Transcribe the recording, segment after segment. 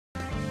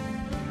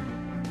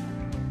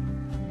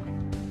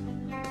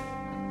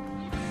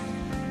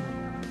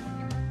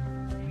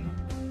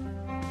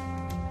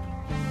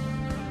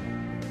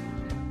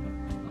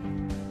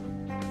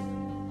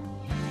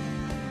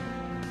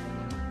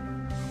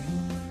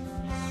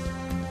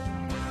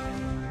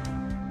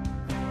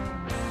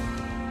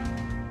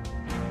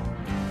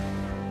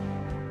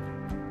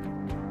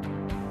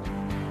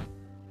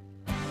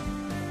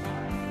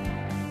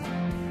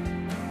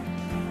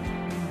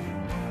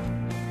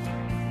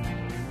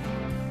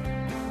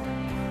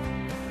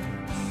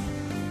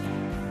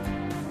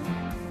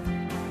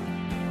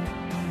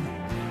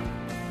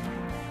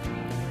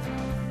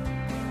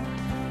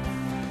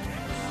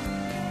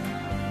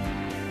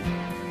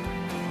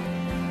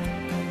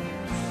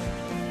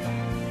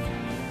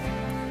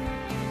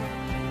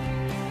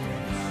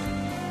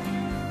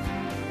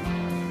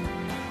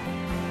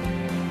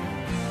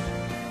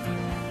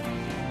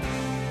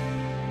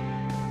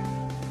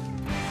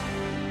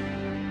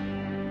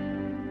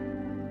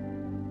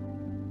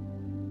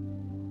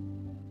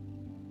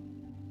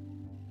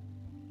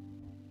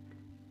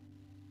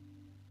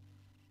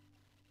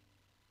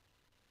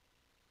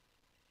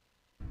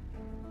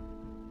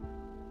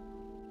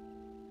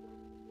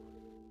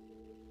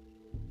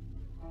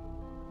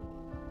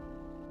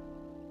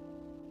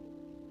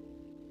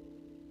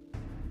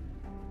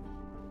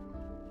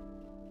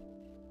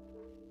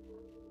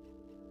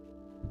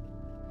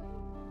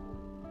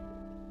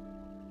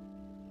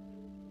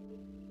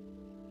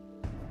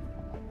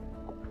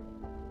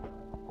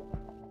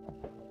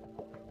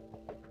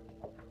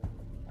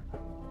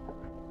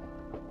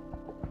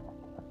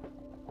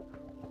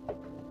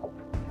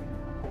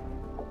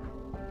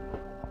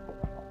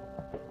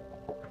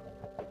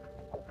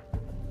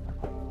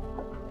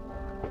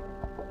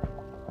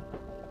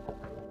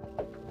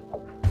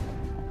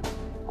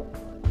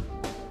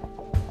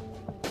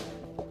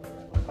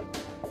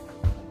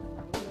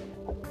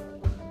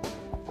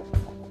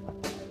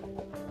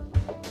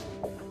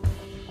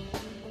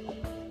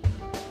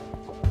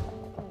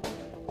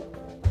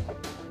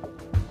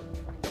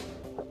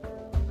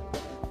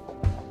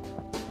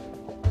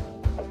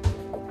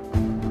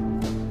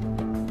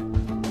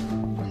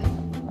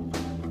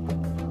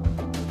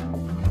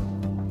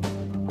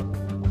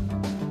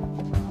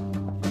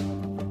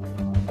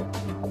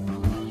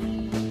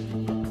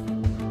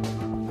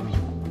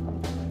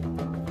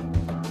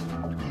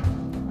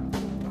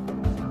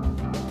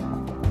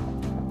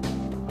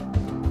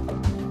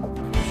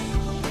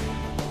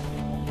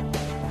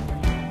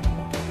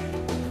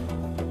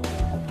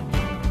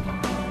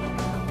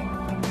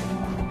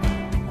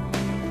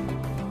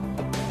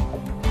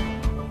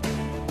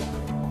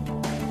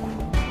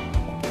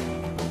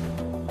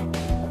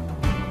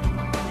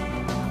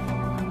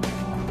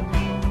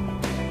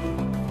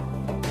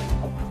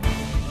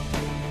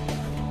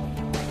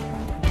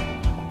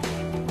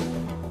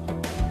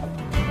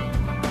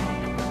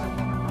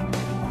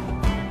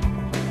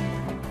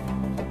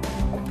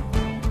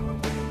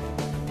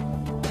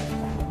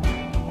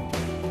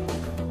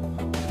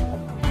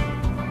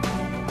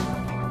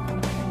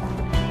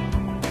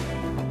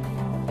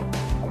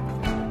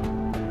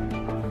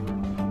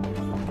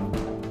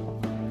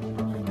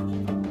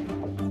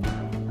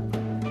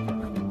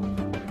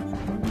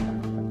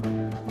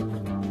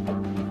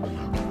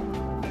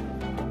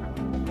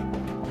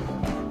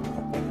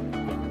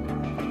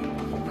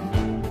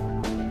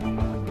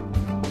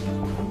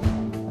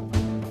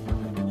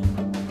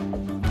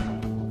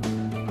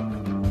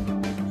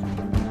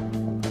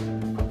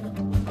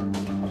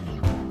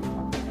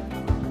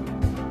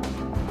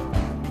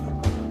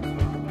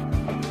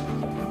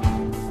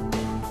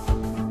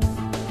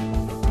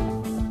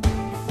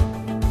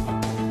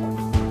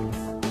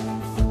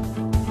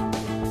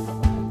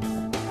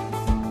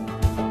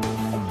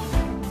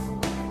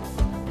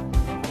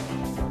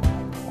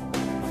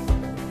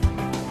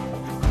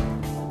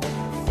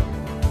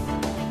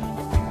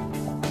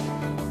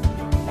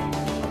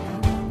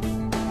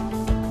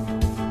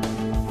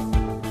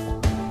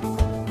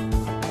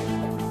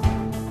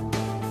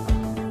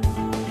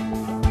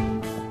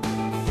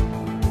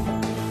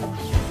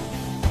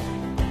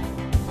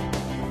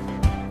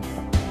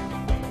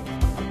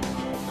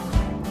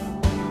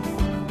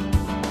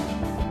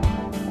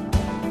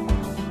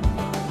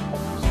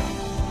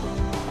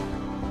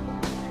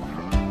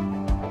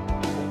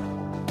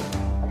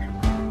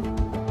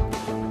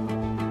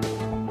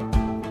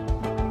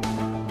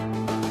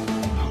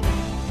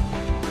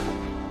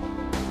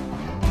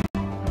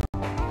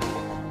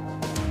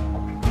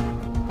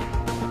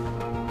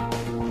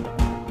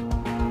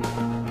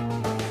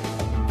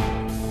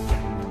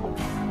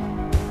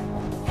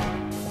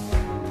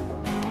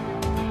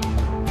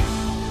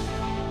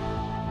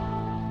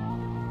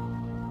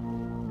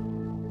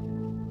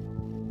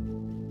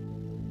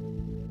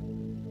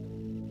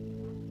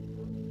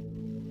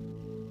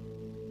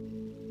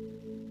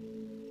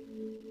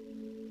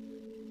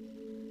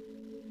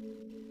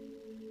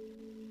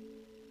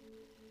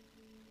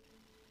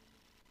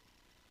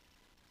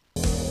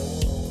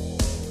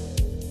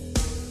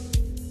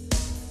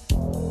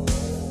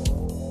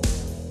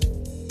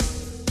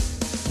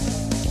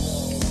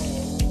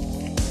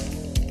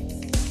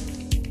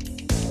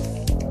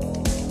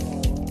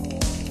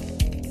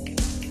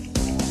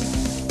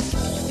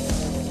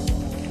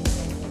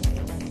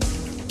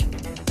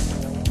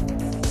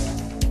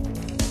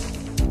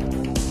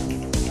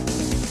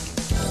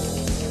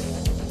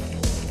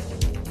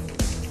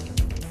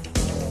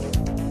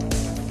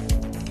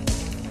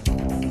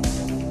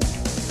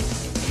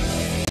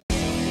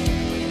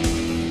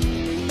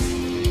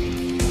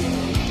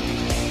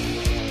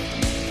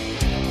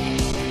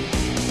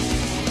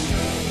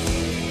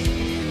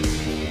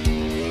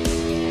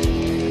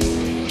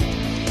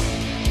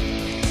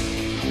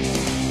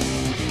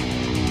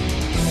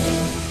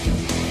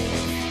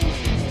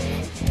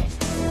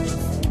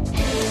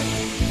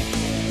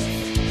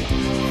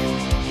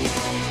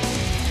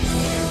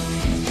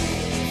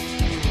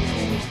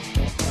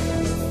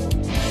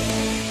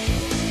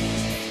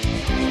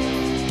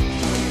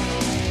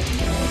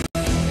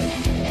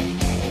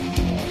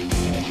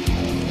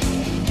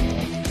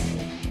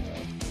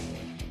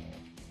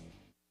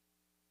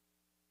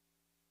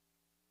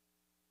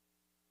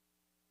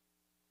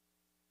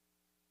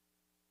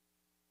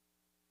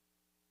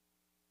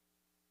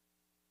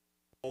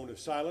Moment of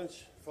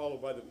silence,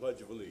 followed by the Pledge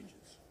of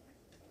Allegiance.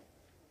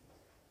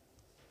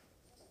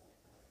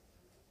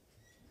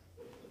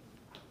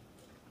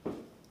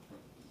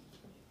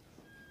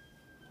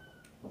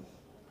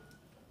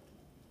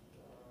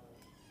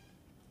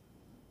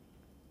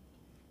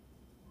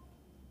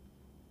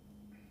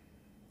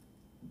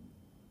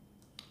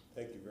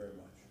 Thank you very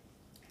much.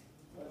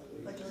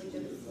 Pledge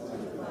allegiance to the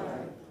flag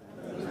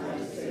of the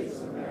United States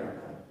of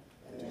America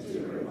and to the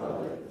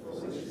republic for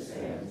which it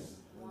stands,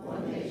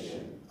 one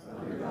nation,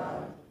 under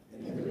God,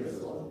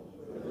 indivisible,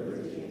 with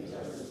liberty and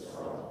justice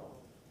for all.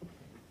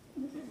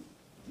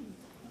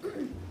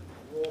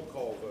 Roll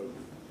call vote.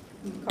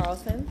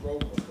 Carlson, Roll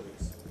call,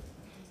 please.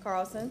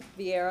 Carlson,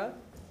 Vieira,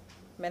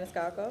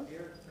 Maniscalco,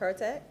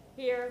 Kurtek,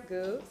 Here.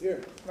 Goode,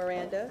 Here.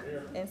 Miranda,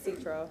 and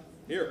Citro.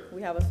 Here.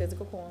 We have a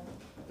physical quorum.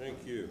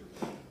 Thank you.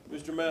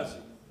 Mr. Massey.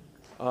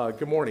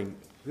 Good morning.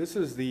 This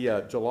is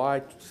the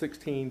July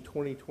 16,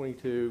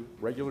 2022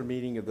 regular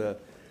meeting of the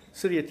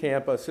City of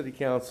Tampa City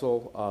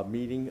Council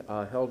meeting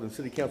held in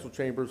City Council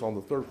chambers on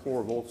the third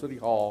floor of Old City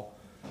Hall,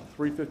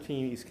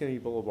 315 East Kennedy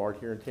Boulevard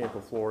here in Tampa,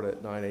 Florida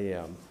at 9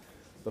 a.m.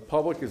 The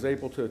public is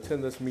able to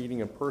attend this meeting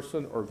in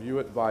person or view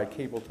it via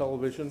cable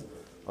television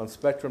on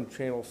Spectrum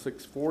Channel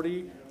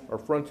 640 or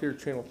Frontier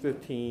Channel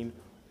 15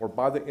 or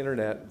by the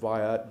internet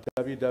via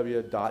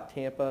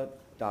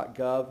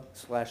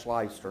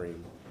www.tampa.gov/livestream.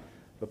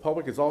 The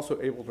public is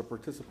also able to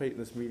participate in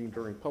this meeting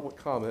during public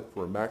comment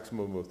for a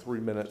maximum of 3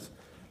 minutes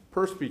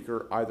per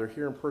speaker, either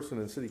here in person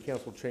in City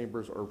Council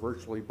chambers or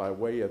virtually by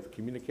way of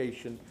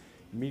Communication,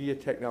 Media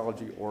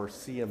Technology, or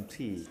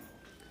CMT.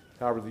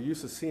 However, the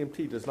use of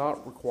CMT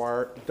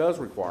does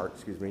require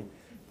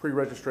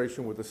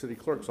pre-registration with the City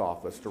Clerk's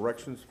office.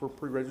 Directions for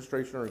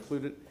pre-registration are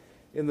included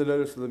in the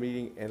notice of the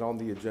meeting and on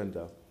the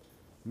agenda.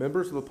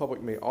 Members of the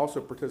public may also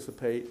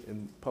participate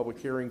in public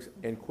hearings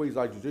and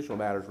quasi-judicial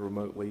matters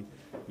remotely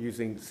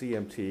using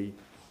CMT,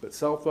 but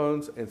cell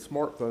phones and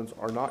smartphones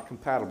are not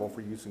compatible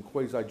for use in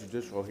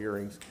quasi-judicial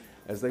hearings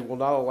as they will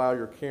not allow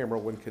your camera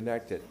when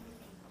connected.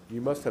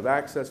 You must have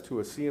access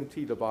to a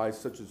CMT device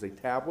such as a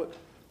tablet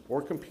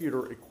or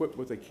computer equipped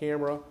with a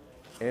camera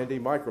and a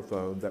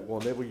microphone that will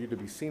enable you to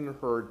be seen and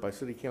heard by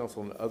City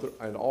Council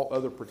and all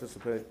other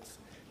participants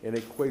in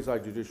a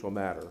quasi-judicial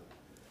matter.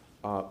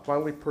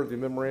 Finally, per the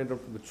memorandum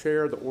from the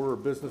chair, the order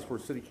of business for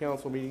City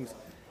Council meetings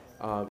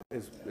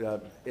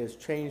is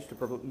changed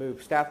to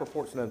move staff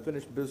reports and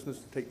unfinished business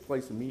to take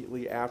place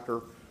immediately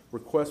after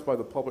request by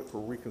the public for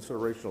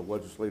reconsideration of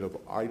legislative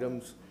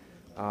items.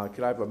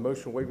 Could I have a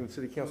motion waiving the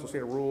City Council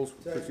standard rules,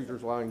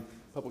 procedures allowing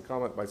public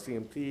comment by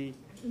CMT?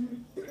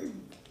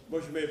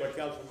 Motion made by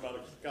Councilman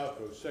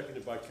Maniscalco,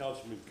 seconded by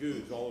Councilman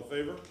Goode. All in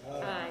favor?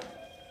 Aye.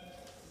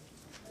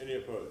 Any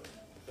opposed?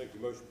 Thank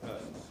you. Motion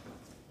passes.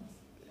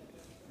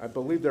 I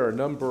believe there are a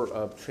number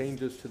of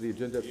changes to the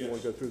agenda if you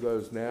want to go through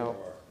those now.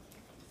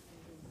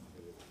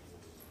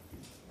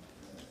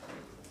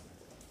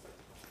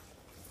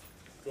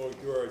 Going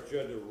through our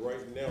agenda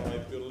right now, I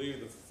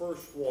believe the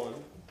first one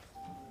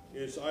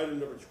is item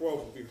number 12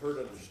 will be heard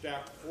under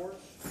staff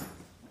reports.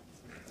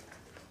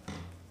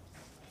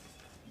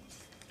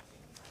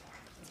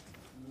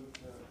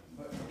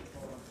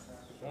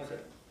 Okay.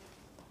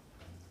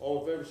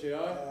 All in favor say aye.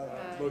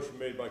 Aye. Motion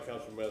made by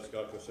Councilman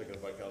Maniscalco,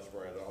 seconded by Councilman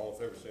Miranda. All in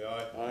favor say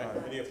aye. Aye.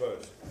 Any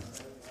opposed?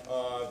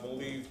 I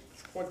believe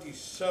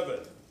 27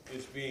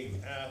 is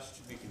being asked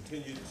to be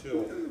continued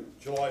till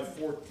July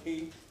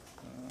 14th.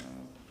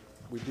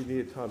 We do need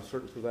a time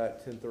certain for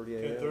that,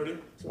 10:30 a.m. 10:30?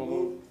 So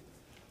moved.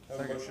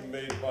 Have a motion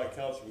made by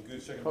Councilman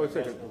Goode, seconded by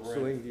Second. Councilman Miranda.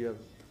 Celine, do you have?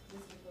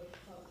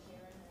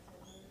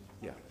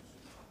 Yeah.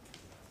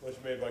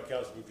 Motion made by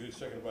Councilman Goode,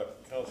 seconded by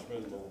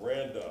Councilman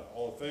Miranda.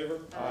 All in favor?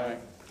 Aye.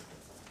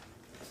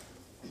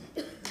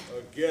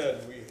 Again,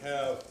 we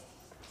have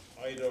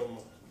item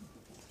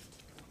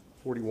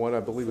 41, I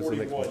believe, is the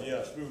next 41, one.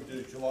 yes, moved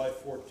to July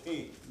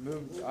 14th.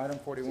 Move item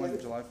 41 to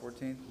July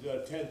 14th,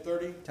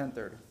 10:30?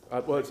 10:30.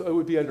 Well, it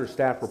would be under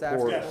staff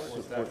Staff reports.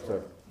 reports. Staff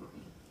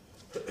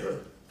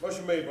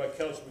Motion made by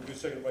Councilman Goode,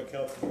 seconded by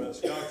Councilman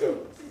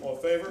Maniscalco. All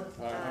in favor?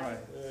 Aye.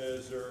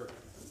 Is there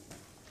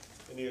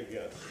any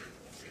against?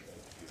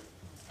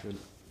 And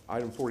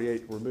item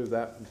 48, remove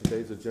that from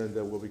today's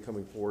agenda. We'll be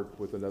coming forward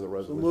with another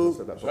resolution. moved.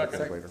 So that public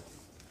Second. later.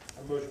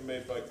 A motion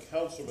made by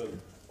Councilman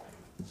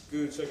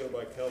Goode, seconded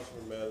by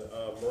Councilman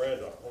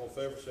Miranda. All in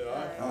favor, say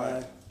aye.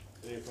 Aye.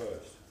 Any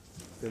opposed?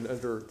 Then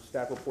under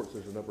staff reports,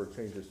 there's a number of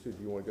changes too.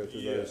 Do you want to go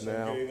through those Yes,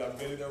 now? I'm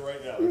getting there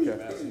right now. Okay. Mr.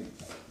 Massey.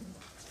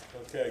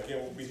 Okay,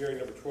 again, we'll be hearing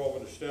number 12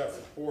 under staff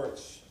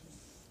reports.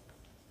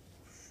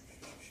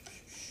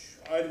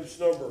 Items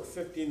number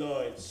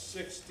 59,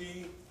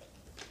 60,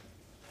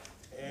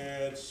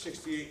 and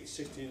 68 and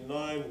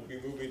 69 will be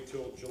moving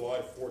till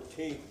July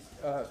 14th.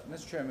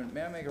 Mr. Chairman,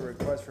 may I make a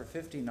request for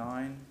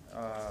 59,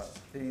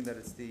 being that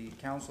it's the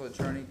council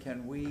attorney?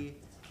 Can we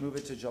move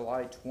it to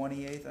July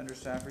 28th under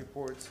staff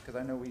reports? Because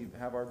I know we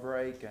have our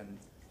break, and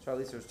so at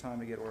least there's time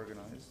to get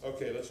organized.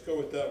 Okay, let's go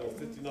with that one,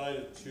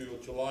 59 to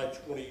July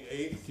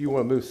 28th. Do you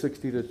want to move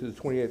 60 to the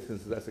 28th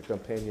since that's a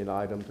companion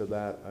item to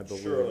that, I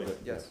believe? Surely. but-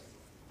 Yes.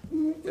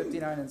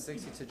 59 and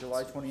 60 to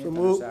July 28th So under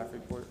moved. staff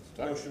report.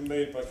 Motion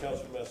made by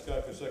Councilman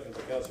Maniscalco, seconded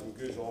by Councilman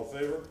Goose, all in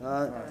favor?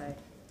 Aye.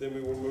 Then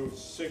we will move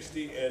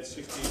 60 and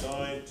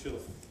 69 to the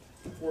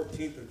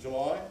 14th of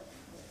July.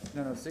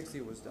 No,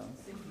 60 was done.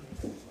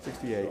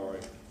 68. Sorry.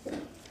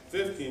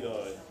 59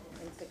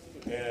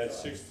 and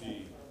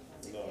 69.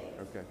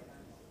 Okay.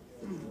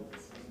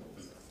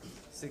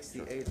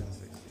 68 and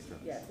 60.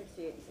 Yeah,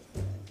 68.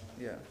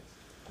 Yeah.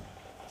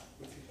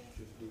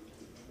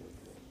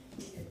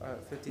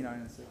 59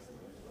 and 60.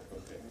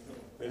 Okay.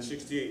 And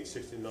 68 and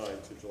 69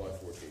 to July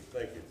 14th.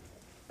 Thank you.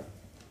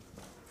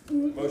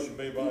 Motion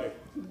made by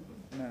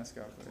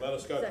Maniscalco.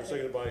 Maniscalco,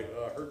 seconded by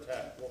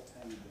Hurtak.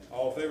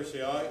 All in favor,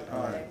 say aye.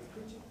 Aye.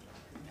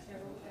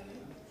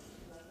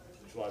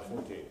 July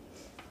 14th.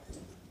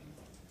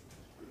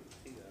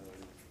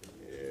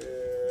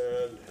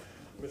 And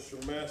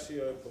Mr.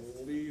 Massey, I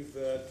believe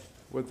that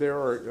Well, there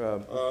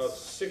are,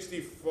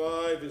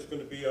 65 is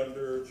going to be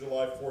under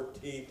July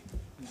 14th.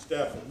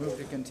 Staff Move report.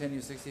 to continue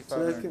 65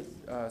 under,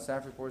 Second.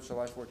 staff reports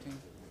July 14th.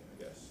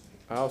 Yes.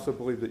 I also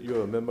believe that you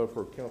have a memo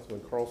for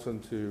Councilman Carlson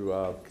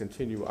to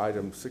continue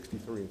items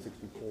 63 and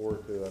 64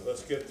 to,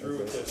 Let's get through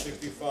with the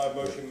 65.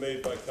 Motion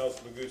made by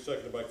Councilman Goose,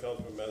 seconded by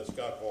Councilman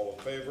Maniscalco. All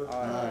in favor?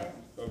 Aye.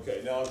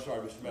 Okay, now I'm sorry,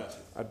 Mr. Massey.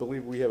 I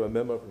believe we have a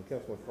memo from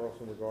Councilman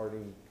Carlson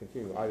regarding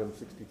continuing items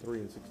 63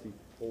 and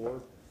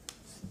 64.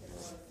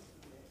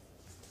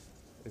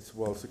 As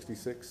well as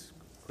 66,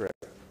 correct?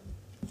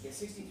 Yeah,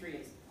 63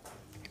 is,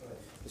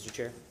 Mr.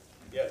 Chair,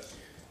 Yes.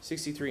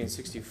 63 and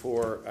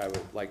 64, I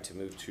would like to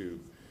move to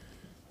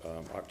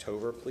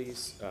October,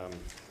 please. How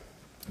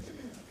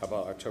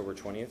about October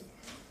 20th?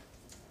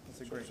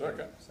 That's a great.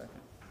 Second. Second.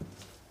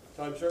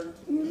 Time certain?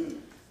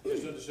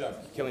 Mr.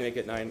 DeShaff. Can we make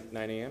it 9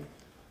 a.m.?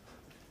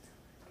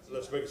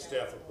 Let's make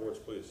staff reports,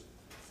 please.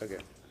 Okay.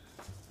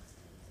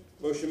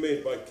 Motion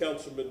made by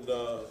Councilman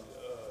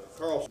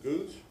Carlson.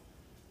 Goose?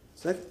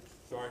 Second.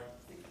 Sorry.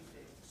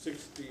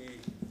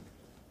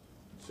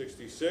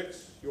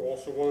 66. You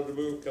also wanted to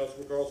move,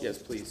 Councilman Carlson? Yes,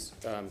 please.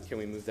 Can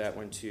we move that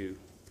one to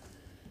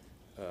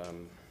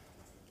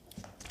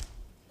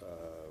I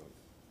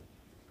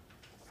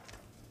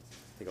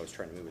think I was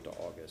trying to move it to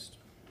August.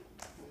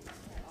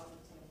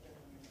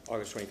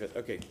 August 25th.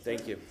 Okay,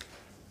 thank you.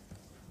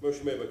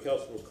 Motion made by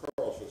Councilman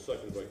Carlson,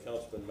 seconded by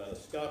Councilman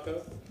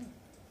Maniscalco.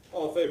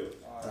 All in favor?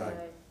 Aye.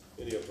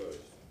 Any opposed?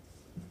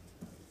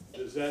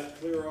 Does that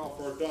clear off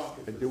our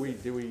docket? And do we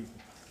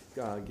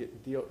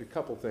deal, a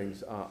couple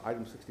things,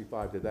 item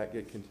 65, did that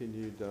get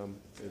continued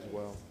as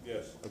well?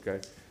 Yes. Okay.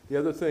 The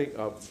other thing,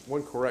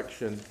 one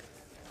correction,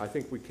 I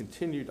think we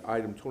continued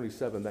item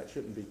 27, that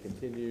shouldn't be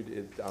continued.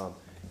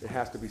 It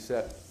has to be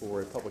set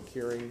for a public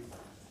hearing,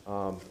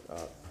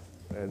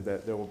 and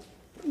that there will,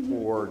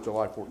 for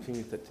July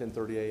 14th at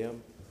 10:30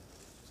 a.m.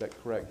 Is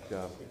that correct?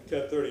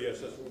 10:30,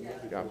 yes, that's what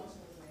we're Yeah.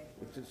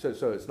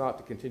 So it's not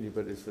to continue,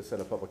 but it's to set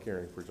a public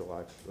hearing for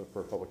July,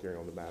 for a public hearing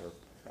on the matter.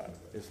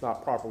 It's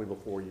not properly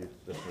before you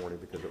this morning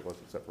because it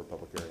wasn't set for a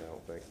public hearing, I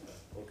don't think.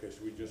 Okay,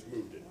 so we just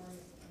moved it.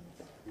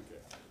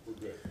 Okay, we're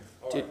good.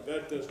 All right,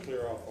 that does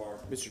clear off our,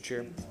 Mr.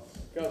 Chair?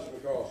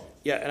 Councilman Carlson.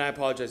 Yeah, and I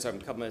apologize, I'm a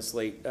couple minutes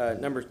late.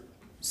 Number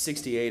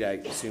 68, I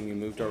assume you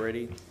moved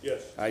already?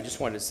 Yes. I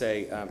just wanted to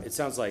say, it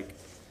sounds like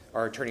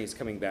our attorney is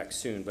coming back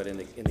soon, but in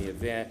the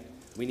event,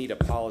 we need a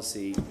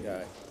policy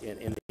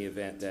in the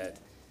event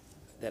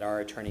that our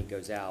attorney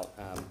goes out,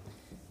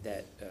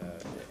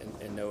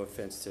 and no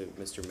offense to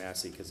Mr.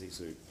 Massey, because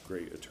he's a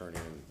great attorney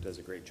and does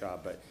a great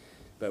job,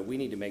 but we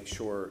need to make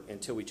sure,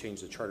 until we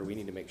change the charter, we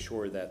need to make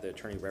sure that the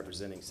attorney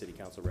representing city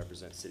council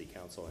represents city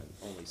council and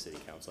only city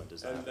council and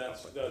does not And have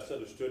that's conflict.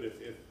 understood.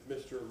 If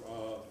Mr.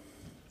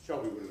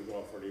 Shelby would have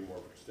gone for any more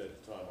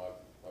extended time,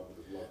 I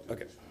would have loved to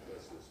Okay.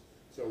 discuss this.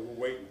 So we'll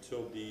wait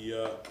until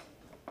the,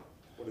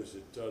 what is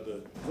it,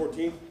 the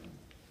 14th?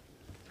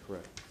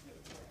 Correct.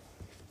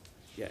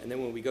 Yeah, and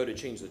then when we go to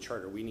change the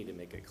charter, we need to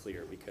make it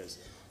clear, because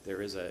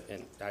there is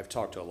and I've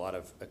talked to a lot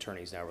of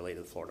attorneys now related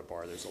to the Florida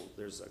Bar,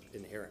 there's an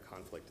inherent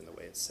conflict in the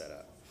way it's set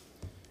up,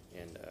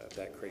 and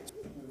that creates.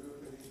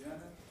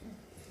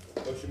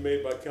 Motion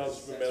made by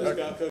Councilman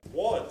Maniscalco.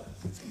 One.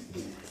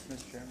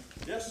 Mr. Chairman.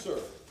 Yes, sir.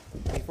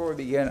 Before we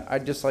begin,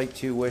 I'd just like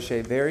to wish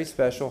a very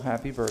special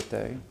happy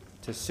birthday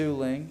to Sue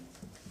Ling,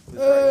 who's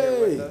right here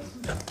with us.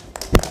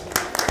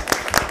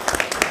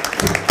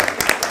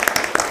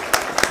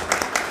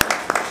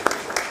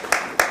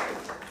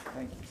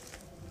 Thank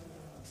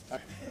you.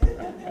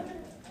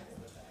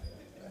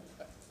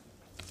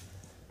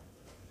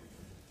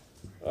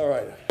 All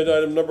right.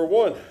 Item number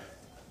 1.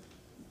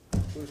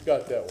 Who's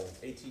got that one?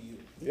 ATU.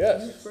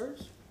 Yes.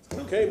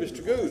 Okay,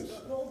 Mr. Goode.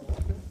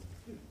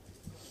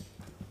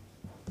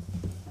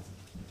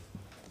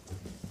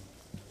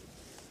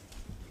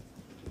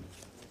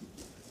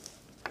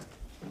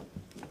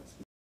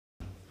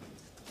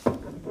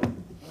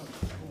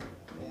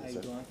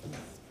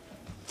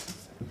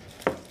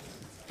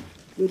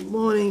 Good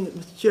morning,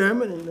 Mr.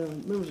 Chairman and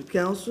members of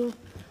council.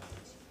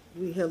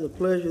 We have the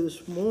pleasure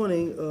this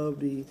morning of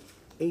the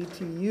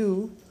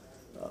ATU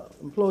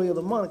Employee of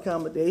the Month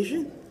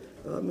accommodation.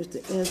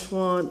 Mr.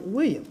 Antoine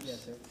Williams.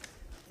 Yes, sir.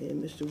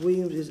 And Mr.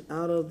 Williams is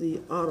out of the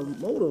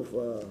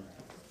automotive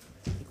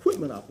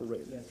equipment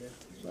operator. Yes, sir.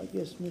 So I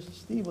guess Mr.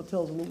 Steve will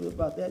tell us a little bit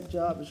about that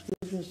job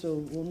description,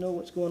 so we'll know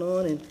what's going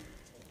on, and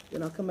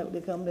then I'll come back with the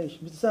accommodation.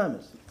 Mr.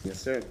 Simons? Yes,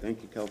 sir.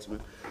 Thank you,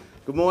 Councilman.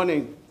 Good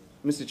morning,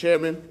 Mr.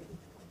 Chairman,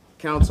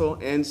 Council,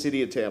 and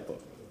City of Tampa.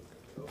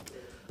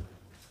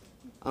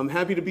 I'm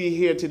happy to be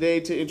here today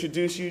to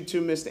introduce you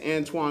to Mr.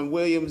 Antoine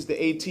Williams, the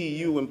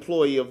ATU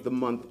Employee of the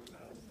Month.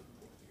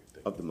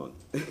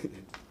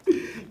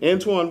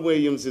 Antoine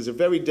Williams is a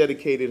very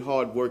dedicated,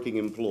 hard-working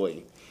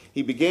employee.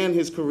 He began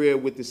his career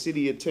with the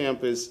City of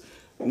Tampa's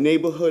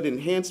Neighborhood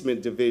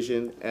Enhancement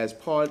Division as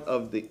part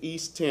of the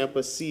East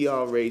Tampa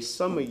CRA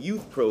Summer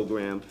Youth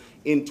Program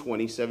in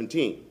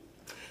 2017.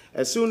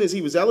 As soon as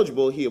he was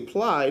eligible, he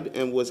applied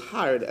and was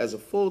hired as a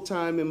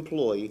full-time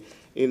employee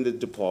in the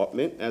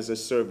department as a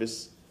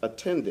service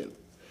attendant.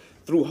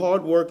 Through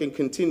hard work and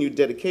continued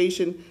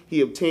dedication,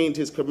 he obtained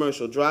his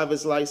commercial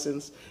driver's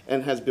license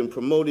and has been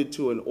promoted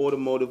to an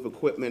automotive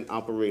equipment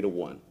operator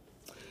 1.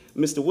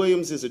 Mr.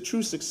 Williams is a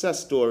true success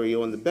story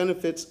on the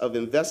benefits of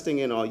investing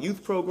in our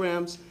youth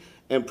programs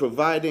and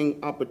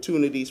providing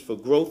opportunities for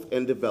growth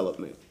and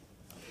development.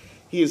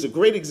 He is a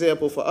great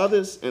example for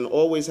others and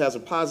always has a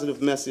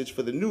positive message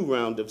for the new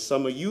round of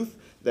summer youth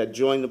that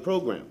join the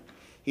program.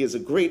 He is a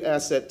great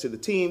asset to the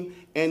team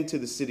and to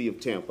the City of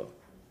Tampa.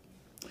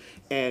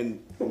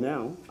 And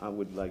now I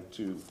would like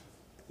to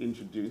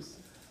introduce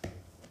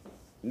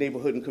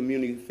Neighborhood and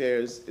Community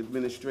Affairs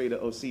Administrator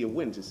Osea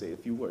Wynn to say a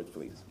few words,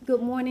 please.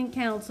 Good morning,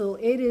 Council.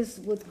 It is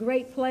with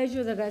great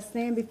pleasure that I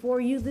stand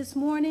before you this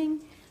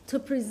morning to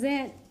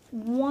present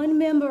one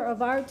member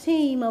of our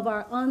team of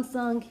our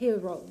unsung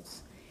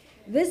heroes.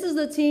 This is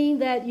a team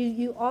that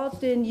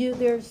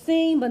they're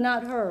seen but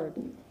not heard.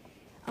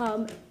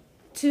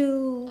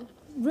 To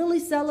really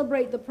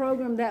celebrate the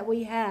program that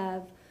we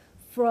have,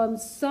 from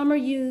summer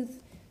youth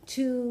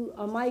to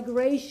a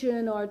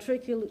migration or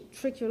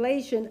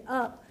attrition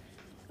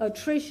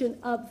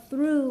up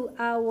through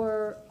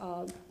our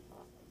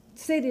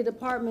city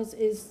departments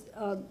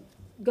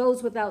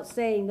goes without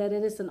saying that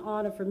it is an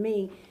honor for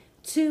me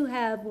to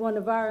have one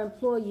of our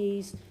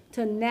employees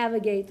to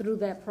navigate through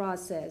that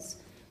process.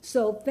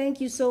 So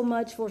thank you so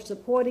much for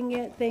supporting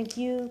it. Thank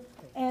you,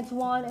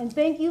 Antoine, and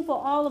thank you for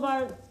all of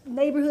our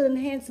neighborhood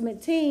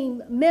enhancement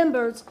team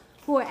members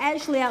who are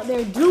actually out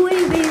there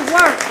doing the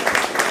work.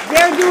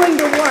 They're doing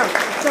the work.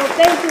 So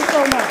thank you so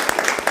much.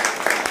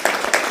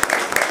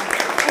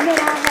 And then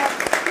I'll have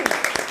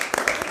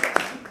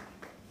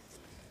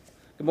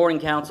Good morning,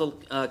 Council.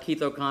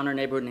 Keith O'Connor,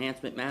 Neighborhood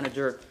Enhancement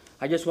Manager.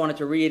 I just wanted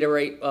to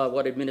reiterate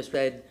what Admin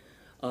said.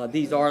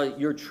 These are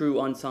your true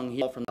unsung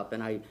heroes from up,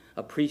 and I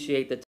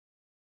appreciate the.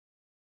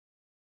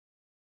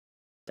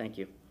 Thank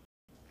you.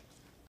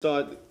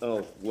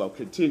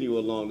 Continue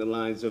along the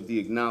lines of the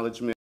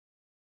acknowledgement.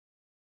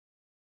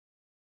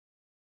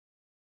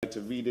 I'd like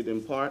to read it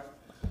in part.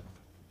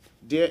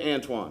 Dear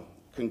Antoine,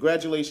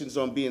 congratulations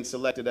on being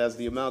selected as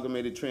the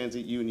Amalgamated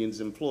Transit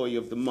Union's Employee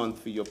of the Month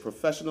for your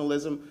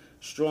professionalism,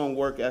 strong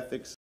work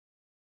ethics,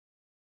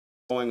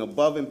 going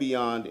above and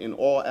beyond in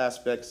all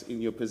aspects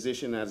in your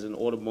position as an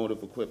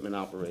automotive equipment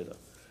operator.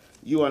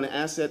 You are an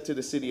asset to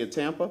the City of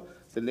Tampa,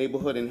 the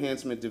Neighborhood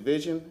Enhancement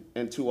Division,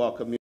 and to our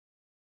community.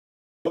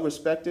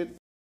 Well-respected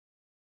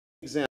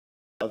example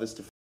of others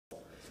to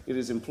follow. It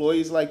is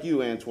employees like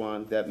you,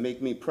 Antoine, that make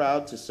me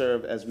proud to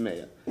serve as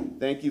mayor.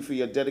 Thank you for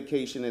your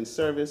dedication and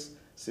service.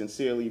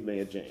 Sincerely,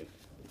 Mayor Jane.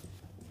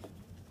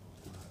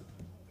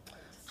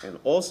 And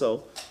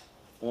also,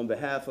 on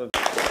behalf of...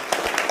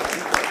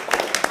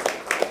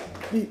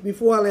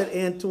 Before I let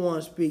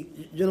Antoine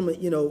speak, gentlemen,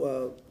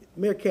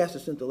 Mayor Castor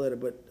sent the letter,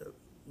 but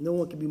no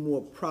one can be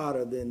more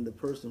prouder than the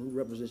person who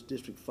represents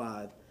District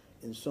 5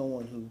 and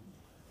someone who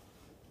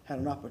had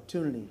an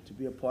opportunity to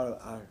be a part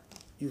of our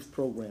youth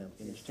program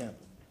in East Tampa.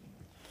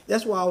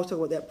 That's why I always talk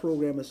about that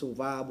program is so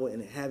viable,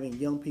 and having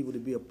young people to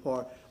be a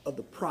part of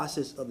the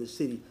process of the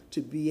city, to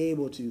be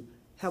able to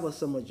have a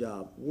summer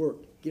job, work,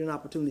 get an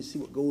opportunity to see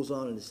what goes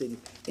on in the city,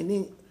 and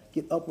then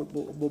get upward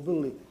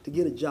mobility to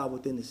get a job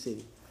within the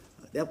city.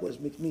 That's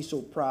what makes me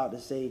so proud to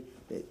say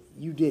that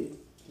you did it.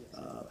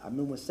 I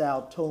remember when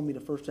Sal told me the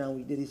first time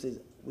we did, he says,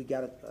 we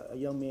got a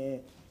young man,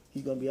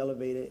 he's gonna be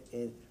elevated,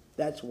 and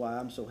that's why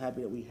I'm so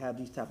happy that we have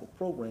these type of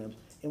programs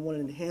and want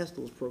to enhance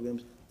those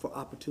programs for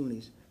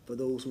opportunities for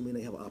those who may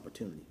not have an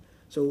opportunity.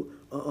 So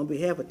on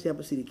behalf of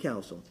Tampa City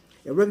Council,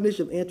 in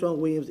recognition of Antoine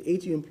Williams, the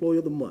ATU Employee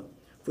of the Month,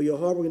 for your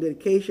hard work and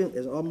dedication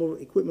as an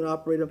automotive equipment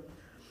operator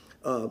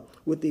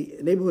with the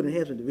Neighborhood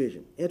Enhancement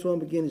Division. Antoine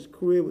began his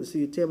career with the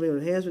City of Tampa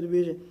Neighborhood Enhancement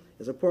Division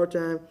as a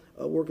part-time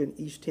worker in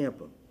East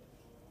Tampa.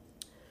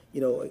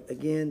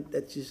 Again,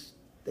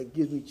 that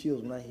gives me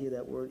chills when I hear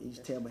that word.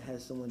 East Tampa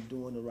has someone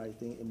doing the right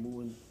thing and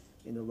moving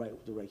in the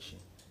right direction.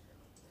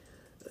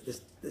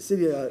 The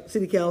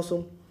City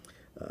Council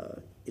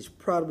is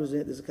proud to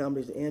present this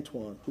accommodation to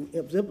Antoine, who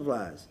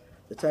exemplifies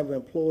the type of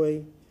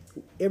employee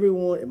who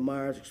everyone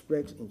admires,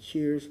 respects, and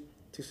cheers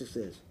to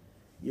success.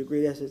 You're a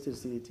great asset to the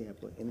City of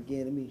Tampa. And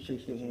again, let me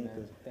shake your hand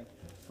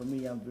for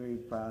me, I'm very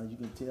proud. You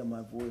can tell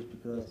my voice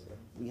because Yes, sir.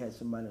 we had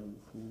somebody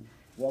who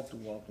walked the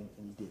walk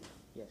and did it.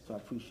 Yes, So I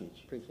appreciate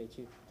you. appreciate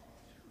you.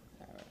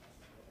 All right,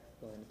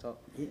 go ahead and talk.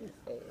 Yeah.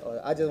 Hey,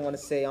 I just want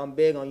to say I'm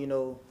big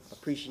on,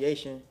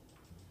 appreciation,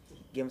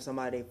 giving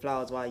somebody their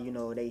flowers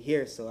while, they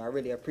here. So I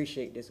really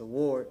appreciate this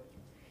award,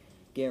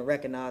 getting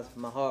recognized for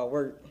my hard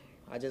work.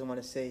 I just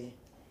want to say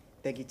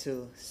thank you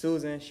to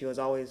Susan. She was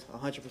always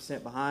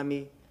 100% behind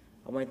me.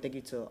 I want to thank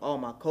you to all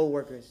my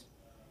coworkers.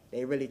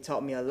 They really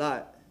taught me a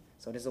lot.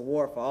 So this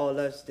award for all of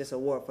us, this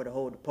award for the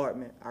whole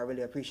department. I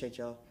really appreciate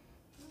y'all.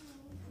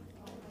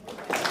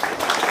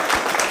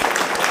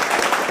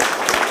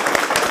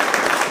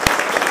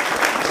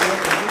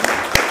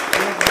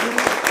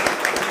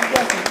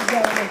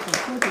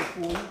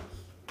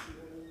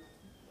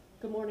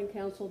 Good morning,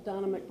 Council.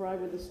 Donna McBride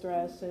with the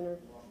Strass Center.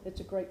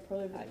 It's a great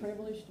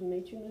privilege to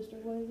meet you,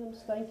 Mr.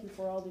 Williams. Thank you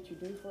for all that you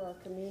do for our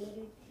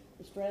community.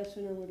 The Strass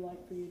Center would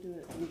like for you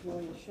to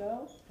enjoy the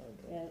show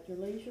at your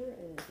leisure,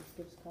 and just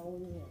give us a call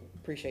when you're ready.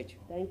 Appreciate you.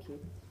 Thank you.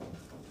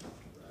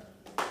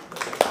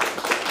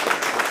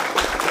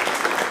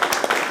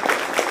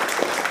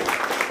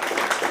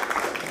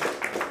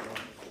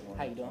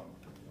 How you doing?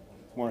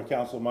 Morning,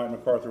 Council. Mike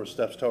MacArthur with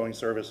Steps Towing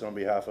Service on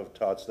behalf of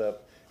Todd Stepp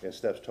and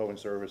Steps Towing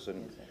Service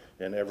and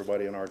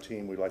everybody on our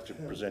team. We'd like to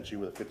present you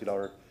with a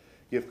 $50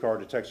 gift card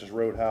to Texas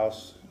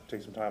Roadhouse.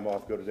 Take some time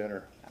off, go to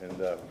dinner, and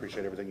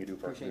appreciate everything you do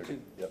for our community.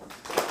 Yep.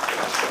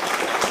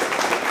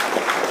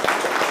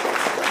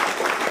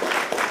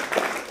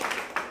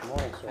 Good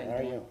morning, sir. How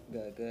are you?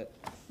 Good, good.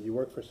 You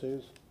work for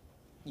Suze?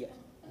 Yes.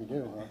 You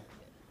do, huh?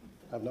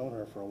 I've known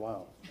her for a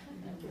while.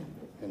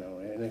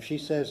 And if she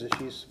says that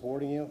she's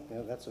supporting you,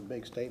 that's a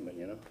big statement,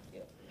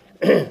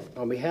 Yeah.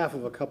 On behalf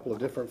of a couple of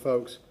different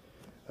folks,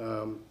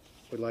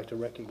 we'd like to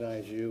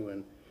recognize you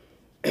and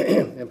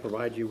and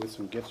provide you with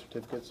some gift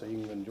certificates so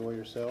you can enjoy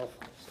yourself.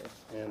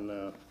 And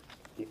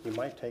you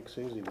might take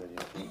Susie with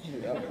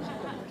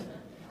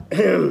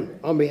you.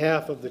 On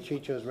behalf of the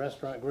Chicho's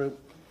Restaurant Group,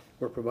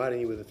 we're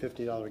providing you with a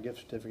 $50 gift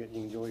certificate. You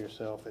can enjoy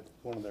yourself at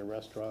one of their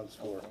restaurants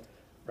for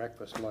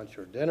breakfast, lunch,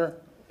 or dinner.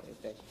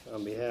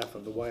 On behalf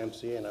of the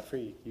YMCA, and I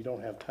fear you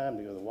don't have time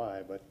to go to the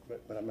Y, but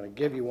I'm going to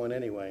give you one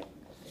anyway.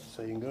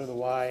 So you can go to the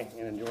Y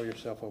and enjoy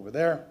yourself over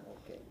there.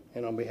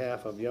 And on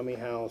behalf of Yummy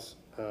House,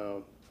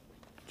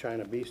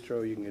 China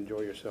Bistro, you can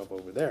enjoy yourself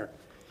over there.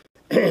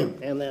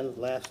 And then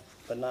last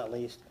but not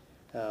least,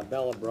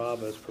 Bella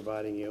Brava is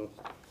providing you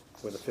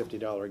with a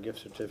 $50 gift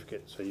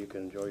certificate so you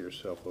can enjoy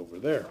yourself over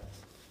there.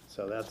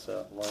 So that's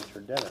lunch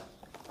or dinner.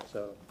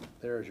 So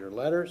there's your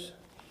letters.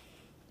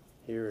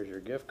 Here is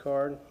your gift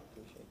card.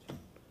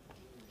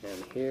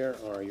 And here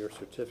are your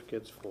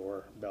certificates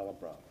for Bella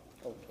Brava.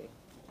 Okay.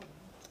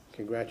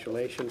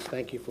 Congratulations.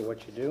 Thank you for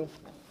what you do.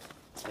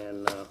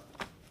 And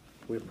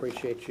we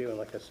appreciate you. And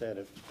like I said,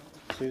 if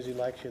Susie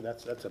likes you,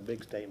 that's a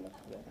big statement.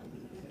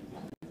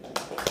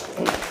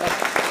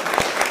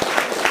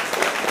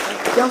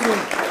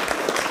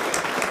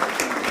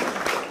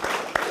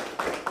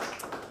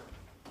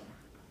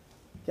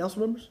 Council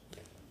members?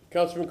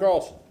 Councilman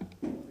Carlson.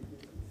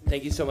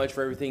 Thank you so much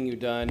for everything you've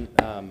done,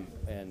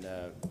 and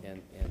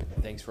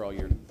thanks for all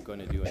you're going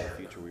to do in the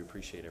future. We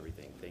appreciate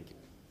everything. Thank you.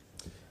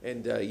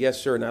 And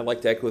yes, sir, and I'd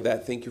like to echo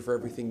that. Thank you for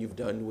everything you've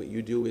done. What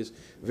you do is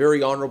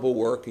very honorable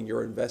work, and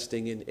you're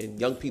investing in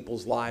young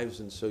people's lives,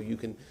 and so you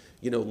can,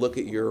 look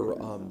at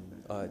your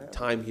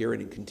time here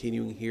and in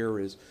continuing here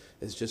is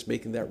just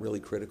making that really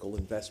critical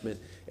investment.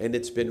 And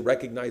it's been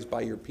recognized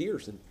by your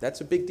peers, and that's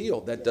a big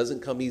deal. That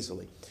doesn't come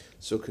easily.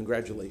 So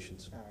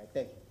congratulations. All right,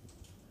 thank you.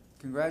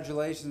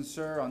 Congratulations,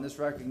 sir, on this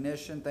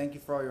recognition. Thank you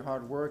for all your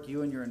hard work,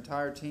 you and your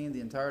entire team, the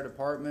entire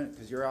department,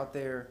 because you're out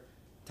there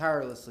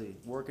tirelessly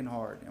working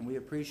hard. And we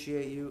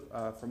appreciate you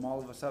from all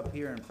of us up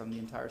here and from the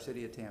entire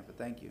city of Tampa.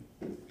 Thank you.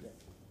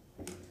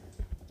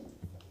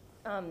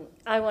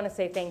 I want to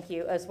say thank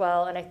you as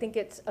well. And I think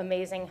it's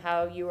amazing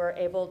how you were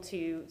able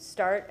to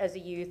start as a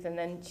youth and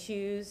then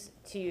choose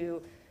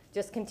to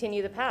just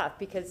continue the path,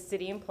 because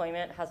city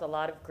employment has a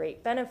lot of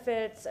great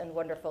benefits and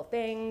wonderful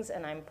things,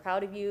 and I'm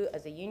proud of you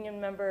as a union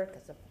member,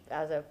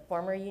 as a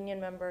former union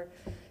member.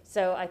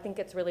 So I think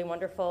it's really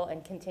wonderful,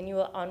 and continue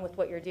on with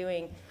what you're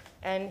doing.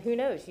 And who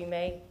knows, you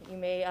may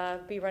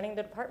be running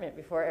the department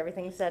before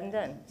everything's said and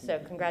done. So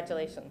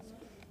congratulations.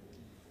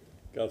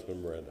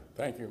 Councilman Miranda.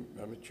 Thank you,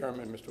 Mr.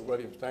 Chairman. Mr.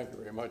 Williams, thank you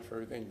very much for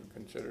everything you've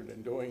considered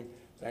and doing.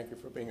 Thank you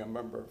for being a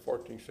member of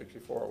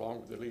 1464,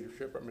 along with the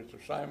leadership of Mr.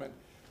 Simon.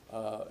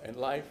 In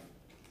life,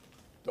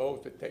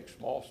 those that take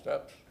small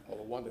steps are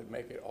the ones that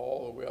make it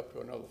all the way up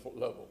to another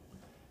level.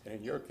 And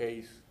in your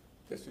case,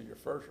 this is your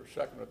first or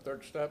second or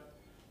third step,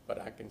 but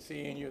I can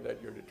see in you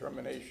that your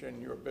determination,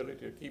 your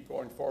ability to keep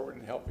going forward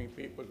and helping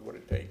people is what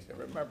it takes. And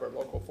remember,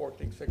 Local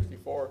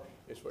 1464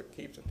 is what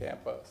keeps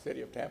the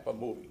city of Tampa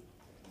moving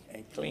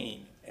and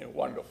clean and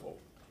wonderful.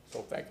 So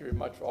thank you very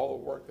much for all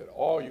the work that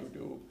all you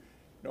do,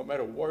 no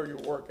matter where you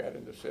work at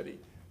in the city.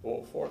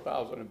 Well,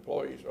 4,000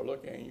 employees are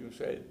looking at you and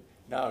say,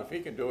 now, if he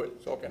can do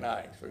it, so can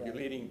I. So you're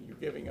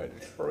giving an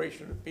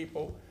inspiration to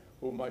people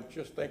who might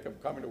just think of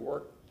coming to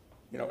work,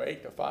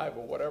 8 to 5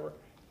 or whatever,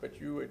 but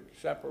you had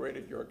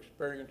separated your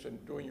experience in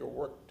doing your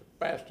work to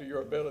best of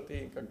your ability,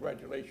 and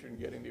congratulations on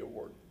getting the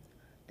award.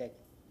 Thank you.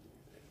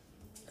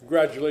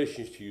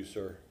 Congratulations to you,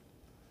 sir.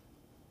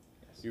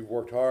 You've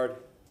worked hard.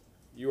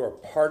 You are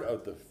part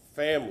of the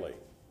family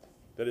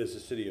that is the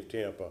city of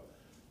Tampa.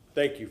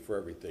 Thank you for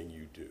everything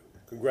you do.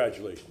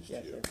 Congratulations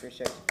Yes, to sir, you.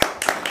 appreciate it.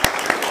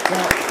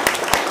 Now,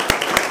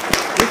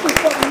 this is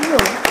something new.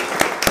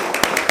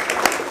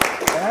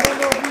 And I don't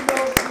know if you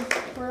know this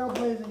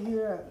trailblazer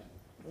here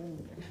in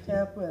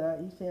Tampa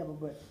and East Tampa,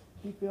 but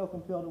he felt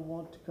compelled to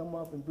want to come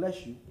up and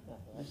bless you.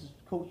 This is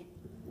Coach,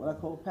 what I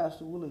call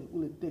Pastor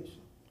Willie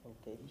Dixon.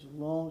 Okay. He's a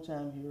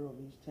long-time hero of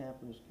East Tampa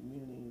and his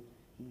community.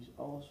 He's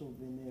also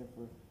been there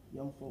for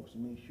young folks to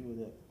make sure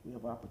that we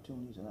have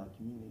opportunities in our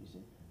communities.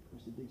 And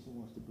Mr. Dixon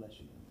wants to bless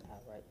you.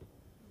 All right.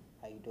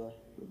 How you doing?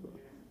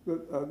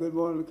 Good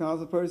morning,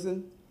 council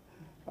person.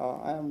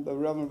 I am the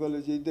Reverend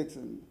Willie G.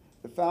 Dixon,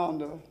 the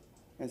founder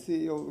and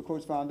CEO of the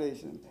Coach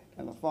Foundation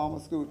and a former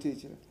school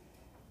teacher.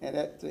 And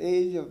at the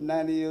age of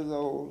 90 years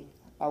old,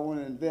 I want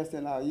to invest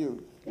in our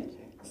youth.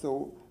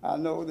 So I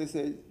know they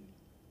say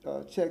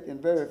check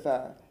and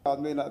verify. It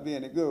may not be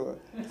any good.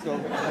 So,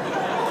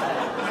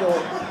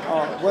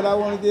 what I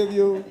want to give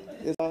you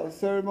is a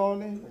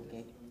ceremony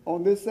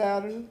on this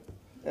Saturday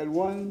at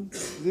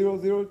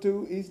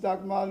 1002 East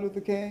Dr. Martin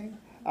Luther King.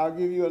 I'll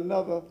give you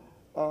another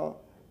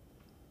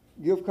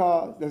gift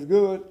card that's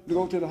good to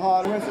go to the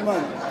hard win some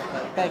money.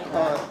 Thank you.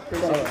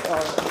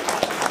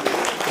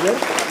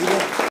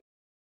 Yes?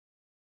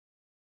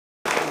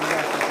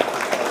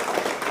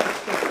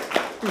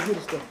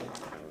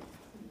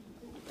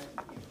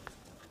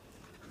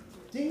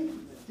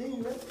 Dean,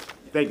 you ready?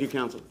 Thank you,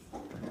 council.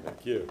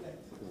 Thank you.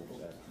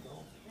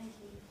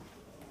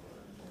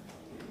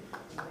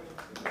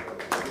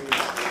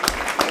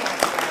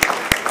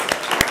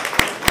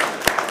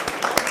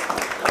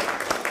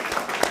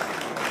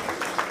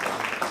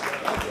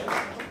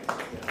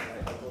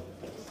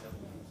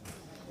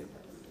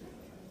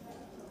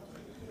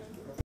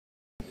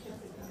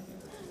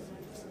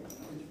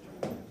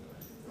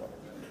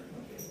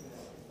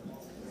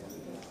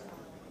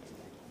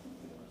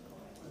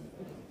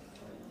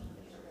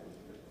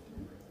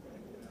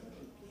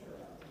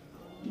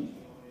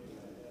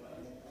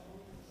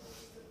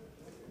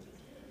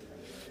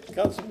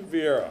 Councilman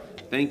Vieira.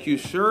 Thank you,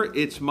 sir.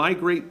 It's my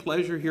great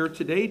pleasure here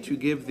today to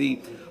give the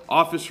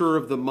Officer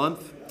of the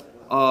Month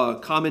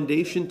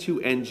commendation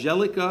to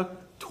Angelica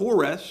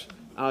Torres.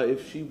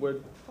 If she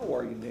would, how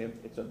are you, ma'am?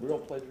 It's a real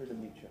pleasure to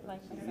meet you.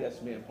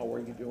 Yes, ma'am. How are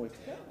you doing?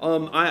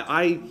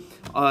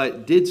 I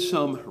did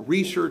some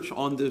research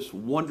on this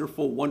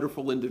wonderful,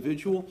 wonderful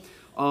individual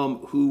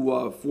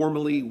who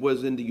formerly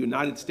was in the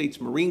United States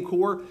Marine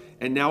Corps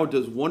and now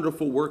does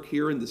wonderful work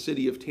here in the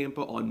city of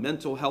Tampa on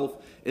mental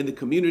health in the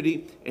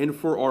community and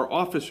for our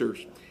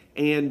officers.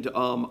 And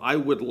I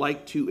would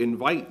like to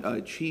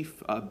invite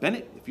Chief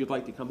Bennett, if you'd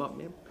like to come up,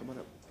 ma'am. Come on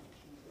up.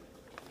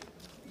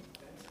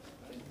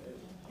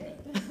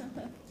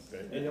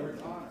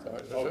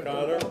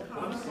 O'Connor.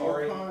 I'm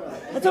sorry.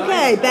 It's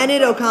okay,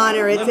 Bennett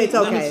O'Connor. It's okay.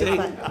 Let me say,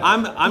 It's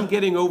fine. I'm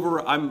getting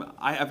over.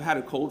 I have had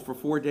a cold for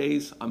 4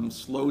 days. I'm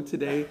slow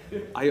today.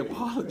 I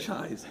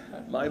apologize.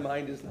 My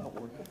mind is not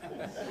working.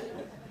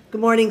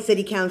 Good morning,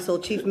 City Council.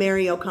 Chief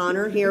Mary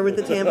O'Connor here with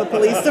the Tampa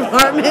Police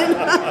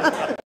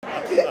Department.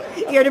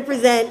 Here to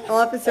present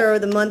Officer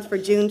of the Month for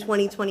June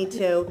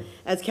 2022.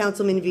 As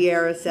Councilman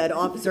Vieira said,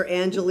 Officer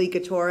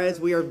Angelica Torres.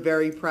 We are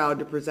very proud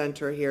to present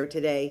her here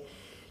today.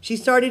 She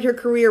started her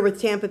career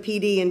with Tampa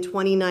PD in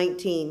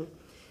 2019.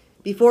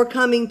 Before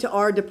coming to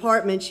our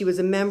department, she was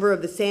a member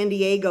of the San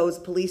Diego's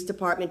Police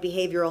Department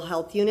Behavioral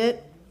Health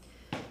Unit.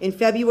 In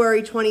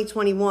February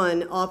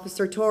 2021,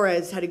 Officer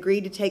Torres had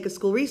agreed to take a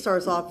school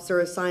resource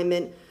officer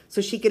assignment so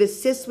she could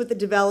assist with the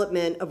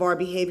development of our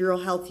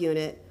behavioral health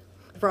unit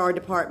for our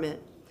department.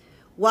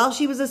 While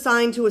she was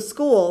assigned to a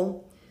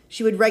school,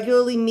 she would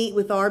regularly meet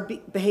with our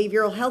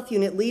behavioral health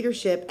unit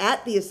leadership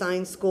at the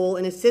assigned school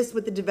and assist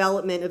with the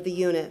development of the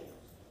unit.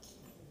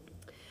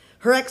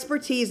 Her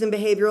expertise in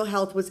behavioral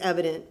health was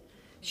evident.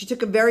 She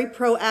took a very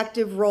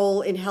proactive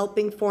role in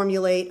helping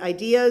formulate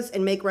ideas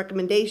and make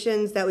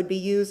recommendations that would be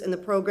used in the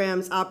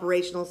program's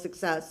operational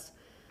success.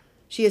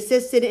 She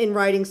assisted in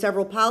writing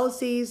several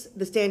policies,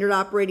 the standard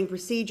operating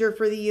procedure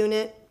for the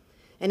unit,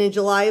 and in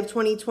July of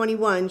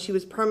 2021, she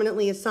was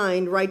permanently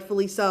assigned,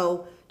 rightfully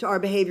so, to our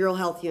behavioral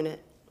health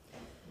unit.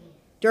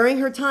 During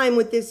her time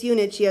with this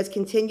unit, she has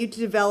continued to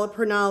develop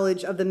her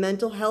knowledge of the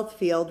mental health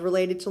field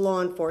related to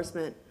law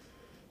enforcement.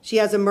 She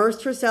has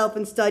immersed herself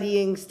in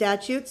studying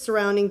statutes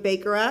surrounding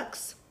Baker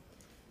Acts.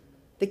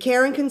 The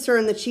care and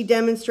concern that she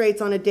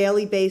demonstrates on a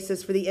daily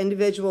basis for the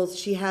individuals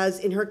she has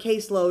in her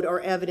caseload are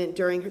evident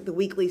during the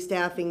weekly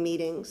staffing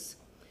meetings.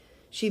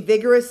 She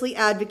vigorously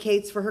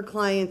advocates for her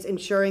clients,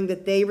 ensuring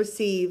that they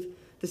receive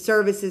the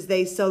services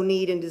they so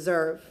need and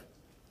deserve.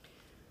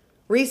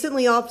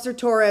 Recently, Officer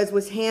Torres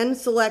was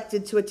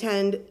hand-selected to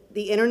attend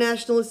the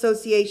International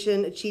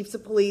Association of Chiefs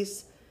of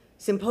Police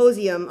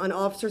Symposium on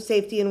Officer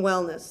Safety and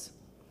Wellness.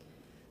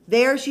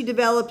 There, she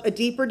developed a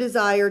deeper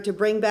desire to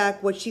bring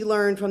back what she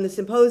learned from the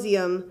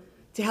symposium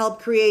to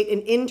help create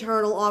an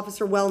internal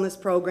officer wellness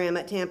program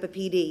at Tampa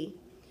PD.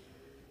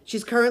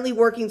 She's currently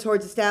working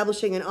towards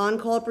establishing an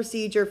on-call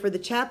procedure for the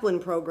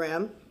chaplain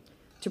program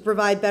to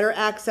provide better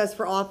access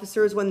for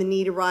officers when the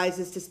need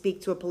arises to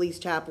speak to a police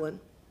chaplain.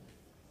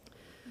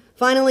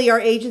 Finally, our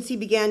agency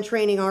began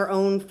training our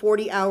own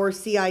 40-hour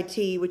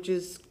CIT, which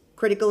is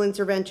Critical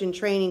Intervention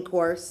Training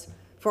course,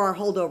 for our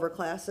holdover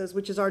classes,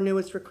 which is our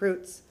newest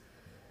recruits.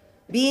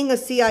 Being a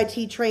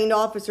CIT trained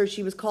officer,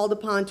 she was called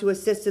upon to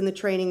assist in the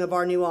training of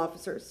our new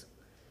officers.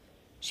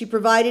 She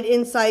provided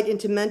insight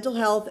into mental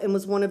health and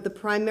was one of the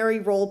primary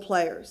role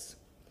players.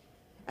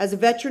 As a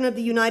veteran of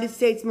the United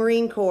States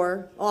Marine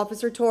Corps,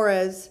 Officer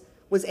Torres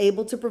was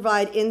able to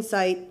provide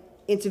insight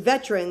into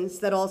veterans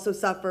that also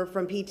suffer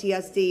from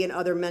PTSD and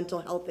other mental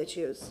health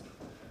issues.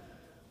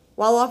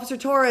 While Officer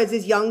Torres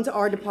is young to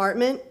our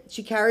department,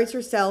 she carries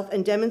herself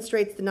and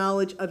demonstrates the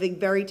knowledge of a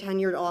very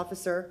tenured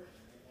officer.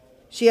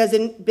 She has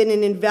been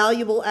an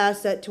invaluable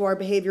asset to our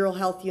behavioral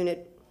health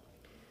unit.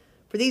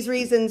 For these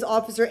reasons,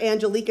 Officer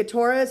Angelica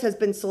Torres has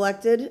been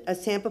selected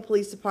as Tampa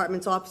Police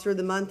Department's Officer of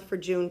the Month for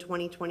June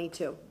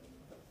 2022.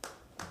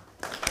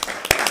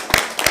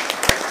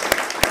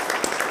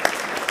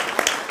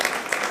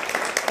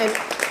 And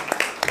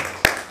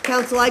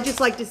Council, I'd just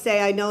like to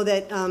say, I know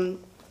that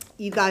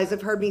you guys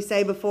have heard me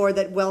say before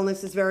that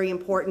wellness is very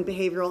important,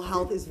 behavioral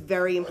health is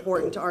very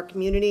important to our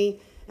community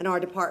and our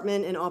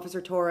department, and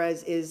Officer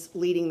Torres is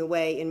leading the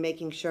way in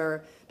making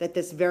sure that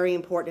this very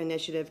important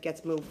initiative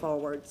gets moved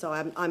forward. So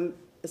I'm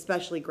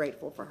especially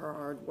grateful for her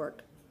hard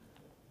work.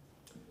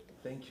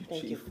 Thank you,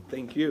 Thank Chief. you.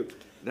 Thank you.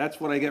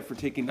 That's what I get for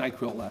taking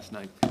NyQuil last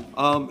night.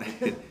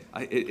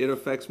 It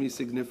affects me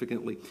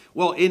significantly.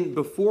 Well,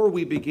 before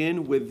we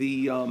begin with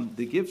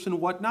the gifts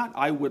and whatnot,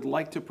 I would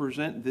like to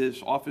present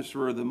this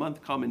Officer of the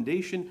Month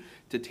commendation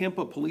to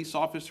Tampa Police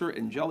Officer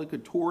Angelica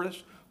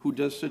Torres, who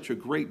does such a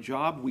great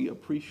job. We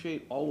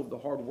appreciate all of the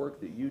hard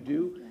work that you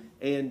do,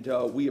 and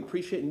we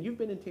appreciate, and you've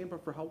been in Tampa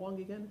for how long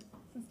again?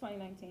 Since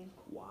 2019.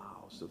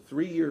 Wow, so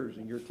 3 years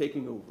and you're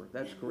taking over.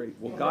 That's great.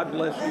 Well, God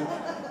bless you.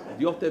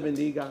 Dios te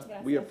bendiga.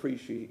 Gracias. We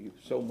appreciate you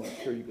so much.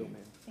 Here you go, ma'am.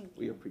 Thank you.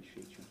 We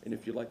appreciate you. And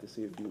if you'd like to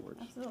say a few words.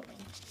 Absolutely.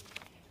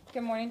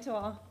 Good morning to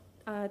all.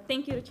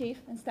 Thank you to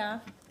Chief and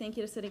staff. Thank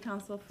you to City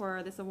Council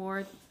for this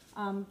award.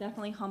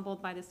 Definitely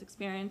humbled by this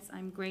experience.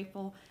 I'm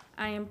grateful.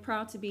 I am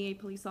proud to be a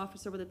police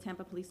officer with the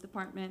Tampa Police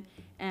Department.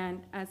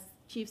 And as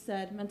Chief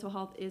said, mental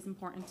health is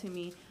important to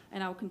me,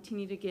 and I will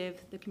continue to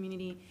give the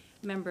community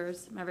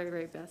members my very,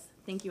 very best.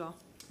 Thank you all.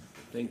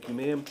 Thank you,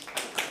 ma'am.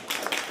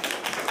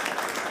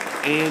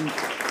 And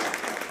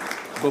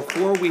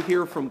before we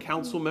hear from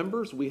council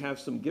members, we have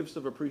some gifts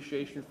of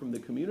appreciation from the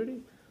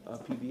community.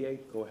 PBA,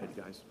 go ahead,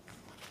 guys.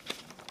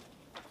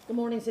 Good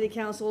morning, City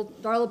Council.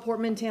 Darla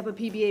Portman, Tampa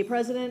PBA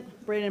President.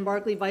 Brandon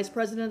Barkley, Vice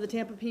President of the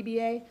Tampa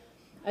PBA.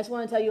 I just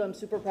want to tell you I'm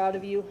super proud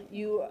of you.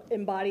 You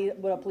embody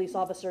what a police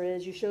officer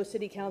is. You show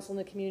City Council and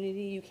the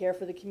community, you care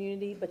for the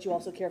community, but you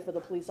also care for the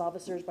police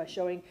officers by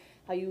showing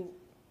how you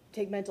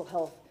take mental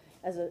health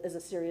as a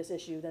serious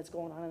issue that's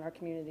going on in our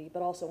community,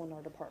 but also in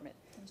our department.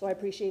 So I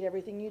appreciate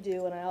everything you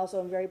do, and I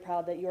also am very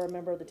proud that you're a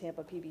member of the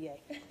Tampa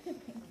PBA.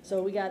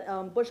 So we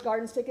got Busch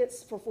Gardens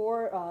tickets for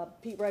 4.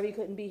 Pete Revy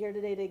couldn't be here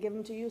today to give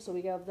them to you, so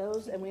we have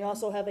those. And we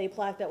also have a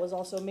plaque that was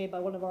also made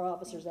by one of our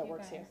officers that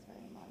works here.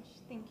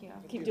 Thank you.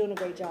 Keep doing a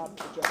great job.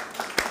 Good job.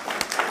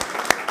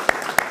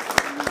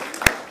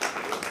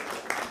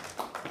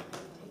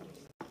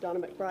 Donna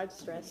McBride,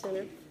 Stress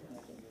Center.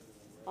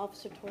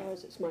 Officer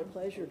Torres, it's my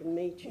pleasure to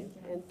meet you,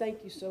 and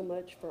thank you so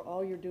much for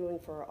all you're doing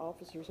for our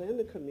officers and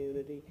the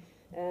community.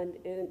 And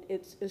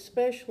it's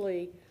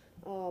especially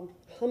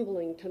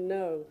humbling to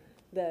know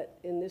that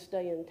in this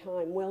day and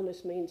time,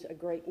 wellness means a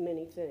great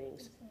many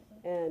things.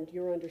 And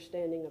your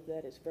understanding of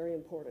that is very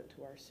important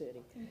to our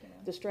city.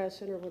 The Stress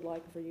Center would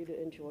like for you to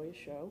enjoy a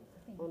show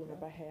on our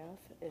behalf,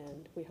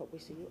 and we hope we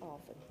see you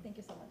often. Thank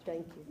you so much.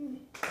 Thank you.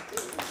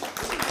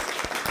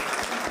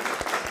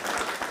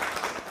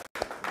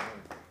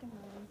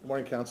 Good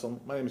morning, Council.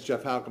 My name is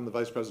Jeff Houck. I'm the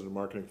Vice President of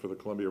Marketing for the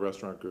Columbia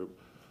Restaurant Group.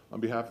 On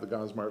behalf of the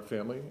Gonsmart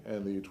family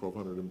and the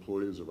 1,200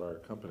 employees of our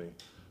company,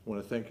 I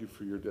want to thank you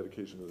for your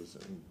dedication to this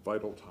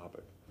vital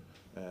topic.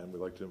 And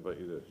we'd like to invite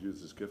you to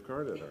use this gift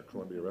card at our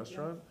Columbia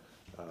restaurant.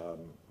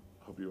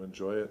 Hope you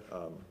enjoy it.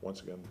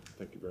 Once again,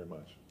 thank you very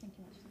much. Thank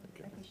you much.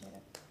 Okay. I appreciate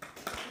it.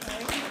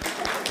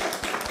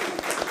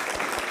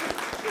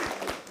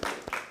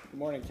 Good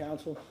morning,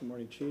 Council. Good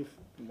morning, Chief.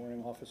 Good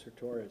morning, Officer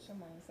Torres. Good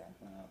morning, sir.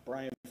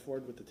 Brian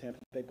Ford with the Tampa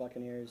Bay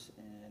Buccaneers,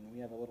 and we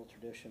have a little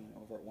tradition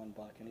over at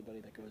 $1.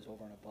 Anybody that goes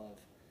over and above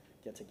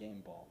gets a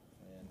game ball.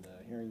 And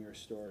hearing your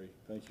story,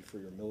 thank you for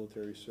your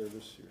military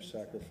service, your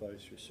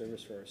sacrifice, your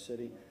service for our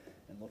city,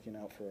 and looking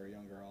out for our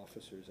younger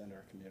officers and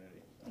our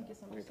community. Thank you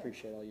so much, We sir.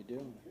 appreciate all you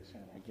do.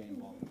 A game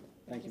ball.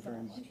 Thank you so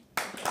very much. much.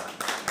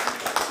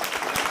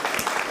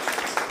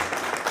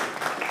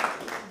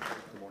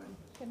 Good morning.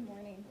 Good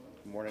morning.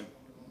 Good morning.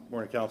 Good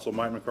morning, Council.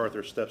 Mike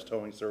MacArthur, Steps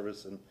Towing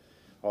Service, and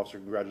Officer,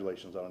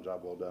 congratulations on a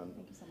job well done.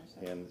 Thank you so much,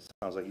 sir. And it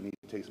sounds like you need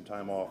to take some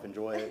time off,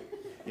 enjoy it,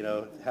 you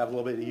know, have a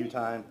little bit of you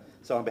time.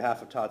 So on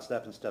behalf of Todd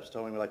Steps and Steps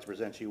Towing, we'd like to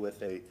present you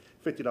with a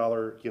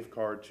 $50 gift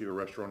card to a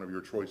restaurant of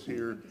your choice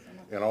here,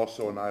 and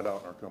also a night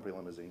out in our company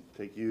limousine.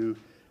 Take you,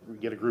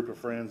 get a group of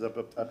friends,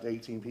 up to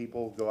 18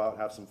 people, go out,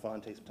 have some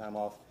fun, take some time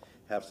off,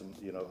 have some,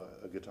 you know,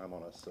 a good time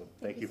on us. So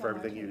thank you for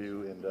everything you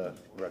do, and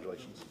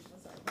congratulations.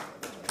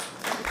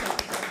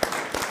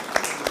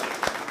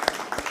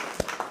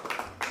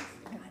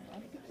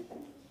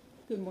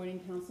 Good morning,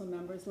 council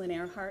members. Lynn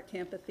Earhart,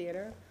 Tampa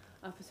Theater.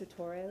 Officer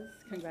Torres,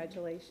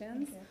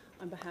 congratulations.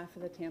 On behalf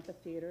of the Tampa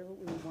Theater,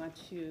 we want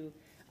to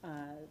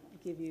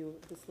give you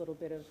this little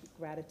bit of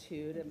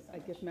gratitude, a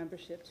gift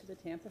membership to the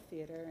Tampa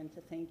Theater, and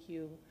to thank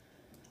you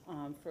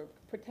for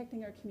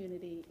protecting our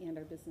community and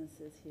our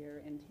businesses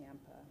here in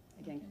Tampa.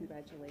 Again,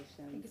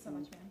 congratulations. Thank you so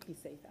much, ma'am. Be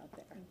safe out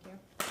there. Thank you.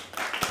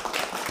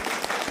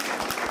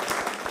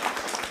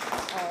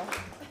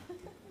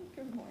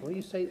 Good morning. What do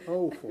you say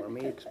 "oh" for? Am I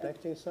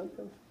expecting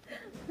something?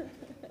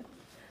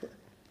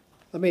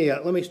 Let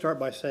me start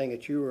by saying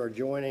that you are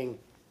joining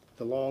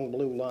the long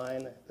blue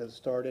line that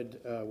started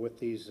with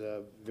these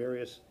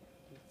various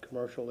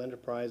commercial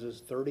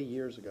enterprises 30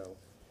 years ago,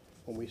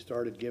 when we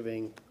started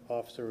giving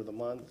Officer of the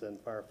Month and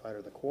Firefighter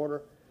of the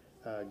Quarter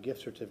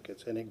gift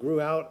certificates. And it grew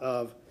out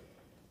of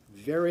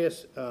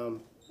various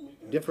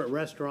different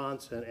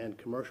restaurants and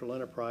commercial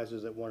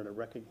enterprises that wanted to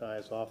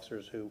recognize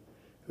officers who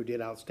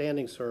did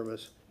outstanding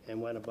service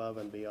and went above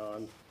and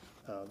beyond,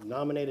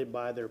 nominated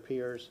by their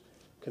peers,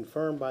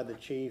 confirmed by the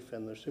chief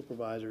and their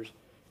supervisors.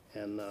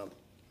 And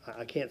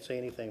I can't say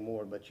anything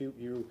more, but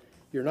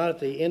you're not at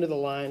the end of the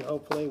line.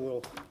 Hopefully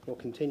we'll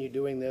continue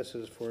doing this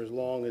for as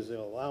long as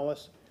they'll allow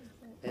us.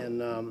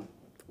 And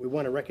we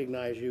want to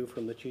recognize you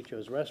from the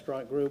Chicho's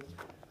Restaurant Group.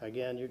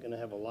 Again, you're going to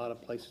have a lot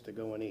of places to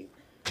go and eat.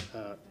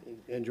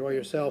 Enjoy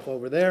yourself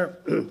over there.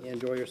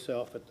 Enjoy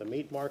yourself at the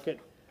meat market.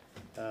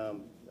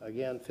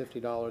 Again,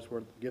 $50 worth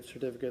of gift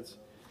certificates.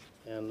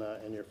 And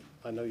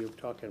I know you're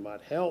talking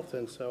about health,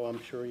 and so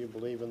I'm sure you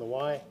believe in the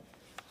Y.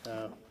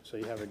 So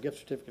you have a gift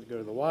certificate to go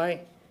to the Y,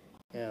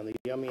 and the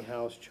Yummy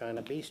House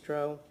China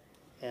Bistro,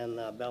 and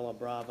Bella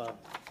Brava,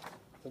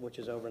 which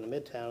is over in the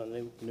Midtown,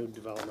 and new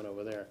development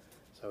over there.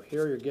 So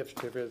here are your gift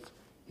certificates.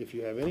 If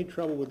you have any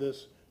trouble with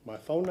this, my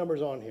phone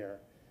number's on here,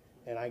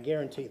 and I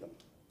guarantee them,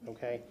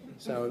 okay?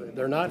 So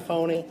they're not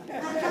phony.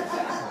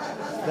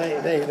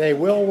 They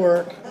will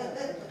work.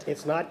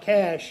 It's not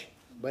cash,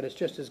 but it's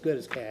just as good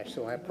as cash.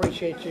 So I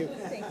appreciate you.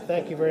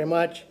 Thank you very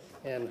much,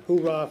 and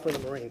hoorah for the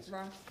Marines.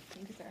 Ron,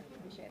 thank you, sir.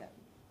 Appreciate it.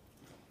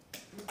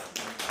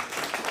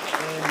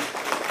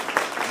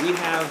 And we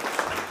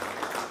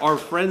have our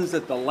friends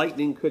at the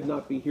Lightning could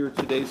not be here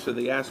today, so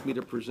they asked me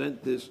to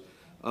present this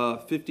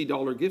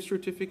 $50 gift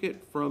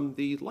certificate from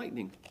the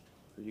Lightning.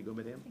 Here you go,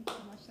 madam. Thank you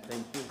so much, sir.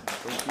 Thank you.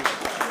 Thank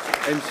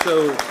you. And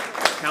so,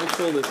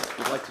 council, if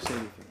you'd like to say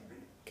anything.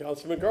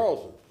 Councilman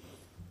Carlson.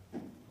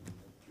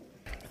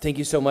 Thank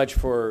you so much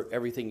for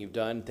everything you've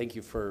done. Thank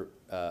you for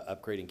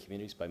upgrading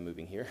communities by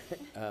moving here.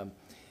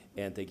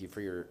 And thank you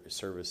for your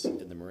service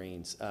in the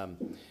Marines.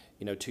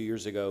 You know, 2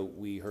 years ago,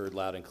 we heard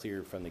loud and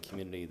clear from the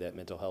community that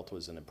mental health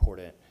was an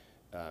important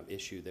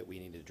issue that we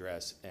need to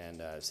address.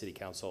 And City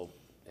Council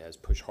has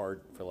pushed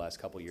hard for the last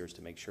couple of years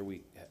to make sure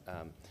we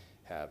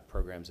have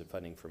programs and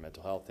funding for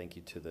mental health. Thank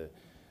you to the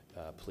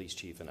police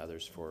chief and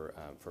others for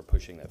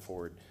pushing that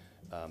forward.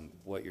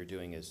 What you're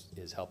doing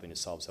is helping to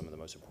solve some of the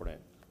most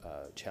important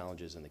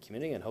challenges in the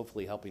community, and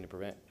hopefully helping to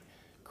prevent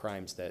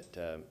crimes that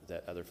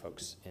other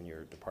folks in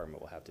your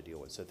department will have to deal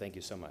with. So thank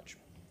you so much.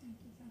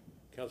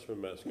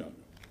 Councilman Maniscalco.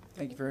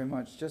 Thank you very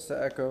much. Just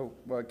to echo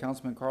what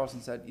Councilman Carlson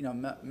said, you know,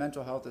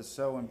 mental health is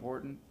so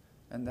important,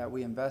 and that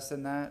we invest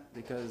in that,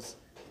 because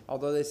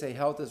although they say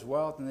health is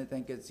wealth, and they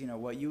think it's, you know,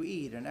 what you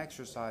eat and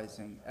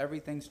exercising,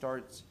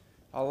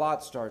 a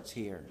lot starts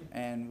here.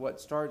 And what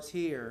starts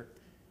here,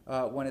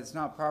 when it's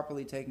not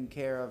properly taken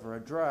care of or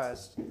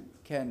addressed,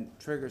 can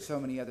trigger so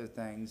many other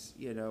things,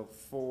 you know,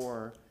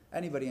 for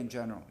anybody in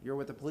general. You're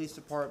with the police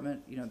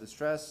department, you know, the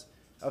stress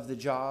of the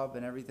job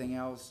and everything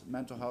else,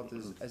 mental health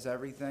is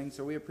everything.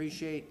 So we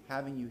appreciate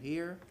having you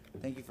here.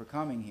 Thank you for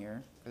coming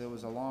here. It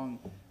was a long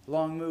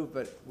move,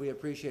 but we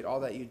appreciate all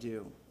that you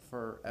do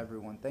for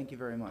everyone. Thank you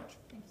very much.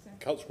 Thanks, sir.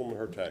 Councilwoman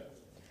Hurtak.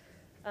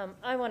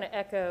 I want to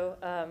echo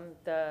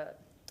the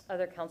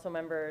other council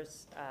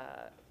members'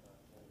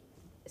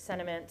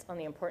 sentiments on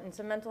the importance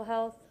of mental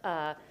health,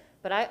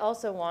 but I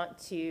also want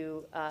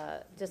to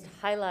just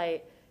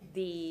highlight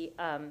the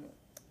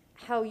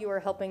how you are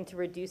helping to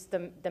reduce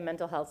the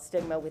mental health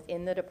stigma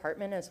within the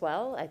department as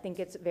well. I think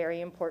it's very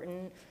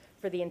important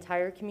for the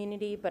entire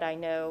community, but I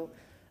know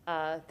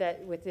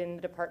that within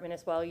the department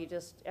as well,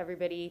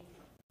 everybody,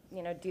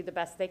 you know, do the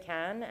best they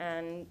can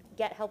and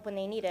get help when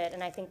they need it.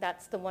 And I think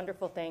that's the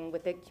wonderful thing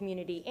with the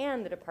community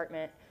and the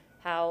department,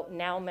 how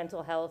now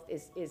mental health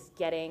is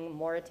getting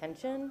more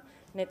attention,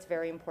 and it's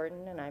very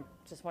important. And I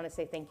just want to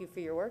say thank you for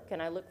your work, and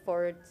I look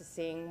forward to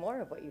seeing more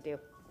of what you do.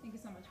 Thank you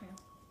so much, ma'am.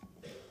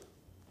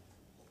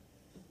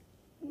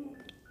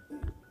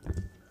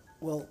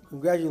 Well,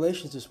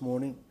 congratulations this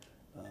morning.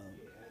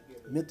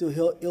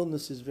 Mental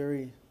illness is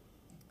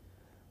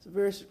it's a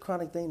very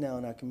chronic thing now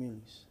in our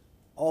communities,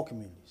 all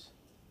communities.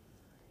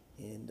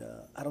 And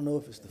I don't know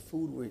if it's the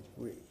food,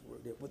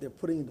 what they're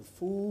putting in the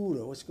food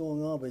or what's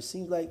going on, but it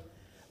seems like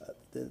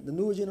the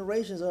newer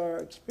generations are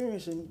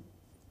experiencing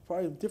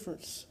probably a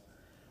different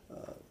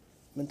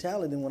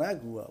mentality than when I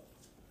grew up.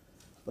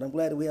 But I'm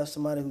glad that we have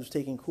somebody who's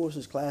taking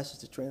courses, classes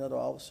to train other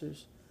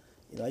officers.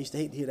 You know, I used to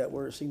hate to hear that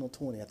word, Signal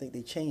 20. I think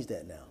they changed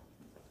that now,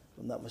 if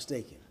I'm not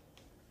mistaken.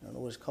 I don't know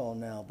what it's called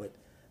now, but,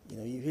 you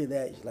know, you hear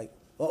that, you're like,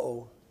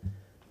 uh-oh.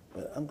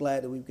 But I'm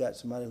glad that we've got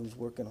somebody who's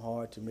working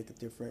hard to make a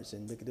difference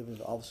and make a difference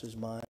in the officer's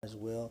mind as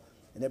well.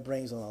 And that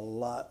brings on a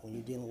lot when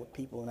you're dealing with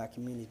people in our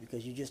communities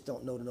because you just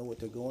don't know what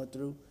they're going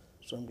through.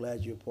 So I'm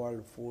glad you're a part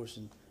of the force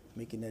and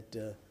making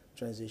that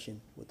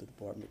transition with the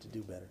department to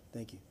do better.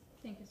 Thank you.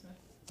 Thank you, sir.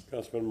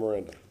 Councilman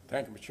Miranda.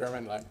 Thank you, Mr.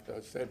 Chairman. Like I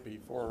said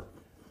before,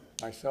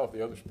 myself,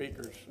 the other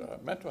speakers,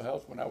 mental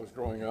health when I was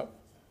growing up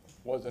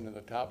wasn't in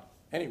the top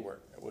anywhere.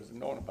 It wasn't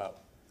known about.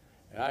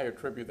 And I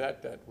attribute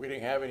that we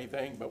didn't have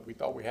anything, but we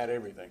thought we had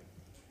everything.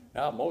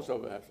 Now most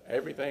of us have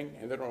everything,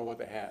 and they don't know what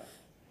they have.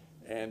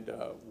 And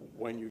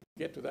when you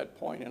get to that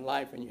point in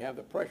life and you have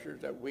the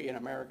pressures that we in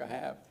America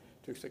have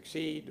to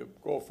succeed, to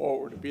go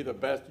forward, to be the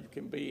best you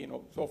can be, and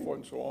so forth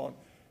and so on,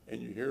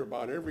 and you hear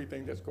about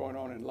everything that's going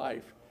on in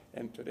life,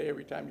 and today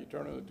every time you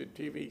turn on the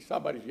TV,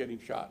 somebody's getting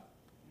shot.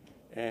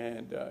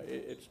 And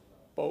it's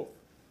both,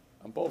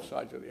 on both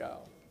sides of the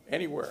aisle,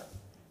 anywhere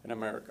in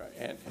America.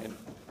 And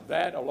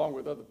that, along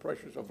with other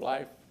pressures of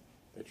life,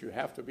 that you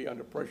have to be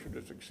under pressure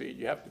to succeed,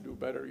 you have to do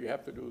better, you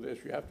have to do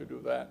this, you have to do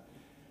that.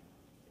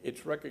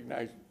 It's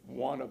recognized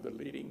one of the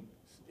leading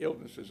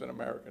illnesses in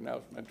America now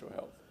is mental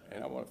health.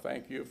 And I want to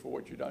thank you for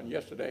what you've done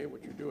yesterday,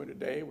 what you're doing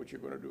today, what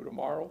you're going to do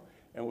tomorrow,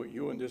 and what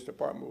you in this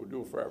department will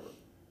do forever.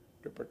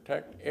 To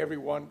protect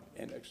everyone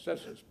and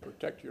excesses,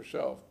 protect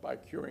yourself by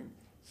curing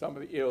some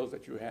of the ills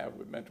that you have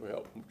with mental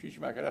health.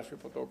 Muchísimas gracias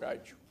por todo que ha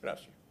hecho.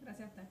 Gracias.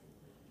 Gracias.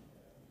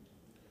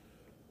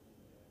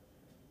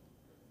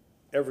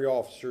 Every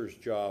officer's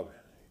job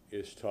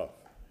is tough.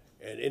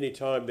 And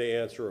anytime they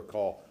answer a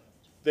call,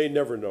 they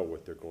never know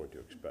what they're going to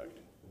expect.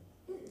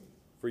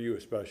 For you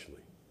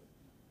especially.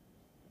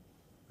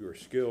 You are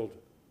skilled,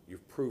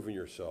 you've proven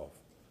yourself.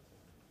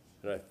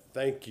 And I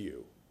thank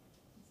you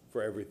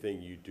for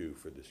everything you do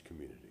for this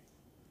community.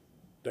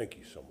 Thank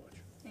you so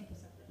much. Thank you,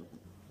 sir.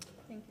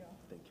 Thank you all.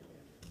 Thank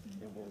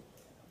you, ma'am.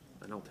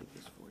 And I'll take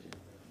this for you.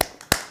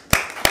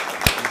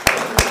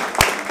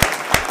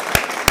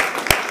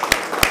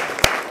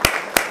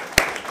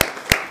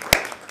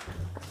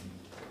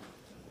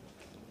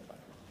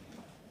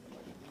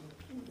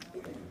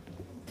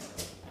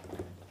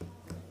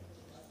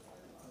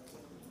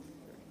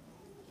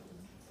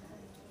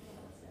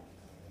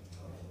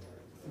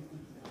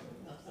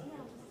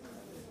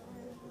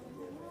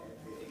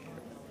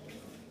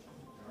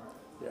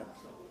 Yeah.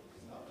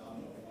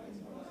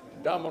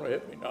 Domino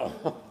hit me, no.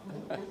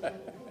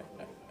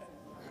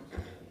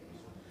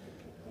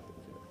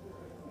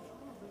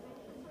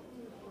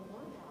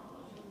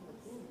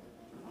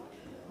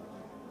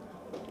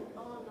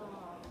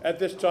 At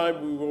this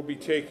time, we will be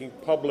taking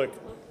public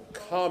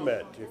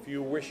comment. If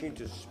you're wishing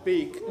to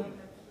speak.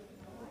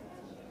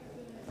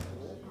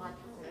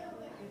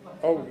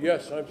 Oh,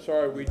 yes, I'm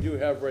sorry, we do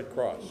have Red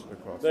Cross.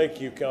 Thank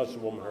you,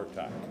 Councilwoman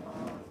Hurtak.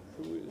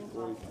 Who is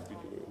going to be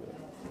doing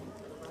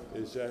that?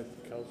 Is that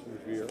Councilman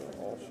Vieira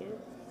also?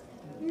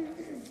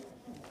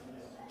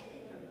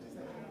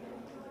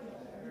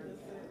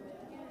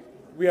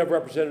 We have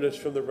representatives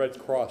from the Red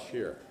Cross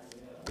here.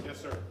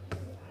 Yes, sir.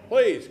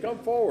 Please, come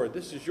forward.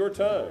 This is your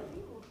time.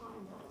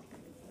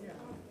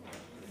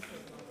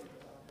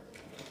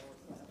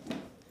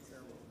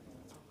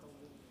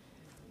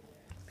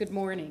 Good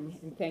morning,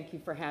 and thank you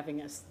for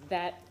having us.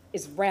 That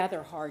is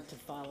rather hard to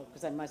follow,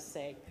 because I must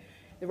say,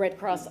 the Red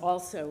Cross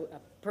also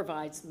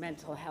provides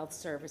mental health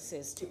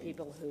services to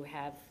people who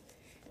have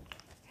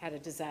had a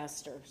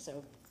disaster,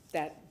 so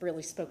that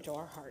really spoke to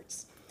our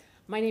hearts.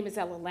 My name is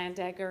Ella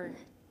Landagger.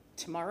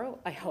 Tomorrow,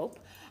 I hope,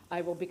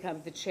 I will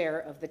become the chair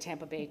of the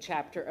Tampa Bay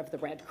chapter of the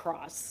Red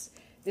Cross.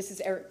 This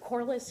is Eric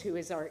Corliss, who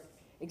is our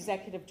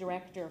executive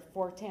director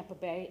for Tampa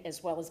Bay,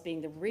 as well as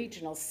being the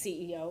regional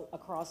CEO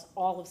across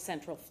all of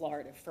Central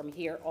Florida, from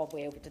here all the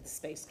way over to the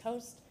Space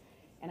Coast.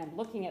 And I'm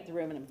looking at the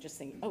room and I'm just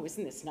thinking, oh,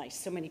 isn't this nice?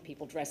 So many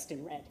people dressed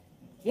in red.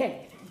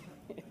 Yay.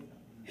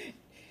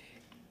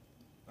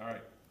 All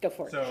right. Go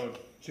for it. So,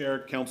 Chair,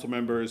 council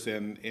members,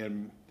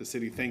 and the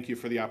city, thank you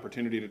for the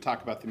opportunity to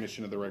talk about the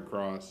mission of the Red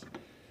Cross.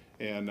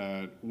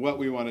 And what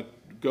we want to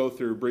go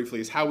through briefly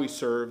is how we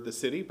serve the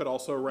city, but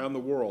also around the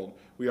world.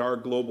 We are a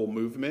global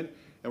movement,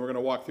 and we're going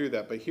to walk through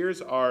that. But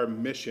here's our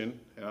mission,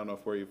 and I don't know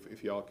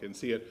if y'all can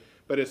see it,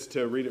 but it's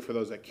to read it for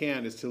those that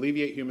can, is to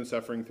alleviate human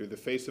suffering through the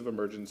face of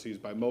emergencies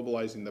by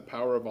mobilizing the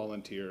power of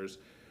volunteers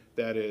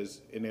that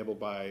is enabled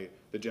by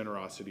the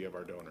generosity of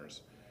our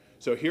donors.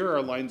 So here are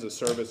our lines of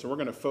service, and we're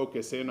going to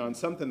focus in on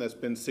something that's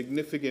been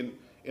significant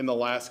in the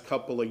last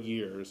couple of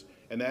years,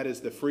 and that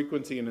is the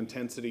frequency and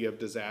intensity of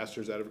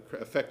disasters that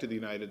have affected the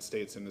United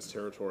States and its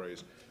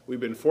territories. We've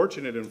been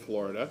fortunate in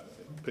Florida,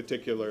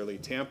 particularly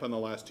Tampa in the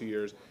last 2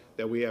 years,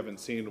 that we haven't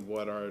seen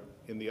what are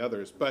in the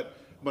others. But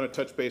I'm going to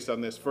touch base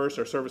on this first.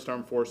 Our Service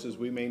Armed Forces,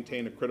 we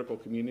maintain a critical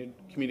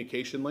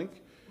communication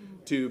link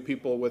to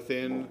people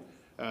within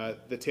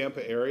the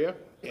Tampa area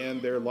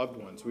and their loved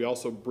ones. We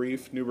also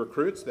brief new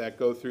recruits that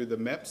go through the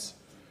MEPS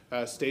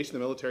station, the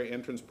Military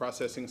Entrance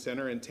Processing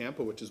Center in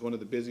Tampa, which is one of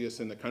the busiest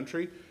in the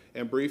country,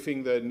 and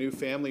briefing the new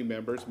family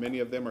members, many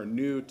of them are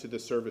new to the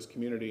service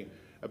community,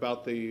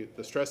 about the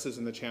stresses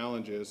and the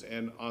challenges,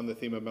 and on the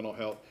theme of mental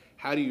health,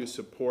 how do you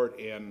support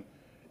and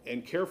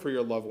care for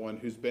your loved one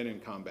who's been in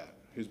combat,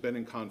 who's been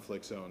in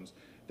conflict zones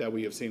that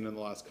we have seen in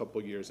the last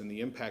couple of years, and the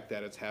impact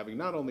that it's having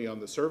not only on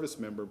the service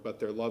member, but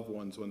their loved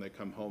ones when they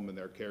come home and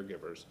their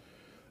caregivers.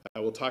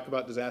 We'll talk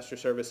about disaster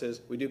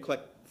services. We do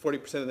collect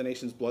 40% of the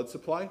nation's blood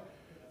supply.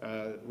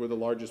 We're the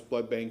largest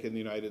blood bank in the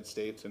United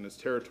States and its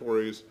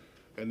territories.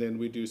 And then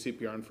we do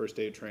CPR and first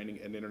aid training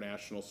and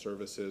international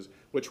services,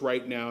 which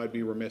right now I'd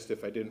be remiss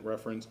if I didn't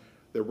reference.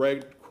 The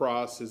Red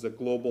Cross is a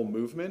global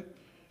movement,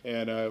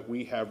 and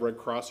we have Red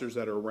Crossers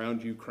that are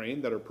around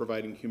Ukraine that are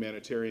providing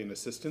humanitarian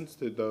assistance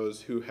to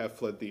those who have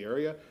fled the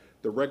area.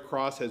 The Red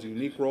Cross has a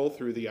unique role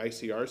through the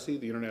ICRC,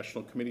 the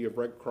International Committee of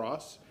Red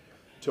Cross,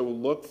 to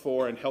look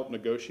for and help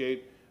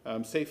negotiate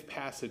safe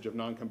passage of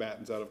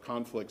non-combatants out of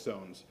conflict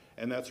zones.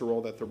 And that's a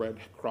role that the Red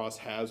Cross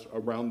has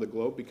around the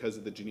globe because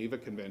of the Geneva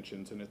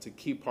Conventions, and it's a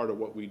key part of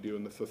what we do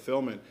in the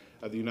fulfillment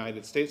of the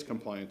United States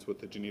compliance with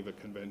the Geneva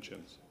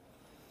Conventions.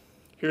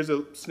 Here's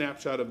a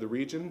snapshot of the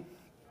region.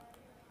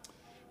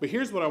 But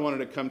here's what I wanted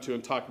to come to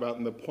and talk about,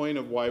 and the point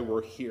of why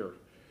we're here.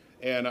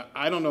 And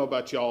I don't know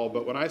about y'all,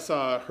 but when I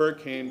saw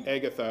Hurricane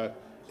Agatha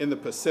in the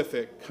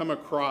Pacific come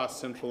across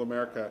Central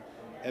America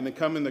and then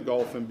come in the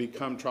Gulf and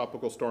become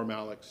Tropical Storm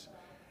Alex,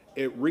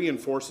 it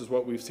reinforces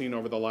what we've seen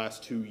over the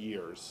last 2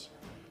 years.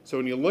 So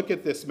when you look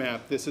at this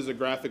map, this is a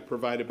graphic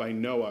provided by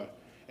NOAA.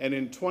 And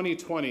in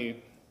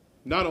 2020,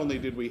 not only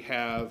did we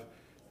have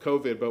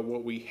COVID, but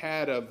what we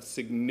had of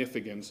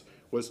significance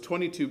was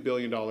 $22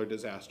 billion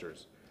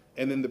disasters.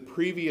 And in the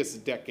previous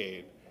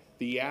decade,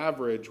 the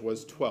average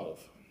was $12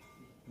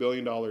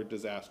 billion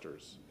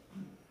disasters.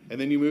 And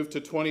then you move to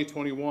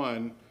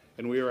 2021,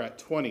 and we are at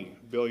 $20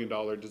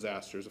 billion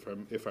disasters,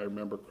 if I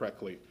remember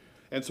correctly.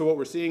 And so what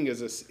we're seeing is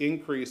this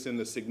increase in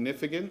the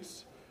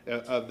significance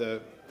of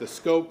the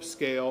scope,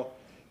 scale,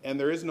 and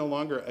there is no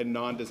longer a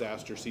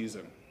non-disaster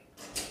season.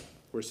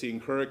 We're seeing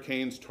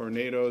hurricanes,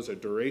 tornadoes, a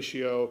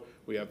derecho,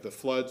 we have the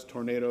floods,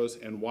 tornadoes,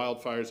 and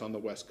wildfires on the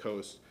West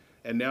Coast.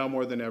 And now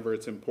more than ever,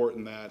 it's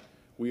important that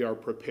we are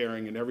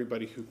preparing, and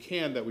everybody who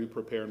can, that we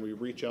prepare, and we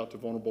reach out to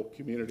vulnerable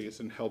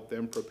communities and help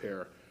them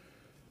prepare.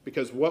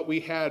 Because what we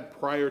had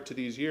prior to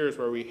these years,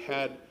 where we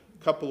had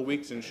a couple of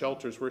weeks in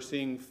shelters, we're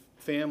seeing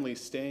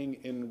families staying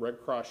in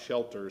Red Cross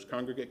shelters,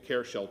 congregate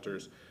care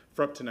shelters,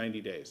 for up to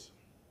 90 days.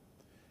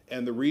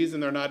 And the reason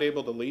they're not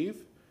able to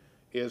leave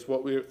is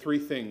three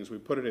things. We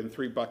put it in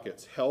 3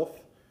 buckets: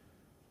 health,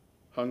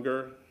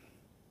 hunger,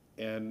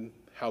 and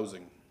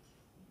housing.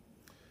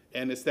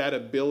 And it's that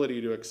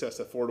ability to access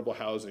affordable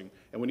housing.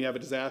 And when you have a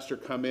disaster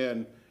come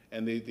in,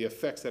 and the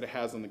effects that it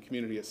has on the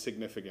community is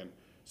significant.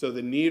 So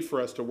the need for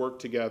us to work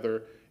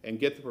together and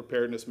get the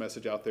preparedness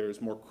message out there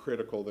is more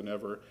critical than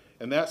ever.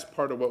 And that's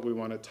part of what we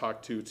want to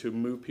talk to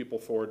move people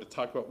forward, to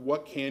talk about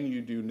what can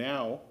you do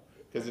now,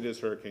 because it is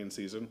hurricane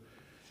season,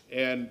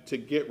 and to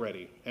get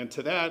ready. And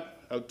to that,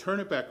 I'll turn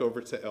it back over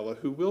to Ella,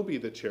 who will be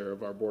the chair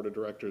of our board of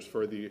directors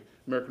for the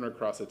American Red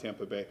Cross of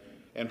Tampa Bay.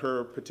 And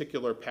her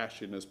particular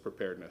passion is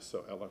preparedness.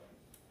 So Ella.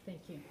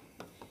 Thank you.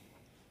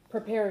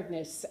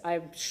 Preparedness.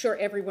 I'm sure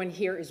everyone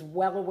here is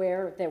well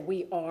aware that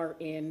we are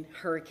in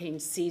hurricane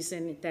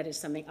season. That is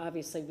something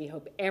obviously we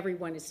hope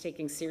everyone is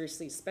taking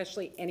seriously,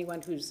 especially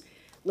anyone who's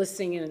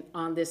listening in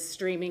on this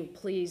streaming.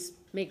 Please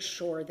make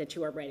sure that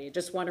you are ready. I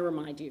just want to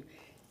remind you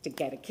to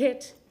get a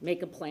kit,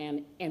 make a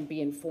plan, and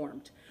be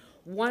informed.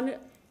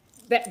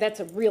 That's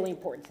a really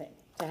important thing,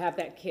 to have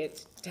that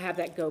kit, to have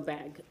that go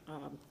bag.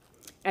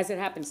 As it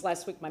happens,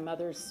 last week my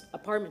mother's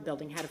apartment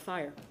building had a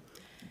fire.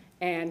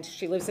 And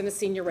she lives in a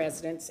senior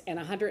residence, and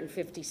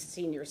 150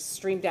 seniors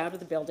streamed out of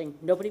the building.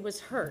 Nobody was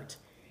hurt.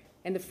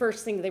 And the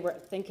first thing they were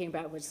thinking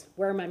about was,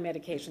 where are my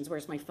medications?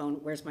 Where's my phone?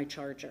 Where's my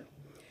charger?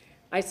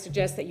 I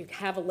suggest that you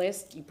have a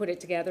list, you put it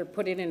together,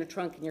 put it in a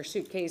trunk in your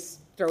suitcase,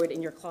 throw it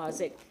in your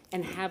closet,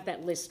 and have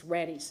that list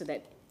ready so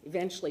that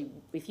eventually,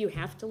 if you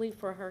have to leave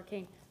for a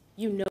hurricane,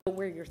 you know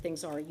where your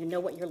things are. You know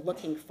what you're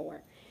looking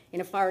for.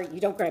 In a fire, you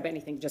don't grab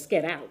anything, just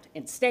get out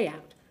and stay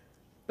out.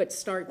 But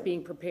start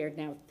being prepared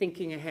now,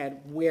 thinking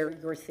ahead where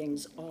your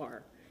things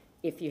are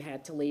if you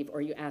had to leave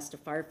or you asked a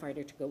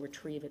firefighter to go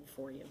retrieve it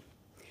for you.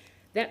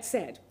 That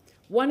said,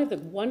 one of the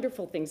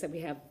wonderful things that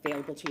we have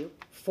available to you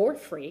for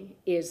free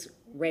is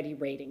Ready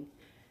Rating.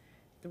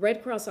 The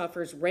Red Cross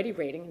offers Ready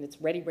Rating, and it's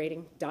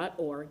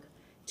readyrating.org,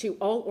 to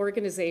all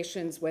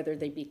organizations, whether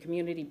they be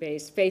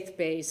community-based,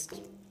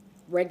 faith-based,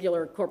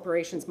 regular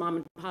corporations, mom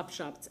and pop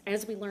shops.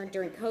 As we learned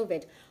during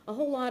COVID, a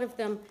whole lot of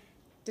them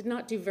did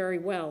not do very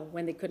well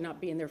when they could not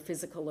be in their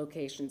physical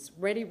locations.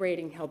 Ready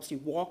Rating helps you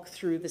walk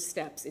through the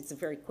steps. It's a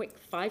very quick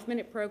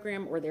 5-minute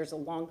program, or there's a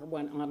longer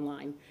one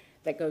online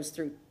that goes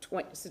through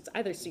 20, so it's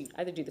either, so you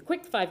either do the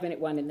quick 5-minute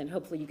one and then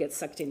hopefully you get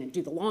sucked in and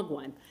do the long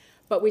one.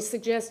 But we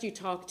suggest you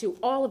talk to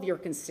all of your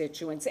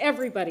constituents,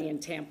 everybody in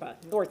Tampa,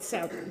 north,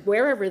 south,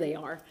 wherever they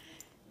are,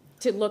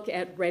 to look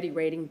at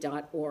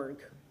readyrating.org.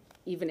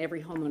 Even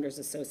every homeowners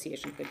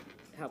association could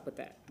help with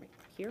that. Right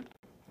here?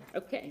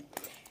 Okay.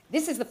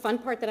 This is the fun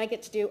part that I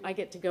get to do. I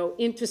get to go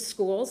into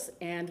schools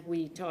and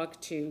we talk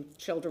to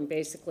children,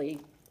 basically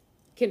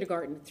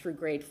kindergarten through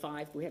grade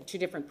 5. We have 2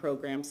 different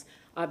programs.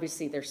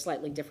 Obviously, they're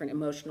slightly different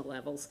emotional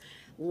levels.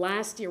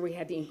 Last year, we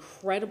had the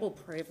incredible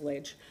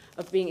privilege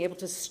of being able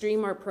to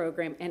stream our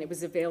program, and it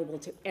was available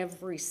to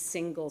every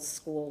single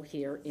school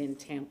here in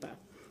Tampa,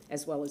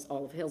 as well as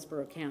all of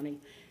Hillsborough County,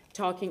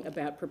 talking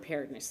about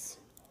preparedness.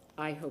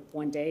 I hope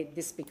one day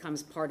this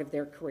becomes part of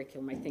their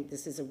curriculum. I think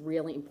this is a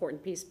really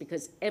important piece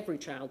because every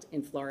child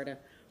in Florida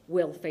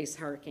will face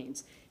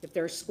hurricanes. If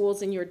there are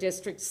schools in your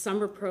district,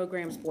 summer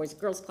programs, Boys and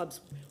Girls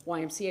Clubs,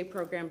 YMCA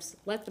programs,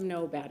 let them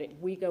know about it.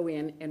 We go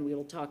in and we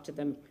will talk to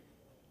them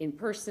in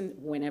person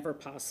whenever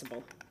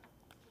possible.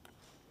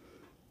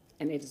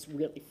 And it is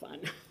really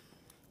fun.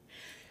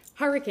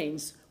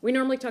 Hurricanes, we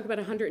normally talk about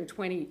a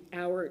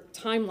 120-hour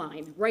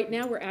timeline. Right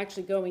now, we're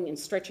actually going and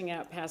stretching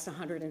out past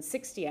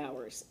 160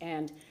 hours,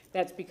 and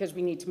that's because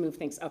we need to move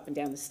things up and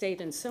down the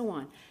state and so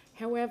on.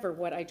 However,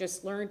 what I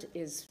just learned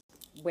is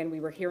when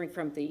we were hearing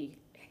from the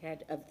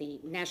head of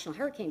the National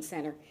Hurricane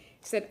Center,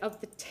 said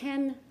of the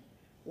 10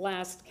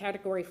 last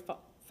Category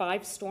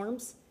 5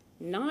 storms,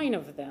 9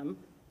 of them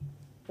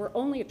were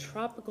only a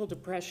tropical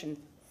depression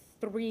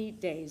 3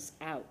 days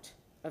out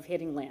of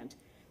hitting land.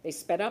 They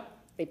sped up,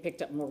 they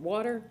picked up more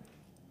water,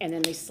 and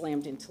then they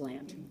slammed into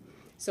land.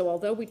 So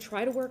although we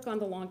try to work on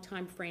the long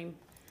time frame,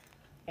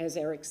 as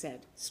Eric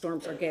said,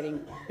 storms are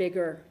getting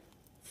bigger,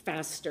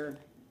 faster,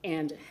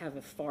 and have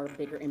a far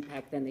bigger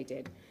impact than they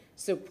did.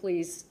 So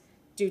please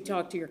do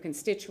talk to your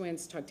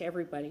constituents, talk to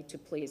everybody to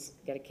please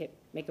get a kit,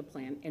 make a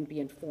plan, and be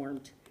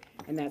informed,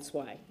 and that's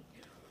why.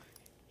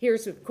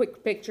 Here's a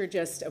quick picture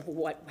just of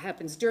what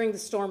happens during the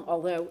storm,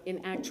 although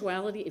in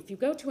actuality, if you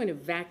go to an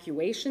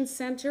evacuation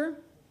center,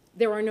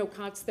 there are no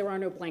cots, there are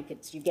no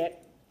blankets. You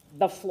get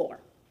the floor.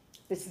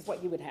 This is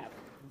what you would have,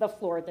 the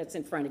floor that's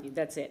in front of you,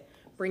 that's it.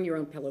 Bring your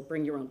own pillow,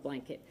 bring your own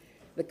blanket.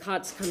 The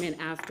cots come in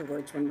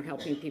afterwards when we're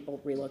helping people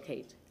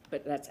relocate,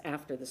 but that's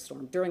after the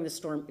storm. During the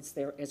storm, it's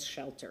there as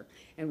shelter,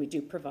 and we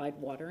do provide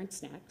water and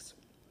snacks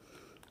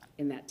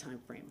in that time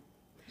frame.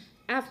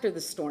 After the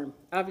storm,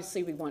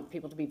 obviously we want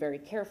people to be very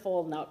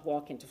careful, not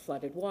walk into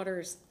flooded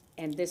waters,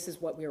 and this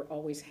is what we're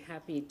always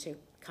happy to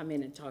come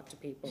in and talk to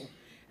people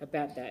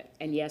about that.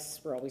 And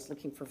yes, we're always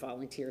looking for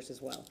volunteers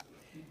as well.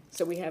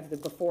 So we have the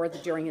before, the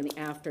during, and the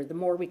after. The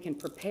more we can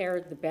prepare,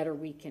 the better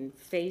we can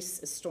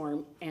face a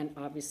storm, and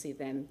obviously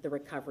then the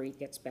recovery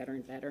gets better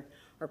and better,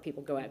 or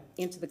people go out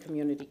into the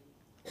community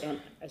and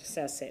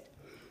assess it.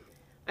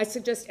 I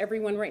suggest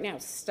everyone right now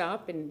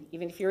stop, and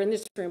even if you're in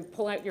this room,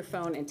 pull out your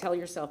phone and tell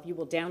yourself you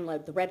will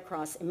download the Red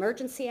Cross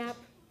Emergency app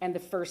and the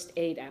First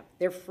Aid app.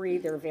 They're free,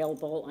 they're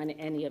available on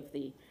any of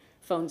the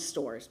phone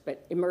stores,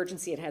 but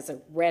emergency, it has a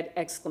red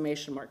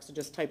exclamation mark, so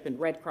just type in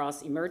Red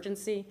Cross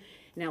Emergency,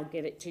 and I'll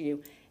get it to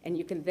you. And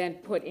you can then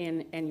put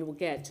in, and you will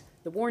get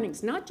the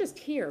warnings, not just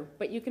here,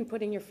 but you can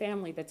put in your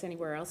family that's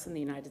anywhere else in the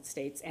United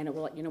States, and it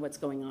will let you know what's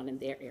going on in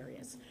their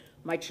areas.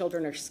 My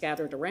children are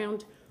scattered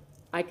around.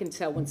 I can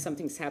tell when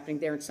something's happening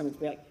there, and someone's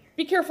be like,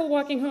 be careful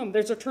walking home,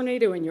 there's a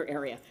tornado in your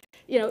area.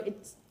 You know,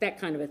 it's that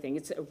kind of a thing.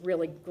 It's a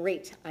really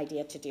great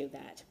idea to do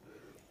that.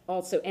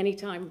 Also,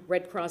 anytime,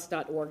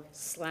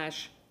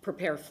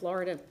 redcross.org/Prepare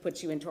Florida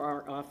puts you into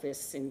our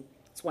office, and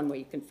it's one way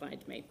you can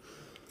find me.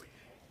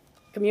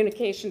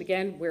 Communication,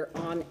 again, we're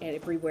on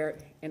everywhere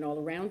and all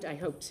around. I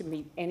hope to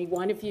meet any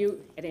one of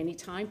you at any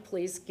time.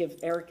 Please give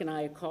Eric and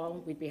I a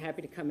call. We'd be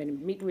happy to come in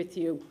and meet with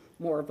you,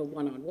 more of a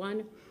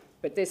one-on-one.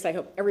 But this, I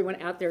hope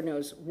everyone out there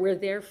knows, we're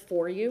there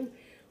for you.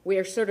 We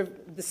are sort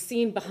of the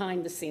scene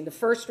behind the scene. The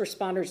first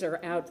responders are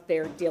out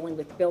there dealing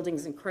with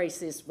buildings in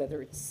crisis,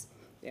 whether it's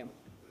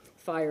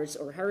fires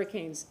or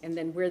hurricanes, and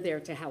then we're there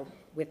to help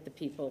with the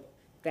people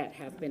that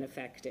have been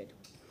affected.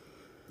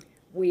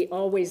 We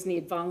always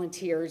need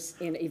volunteers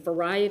in a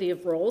variety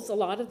of roles. A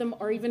lot of them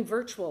are even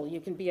virtual. You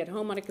can be at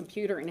home on a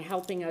computer and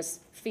helping us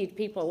feed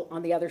people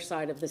on the other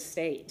side of the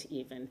state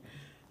even.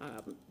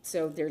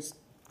 So there's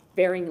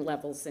varying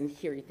levels, and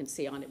here you can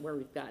see on it where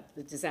we've got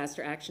the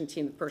disaster action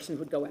team, the person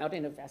would go out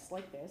in a vest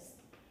like this,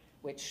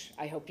 which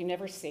I hope you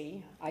never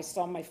see. I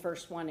saw my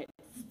first one at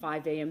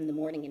 5 a.m. in the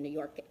morning in New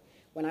York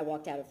when I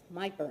walked out of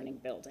my burning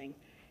building,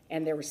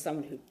 and there was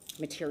someone who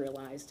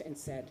materialized and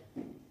said,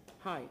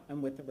 hi,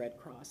 I'm with the Red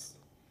Cross.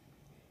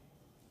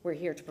 We're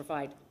here to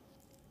provide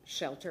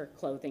shelter,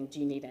 clothing. Do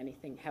you need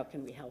anything? How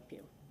can we help you?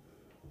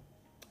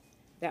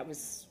 That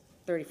was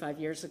 35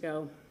 years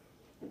ago.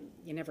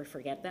 You never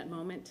forget that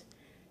moment.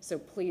 So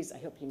please, I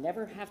hope you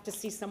never have to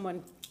see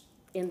someone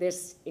in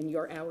this in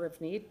your hour of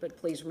need, but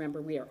please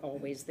remember we are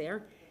always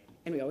there,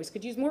 and we always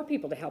could use more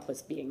people to help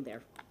us being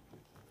there.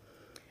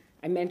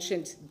 I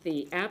mentioned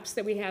the apps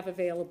that we have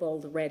available,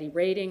 the Ready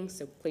Rating,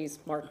 so please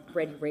mark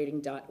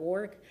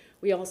readyrating.org.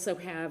 We also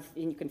have,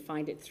 and you can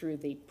find it through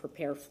the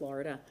Prepare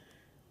Florida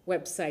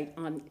website,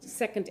 on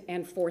second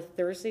and fourth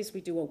Thursdays,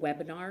 we do a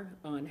webinar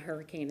on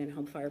hurricane and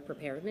home fire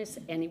preparedness.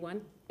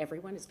 Anyone,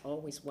 everyone is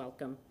always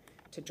welcome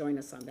to join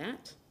us on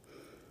that.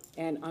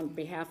 And on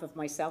behalf of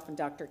myself and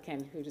Dr.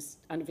 Ken, who is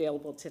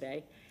unavailable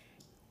today,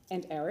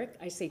 and Eric,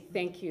 I say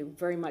thank you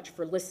very much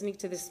for listening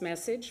to this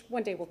message.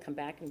 One day we'll come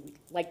back and we'd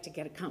like to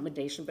get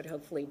accommodation, but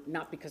hopefully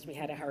not because we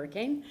had a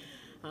hurricane,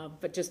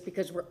 but just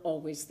because we're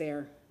always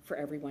there for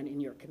everyone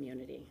in your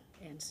community.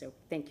 And so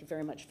thank you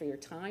very much for your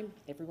time.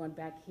 Everyone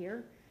back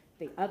here.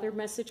 The other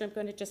message I'm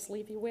going to just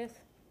leave you with.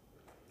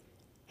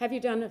 Have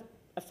you done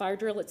a fire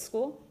drill at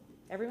school?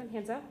 Everyone,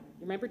 hands up.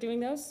 You remember doing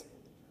those?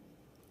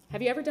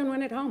 Have you ever done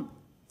one at home?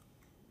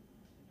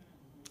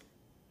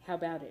 How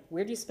about it?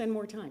 Where do you spend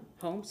more time?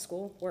 Home,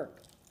 school,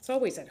 work? It's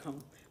always at home.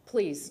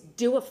 Please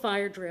do a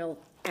fire drill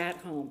at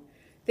home.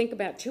 Think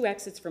about 2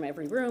 exits from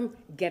every room.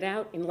 Get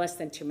out in less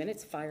than 2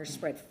 minutes. Fires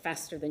spread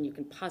faster than you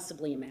can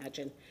possibly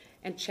imagine.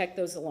 And check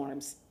those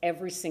alarms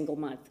every single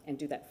month and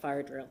do that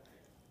fire drill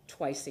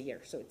twice a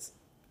year. So it's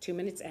 2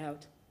 minutes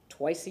out,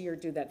 twice a year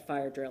do that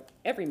fire drill.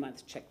 Every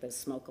month check those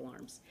smoke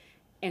alarms.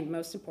 And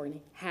most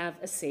importantly, have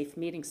a safe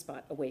meeting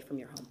spot away from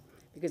your home.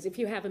 Because if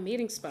you have a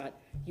meeting spot,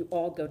 you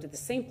all go to the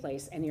same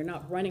place and you're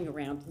not running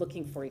around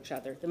looking for each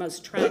other. The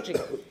most tragic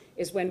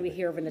is when we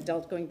hear of an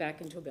adult going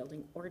back into a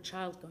building or a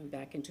child going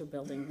back into a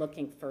building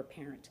looking for a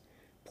parent.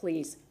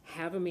 Please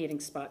have a meeting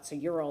spot so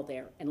you're all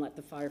there and let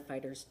the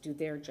firefighters do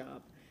their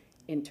job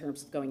in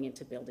terms of going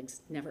into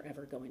buildings. Never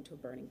ever go into a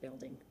burning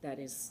building. That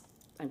is,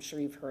 I'm sure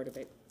you've heard of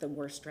it, the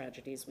worst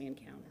tragedies we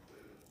encounter.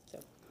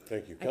 So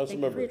Thank you. I Council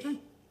thank you for your members. time.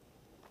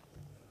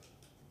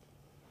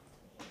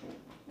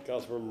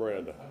 Councilman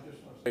Miranda.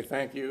 Say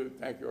thank you,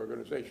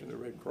 organization, the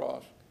Red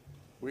Cross.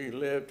 We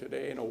live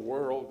today in a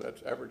world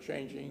that's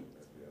ever-changing,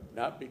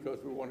 not because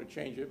we want to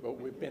change it,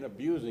 but we've been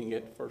abusing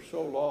it for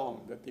so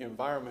long that the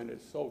environment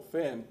is so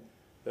thin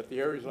that the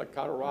areas like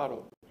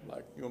Colorado,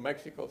 like New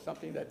Mexico,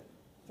 something that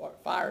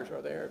fires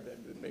are there, that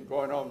have been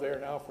going on there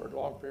now for a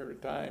long period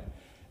of time.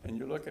 And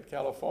you look at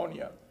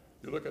California,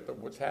 you look at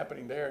what's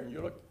happening there, and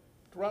you look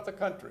throughout the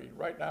country,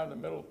 right now in the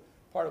middle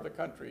part of the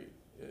country,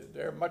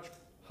 they're much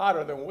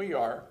hotter than we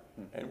are,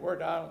 and we're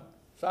down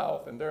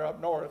south and they're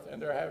up north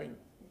and they're having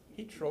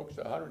heat strokes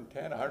at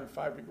 110,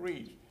 105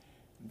 degrees.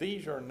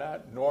 These are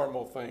not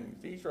normal things.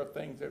 These are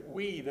things that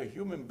we, the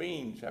human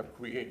beings, have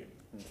created.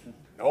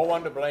 No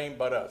one to blame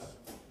but us.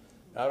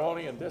 Not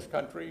only in this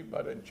country,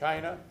 but in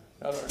China,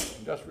 another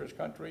industrious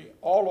country,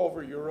 all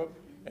over Europe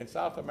and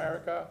South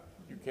America.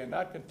 You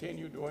cannot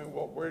continue doing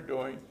what we're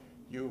doing.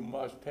 You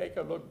must take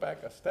a look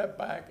back, a step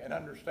back, and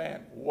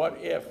understand, what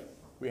if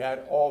we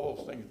had all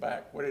those things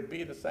back? Would it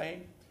be the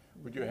same?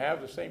 Would you have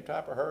the same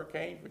type of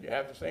hurricanes? Would you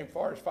have the same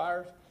forest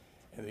fires?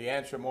 And the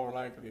answer more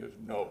likely is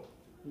no.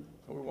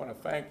 So we want to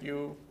thank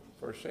you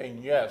for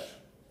saying yes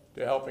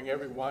to helping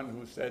everyone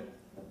who said,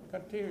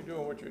 continue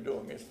doing what you're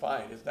doing. It's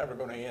fine. It's never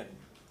going to end.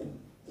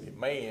 It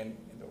may end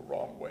in the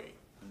wrong way.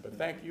 But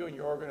thank you and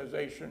your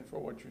organization for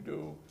what you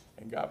do,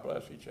 and God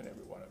bless each and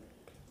every one of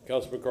you.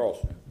 Councilman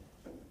Carlson.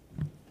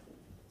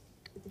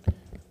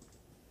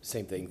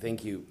 Same thing.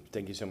 Thank you.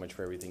 Thank you so much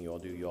for everything you all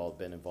do. You all have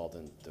been involved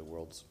in the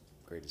world's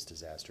greatest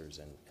disasters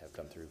and have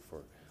come through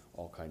for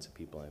all kinds of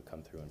people, and have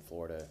come through in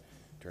Florida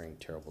during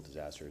terrible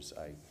disasters.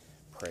 I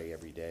pray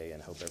every day,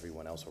 and hope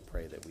everyone else will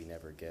pray, that we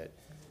never get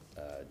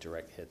a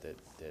direct hit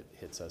that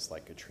hits us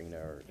like Katrina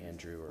or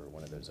Andrew or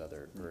one of those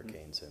other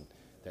hurricanes, and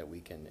that we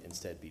can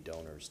instead be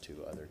donors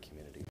to other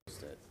communities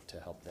to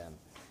help them.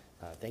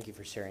 Thank you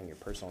for sharing your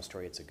personal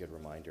story. It's a good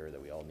reminder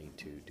that we all need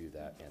to do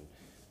that.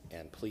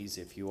 And please,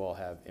 if you all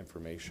have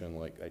information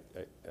like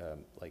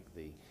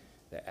the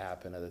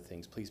app and other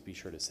things, please be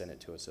sure to send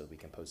it to us so that we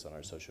can post on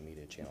our social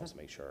media channels to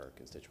make sure our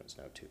constituents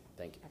know too.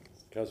 Thank you.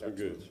 Councilman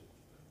Goods.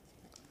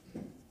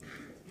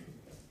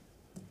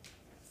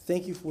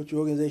 Thank you for what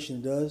your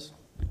organization does.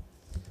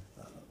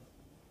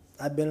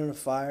 I've been in a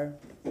fire,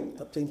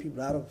 helped taking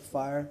people out of a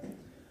fire.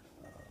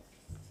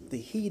 The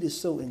heat is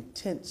so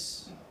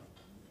intense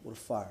with a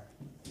fire.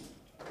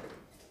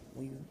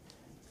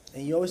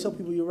 And you always tell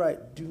people, you're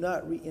right, do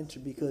not re-enter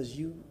because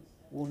you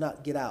will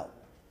not get out,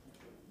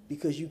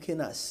 because you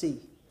cannot see.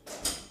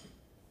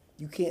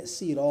 You can't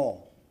see at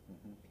all.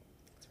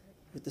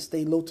 You have to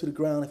stay low to the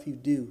ground if you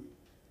do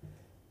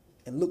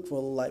and look for a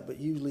little light, but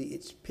usually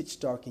it's pitch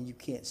dark and you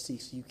can't see,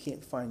 so you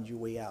can't find your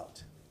way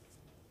out.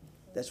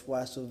 That's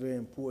why it's so very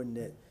important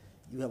that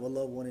you have a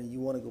loved one and you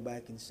want to go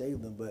back and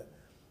save them, but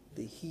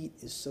the heat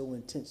is so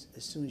intense.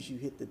 As soon as you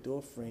hit the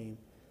door frame,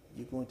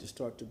 you're going to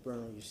start to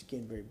burn on your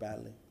skin very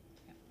badly.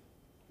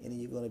 And then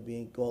you're going to be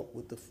engulfed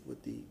with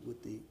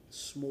the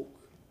smoke,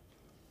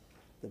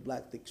 the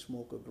black thick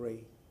smoke or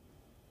gray,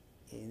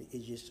 and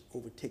it just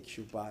overtakes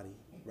your body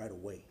right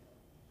away.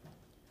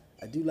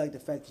 I do like the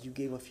fact that you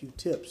gave a few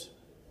tips.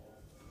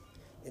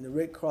 And the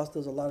Red Cross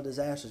does a lot of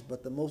disasters,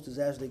 but the most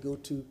disasters they go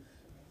to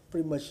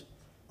pretty much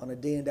on a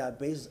day-in-day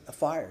basis are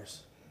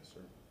fires.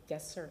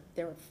 Yes, sir.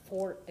 There are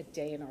 4 a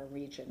day in our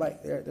region. Right,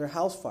 they're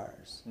house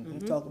fires. You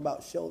talk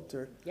about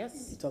shelter.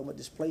 Yes. You talk about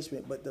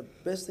displacement, but the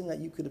best thing that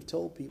you could have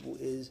told people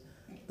is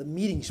the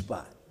meeting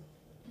spot.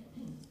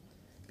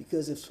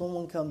 Because if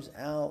someone comes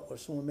out or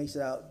someone makes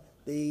it out,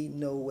 they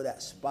know where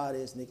that spot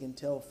is, and they can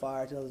tell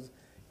fire, tell us,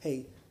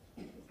 hey,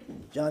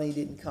 Johnny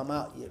didn't come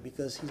out yet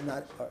because he's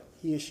not, or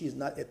he or she is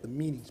not at the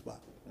meeting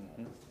spot.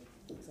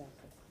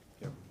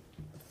 Exactly.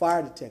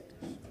 Fire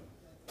detectors.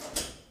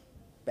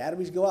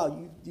 Batteries go out.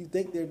 You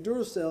think they're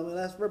Duracell, man,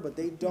 that's right, but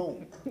they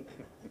don't.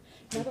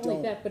 Not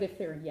only that, but if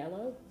they're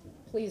yellow,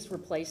 please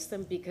replace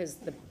them because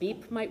the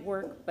beep might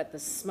work, but the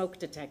smoke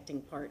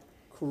detecting part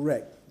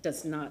Correct.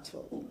 does not.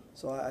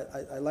 So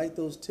I like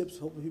those tips.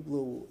 Hopefully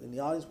people in the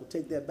audience will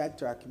take that back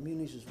to our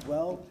communities as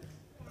well.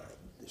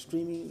 The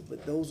streaming,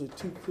 but those are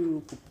 2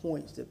 critical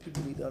points that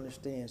people need to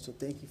understand. So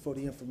thank you for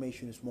the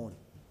information this morning.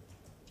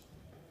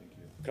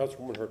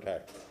 Councilwoman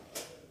Hurtak.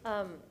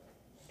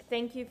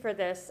 Thank you for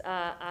this.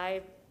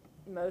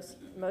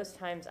 Most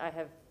times I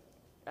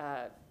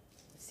have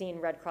seen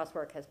Red Cross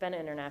work has been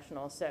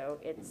international, so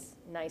it's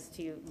nice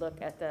to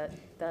look at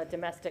the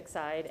domestic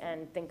side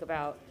and think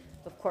about,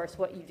 of course,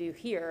 what you do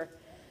here,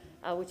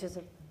 which is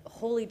a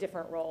wholly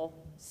different role.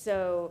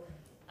 So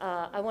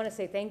I want to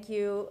say thank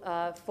you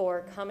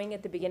for coming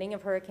at the beginning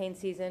of hurricane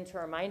season to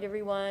remind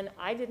everyone.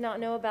 I did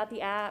not know about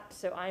the app,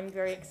 so I'm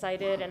very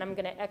excited, and I'm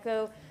going to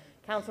echo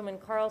Councilman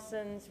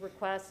Carlson's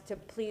request to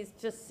please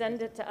just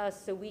send it to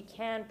us so we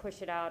can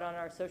push it out on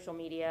our social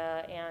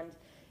media and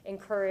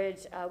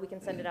encourage, we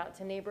can send it out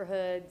to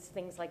neighborhoods,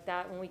 things like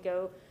that when we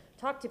go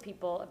talk to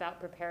people about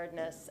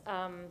preparedness.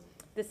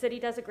 The city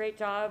does a great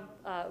job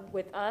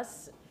with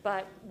us,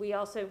 but we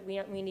also,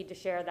 we need to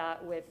share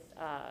that with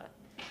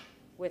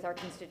our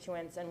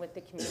constituents and with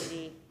the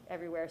community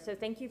everywhere. So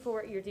thank you for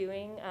what you're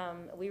doing.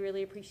 We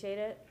really appreciate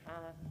it.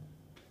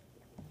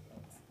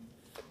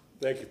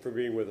 Thank you for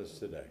being with us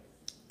today.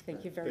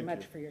 Thank you very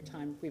much for your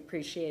time. We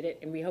appreciate it,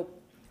 and we hope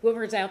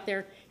whoever's out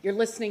there, you're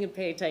listening and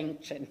pay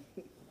attention.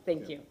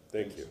 Thank you.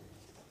 Thank you.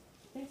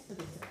 Thanks for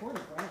the support,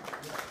 Brad.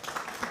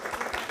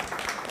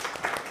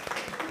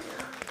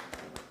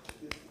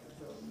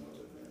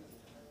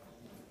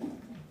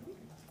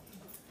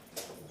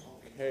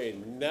 Okay,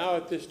 now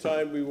at this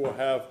time, we will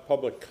have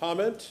public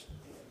comment.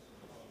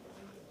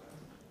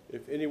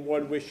 If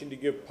anyone wishing to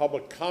give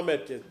public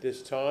comment at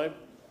this time,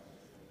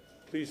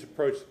 please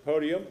approach the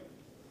podium.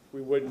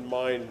 We wouldn't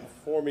mind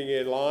forming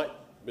in line.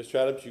 Mr.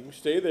 Adams, you can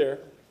stay there.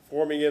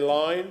 Forming in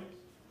line,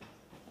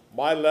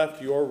 my left,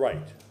 your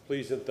right.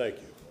 Please and thank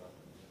you.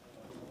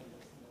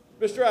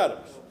 Mr.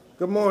 Adams.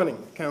 Good morning,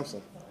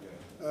 Council.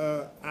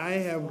 I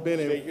have been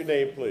State your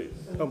name, please.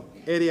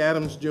 Eddie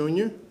Adams,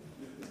 Jr.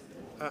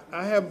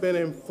 I have been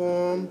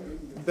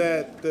informed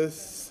that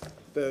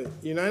the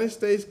United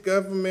States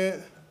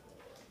government,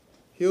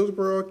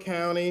 Hillsborough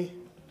County,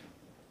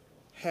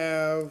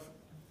 have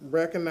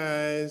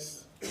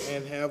recognized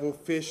and have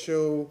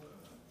official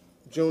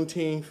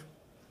Juneteenth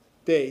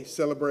Day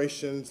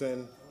celebrations,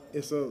 and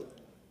it's a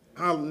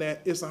holiday.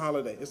 It's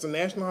a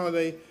national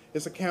holiday.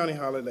 It's a county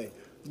holiday,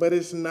 but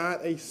it's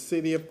not a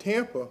City of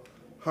Tampa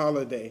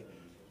holiday.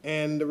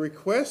 And the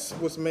request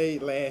was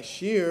made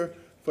last year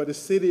for the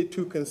city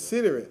to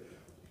consider it.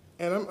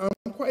 And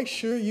I'm quite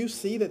sure you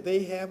see that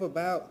they have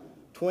about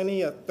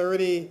 20 or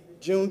 30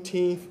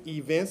 Juneteenth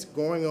events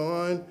going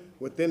on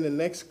within the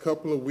next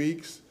couple of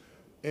weeks.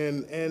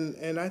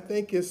 And I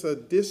think it's a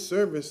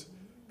disservice,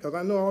 because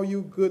I know all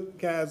you good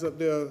guys up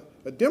there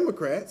are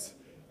Democrats,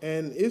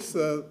 and it's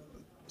a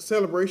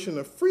celebration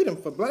of freedom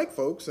for black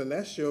folks, and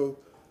that's your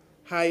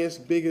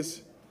highest,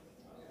 biggest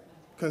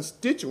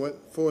constituent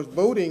for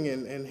voting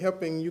and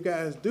helping you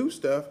guys do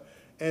stuff.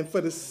 And for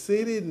the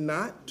city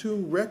not to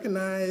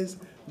recognize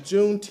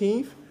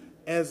Juneteenth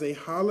as a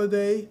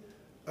holiday,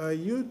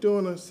 you're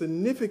doing a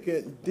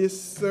significant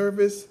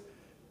disservice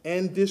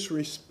and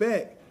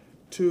disrespect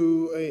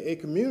to a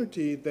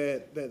community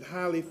that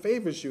highly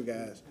favors you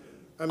guys.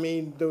 I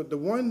mean, the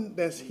one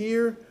that's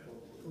here,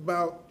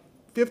 about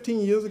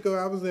 15 years ago,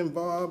 I was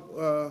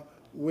involved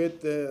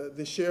with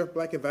the Sheriff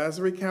Black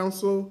Advisory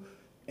Council,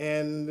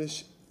 and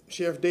the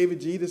Sheriff David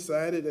G.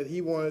 decided that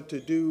he wanted to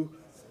do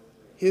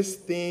his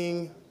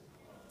thing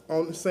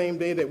on the same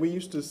day that we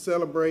used to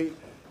celebrate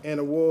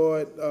and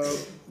award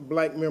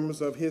black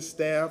members of his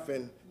staff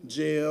and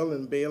jail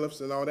and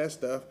bailiffs and all that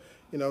stuff,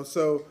 you know.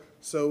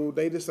 So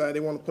they decided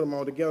they want to put them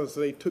all together. So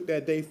they took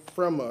that day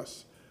from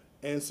us,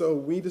 and so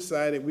we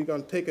decided we're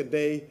going to take a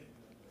day,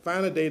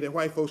 find a day that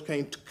white folks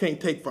can't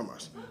take from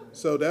us.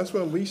 So that's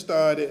when we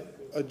started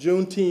a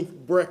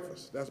Juneteenth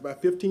breakfast. That's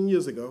about 15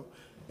 years ago.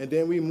 And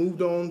then we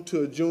moved on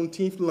to a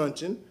Juneteenth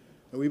luncheon.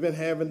 And we've been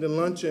having the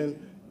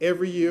luncheon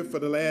every year for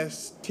the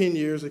last 10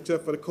 years,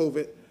 except for the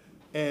COVID.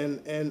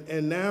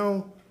 And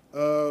now,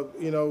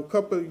 you know, a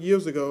couple of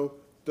years ago,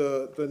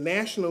 the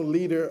national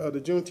leader of the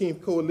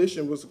Juneteenth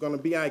Coalition was going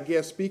to be our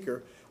guest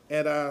speaker.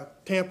 at our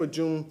Tampa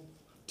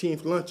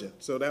Juneteenth luncheon.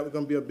 So that was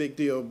gonna be a big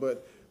deal,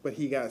 but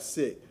he got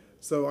sick.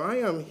 So I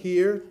am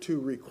here to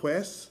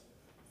request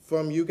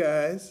from you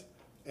guys,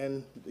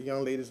 and the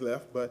young ladies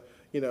left, but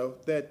you know,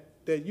 that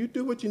you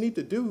do what you need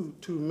to do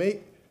to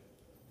make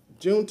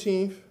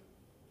Juneteenth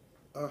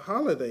a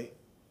holiday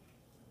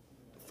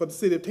for the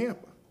city of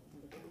Tampa.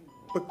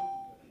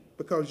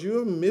 Because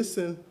you're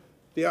missing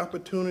the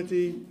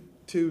opportunity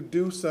to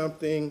do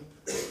something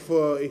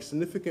for a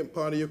significant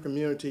part of your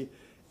community.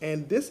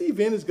 And this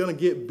event is gonna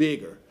get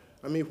bigger.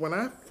 I mean, when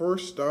I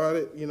first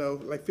started, you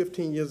know, like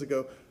 15 years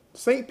ago,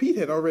 St. Pete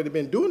had already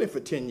been doing it for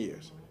 10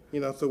 years.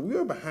 You know, so we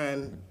were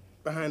behind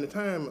the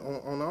time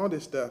on all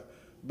this stuff.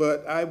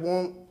 But I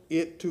want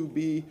it to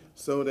be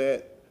so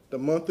that the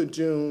month of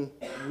June,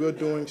 we're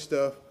doing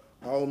stuff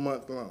all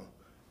month long.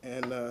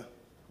 And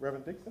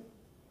Reverend Dixon?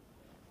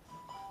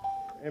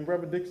 And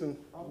Reverend Dixon,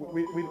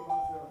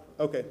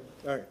 okay,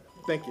 all right,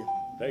 thank you.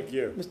 Thank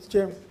you. Mr.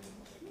 Chairman.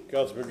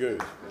 Councilman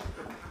Goode.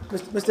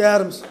 Mr.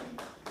 Adams,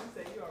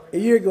 a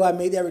year ago, I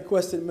made that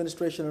request to the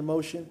administration of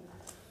motion.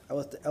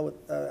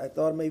 I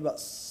thought maybe about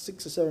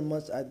 6 or 7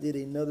 months, I did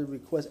another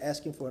request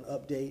asking for an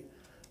update.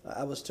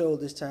 I was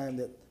told this time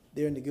that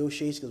they're in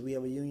negotiations, because we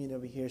have a union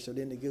over here, so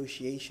they're in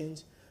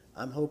negotiations.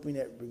 I'm hoping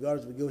that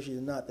regardless of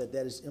negotiations or not, that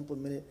is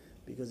implemented,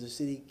 because the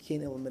city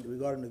can implement it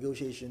regarding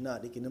negotiation or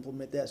not. They can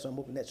implement that, so I'm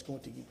hoping that's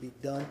going to be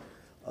done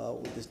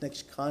with this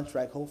next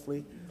contract,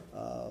 hopefully,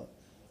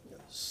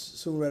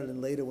 sooner rather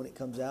than later when it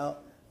comes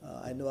out.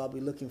 I know I'll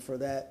be looking for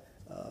that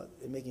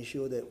and making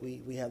sure that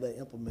we have that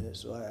implemented.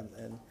 So,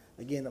 and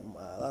again,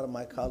 a lot of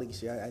my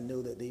colleagues here, I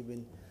know that they've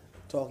been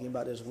talking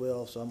about it as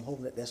well, so I'm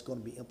hoping that that's going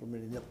to be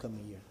implemented in the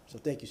upcoming year. So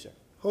thank you, sir.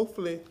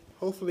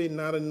 Hopefully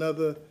not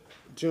another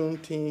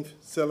Juneteenth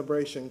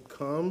celebration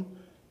come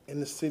in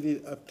the city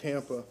of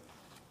Tampa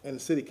and the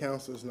city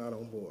council is not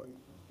on board.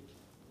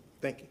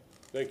 Thank you.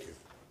 Thank you.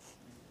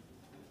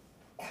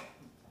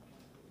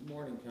 Good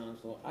morning,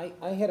 Council.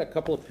 I had a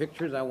couple of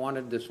pictures I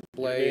wanted to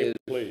display. Your name,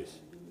 please.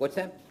 What's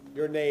that?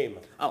 Your name.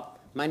 Oh,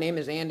 my name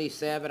is Andy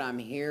Savitt. I'm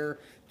here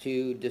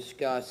to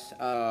discuss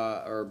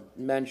or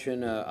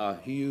mention a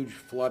huge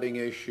flooding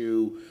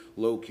issue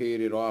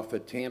located off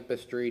of Tampa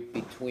Street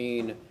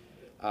between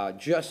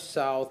just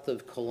south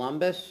of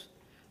Columbus,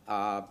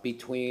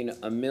 between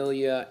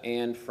Amelia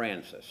and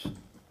Francis.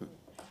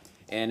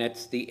 And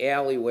it's the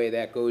alleyway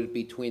that goes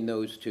between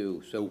those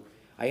two. So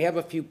I have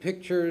a few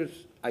pictures.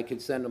 I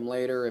could send them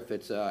later if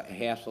it's a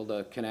hassle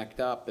to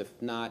connect up. If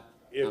not,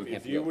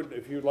 If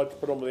you'd like to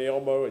put them on the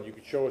Elmo and you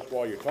could show us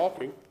while you're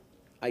talking.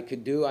 I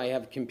could do. I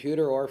have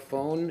computer or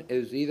phone.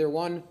 Is either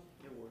one?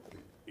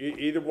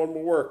 Either one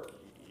will work.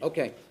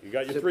 Okay. You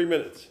got your 3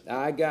 minutes.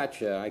 I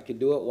gotcha. I could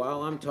do it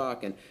while I'm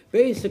talking.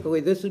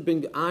 Basically, this has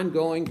been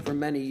ongoing for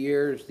many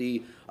years.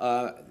 The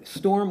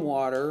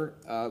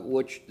stormwater,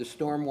 which the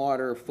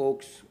stormwater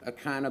folks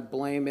kind of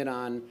blame it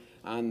on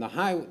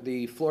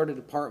the Florida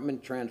Department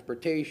of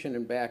Transportation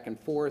and back and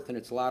forth, and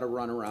it's a lot of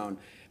runaround.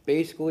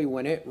 Basically,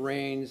 when it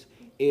rains,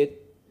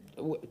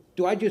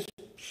 do I just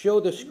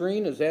show the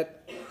screen? Is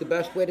that the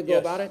best way to go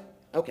about it?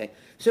 Okay.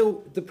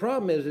 So the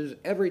problem is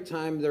every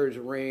time there's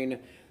rain,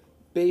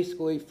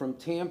 basically from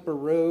Tampa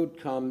Road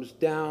comes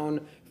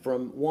down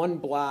from one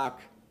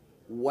block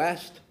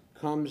west,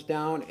 comes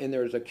down, and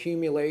there's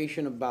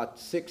accumulation of about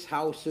 6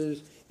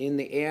 houses in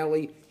the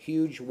alley.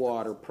 Huge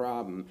water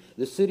problem.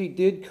 The city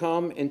did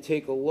come and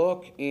take a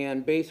look,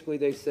 and basically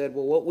they said,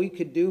 well, what we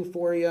could do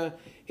for you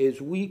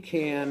is we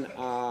can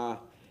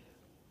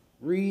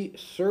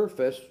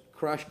resurface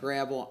crushed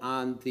gravel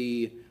on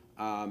the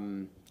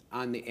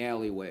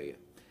alleyway.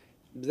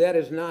 That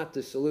is not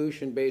the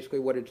solution. Basically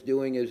what it's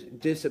doing is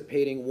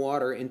dissipating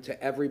water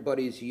into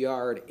everybody's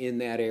yard in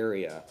that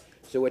area.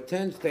 So it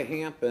tends to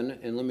happen,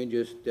 and let me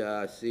just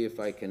see if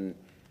I can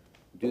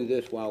do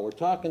this while we're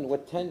talking.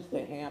 What tends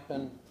to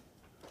happen,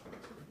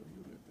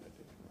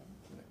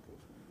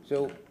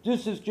 so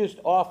this is just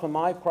off of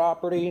my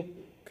property.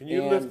 Can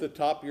you lift the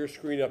top of your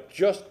screen up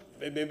just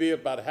maybe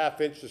about a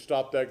 ½ inch to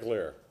stop that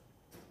glare?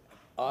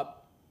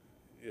 Up?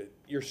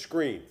 Your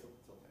screen.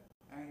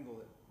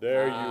 Angle it.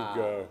 There you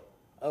go.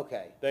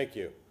 Okay. Thank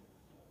you.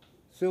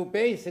 So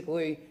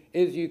basically,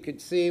 as you could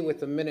see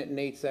with 1 minute and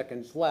 8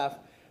 seconds left,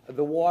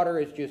 the water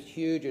is just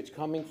huge. It's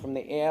coming from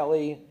the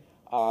alley,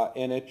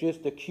 and it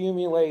just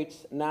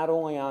accumulates not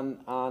only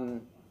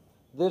on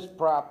this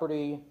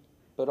property,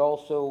 but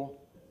also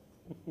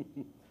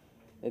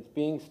it's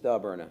being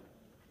stubborn.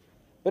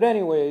 But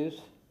anyways,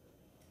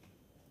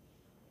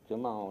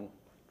 come on.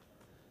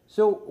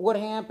 So what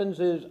happens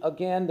is,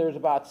 again, there's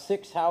about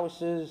 6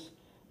 houses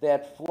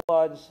that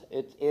floods.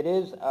 It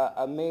is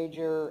a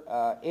major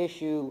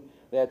issue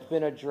that's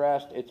been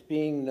addressed. It's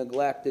being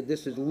neglected.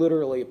 This is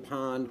literally a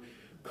pond.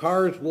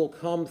 Cars will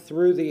come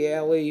through the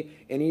alley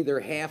and either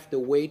have to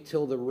wait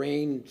till the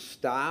rain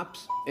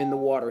stops and the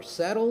water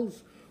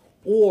settles,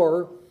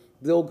 or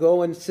they'll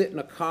go and sit in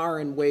a car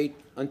and wait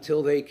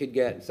until they could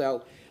get.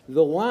 So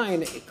the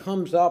line, it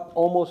comes up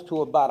almost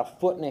to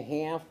about 1.5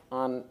 feet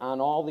on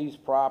all these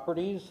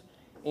properties.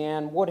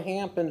 And what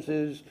happens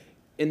is,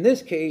 in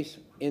this case,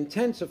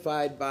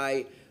 intensified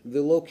by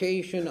the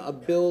location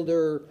of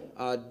builder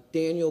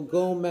Daniel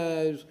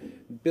Gomez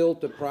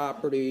built a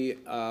property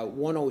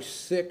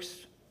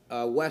 106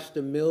 West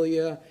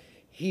Amelia.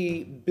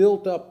 He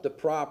built up the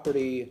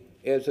property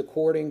as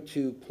according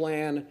to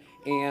plan,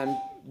 and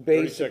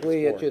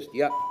basically it just,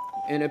 yep,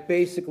 and it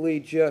basically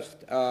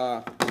just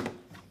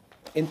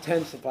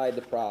intensified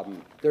the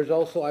problem. There's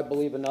also, I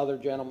believe, another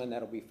gentleman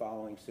that'll be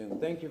following soon.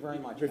 Thank you very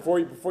much. Before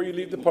you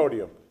leave the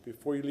podium,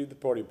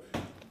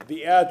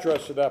 the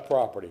address of that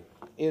property.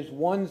 Is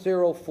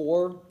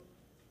 104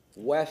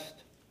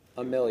 West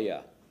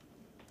Amelia.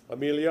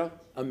 Amelia?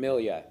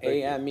 Amelia,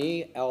 Thank you.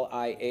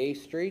 Amelia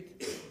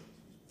Street.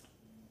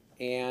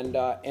 And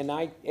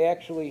I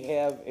actually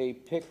have a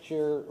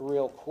picture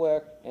real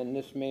quick, and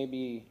this may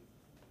be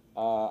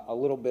a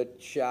little bit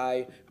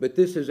shy, but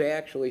this is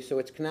actually, so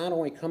it's not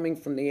only coming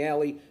from the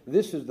alley,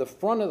 this is the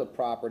front of the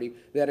property,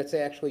 that it's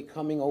actually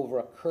coming over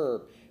a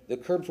curb. The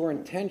curbs were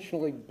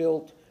intentionally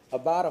built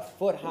about a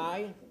foot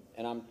high,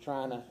 and I'm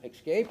trying to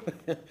escape,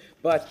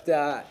 but,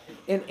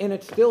 and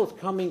it still is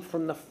coming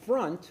from the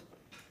front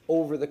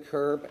over the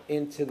curb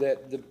into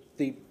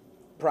the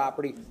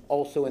property,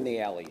 also in the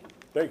alley.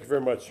 Thank you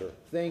very much, sir.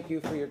 Thank you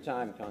for your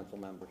time, council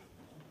members.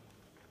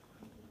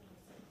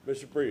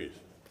 Mr. Breeze.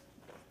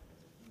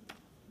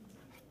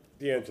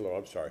 D'Angelo,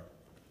 I'm sorry.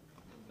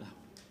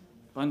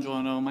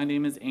 Buongiorno, my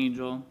name is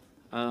Angel.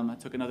 I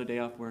took another day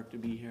off work to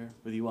be here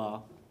with you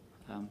all.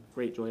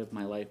 Great joy of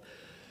my life.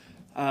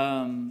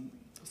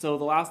 So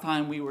the last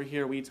time we were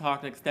here, we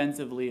talked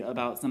extensively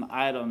about some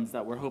items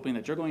that we're hoping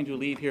that you're going to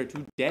leave here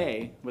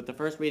today with the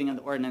first reading of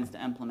the ordinance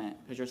to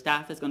implement, because your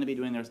staff is going to be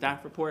doing their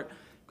staff report.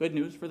 Good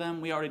news for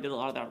them, we already did a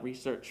lot of that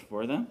research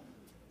for them.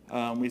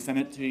 We sent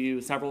it to you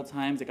several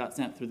times. It got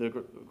sent through the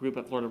group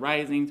at Florida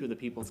Rising, through the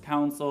People's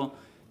Council.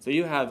 So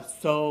you have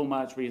so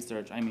much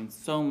research, I mean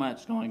so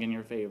much going in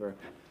your favor.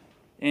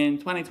 In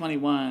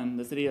 2021,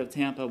 the city of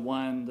Tampa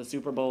won the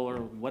Super Bowl or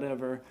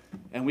whatever,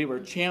 and we were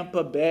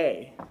Champa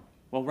Bay.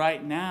 Well,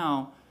 right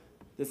now,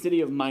 the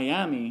city of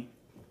Miami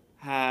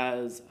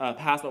has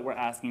passed what we're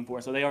asking for,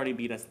 so they already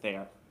beat us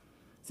there.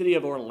 City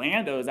of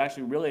Orlando is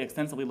actually really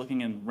extensively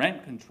looking in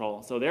rent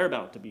control, so they're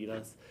about to beat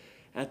us.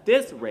 At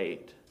this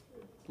rate,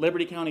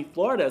 Liberty County,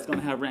 Florida is going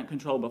to have rent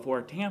control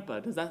before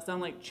Tampa. Does that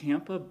sound like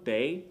Champa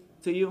Bay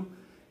to you?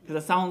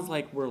 Because it sounds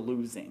like we're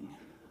losing.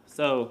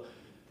 So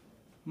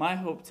my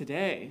hope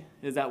today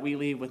is that we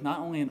leave with not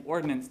only an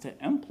ordinance to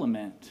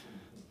implement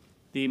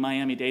the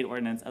Miami-Dade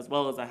ordinance as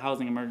well as a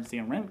housing emergency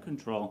and rent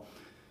control,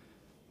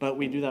 but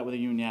we do that with a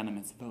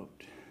unanimous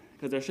vote.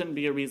 Because there shouldn't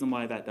be a reason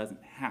why that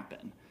doesn't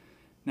happen.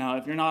 Now,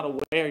 if you're not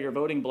aware, your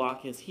voting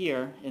block is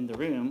here in the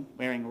room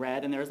wearing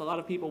red, and there's a lot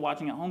of people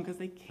watching at home because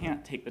they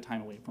can't take the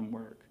time away from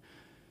work.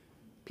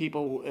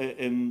 People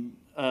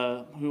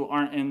who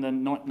aren't in the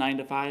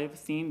 9-to-5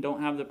 scene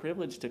don't have the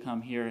privilege to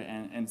come here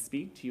and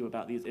speak to you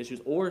about these issues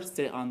or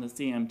sit on the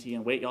CMT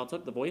and wait. Y'all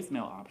took the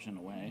voicemail option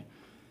away.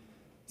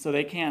 So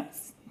they can't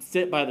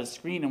sit by the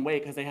screen and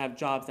wait because they have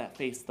jobs that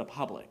face the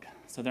public.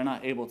 So they're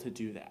not able to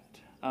do that.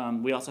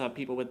 We also have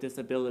people with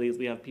disabilities.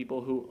 We have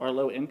people who are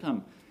low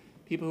income,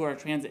 people who are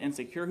transit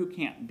insecure who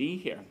can't be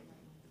here.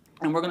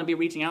 And we're going to be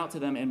reaching out to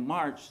them in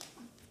March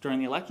during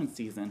the election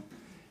season.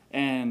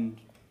 And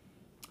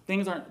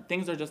things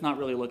are just not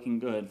really looking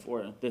good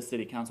for this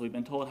city council. We've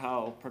been told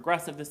how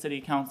progressive the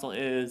city council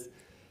is.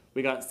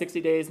 We got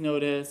 60 days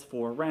notice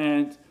for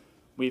rent.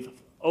 We've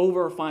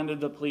overfunded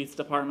the police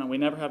department. We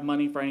never have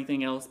money for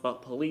anything else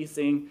but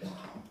policing.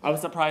 I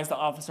was surprised the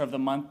officer of the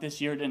month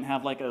this year didn't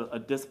have like a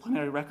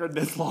disciplinary record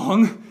this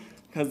long,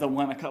 because the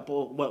one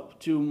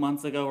 2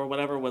 months ago or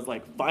whatever was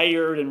like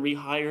fired and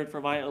rehired for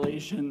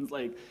violations.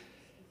 Like,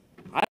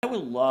 I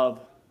would love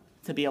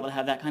to be able to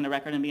have that kind of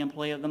record and be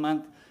employee of the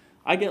month.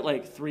 I get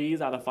like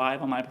 3s out of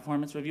 5 on my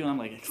performance review, and I'm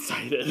like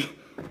excited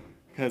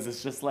because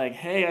it's just like,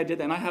 hey, I did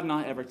that, and I have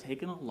not ever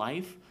taken a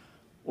life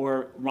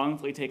or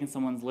wrongfully taken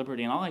someone's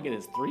liberty, and all I get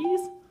is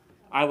 3s.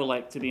 I would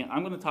like to be,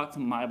 I'm going to talk to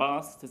my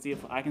boss to see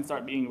if I can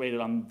start being rated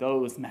on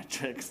those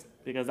metrics,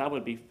 because that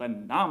would be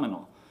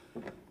phenomenal.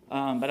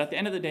 But at the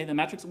end of the day, the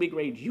metrics we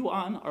grade you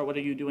on are what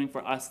are you doing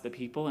for us, the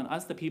people, and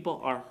us, the people,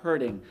 are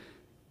hurting.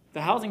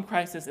 The housing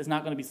crisis is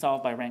not going to be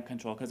solved by rent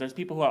control because there's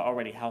people who are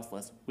already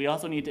houseless. We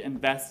also need to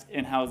invest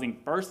in housing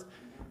first.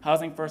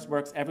 Housing first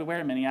works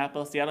everywhere,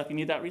 Minneapolis, Seattle. If you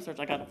need that research,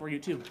 I got it for you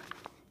too.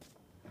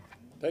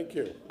 Thank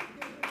you.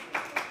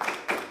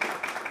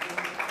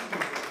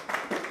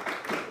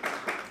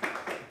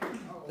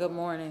 Good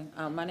morning.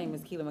 My name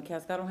is Keela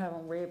McCaskill. I don't have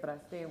on red, but I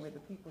stand with the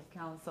People's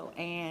Council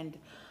and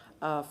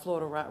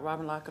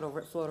Robin Lockett over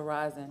at Florida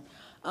Rising.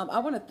 I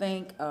want to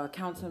thank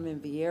Councilman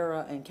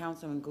Vieira and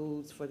Councilman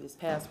Goulds for this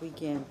past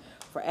weekend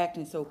for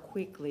acting so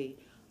quickly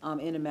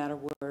in a matter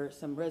where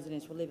some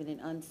residents were living in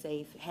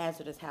unsafe,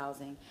 hazardous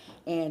housing.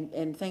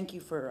 And thank you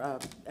for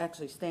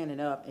actually standing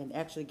up and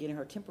actually getting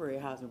her temporary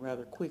housing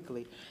rather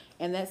quickly.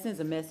 And that sends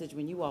a message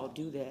when you all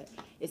do that.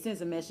 It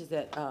sends a message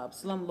that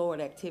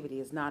slumlord activity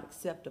is not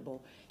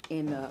acceptable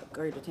in the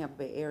greater Tampa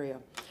Bay area.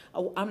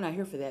 Oh, I'm not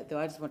here for that, though.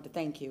 I just want to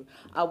thank you.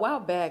 A while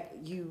back,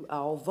 you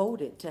all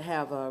voted to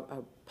have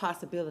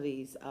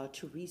possibilities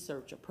to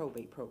research a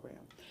probate program.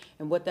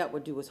 And what that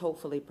would do is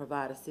hopefully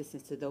provide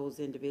assistance to those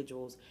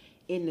individuals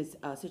in this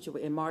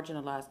in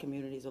marginalized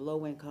communities or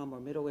low income or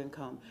middle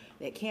income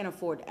that can't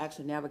afford to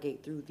actually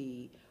navigate through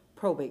the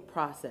probate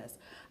process.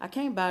 I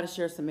came by to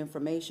share some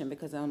information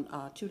because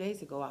on 2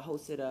 days ago I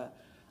hosted a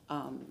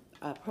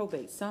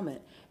probate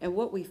summit, and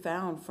what we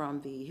found from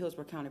the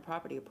Hillsborough County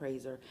property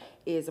appraiser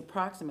is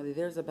approximately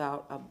there's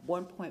about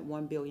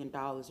 $1.1 billion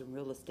in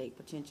real estate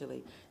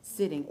potentially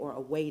sitting or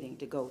awaiting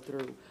to go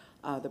through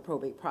the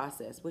probate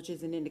process, which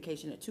is an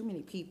indication that too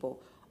many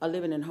people are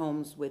living in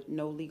homes with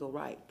no legal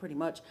right. Pretty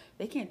much,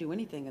 they can't do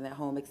anything in that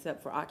home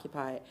except for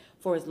occupy it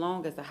for as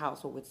long as the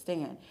house will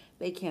withstand.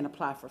 They can't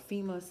apply for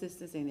FEMA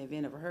assistance in the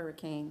event of a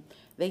hurricane.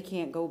 They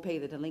can't go pay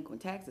the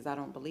delinquent taxes, I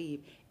don't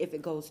believe, if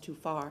it goes too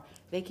far.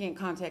 They can't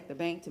contact the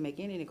bank to make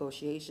any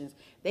negotiations.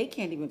 They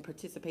can't even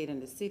participate in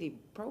the city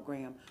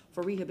program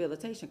for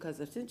rehabilitation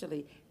because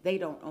essentially they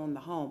don't own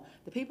the home.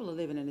 The people are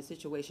living in a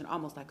situation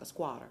almost like a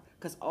squatter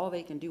because all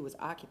they can do is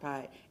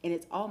occupy it, and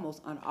it's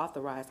almost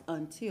unauthorized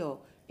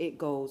until it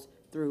goes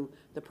through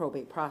the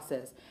probate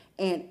process.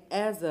 And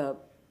as a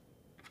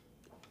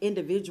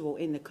individual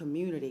in the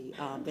community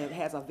that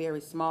has a very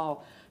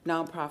small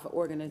nonprofit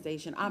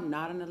organization, I'm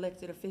not an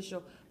elected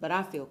official, but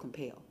I feel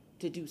compelled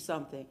to do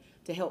something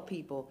to help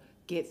people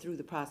get through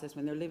the process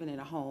when they're living in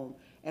a home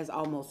as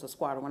almost a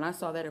squatter. When I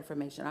saw that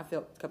information, I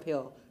felt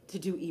compelled to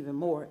do even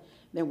more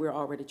than we're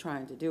already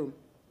trying to do.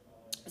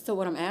 So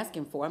what I'm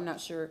asking for, I'm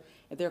not sure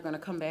if they're going to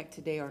come back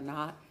today or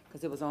not,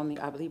 because it was only,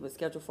 I believe, was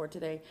scheduled for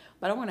today.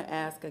 But I want to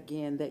ask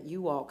again that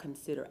you all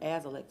consider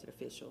as elected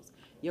officials,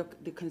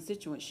 the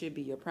constituents should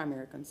be your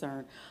primary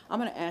concern. I'm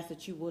going to ask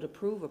that you would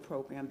approve a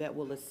program that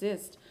will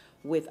assist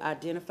with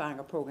identifying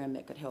a program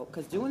that could help,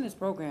 because doing this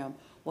program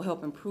will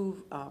help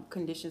improve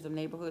conditions of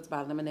neighborhoods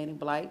by eliminating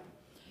blight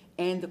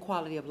and the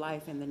quality of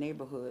life in the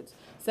neighborhoods.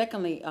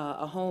 Secondly,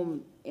 a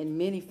home in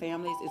many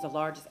families is the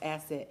largest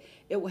asset.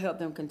 It will help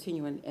them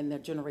continue in their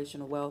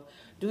generational wealth.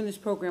 Doing this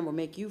program will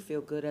make you feel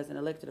good as an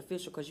elected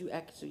official because you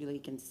actually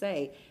can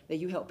say that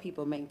you help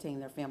people maintain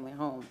their family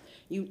home.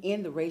 You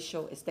end the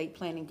racial estate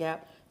planning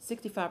gap.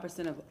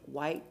 65% of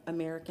white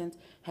Americans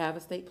have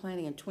estate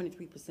planning and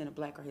 23% of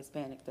Black or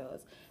Hispanic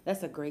does.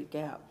 That's a great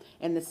gap.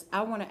 And this,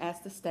 I want to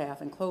ask the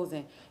staff in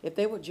closing, if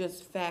they would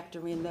just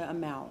factor in the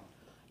amount,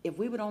 if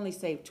we would only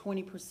save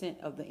 20%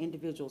 of the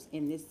individuals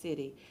in this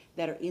city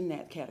that are in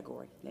that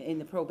category, in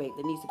the probate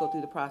that needs to go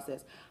through the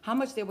process, how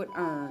much they would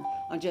earn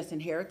on just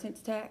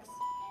inheritance tax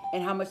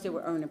and how much they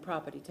would earn in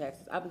property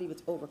taxes. I believe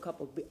it's over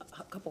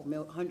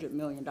 $100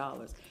 million.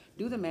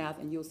 Do the math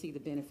and you'll see the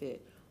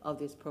benefit of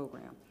this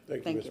program.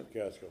 Thank you, Mr.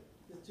 McCaskill.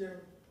 Mr. Chairman.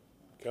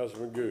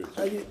 Councilman Goode.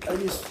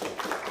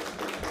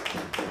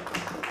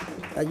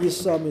 I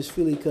just saw Ms.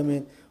 Philly come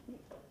in.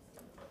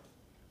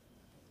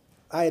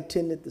 I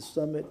attended the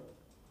summit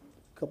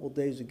a couple of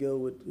days ago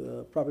with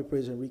Property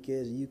Appraiser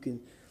Enriquez, and you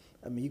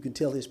can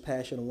tell his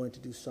passion on wanting to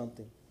do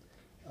something.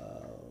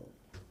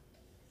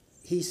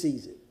 He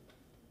sees it.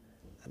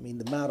 I mean,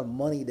 the amount of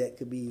money that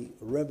could be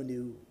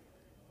revenue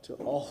to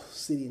all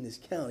city in this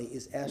county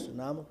is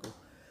astronomical.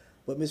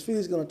 But Ms.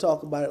 Philly's going to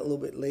talk about it a little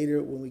bit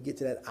later when we get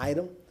to that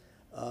item.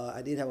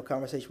 I did have a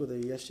conversation with her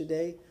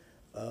yesterday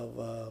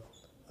of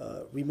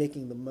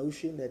remaking the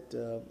motion that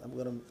I'm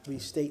going to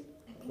restate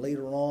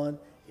later on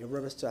in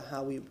reference to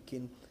how we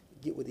can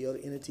get with the other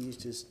entities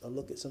to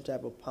look at some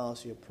type of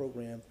policy or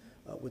program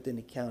within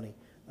the county.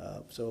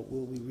 So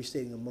we'll be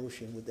restating a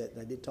motion with that.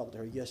 And I did talk to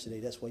her yesterday.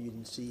 That's why you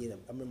didn't see it.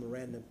 I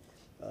memorandum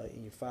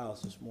in your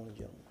files this morning,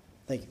 gentlemen.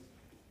 Thank you.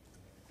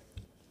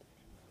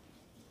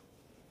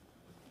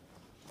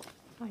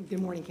 Hi,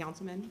 good morning,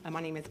 Councilman.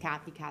 My name is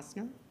Kathy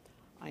Kastner.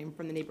 I'm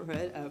from the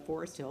neighborhood of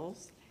Forest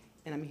Hills,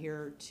 and I'm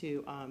here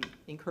to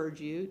encourage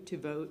you to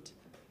vote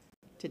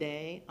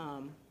today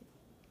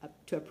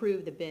to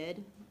approve the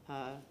bid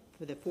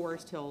for the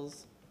Forest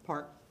Hills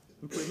Park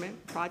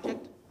Improvement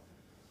Project.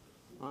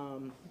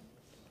 I've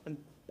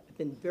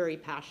been very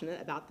passionate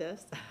about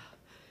this.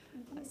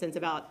 Since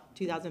about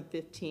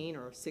 2015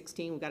 or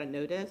 16, we got a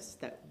notice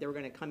that they were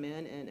going to come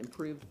in and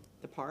improve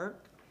the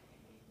park.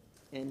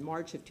 In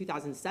March of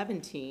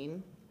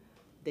 2017,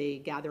 they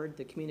gathered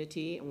the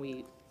community and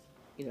we,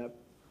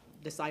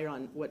 decided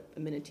on what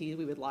amenities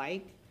we would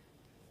like.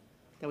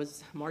 That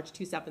was March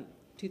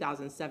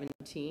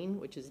 2017,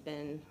 which has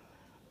been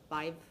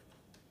 5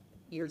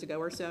 years ago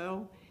or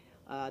so.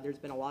 There's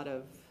been a lot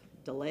of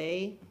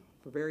delay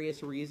for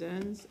various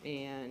reasons,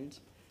 and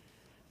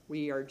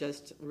we are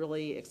just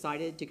really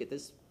excited to get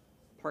this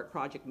park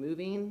project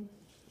moving.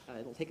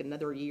 It'll take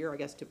another year, I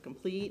guess, to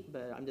complete,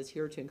 but I'm just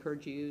here to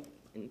encourage you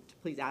and to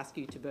please ask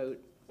you to vote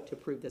to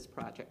approve this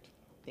project.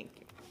 Thank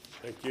you.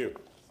 Thank you.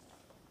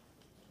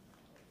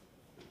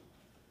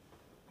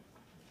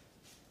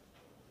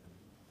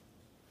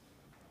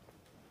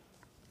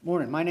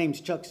 Morning, my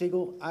name's Chuck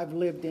Siegel. I've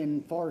lived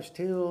in Forest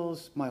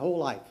Hills my whole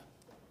life,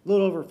 a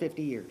little over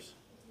 50 years.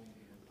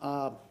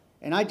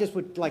 And I just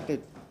would like to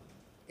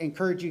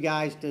encourage you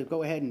guys to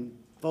go ahead and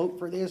vote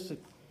for this.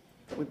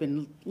 We've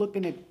been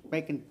looking at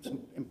making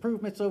some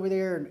improvements over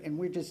there, and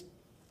we're just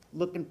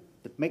looking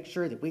to make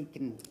sure that we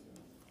can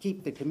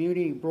keep the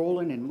community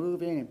rolling and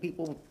moving and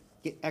people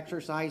get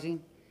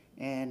exercising,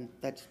 and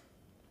that's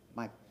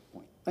my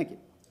point. Thank you.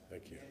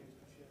 Thank you.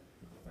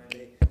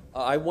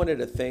 I wanted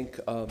to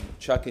thank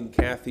Chuck and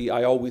Kathy.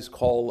 I always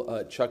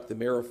call Chuck the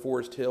mayor of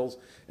Forest Hills,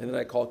 and then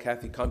I call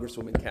Kathy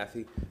Congresswoman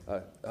Kathy,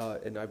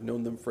 and I've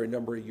known them for a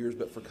number of years,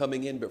 but for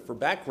coming in. But for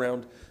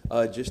background,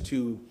 just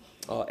to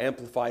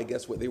amplify, I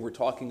guess, what they were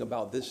talking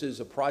about, this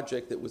is a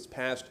project that was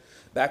passed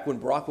back when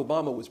Barack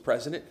Obama was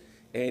president,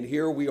 and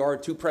here we are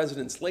 2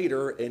 presidents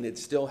later, and it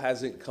still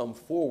hasn't come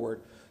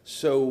forward.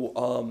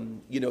 So,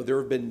 you know, there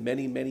have been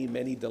many, many,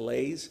 many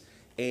delays,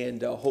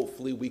 and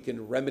hopefully we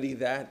can remedy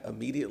that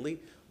immediately.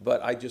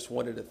 But I just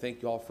wanted to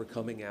thank you all for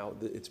coming out.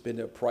 It's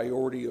been a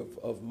priority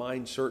of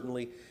mine,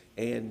 certainly.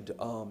 And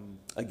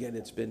again,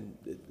 it's been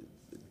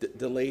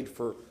delayed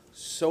for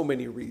so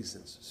many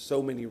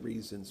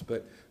reasons.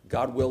 But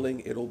God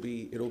willing, it'll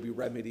be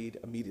remedied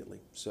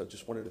immediately. So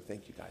just wanted to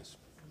thank you guys.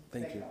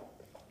 Thank you.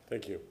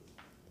 Thank you.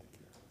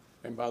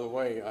 And by the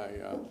way, I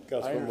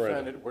Councilman understand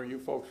Miranda. that where you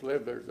folks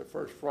live, there's the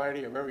first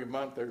Friday of every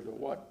month, there's a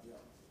what?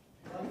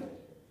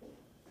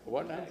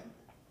 What now?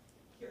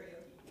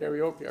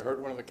 Karaoke. I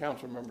heard one of the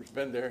council members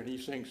been there and he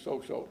sings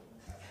so-so.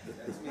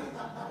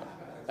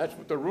 That's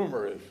what the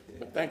rumor is.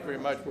 But thank you very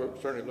much. We'll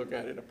certainly look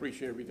at it.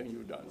 Appreciate everything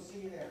you've done.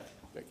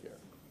 Take care.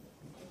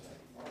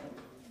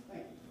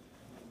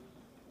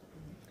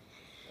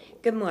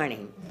 Good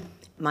morning.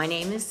 My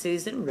name is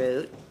Susan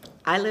Root.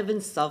 I live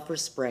in Sulphur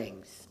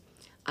Springs.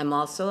 I'm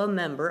also a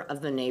member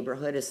of the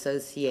Neighborhood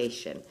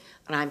Association,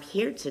 and I'm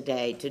here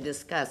today to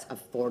discuss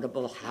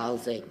affordable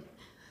housing.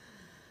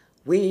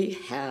 We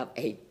have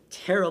a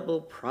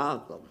terrible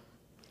problem.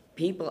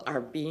 People are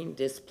being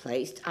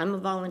displaced. I'm a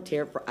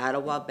volunteer for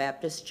Ottawa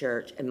Baptist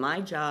Church, and my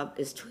job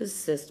is to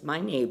assist my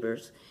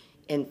neighbors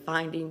in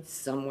finding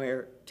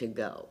somewhere to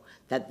go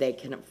that they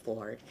can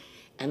afford.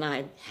 And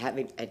I'm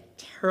having a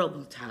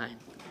terrible time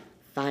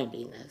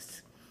finding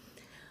this.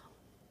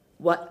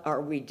 What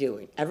are we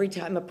doing? Every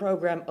time a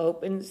program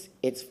opens,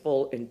 it's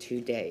full in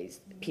 2 days.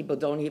 People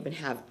don't even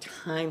have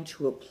time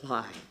to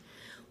apply.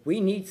 We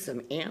need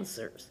some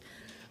answers.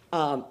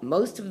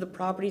 Most of the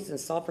properties in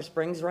Sulphur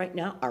Springs right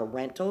now are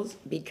rentals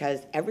because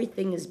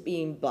everything is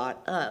being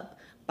bought up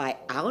by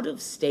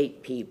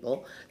out-of-state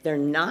people. They're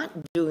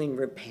not doing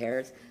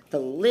repairs. The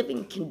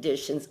living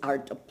conditions are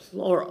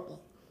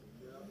deplorable.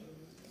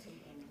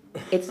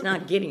 It's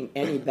not getting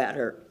any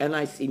better, and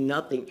I see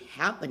nothing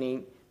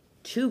happening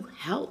to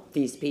help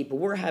these people.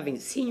 We're having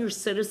senior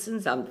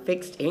citizens on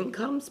fixed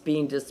incomes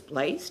being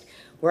displaced.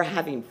 We're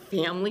having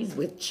families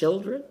with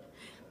children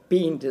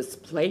being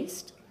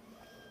displaced.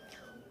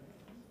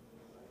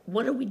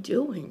 What are we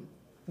doing?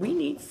 We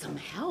need some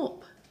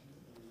help.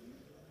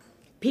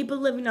 People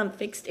living on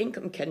fixed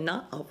income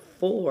cannot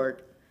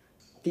afford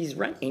these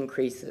rent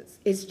increases.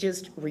 It's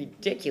just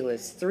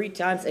ridiculous. 3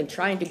 times, and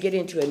trying to get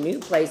into a new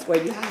place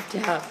where you have to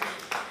have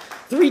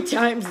 3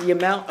 times the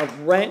amount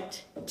of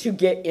rent to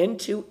get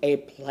into a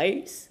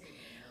place.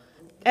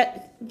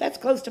 That's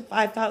close to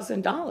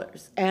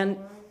 $5,000.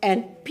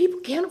 And people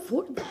can't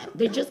afford that.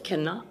 They just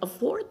cannot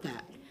afford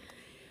that.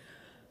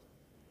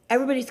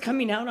 Everybody's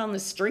coming out on the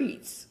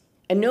streets,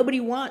 and nobody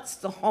wants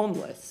the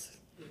homeless.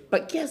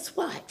 But guess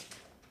what?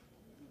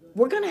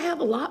 We're going to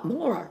have a lot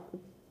more.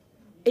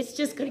 It's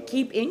just going to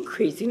keep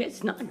increasing.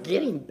 It's not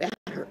getting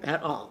better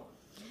at all.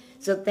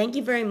 So thank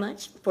you very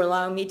much for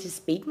allowing me to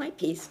speak my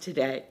piece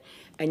today,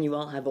 and you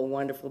all have a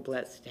wonderful,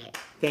 blessed day.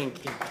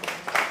 Thank you.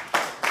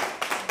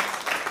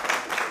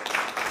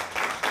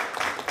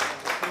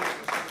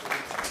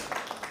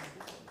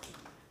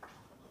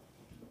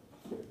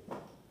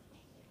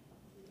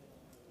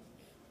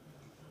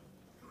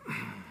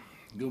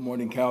 Good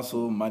morning,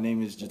 council. My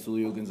name is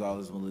Getulio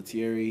Gonzalez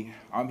Militieri.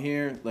 I'm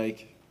here,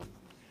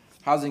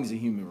 housing is a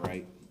human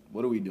right.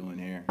 What are we doing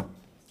here?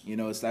 You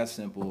know, it's that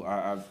simple.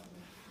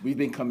 We've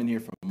been coming here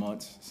for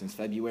months, since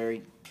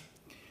February.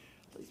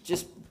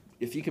 Just,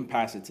 if you can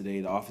pass it today,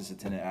 the Office of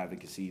Tenant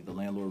Advocacy, the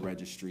Landlord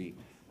Registry,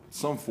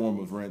 some form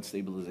of rent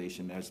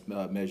stabilization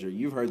measure.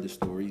 You've heard the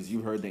stories,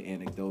 you've heard the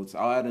anecdotes.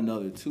 I'll add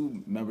another.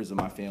 2 members of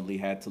my family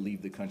had to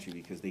leave the country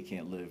because they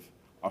can't live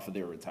off of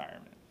their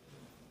retirement.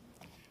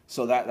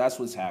 So that's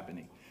what's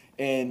happening.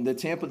 And the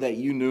Tampa that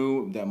you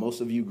knew, that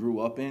most of you grew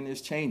up in, is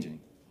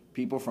changing.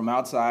 People from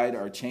outside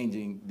are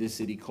changing this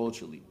city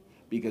culturally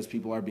because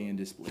people are being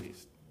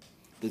displaced.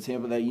 The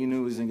Tampa that you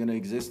knew isn't going to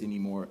exist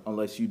anymore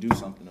unless you do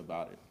something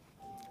about it.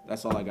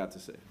 That's all I got to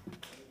say.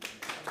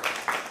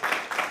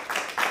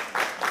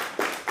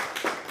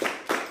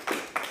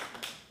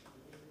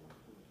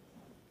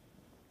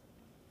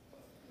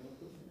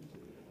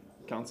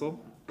 Council,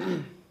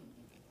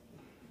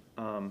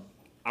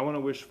 I want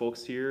to wish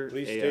folks here.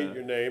 Please state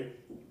your name.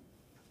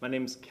 My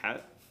name's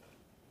Kat.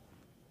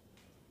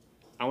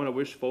 I want to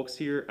wish folks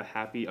here a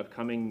happy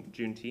upcoming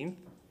Juneteenth.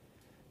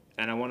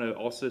 And I want to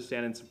also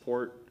stand in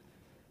support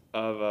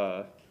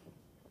of,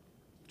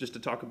 just to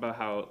talk about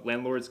how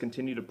landlords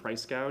continue to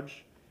price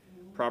gouge,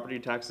 property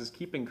taxes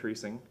keep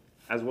increasing,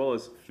 as well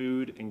as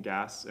food and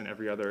gas and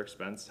every other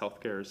expense.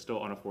 Healthcare is still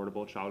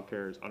unaffordable,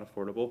 childcare is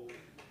unaffordable.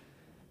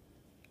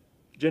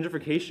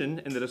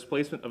 Gentrification and the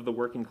displacement of the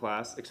working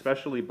class,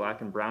 especially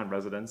Black and brown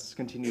residents,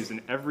 continues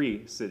in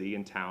every city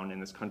and town in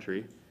this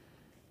country.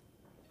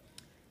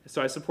 So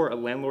I support a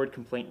landlord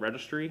complaint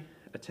registry,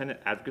 a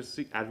tenant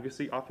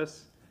advocacy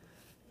office.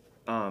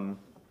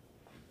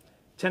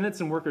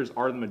 Tenants and workers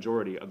are the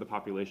majority of the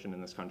population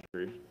in this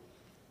country.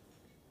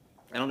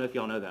 I don't know if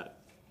y'all know that,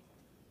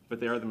 but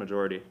they are the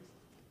majority.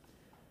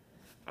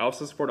 I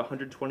also support a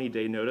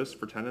 120-day notice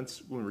for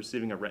tenants when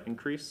receiving a rent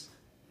increase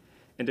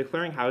and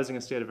declaring housing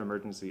a state of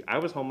emergency. I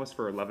was homeless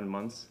for 11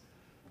 months.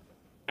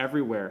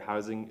 Everywhere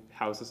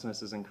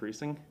houselessness is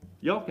increasing.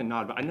 Y'all can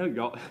nod, but I know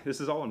y'all, this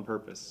is all on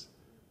purpose.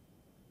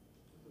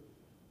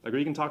 Like,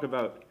 we can talk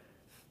about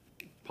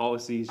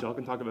policies, y'all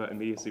can talk about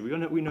immediacy.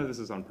 We know this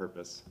is on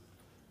purpose.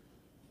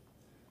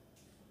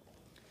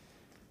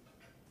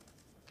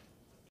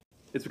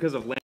 It's because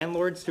of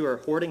landlords who are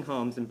hoarding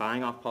homes and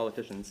buying off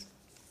politicians.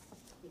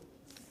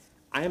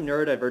 I am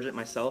neurodivergent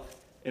myself,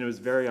 and it was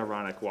very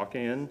ironic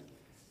walking in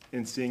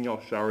and seeing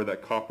y'all shower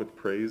that cop with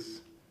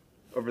praise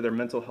over their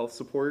mental health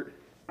support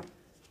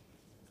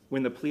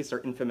when the police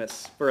are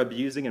infamous for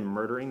abusing and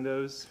murdering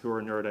those who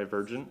are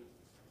neurodivergent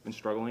and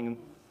struggling.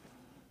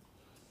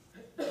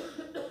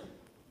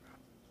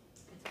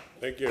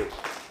 Thank you.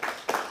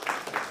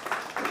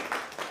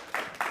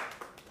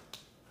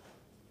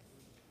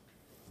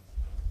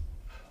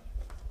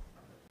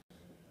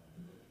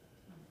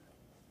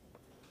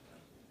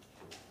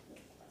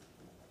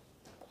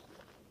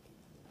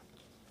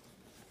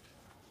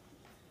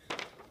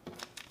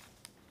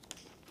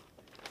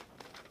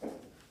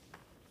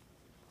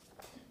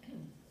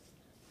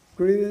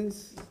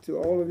 Greetings to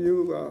all of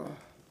you,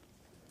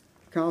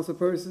 council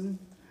person.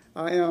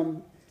 I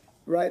am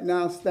right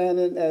now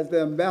standing as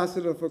the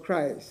ambassador for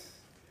Christ.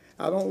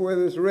 I don't wear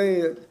this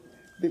red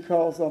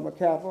because I'm a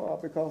Kappa or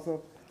because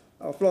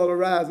of Florida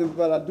Rising,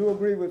 but I do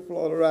agree with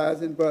Florida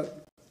Rising.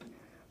 But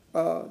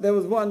there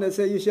was one that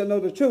said, "You shall know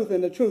the truth,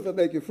 and the truth will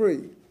make you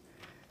free."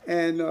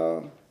 And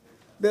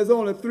there's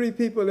only 3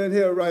 people in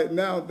here right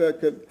now that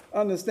could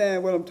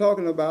understand what I'm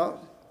talking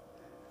about.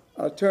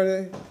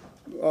 Attorney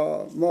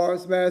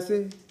Morris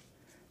Massey,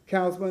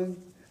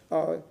 Councilman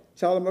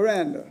Charlie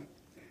Miranda.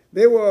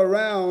 They were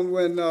around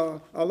when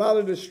a lot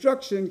of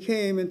destruction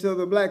came into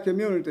the black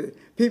community.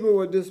 People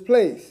were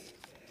displaced.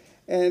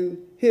 And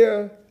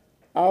here,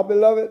 our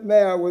beloved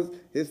mayor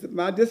is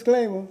my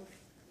disclaimer,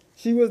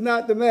 she was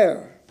not the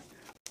mayor.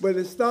 But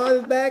it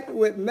started back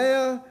with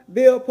Mayor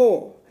Bill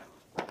Poore,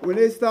 when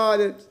they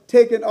started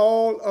taking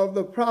all of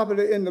the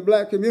property in the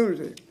black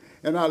community.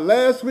 And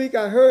last week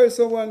I heard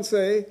someone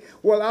say,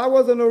 well, I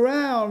wasn't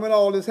around when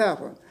all this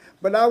happened.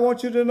 But I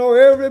want you to know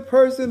every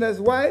person that's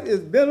white is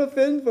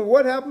benefiting from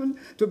what happened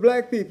to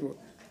black people.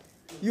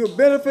 You're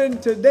benefiting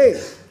today.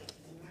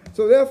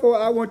 So therefore,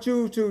 I want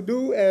you to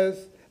do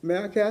as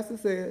Mayor Castor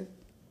said,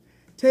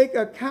 take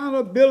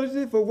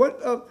accountability for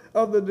what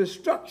of the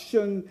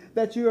destruction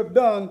that you have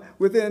done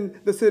within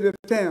the city of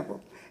Tampa.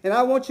 And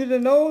I want you to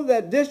know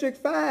that District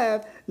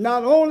 5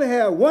 not only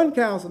have 1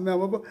 council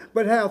member,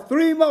 but have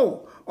 3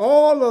 more.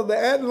 All of the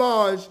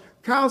at-large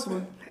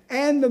councilmen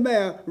and the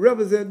mayor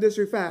represent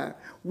District 5.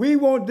 We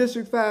want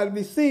District 5 to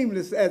be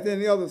seamless as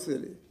any other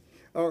city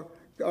or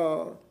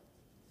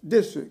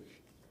district.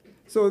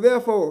 So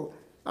therefore,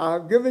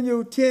 I've given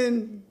you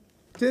 10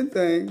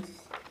 things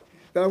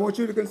that I want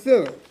you to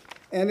consider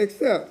and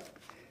accept.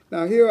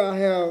 Now here I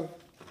have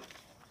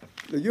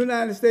the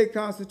United States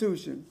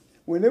Constitution.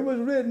 When it was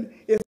written,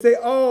 it said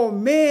all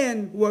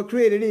men were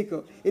created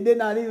equal. It did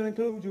not even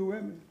include you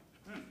women.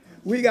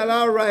 We got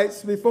our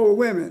rights before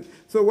women.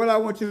 So what I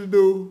want you to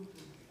do,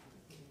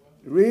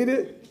 read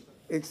it,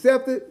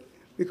 accept it,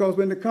 because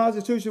when the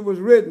Constitution was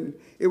written,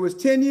 it was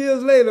 10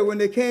 years later when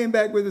they came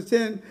back with the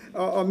 10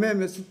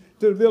 amendments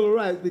to the Bill of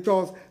Rights,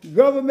 because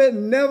government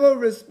never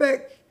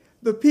respect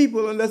the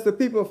people unless the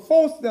people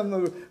force them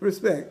to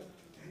respect.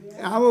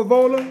 I'm a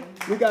voter.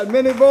 We got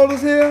many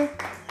voters here.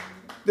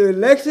 The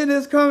election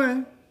is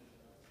coming,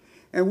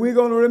 and we're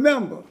going to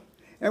remember.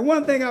 And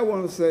one thing I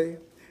want to say,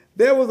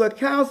 there was a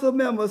council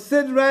member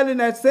sitting right in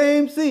that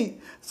same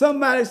seat.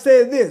 Somebody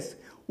said this,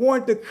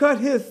 wanted to cut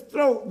his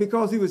throat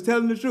because he was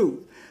telling the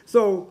truth.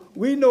 So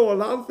we know a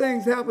lot of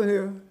things happen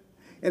here.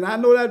 And I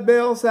know that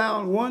bell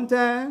sound 1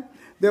 time.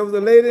 There was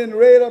a lady in the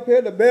red up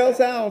here, the bell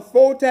sounded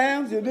 4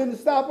 times, you didn't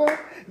stop her.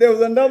 There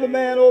was another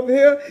man over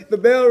here, the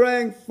bell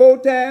rang 4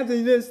 times and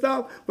you didn't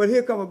stop. But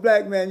here come a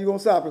black man, you're going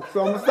to stop it.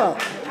 So I'm going to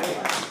stop.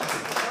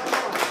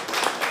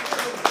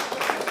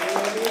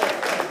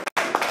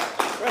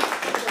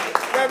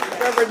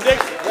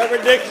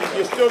 Reverend Dixon,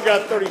 you still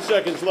got 30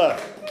 seconds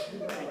left.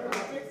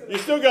 You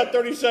still got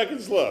 30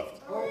 seconds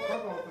left.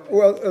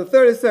 Well,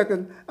 30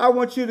 seconds. I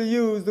want you to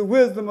use the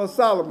wisdom of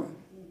Solomon.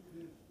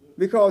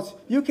 because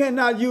you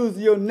cannot use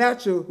your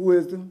natural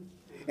wisdom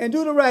and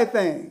do the right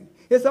thing.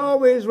 It's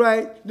always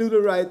right to do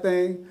the right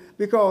thing,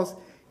 because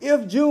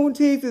if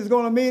Juneteenth is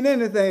going to mean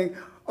anything,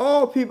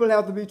 all people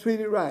have to be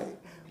treated right.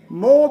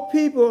 More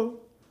people,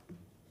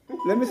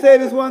 let me say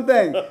this one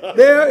thing,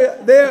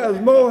 there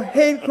is more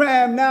hate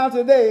crime now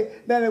today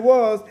than it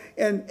was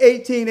in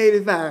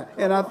 1885,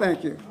 and I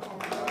thank you.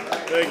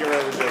 Thank you,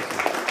 Reverend Dixon.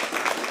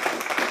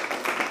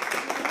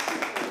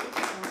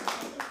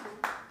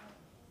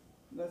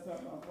 That's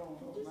not my phone,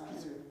 though.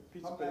 Mine's here.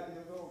 I'm 90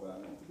 years old, but I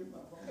don't forget my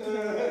phone.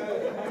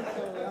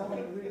 I want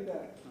to read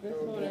that. This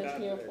one is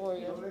here for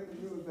you. So they can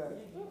use that.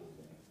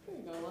 Here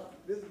you go.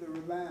 This is the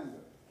reminder.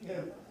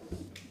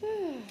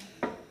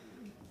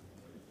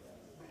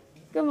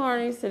 Good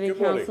morning, City Good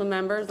morning. Council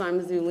members. I'm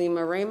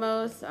Zulima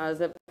Ramos,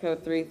 zip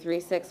code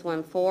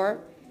 33614.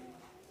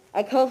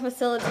 I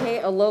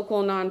co-facilitate a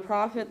local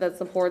nonprofit that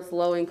supports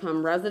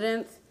low-income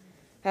residents,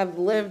 have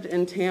lived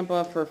in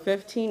Tampa for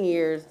 15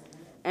 years,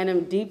 and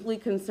am deeply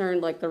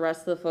concerned, like the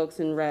rest of the folks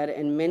in red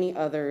and many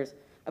others,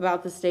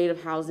 about the state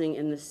of housing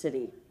in the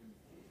city.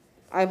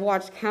 I've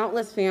watched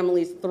countless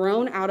families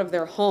thrown out of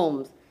their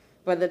homes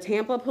by the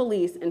Tampa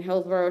police and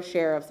Hillsborough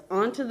sheriffs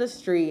onto the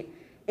street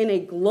in a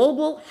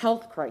global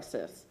health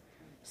crisis,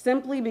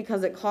 simply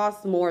because it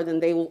costs more than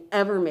they will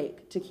ever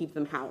make to keep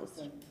them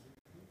housed.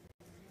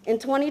 In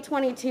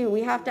 2022,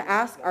 we have to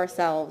ask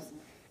ourselves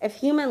if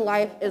human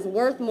life is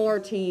worth more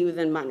to you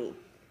than money,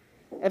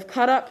 if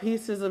cut up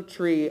pieces of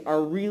tree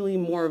are really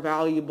more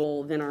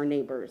valuable than our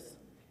neighbors.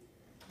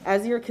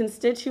 As your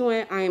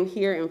constituent, I am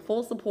here in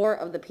full support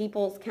of the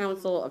People's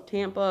Council of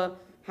Tampa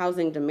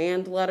housing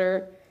demand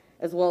letter,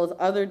 as well as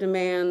other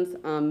demands,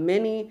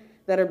 many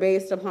that are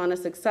based upon a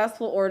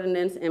successful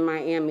ordinance in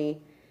Miami.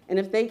 And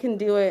if they can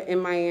do it in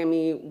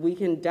Miami, we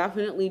can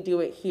definitely do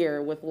it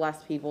here with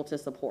less people to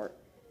support.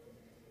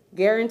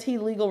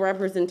 Guaranteed legal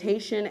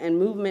representation and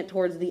movement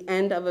towards the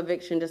end of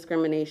eviction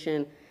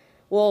discrimination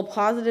will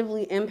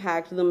positively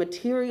impact the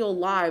material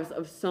lives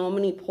of so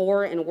many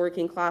poor and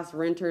working class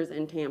renters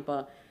in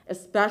Tampa,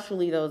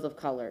 especially those of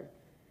color.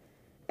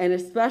 And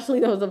especially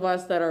those of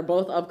us that are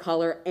both of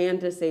color and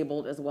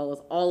disabled, as well as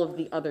all of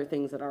the other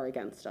things that are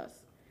against us.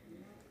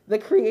 The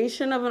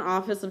creation of an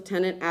Office of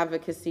Tenant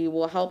Advocacy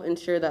will help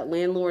ensure that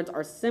landlords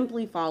are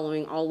simply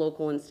following all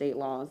local and state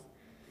laws.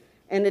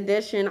 In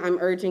addition, I'm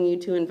urging you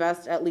to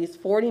invest at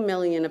least $40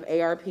 million of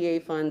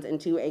ARPA funds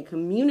into a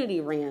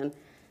community-ran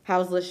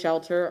houseless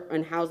shelter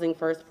and Housing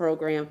First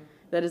program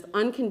that is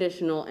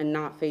unconditional and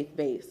not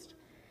faith-based.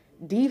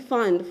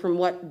 Defund from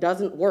what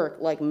doesn't work,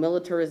 like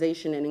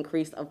militarization and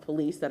increase of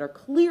police that are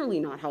clearly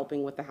not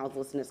helping with the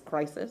houselessness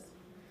crisis,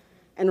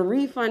 and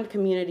refund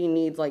community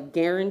needs like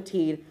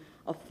guaranteed,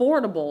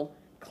 affordable,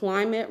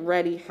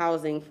 climate-ready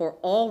housing for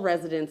all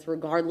residents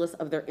regardless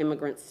of their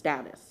immigrant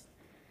status.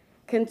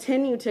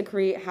 Continue to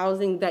create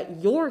housing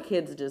that your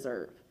kids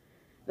deserve,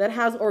 that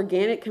has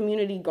organic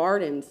community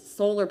gardens,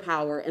 solar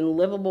power, and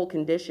livable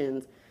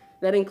conditions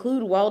that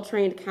include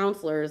well-trained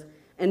counselors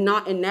and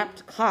not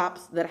inept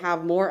cops that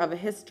have more of a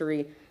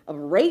history of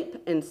rape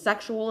and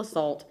sexual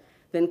assault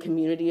than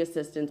community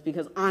assistance,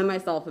 because I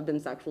myself have been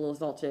sexually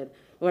assaulted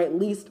by at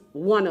least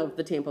one of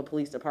the Tampa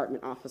Police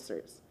Department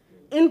officers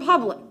in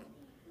public.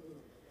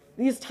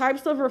 These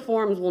types of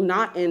reforms will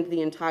not end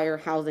the entire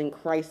housing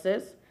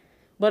crisis,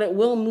 but it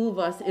will move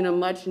us in a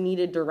much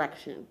needed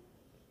direction.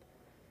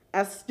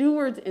 As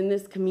stewards in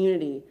this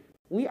community,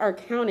 we are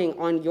counting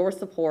on your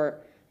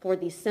support for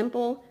the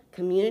simple,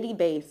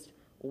 community-based,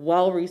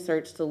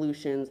 well-researched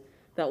solutions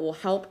that will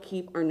help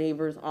keep our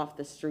neighbors off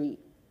the street.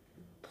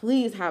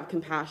 Please have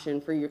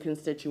compassion for your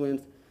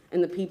constituents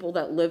and the people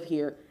that live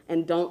here,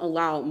 and don't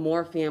allow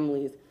more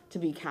families to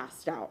be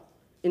cast out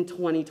in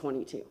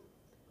 2022.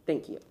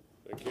 Thank you.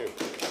 Thank you.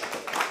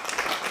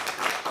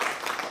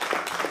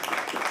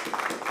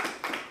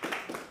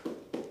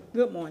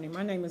 Good morning.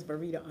 My name is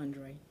Verita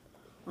Andre.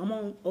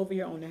 I'm over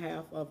here on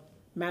behalf of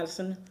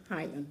Madison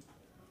Highland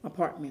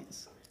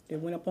Apartments. They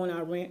went up on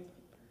our rent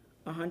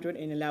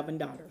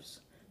 $111.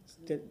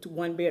 The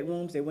one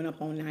bedrooms, they went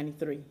up on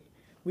 $93.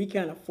 We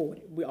can't afford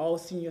it. We're all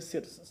senior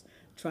citizens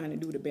trying to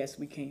do the best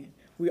we can.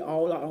 We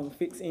all are on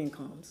fixed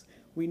incomes.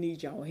 We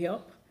need y'all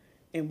help,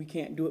 and we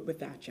can't do it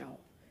without y'all.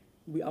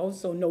 We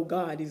also know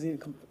God is in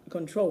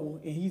control,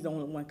 and he's the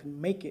only one who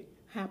can make it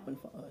happen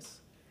for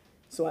us.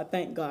 So I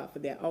thank God for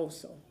that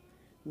also.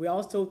 We're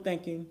also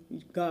thanking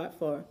God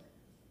for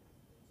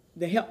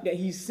the help that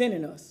he's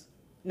sending us.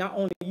 Not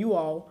only you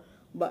all,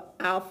 but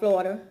our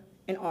Florida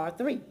and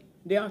R3.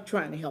 They are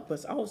trying to help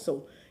us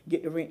also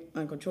get the rent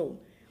under control.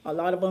 A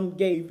lot of them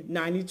gave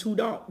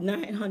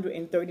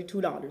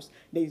 $932.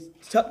 They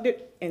tucked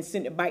it and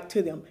sent it back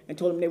to them and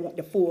told them they want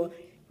the full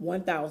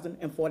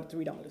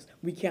 $1,043.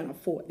 We can't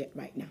afford that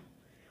right now.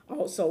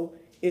 Also,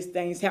 it's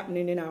things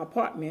happening in our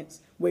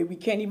apartments where we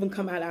can't even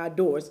come out our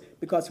doors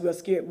because we're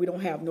scared we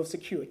don't have no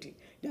security.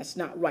 That's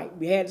not right.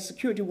 We had the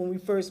security when we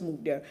first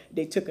moved there.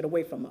 They took it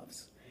away from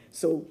us.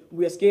 So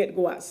we're scared to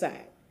go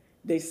outside.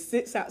 They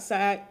sit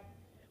outside,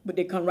 but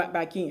they come right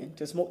back in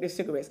to smoke their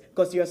cigarettes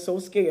because they're so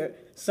scared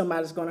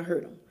somebody's going to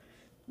hurt them.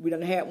 We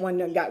done had one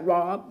that got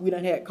robbed. We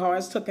done had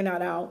cars taken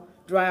out our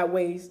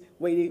driveways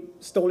where they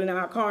stolen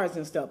our cars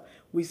and stuff.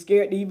 We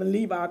scared to even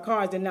leave our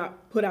cars and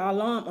not put our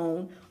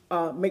alarm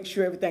on, make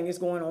sure everything is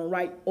going on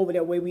right over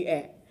there where we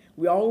at.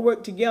 We all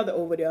work together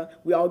over there.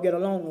 We all get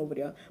along over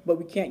there, but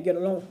we can't get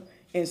along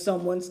and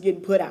someone's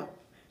getting put out.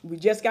 We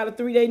just got a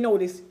 3-day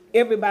notice.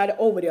 Everybody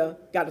over there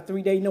got a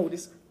 3-day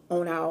notice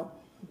on our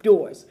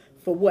doors.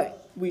 For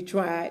what? We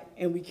tried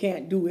and we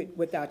can't do it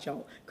without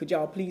y'all. Could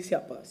y'all please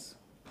help us?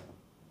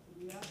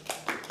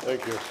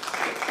 Thank you.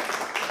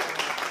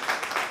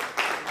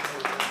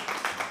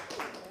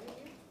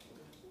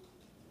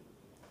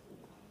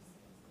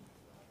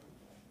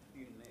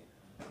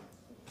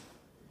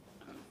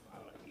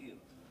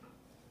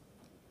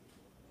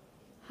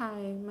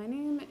 Hi, my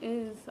name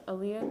is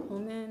Aaliyah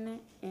Coleman,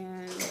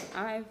 and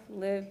I've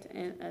lived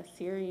in a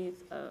series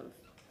of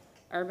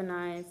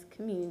urbanized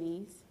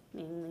communities,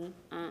 mainly,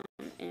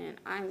 and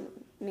I'm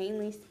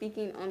mainly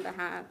speaking on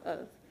behalf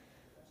of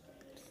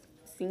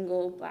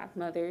single Black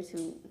mothers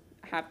who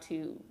have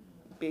to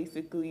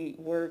basically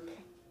work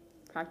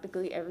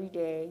practically every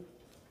day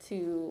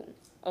to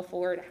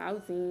afford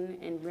housing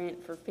and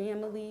rent for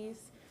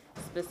families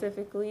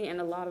specifically, and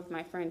a lot of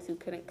my friends who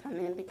couldn't come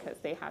in because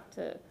they have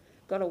to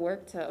go to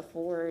work to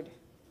afford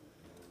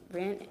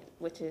rent,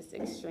 which is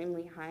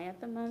extremely high at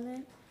the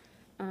moment.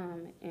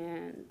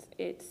 And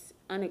it's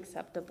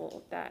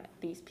unacceptable that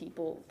these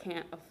people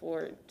can't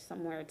afford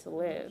somewhere to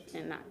live,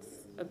 and that's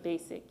a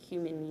basic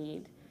human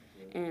need.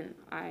 And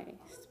I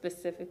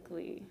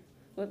specifically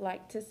would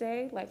like to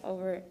say, like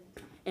over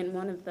in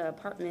one of the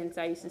apartments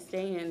I used to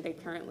stay in, they're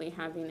currently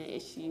having an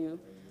issue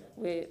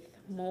with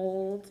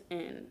mold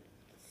and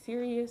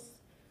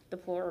serious,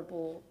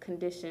 deplorable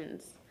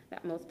conditions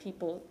that most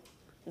people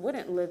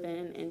wouldn't live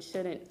in and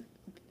shouldn't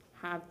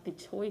have the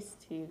choice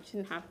to,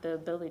 shouldn't have the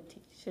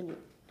ability, shouldn't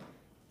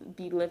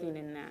be living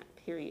in that,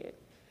 period.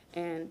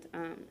 And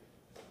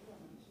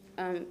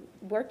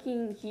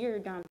working here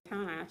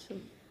downtown, I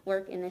actually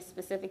work in this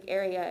specific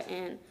area,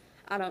 and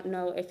I don't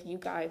know if you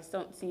guys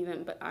don't see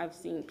them, but I've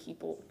seen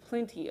people,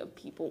 plenty of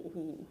people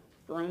who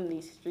roam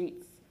these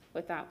streets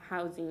without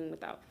housing,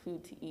 without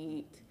food to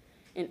eat,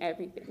 and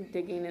everything,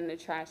 digging in the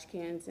trash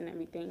cans and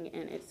everything,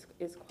 and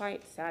it's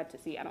quite sad to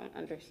see. I don't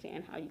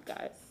understand how you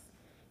guys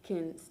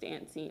can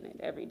stand seeing it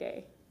every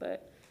day,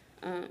 but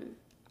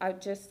I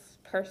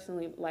just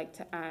personally like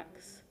to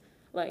ask,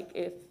 like,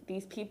 if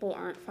these people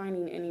aren't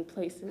finding any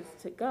places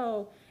to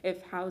go,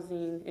 if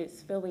housing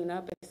is filling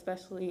up,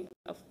 especially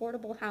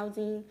affordable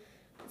housing,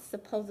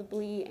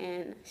 supposedly,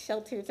 and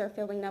shelters are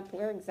filling up,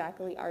 where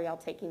exactly are y'all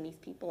taking these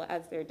people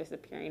as they're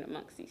disappearing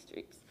amongst these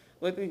streets?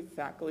 What's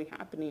exactly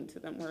happening to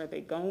them? Where are they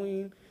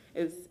going?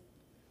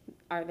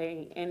 Are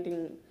they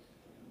ending?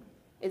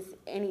 Is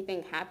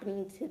anything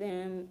happening to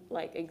them?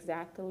 Like,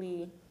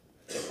 exactly,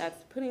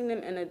 that's putting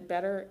them in a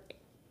better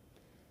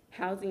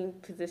housing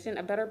position,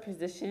 a better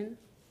position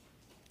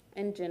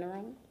in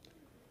general.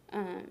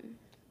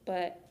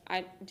 But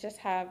I just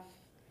have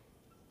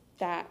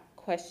that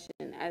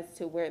question as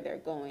to where they're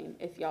going,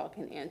 if y'all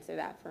can answer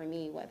that for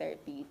me, whether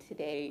it be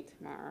today,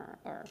 tomorrow,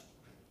 or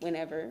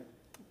whenever.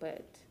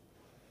 But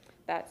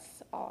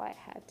that's all I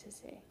had to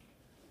say.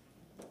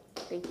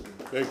 Thank you.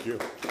 Thank you.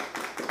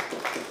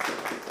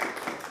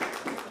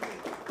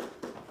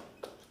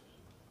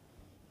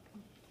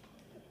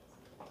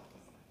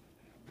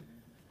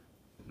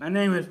 My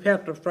name is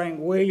Pastor Frank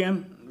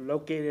Williams,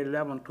 located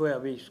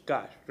 1112 East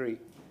Scott Street.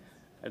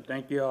 I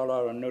think you all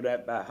ought to know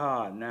that by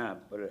heart now,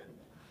 but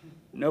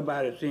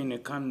nobody seems to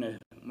come to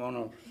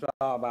want to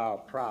solve our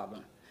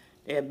problem.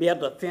 They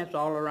built a fence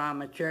all around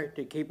the church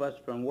to keep us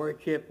from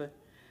worshiping.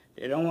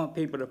 They don't want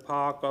people to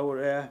park over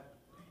there.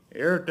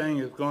 Everything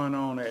is going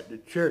on at the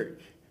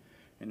church,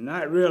 and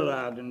not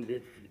realizing that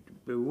if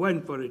it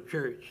wasn't for the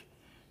church,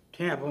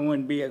 Tampa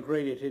wouldn't be as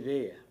great as it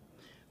is.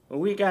 But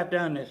we got to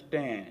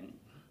understand,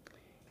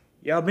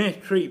 y'all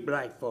mistreat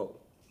black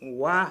folk.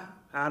 Why?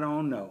 I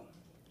don't know.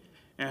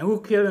 And who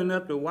killing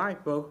up the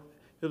white folks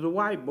is a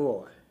white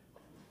boy.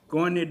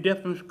 Going to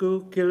different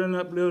schools, killing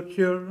up little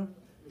children,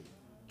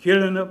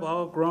 killing up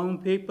all grown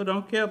people.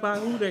 Don't care about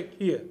who they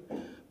kill.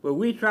 But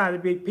we try to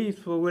be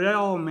peaceful with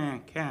all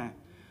mankind.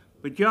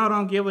 But y'all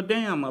don't give a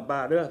damn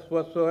about us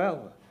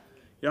whatsoever.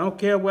 You don't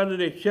care whether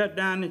they shut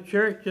down the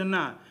church or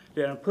not.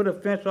 They done put a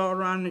fence all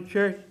around the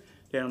church.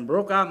 They done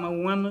broke out my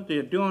windows.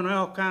 They're doing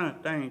all kind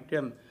of things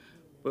to me.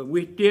 But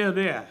we still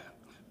there.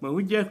 But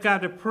we just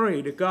got to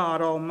pray to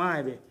God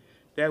Almighty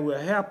that will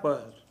help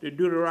us to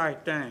do the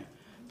right thing.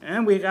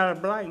 And we got a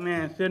black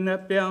man sitting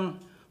up there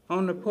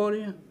on the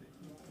podium.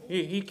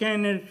 He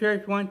came to the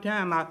church one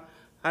time.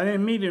 I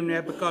didn't meet him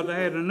there because I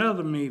had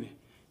another meeting,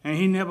 and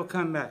he never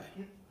come back.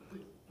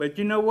 But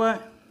you know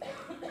what?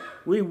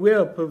 We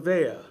will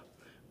prevail.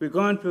 We're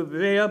going to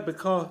prevail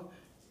because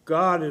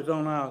God is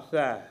on our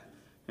side.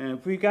 And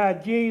if we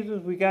got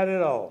Jesus, we got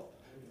it all.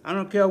 I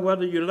don't care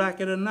whether you like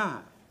it or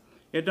not.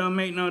 It don't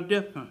make no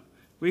difference.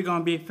 We're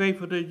going to be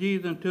faithful to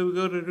Jesus until we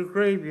go to the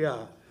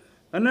graveyard.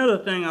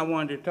 Another thing I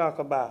wanted to talk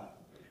about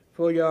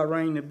before y'all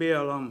ring the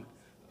bell on me.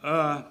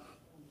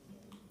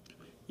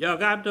 y'all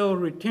got those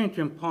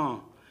retention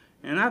ponds.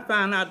 And I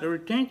found out the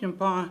retention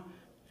pond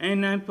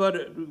ain't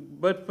nothing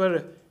but for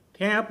the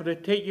Tampa to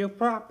take your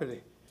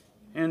property.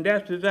 And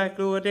that's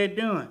exactly what they're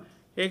doing.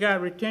 They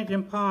got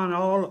retention pond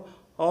all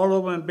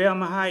over in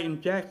Belma Heights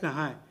and Jackson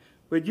Heights.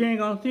 But you ain't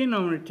gonna see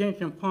no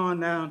retention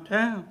pond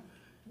downtown.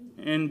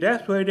 And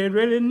that's where they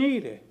really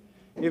need it.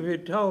 If you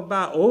talk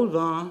about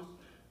ozone,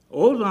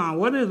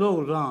 what is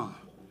ozone?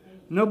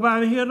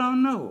 Nobody here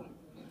don't know.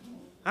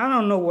 I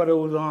don't know what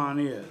ozone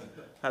is.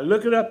 I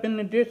look it up in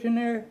the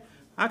dictionary.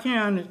 I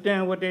can't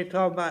understand what they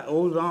talk about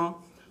ozone.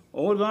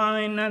 Ozone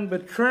ain't nothing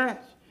but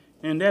trash.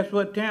 And that's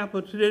what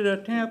Tampa City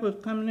of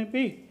Tampa's coming to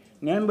be.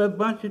 Nothing but a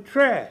bunch of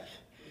trash.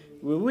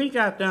 Well, we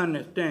got to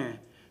understand.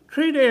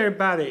 Treat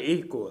everybody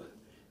equal.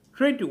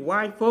 Treat the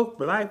white folks,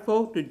 black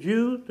folks, the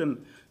Jews,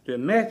 the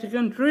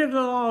Mexicans, treat us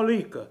all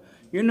equal.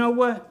 You know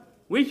what?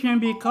 We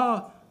shouldn't be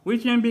called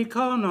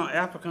no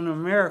African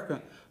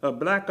American or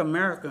Black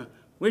American.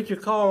 We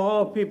should call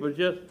all people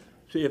just,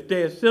 if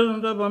they're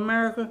citizens of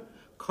America,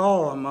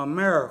 call them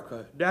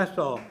America. That's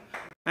all.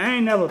 I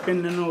ain't never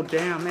been to no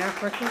damn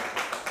Africa.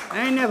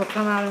 I ain't never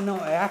come out of no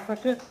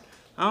Africa.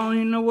 I don't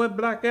even know what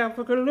black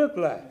Africa look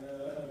like.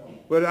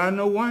 But I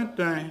know one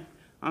thing.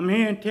 I'm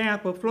here in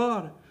Tampa,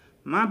 Florida.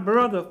 My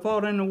brother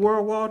fought in the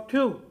World War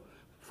II,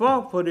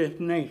 fought for this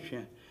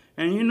nation.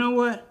 And you know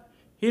what?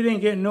 He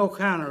didn't get no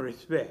kind of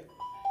respect.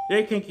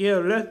 They can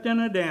give less than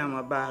a damn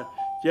about it,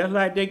 just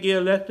like they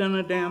give less than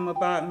a damn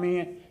about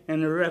me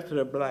and the rest of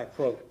the black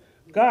folks.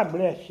 God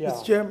bless y'all.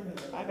 Mr. Chairman.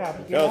 I got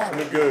to get out.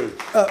 Councilman Goode.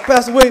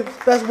 Pastor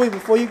Williams,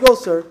 before you go,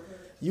 sir,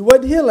 you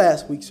wasn't here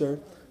last week, sir,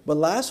 but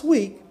last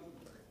week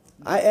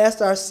I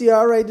asked our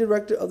CRA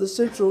director of the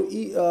Central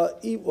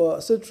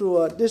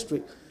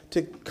District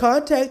to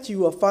contact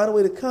you or find a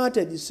way to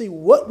contact you, see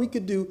what we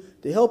could do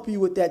to help you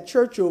with that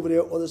church over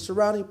there or the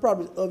surrounding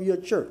properties of your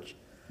church.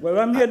 Well,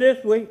 I'm here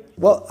this week.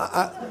 Well,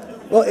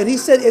 and he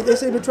said they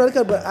said they're trying to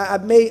come, but I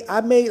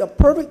made a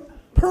perfect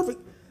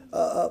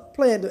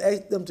plan to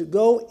ask them to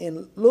go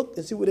and look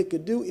and see what they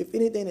could do, if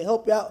anything, to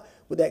help you out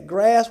with that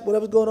grass,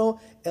 whatever's going on.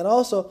 And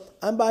also,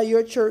 I'm by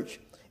your church,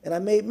 and I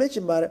made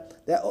mention about it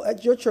that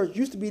at your church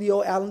used to be the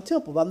old Allen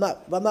Temple, if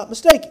I'm not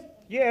mistaken.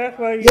 Yeah, that's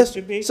where it used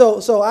to be.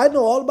 So I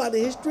know all about the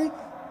history.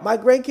 My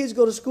grandkids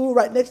go to school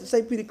right next to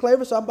St. Peter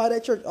Claver, so I'm by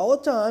that church all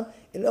the time,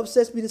 and it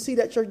upsets me to see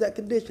that church in that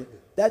condition.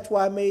 That's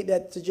why I made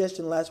that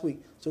suggestion last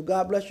week. So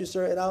God bless you,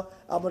 sir, and I'm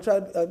going to try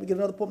to get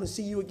another appointment to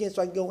see you again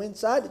so I can go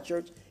inside the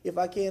church if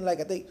I can, like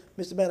I think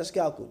Mr.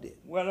 Maniscalco did.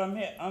 Well,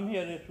 I'm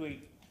here this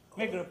week.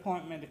 Make an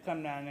appointment to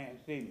come down there and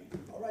see me.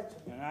 All right, sir.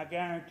 And I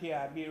guarantee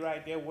I'll be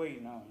right there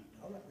waiting on you.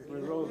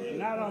 With Rosie.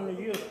 Not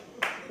only you.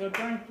 So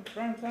bring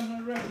some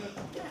of the regular.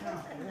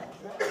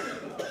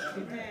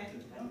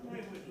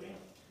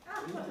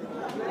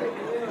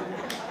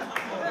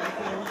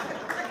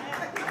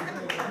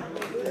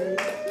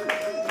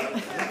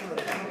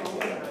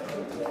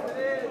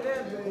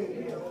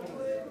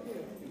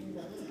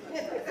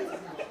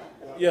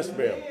 Yes,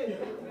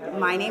 ma'am.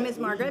 My name is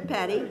Margaret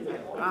Petty.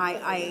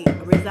 I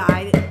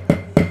reside.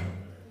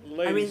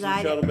 Ladies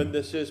and gentlemen,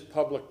 this is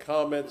public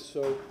comment,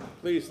 so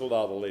please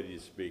allow the lady to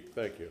speak.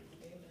 Thank you.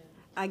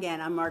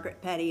 Again, I'm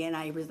Margaret Petty, and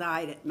I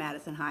reside at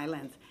Madison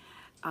Highlands.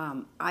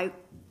 I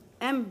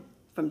am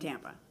from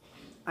Tampa.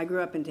 I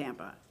grew up in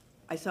Tampa.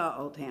 I saw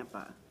old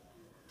Tampa.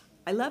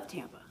 I love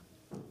Tampa.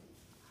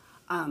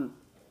 I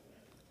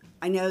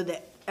know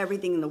that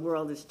everything in the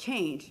world has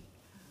changed,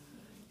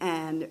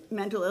 and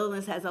mental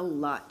illness has a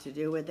lot to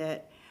do with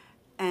it.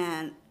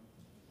 And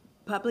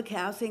public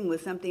housing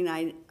was something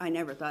I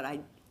never thought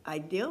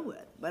I'd deal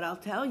with. But I'll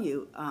tell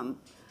you,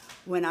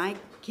 when I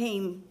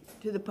came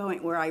to the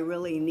point where I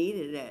really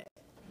needed it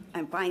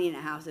and finding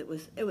a house, it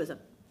was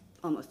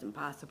almost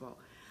impossible.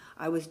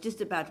 I was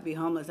just about to be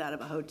homeless out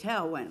of a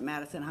hotel when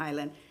Madison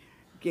Highland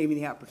gave me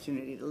the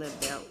opportunity to live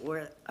there,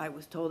 where I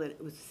was told that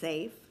it was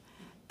safe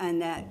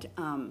and that,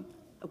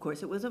 of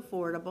course, it was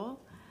affordable.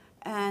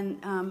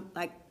 And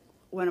like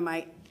one of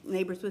my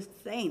neighbors was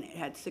saying, it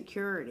had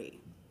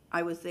security.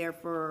 I was there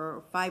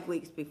for 5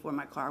 weeks before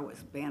my car was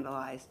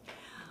vandalized.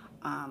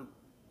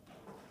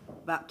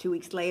 About 2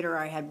 weeks later,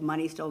 I had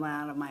money stolen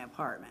out of my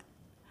apartment.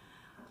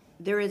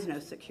 There is no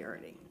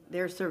security.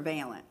 There's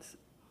surveillance.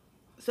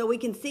 So we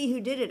can see who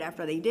did it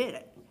after they did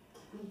it.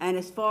 And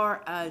as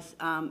far as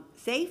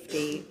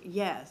safety,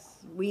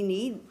 yes, we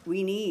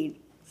need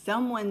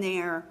someone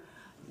there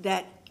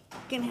that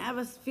can have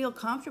us feel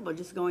comfortable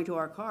just going to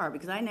our car,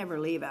 because I never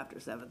leave after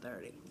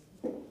 7:30.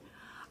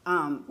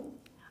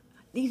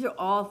 These are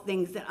all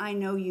things that I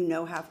know you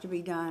know have to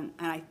be done,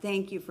 and I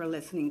thank you for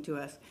listening to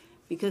us,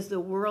 because the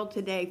world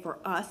today for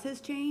us has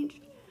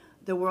changed,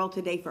 the world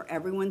today for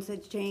everyone's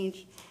has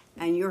changed,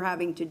 and you're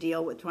having to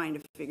deal with trying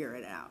to figure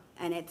it out.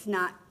 And it's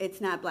not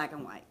black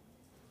and white.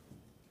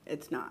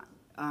 It's not.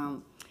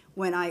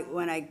 When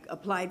I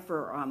applied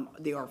for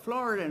the OR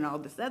Florida and all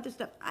this other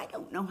stuff, I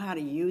don't know how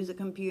to use a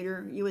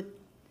computer.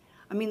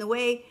 The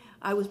way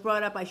I was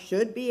brought up, I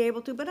should be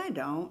able to, but I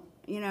don't.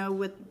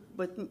 With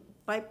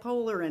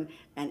bipolar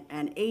and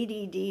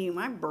ADD,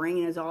 my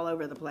brain is all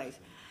over the place.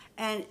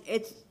 And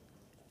it's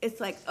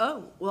like,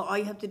 oh, well, all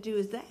you have to do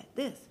is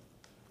this.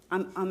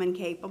 I'm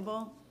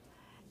incapable,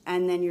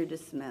 and then you're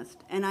dismissed.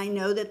 And I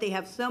know that they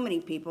have so many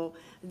people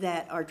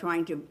that are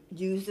trying to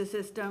use the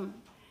system,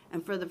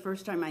 and for the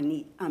first time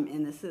I'm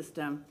in the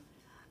system,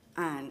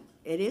 and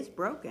it is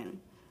broken.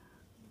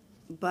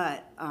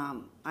 But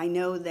I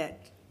know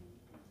that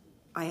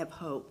I have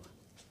hope,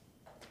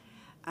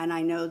 and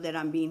I know that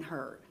I'm being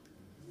heard,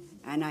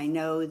 and I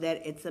know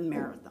that it's a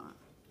marathon,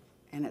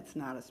 and it's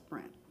not a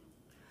sprint.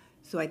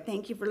 So I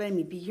thank you for letting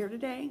me be here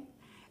today,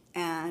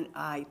 and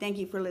I thank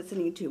you for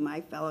listening to my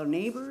fellow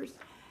neighbors.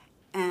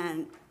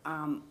 And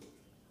I'm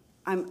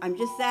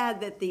just sad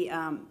that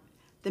the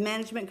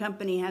management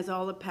company has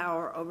all the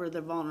power over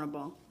the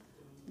vulnerable,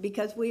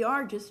 because we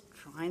are just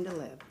trying to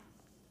live.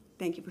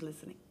 Thank you for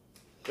listening.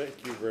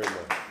 Thank you very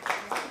much.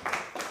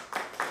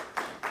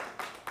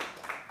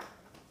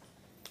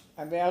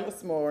 I'm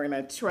Alice Moore, and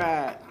I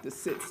tried to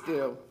sit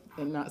still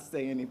and not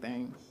say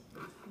anything.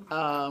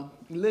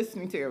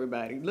 Listening to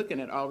everybody, looking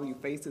at all of your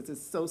faces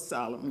is so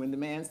solemn. When the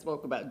man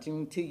spoke about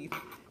Juneteenth,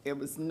 there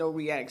was no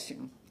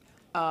reaction.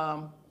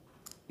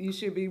 You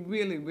should be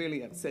really,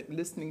 really upset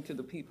listening to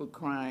the people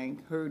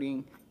crying,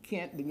 hurting.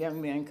 Kent, the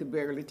young man, could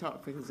barely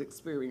talk for his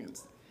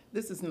experience.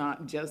 This is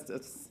not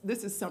justice.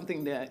 This is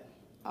something that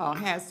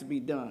has to be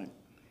done.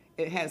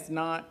 It has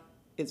not.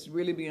 It's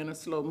really been a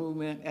slow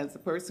movement. As the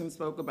person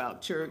spoke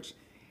about church,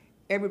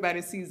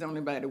 everybody sees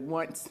everybody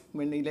once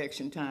when the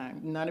election time.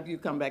 None of you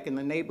come back in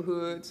the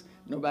neighborhoods.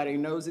 Nobody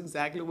knows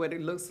exactly what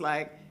it looks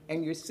like.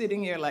 And you're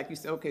sitting here like you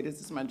say, okay, this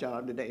is my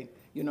job today.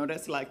 You know,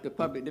 that's like the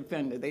public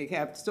defender. They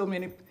have so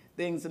many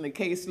things in the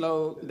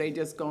caseload, they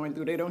just going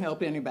through, they don't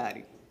help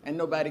anybody. And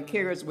nobody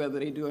cares whether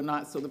they do or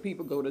not, so the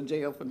people go to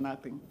jail for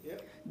nothing.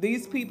 Yep.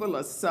 These people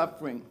are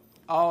suffering,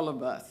 all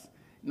of us,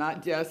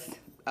 not just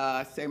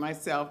say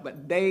myself,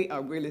 but they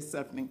are really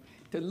suffering.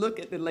 To look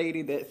at the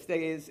lady that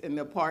stays in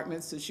the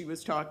apartments that she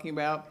was talking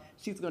about,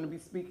 she's going to be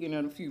speaking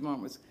in a few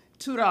moments.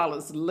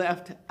 $2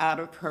 left out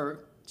of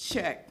her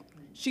check.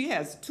 She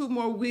has 2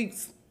 more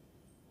weeks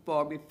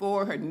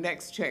before her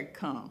next check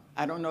comes.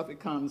 I don't know if it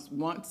comes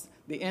once,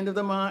 the end of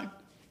the month,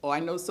 or I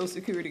know Social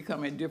Security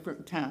come at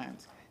different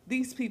times.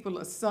 These people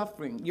are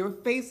suffering. Your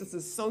faces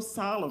are so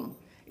solemn.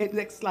 It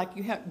looks like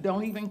you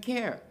don't even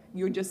care.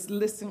 You're just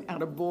listening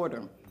out of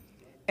boredom.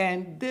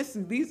 And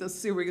these are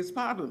serious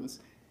problems.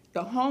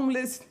 The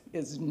homeless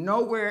is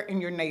nowhere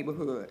in your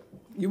neighborhood.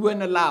 You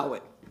wouldn't allow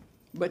it.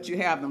 But you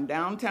have them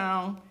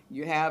downtown,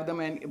 you have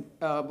them in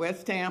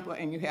West Tampa,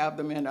 and you have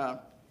them in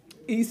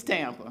East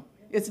Tampa.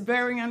 It's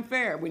very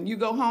unfair. When you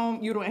go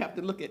home, you don't have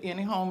to look at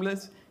any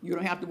homeless. You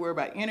don't have to worry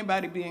about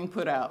anybody being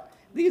put out.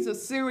 These are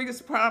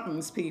serious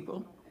problems,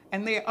 people,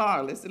 and they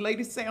are. As the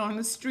lady say, on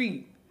the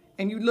street,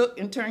 and you look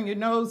and turn your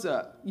nose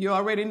up, you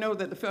already know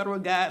that the federal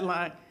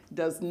guideline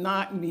does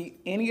not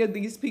meet any of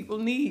these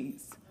people's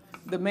needs.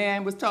 The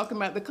man was talking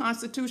about the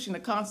Constitution. The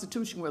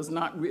Constitution was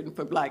not written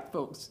for black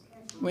folks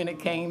when it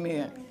came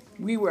in.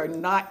 We were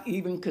not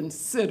even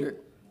considered.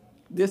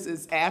 This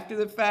is after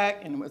the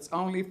fact, and it was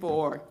only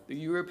for the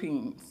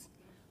Europeans,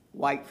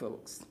 white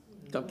folks,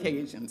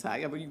 Caucasians,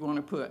 however you want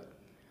to put.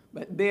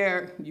 But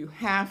there, you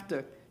have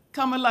to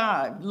come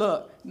alive,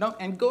 look,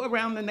 and go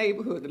around the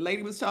neighborhood. The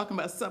lady was talking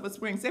about Suffolk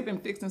Springs. They've been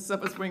fixing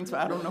Suffolk Springs for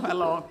I don't know how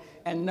long,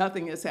 and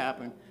nothing has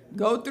happened.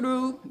 Go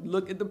through,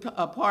 look at the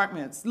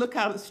apartments, look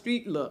how the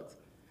street looks.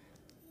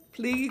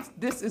 Please,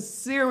 this is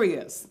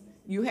serious.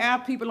 You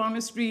have people on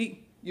the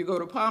street, you go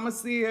to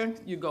Palmacia,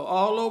 you go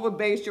all over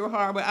Bayshore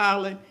Harbor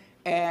Island,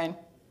 and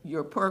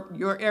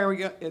your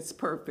area is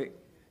perfect.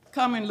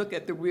 Come and look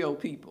at the real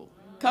people.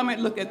 Come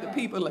and look at the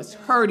people that's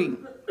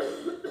hurting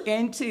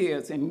in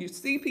tears. And you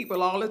see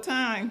people all the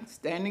time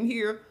standing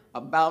here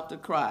about to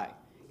cry.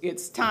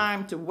 It's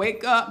time to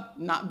wake up,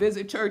 not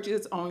visit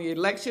churches, only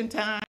election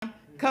time.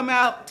 Come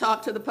out,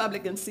 talk to the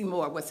public, and see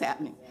more of what's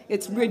happening.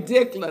 It's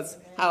ridiculous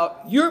how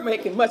you're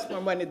making much more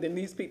money than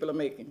these people are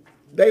making.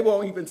 They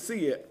won't even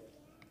see it.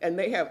 And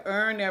they have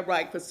earned their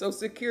right for Social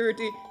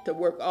Security to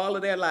work all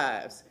of their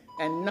lives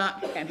and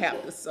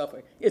have to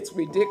suffer. It's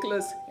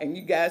ridiculous, and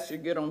you guys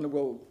should get on the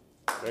road.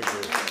 Thank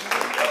you.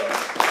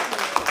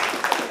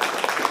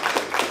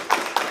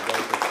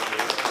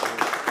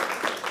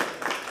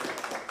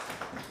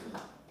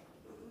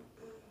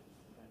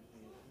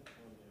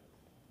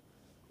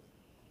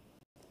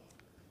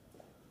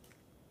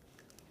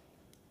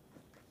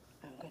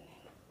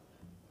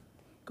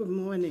 Good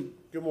morning.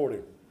 Good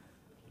morning.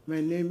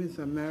 My name is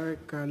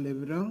America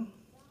Lebron,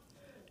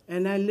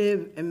 and I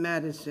live in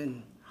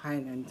Madison,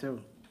 Highlands.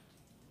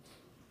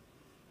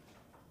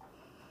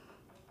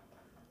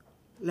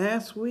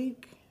 Last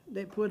week,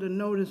 they put a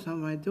notice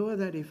on my door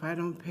that if I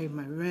don't pay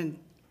my rent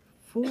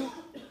full,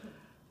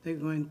 they're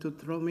going to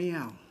throw me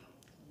out.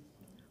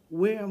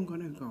 Where I'm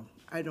going to go,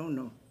 I don't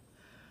know.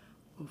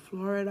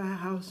 Florida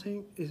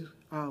Housing is,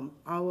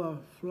 our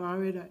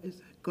Florida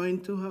is going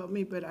to help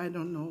me, but I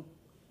don't know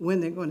when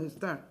they're going to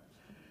start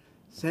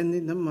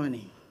sending the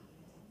money.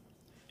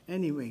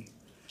 Anyway,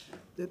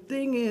 the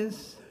thing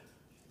is,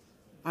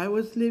 I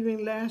was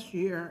living last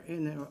year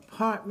in an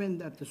apartment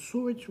that the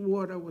sewage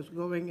water was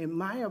going in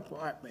my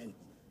apartment.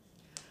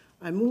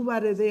 I moved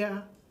out of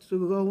there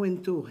to go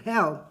into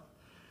hell.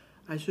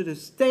 I should have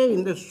stayed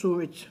in the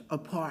sewage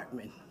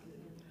apartment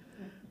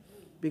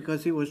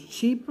because it was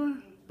cheaper,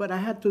 but I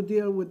had to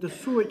deal with the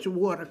sewage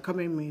water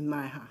coming in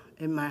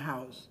my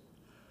house.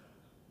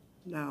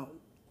 Now,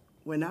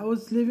 when I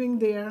was living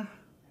there,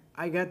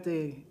 I got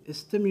the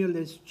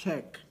stimulus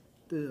check,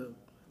 the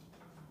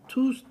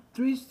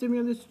 3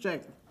 stimulus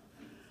check.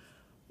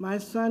 My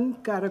son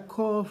got a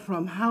call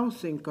from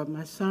housing, because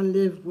my son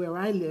lived where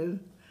I live,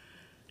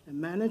 and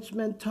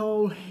management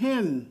told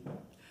him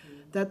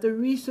that the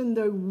reason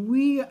that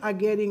we are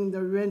getting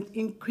the rent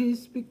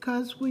increase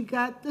because we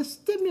got the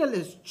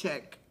stimulus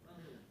check.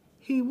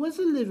 He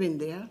wasn't living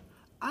there,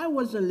 I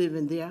wasn't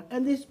living there,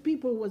 and these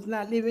people was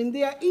not living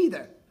there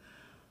either.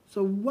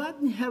 So what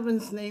in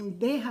heaven's name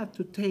they have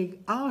to take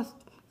our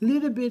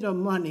little bit of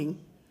money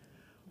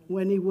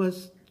when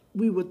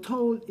we were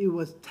told it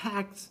was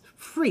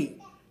tax-free.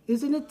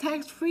 Isn't it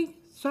tax-free,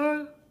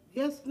 sir?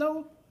 Yes,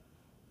 no?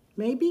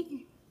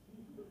 Maybe?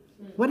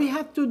 What do you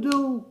have to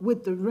do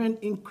with the rent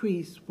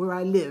increase where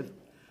I live?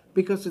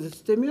 Because of the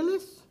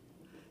stimulus?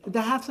 Did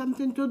that have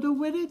something to do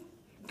with it?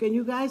 Can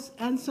you guys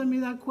answer me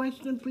that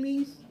question,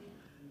 please?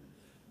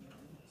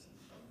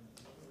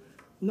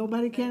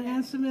 Nobody can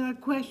answer me that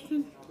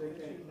question?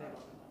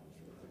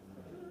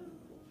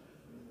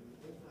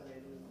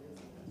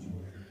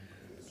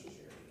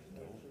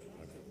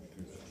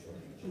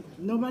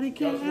 Nobody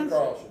can Councilman answer?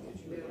 Carlson.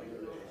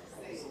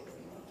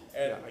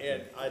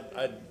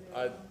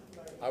 And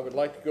I would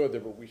like to go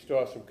there, but we still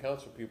have some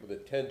council people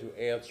that tend to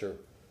answer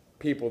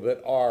people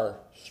that are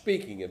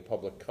speaking in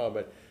public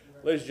comment.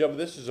 Ladies and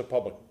gentlemen, this is a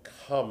public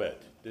comment.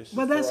 This is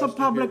But for that's us a to hear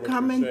public what you're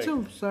comment saying.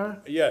 too, sir.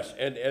 Yes,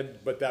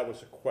 but that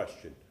was a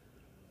question.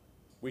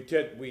 We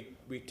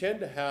tend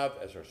to have,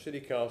 as our city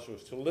council,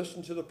 is to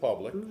listen to the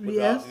public without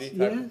Yes, any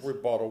type yes. of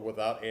rebuttal,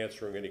 without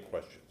answering any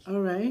questions.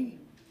 All right.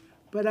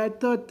 But I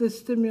thought the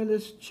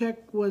stimulus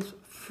check was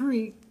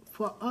free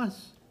for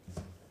us.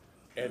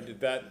 And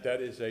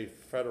that is a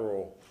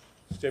federal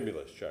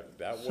stimulus check.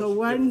 That was So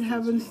why in given to the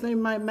heaven's city.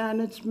 name my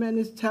management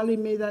is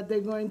telling me that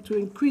they're going to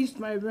increase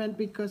my rent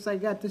because I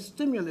got the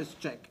stimulus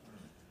check?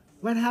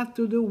 What have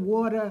to do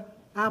water,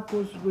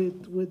 apples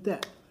with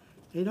that?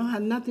 They don't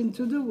have nothing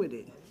to do with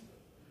it.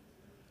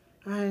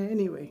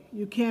 Anyway,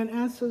 you can't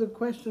answer the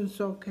question,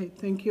 so okay,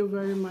 thank you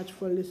very much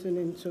for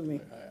listening to me.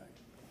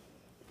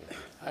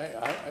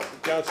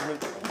 Councilman,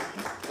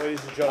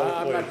 ladies and gentlemen,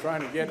 I'm please. not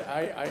trying to get,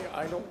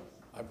 I don't,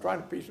 I'm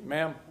trying to piece,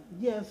 ma'am,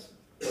 Yes.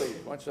 please,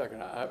 1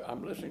 second.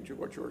 I'm listening to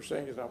what you were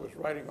saying as I was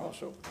writing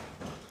also.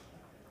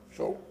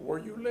 So were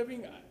you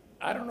living,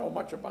 I don't know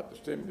much about the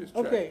stimulus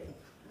check. Okay.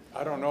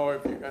 I don't know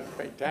if you got to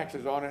pay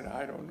taxes on it.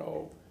 I don't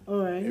know.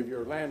 All right. If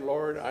you're a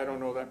landlord, I don't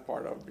know that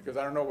part of it, because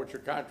I don't know what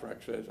your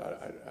contract says.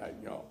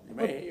 You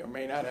may or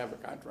may not have a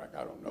contract,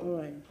 I don't know.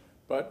 All right.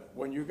 But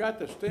when you got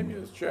the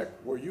stimulus check,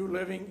 were you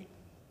living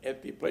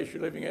at the place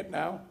you're living at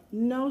now?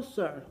 No,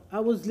 sir. I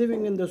was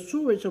living in the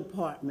sewage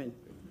apartment.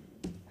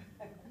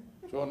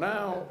 So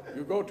now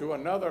you go to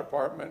another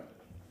apartment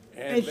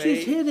and And they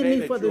she's hitting say me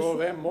that for you the owe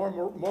them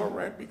more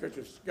rent because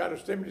you got a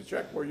stimulus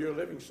check where you're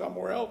living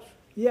somewhere else?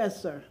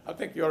 Yes, sir. I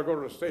think you ought to go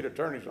to the state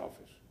attorney's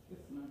office.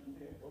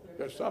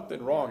 There's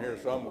something wrong here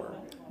somewhere.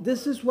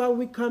 This is why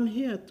we come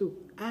here to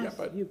ask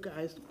but you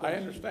guys. I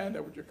understand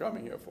that what you're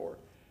coming here for.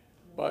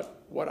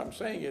 But what I'm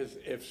saying is,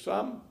 if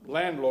some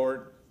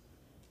landlord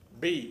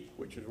B,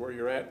 which is where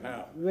you're at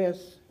now,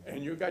 Yes,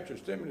 and you got your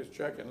stimulus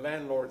check and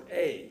landlord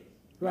A,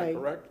 am I Right.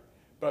 correct?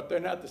 But they're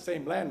not the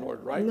same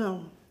landlord, right?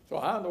 No. So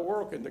how in the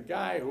world can the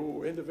guy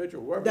whoever the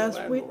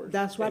landlord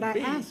that's what and I B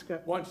asked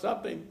her. want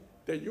something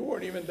that you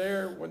weren't even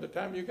there when the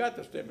time you got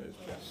the stimulus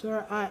check?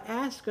 sir, I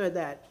asked her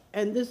that,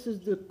 and this is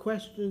the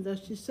question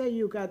that she said,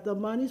 you got the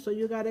money, so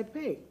you gotta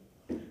pay.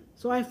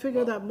 So I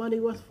figured that money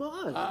was for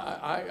us.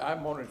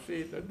 I'm gonna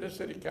see that this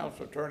city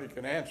council attorney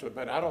can answer,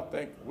 but I don't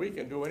think we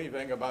can do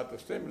anything about the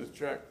stimulus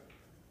check.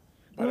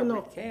 But if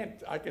we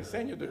can't, I can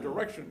send you the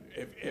direction,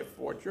 if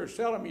what you're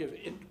telling me is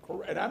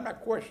incorrect, and I'm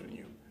not questioning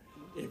you.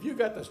 If you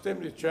got the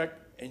stimulus check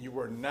and you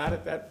were not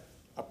at that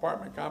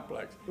apartment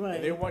complex, Right.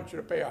 and they want you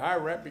to pay a higher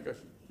rent because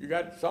you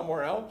got it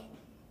somewhere else,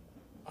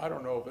 I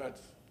don't know if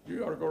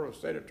you ought to go to the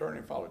state attorney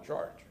and file a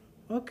charge.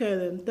 Okay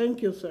then,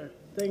 thank you, sir.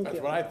 Thank you.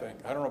 That's what I think.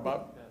 I don't know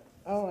about.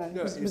 All right.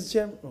 Mr.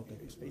 Chairman? Okay.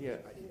 Yeah,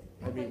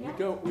 I mean,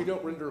 we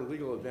don't render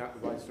legal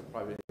advice to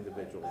private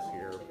individuals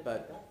here,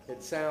 but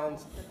it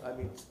sounds, I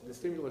mean, the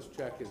stimulus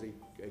check is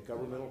a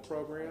governmental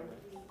program.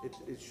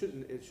 It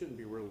shouldn't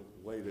be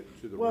related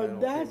to the Well,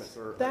 rental payments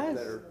that that's-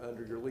 are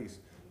under your lease.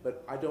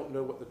 But I don't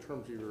know what the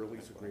terms of your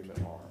lease agreement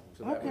are,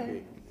 so that would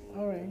Okay, be.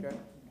 all right. Okay?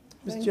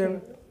 Thank Mr.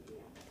 Chairman?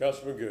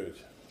 Councilman Goods.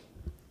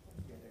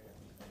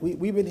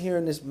 We've been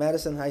hearing this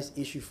Madison Heights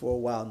issue for a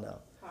while now.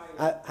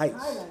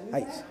 Heights.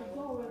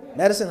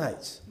 Madison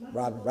Heights,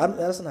 Robin,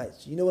 Madison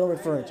Heights. You know what I'm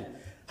referring to.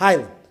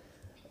 Highland.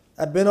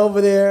 I've been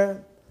over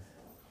there.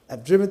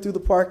 I've driven through the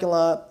parking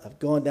lot. I've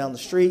gone down the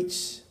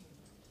streets.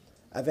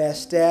 I've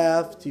asked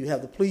staff to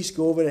have the police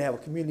go over there and have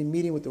a community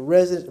meeting with the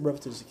residents in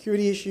reference to the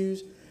security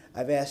issues.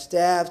 I've asked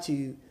staff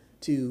to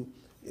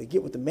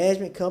get with the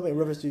management company in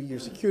reference to your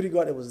security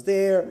guard that was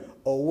there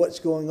or what's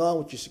going on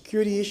with your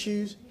security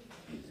issues.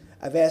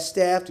 I've asked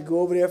staff to go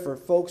over there for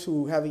folks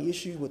who are having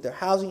issues with their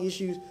housing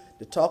issues,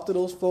 to talk to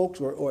those folks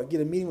or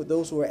get a meeting with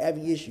those who are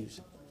having issues.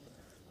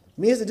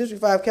 Me as the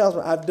District 5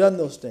 councilman, I've done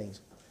those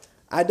things.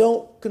 I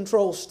don't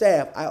control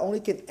staff. I only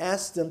can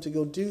ask them to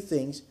go do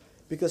things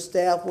because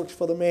staff works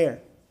for the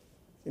mayor.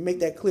 Let me make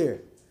that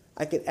clear.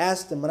 I can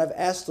ask them, and I've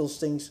asked those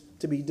things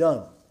to be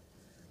done.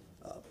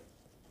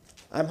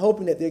 I'm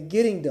hoping that they're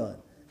getting done.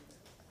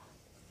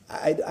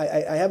 I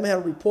haven't had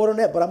a report on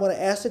that, but I'm going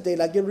to ask today,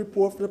 and I get a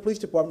report from the police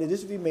department, the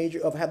district manager,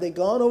 of have they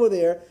gone over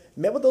there,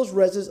 met with those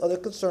residents, other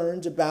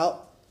concerns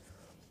about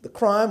the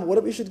crime,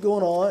 whatever issues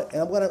going on,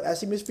 and I'm going to, I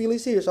see Ms.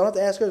 Feely's here, so I don't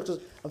have to ask her, because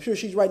I'm sure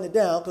she's writing it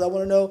down, because I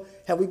want to know,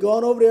 have we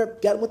gone over there,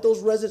 gotten with those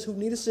residents who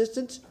need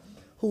assistance,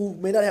 who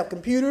may not have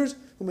computers,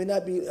 who may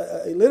not be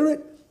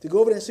illiterate, to go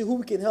over there and see who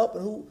we can help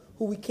and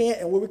who we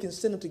can't, and where we can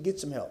send them to get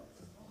some help.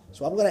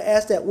 So I'm going to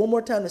ask that one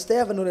more time to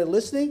staff. I know they're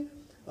listening.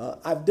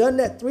 I've done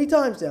that 3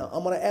 times now.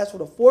 I'm going to ask for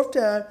the 4th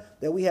time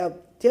that we have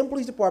 10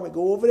 police department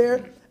go over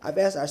there. I've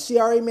asked our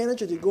CRA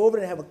manager to go over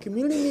there and have a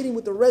community meeting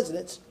with the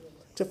residents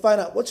to find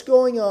out what's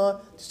going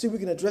on, to see if we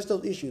can address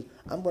those issues.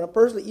 I'm going to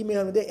personally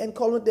email him today and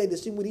call him today to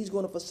see what he's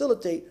going to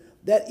facilitate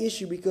that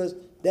issue, because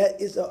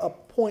that is a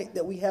point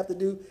that we have to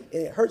do,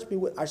 and it hurts me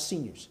with our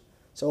seniors.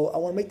 So I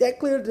want to make that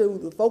clear to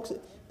the folks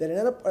that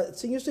are at a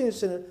senior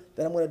center,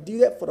 that I'm going to do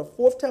that for the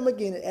 4th time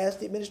again and ask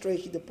the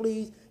administration to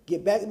please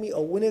get back to me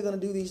on when they're going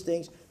to do these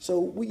things.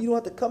 So you don't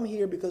have to come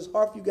here, because it's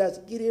hard for you guys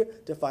to get here,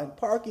 to find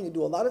parking, to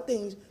do a lot of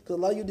things, because a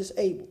lot of you are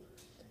disabled.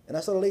 And I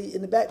saw the lady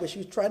in the back, but she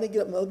was trying to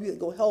get up and other people to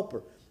go help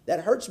her.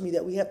 That hurts me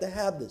that we have to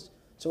have this.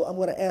 So I'm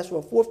going to ask for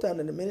a 4th time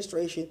that the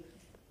administration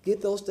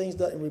get those things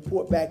done and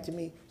report back to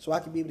me, so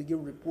I can be able to give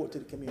a report to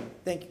the community.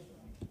 Thank you.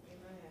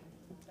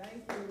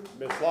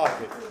 Ms.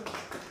 Lockett.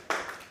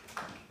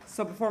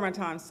 So before my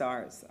time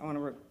starts, I want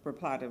to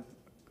reply to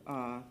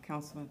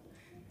Councilman.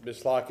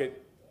 Ms.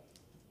 Lockett,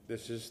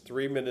 this is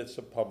 3 minutes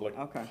of public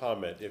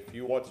comment. If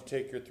you want to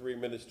take your 3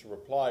 minutes to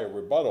reply or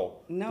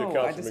rebuttal to Councilman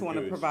No, I just want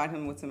to Goose, provide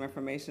him with some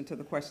information to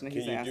the question that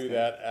he's asking. Can you do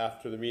that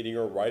after the meeting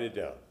or write it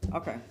down?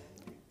 Okay.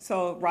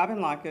 So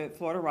Robin Lockett,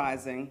 Florida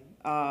Rising.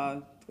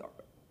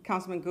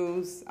 Councilman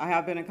Goose, I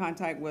have been in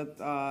contact with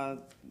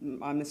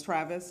Ms.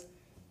 Travis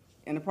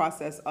in the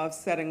process of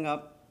setting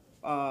up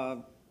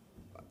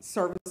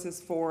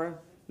services for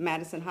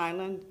Madison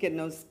Highland, getting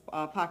those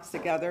pockets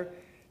together.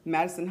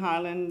 Madison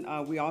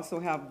Highland, we also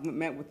have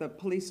met with the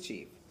police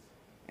chief,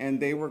 and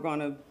they were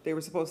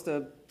supposed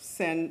to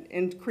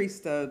increase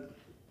the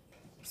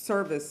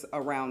service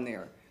around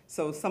there.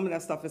 So some of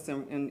that stuff is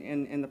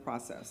in the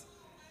process.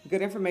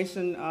 Good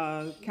information,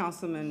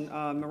 Councilman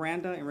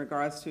Miranda, in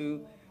regards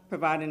to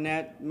providing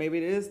that.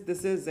 Maybe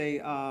this is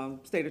a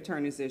state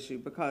attorney's issue,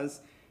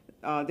 because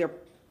they're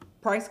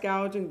price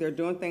gouging, they're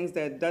doing things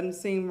that doesn't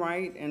seem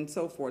right, and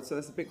so forth. So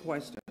that's a big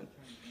question.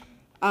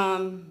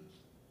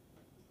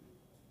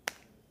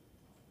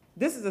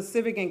 This is a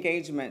civic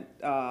engagement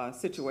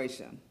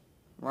situation,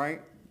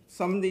 right?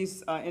 Some of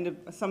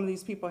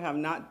these people have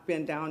not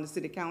been down to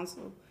city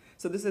council,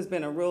 so this has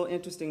been a real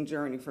interesting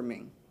journey for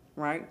me,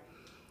 right?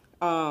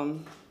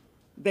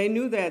 They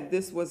knew that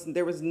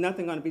there was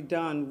nothing going to be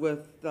done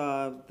with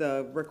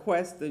the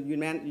request, the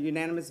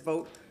unanimous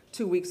vote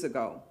 2 weeks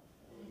ago.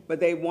 But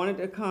they wanted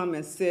to come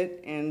and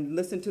sit and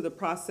listen to the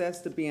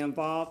process, to be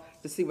involved,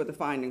 to see what the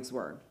findings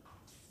were.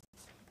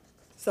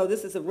 So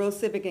this is a real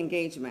civic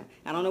engagement.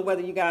 I don't know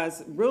whether you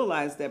guys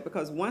realize that,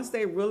 because once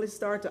they really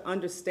start to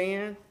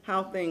understand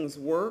how things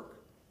work,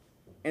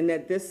 and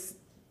that this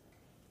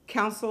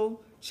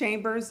council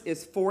chambers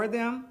is for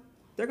them,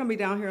 they're going to be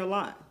down here a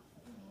lot.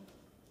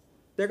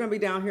 They're going to be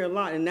down here a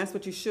lot, and that's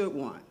what you should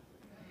want.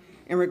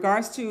 In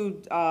regards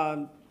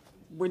to,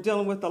 we're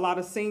dealing with a lot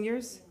of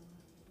seniors.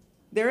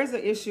 There is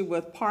an issue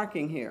with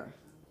parking here.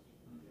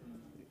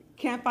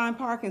 Can't find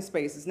parking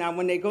spaces. Now,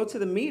 when they go to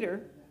the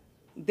meter,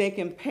 they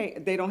can pay,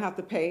 they don't have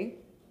to pay,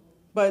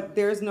 but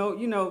there's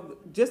no,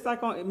 just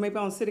like maybe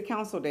on city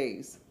council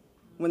days,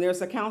 when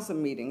there's a council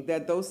meeting,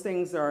 that those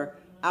things are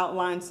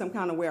outlined some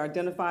kind of way,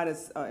 identified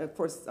as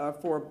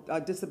for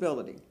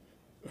disability,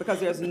 because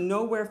there's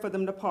nowhere for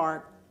them to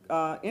park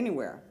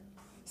anywhere.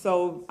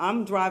 So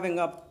I'm driving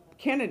up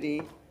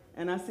Kennedy,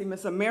 and I see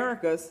Miss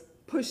America's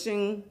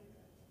pushing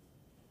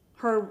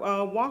her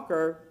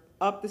walker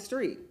up the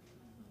street.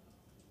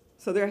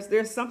 So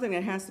there's something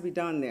that has to be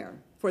done there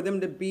for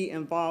them to be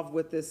involved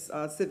with this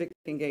civic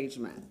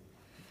engagement.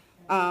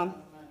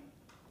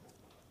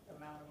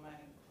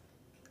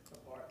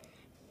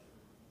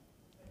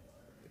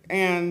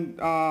 And,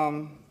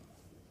 oh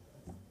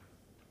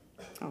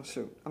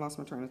shoot, I lost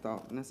my train of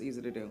thought, and that's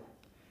easy to do.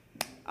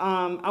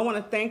 I want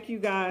to thank you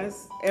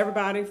guys,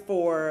 everybody,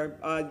 for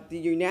the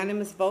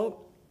unanimous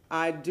vote.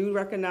 I do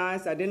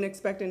recognize I didn't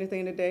expect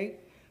anything today,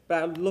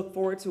 but I look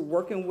forward to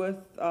working with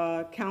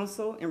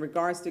council in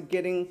regards to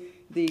getting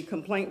the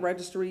complaint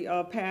registry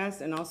passed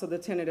and also the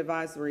tenant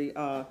advisory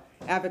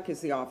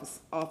advocacy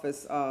office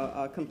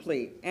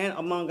complete, and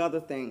among other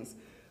things.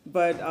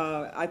 But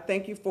I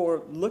thank you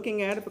for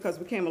looking at it because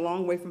we came a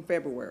long way from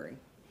February.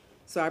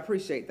 So I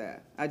appreciate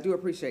that. I do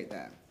appreciate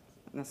that.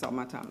 And that's all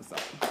my time is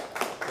up.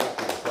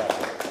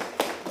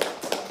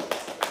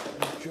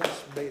 You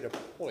just made a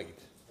point.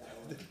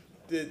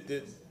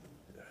 Did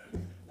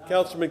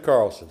Councilman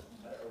Carlson?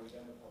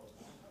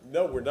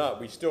 No, we're not.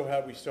 We still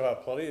have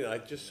plenty, and I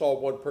just saw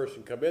one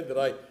person come in that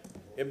I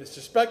am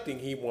suspecting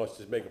he wants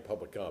to make a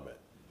public comment.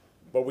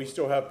 But we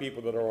still have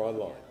people that are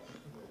online.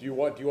 Do you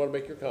want to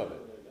make your comment?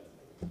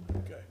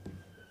 Okay.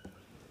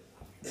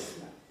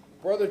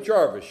 Brother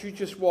Jarvis, you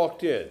just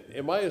walked in.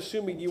 Am I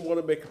assuming you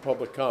want to make a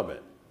public comment?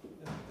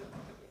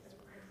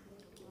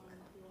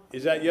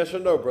 Is that yes or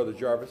no, Brother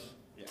Jarvis?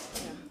 Yeah.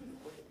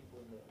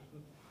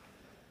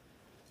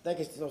 Thank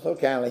you so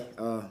kindly,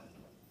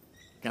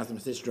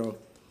 Councilman Sistro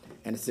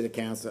and the City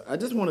Council. I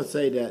just want to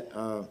say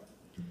that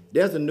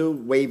there's a new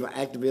wave of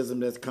activism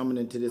that's coming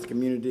into this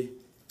community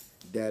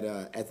that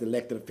as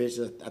elected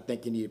officials, I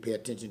think you need to pay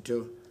attention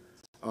to.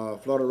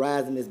 Florida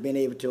Rising has been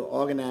able to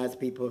organize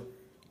people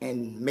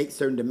and make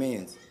certain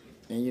demands.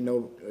 And you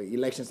know,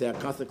 elections have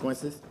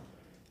consequences,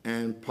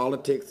 and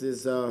politics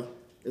is a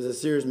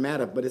serious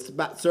matter, but it's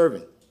about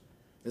serving.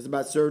 It's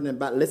about serving and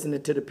about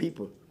listening to the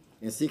people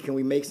and see can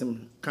we make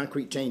some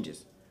concrete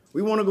changes.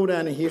 We want to go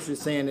down in history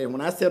saying that when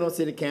I sat on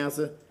City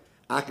Council,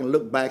 I can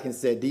look back and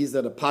say these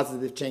are the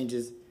positive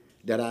changes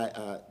that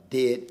I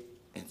did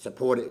and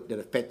supported that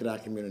affected our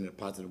community in a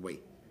positive way.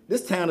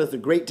 This town is a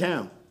great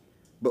town,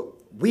 but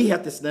we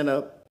have to stand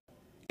up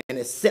and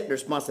accept the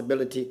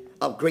responsibility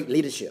of great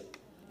leadership.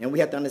 And we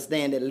have to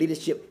understand that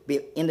leadership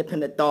be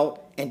independent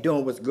thought and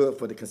doing what's good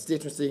for the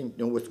constituency and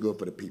doing what's good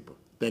for the people.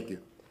 Thank you.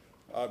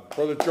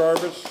 Brother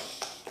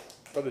Jarvis,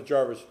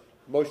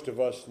 most of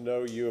us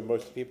know you and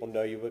most people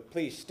know you, but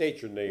please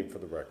state your name for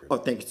the record. Oh,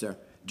 thank you, sir.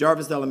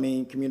 Jarvis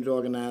Elamine, community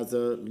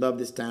organizer, love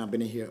this town,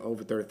 been in here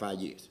over 35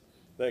 years.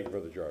 Thank you,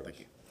 Brother Jarvis. Thank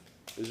you.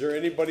 Is there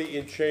anybody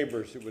in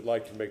chambers that would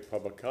like to make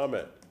public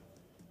comment?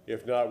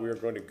 If not, we are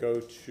going to go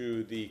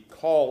to the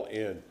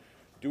call-in.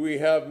 Do we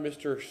have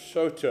Mr.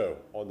 Soto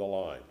on the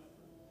line?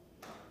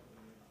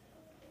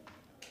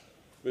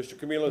 Mr.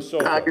 Camilo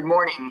Soto. Good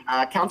morning,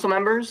 council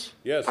members.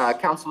 Yes.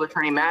 Council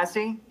Attorney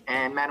Massey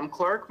and Madam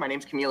Clerk. My name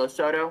is Camilo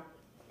Soto.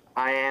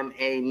 I am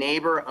a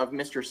neighbor of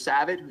Mr.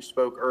 Savitt, who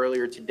spoke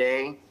earlier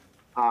today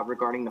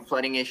regarding the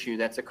flooding issue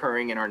that's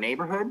occurring in our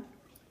neighborhood.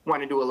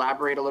 Wanted to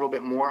elaborate a little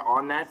bit more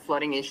on that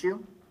flooding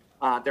issue.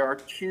 There are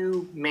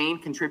two main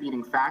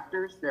contributing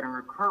factors that are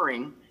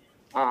occurring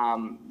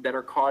that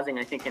are causing,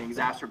 I think, an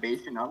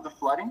exacerbation of the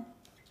flooding.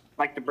 I'd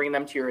like to bring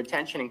them to your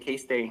attention in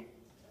case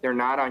they're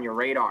not on your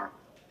radar.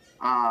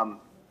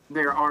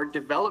 There are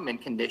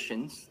development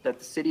conditions that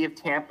the city of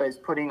Tampa is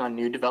putting on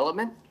new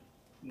development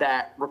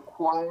that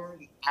require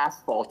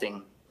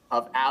asphalting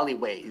of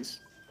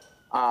alleyways,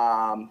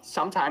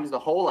 sometimes the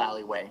whole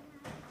alleyway,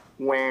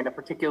 when a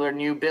particular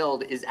new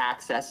build is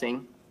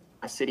accessing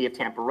a city of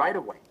Tampa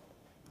right-of-way.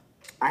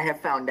 I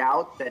have found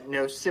out that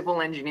no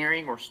civil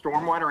engineering or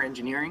stormwater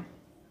engineering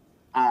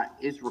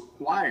is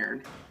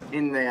required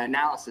in the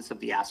analysis of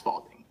the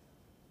asphalting.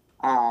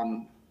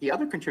 The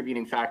other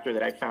contributing factor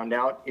that I found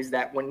out is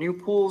that when new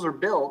pools are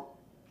built,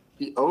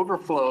 the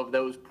overflow of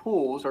those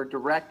pools are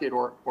directed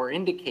or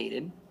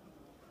indicated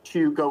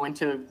to go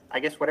into, I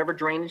guess, whatever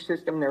drainage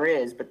system there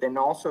is, but then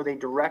also they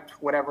direct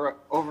whatever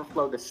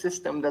overflow the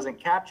system doesn't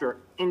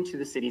capture into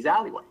the city's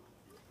alleyway.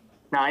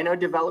 Now, I know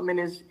development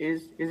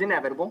is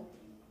inevitable,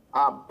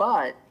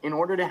 but in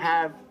order to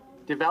have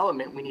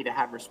development, we need to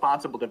have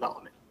responsible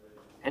development.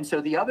 And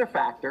so the other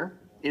factor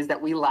is that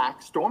we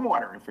lack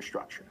stormwater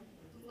infrastructure,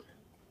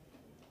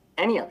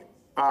 any of it,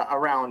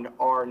 around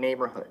our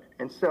neighborhood.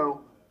 And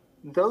so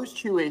those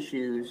two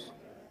issues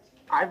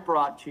I've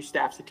brought to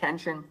staff's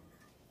attention.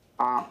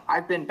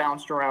 I've been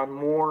bounced around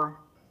more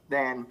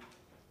than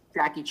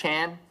Jackie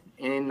Chan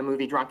in the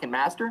movie Drunken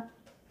Master.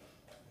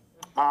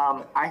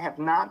 I have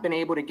not been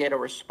able to get a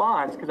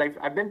response because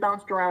I've been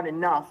bounced around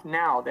enough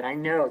now that I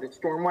know that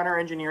stormwater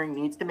engineering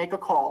needs to make a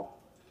call.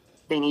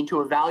 They need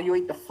to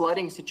evaluate the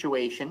flooding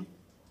situation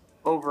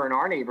over in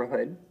our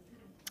neighborhood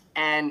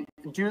and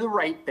do the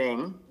right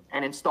thing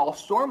and install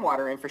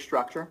stormwater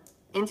infrastructure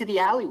into the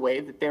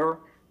alleyway that they're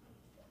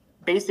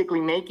basically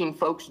making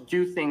folks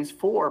do things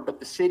for, but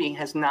the city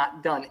has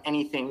not done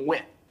anything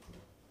with.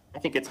 I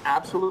think it's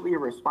absolutely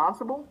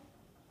irresponsible,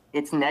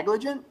 it's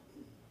negligent,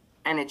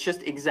 and it's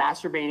just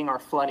exacerbating our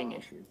flooding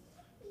issue.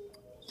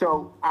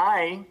 So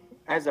I,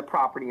 as a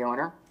property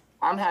owner,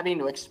 I'm having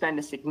to expend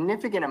a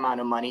significant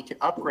amount of money to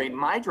upgrade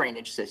my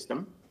drainage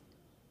system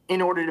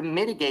in order to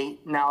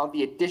mitigate now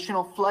the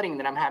additional flooding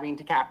that I'm having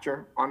to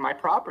capture on my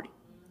property.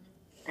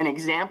 An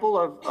example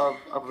of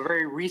a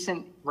very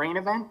recent rain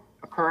event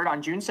occurred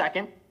on June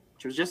 2nd,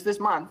 which was just this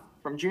month,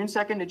 from June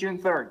 2nd to June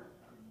 3rd.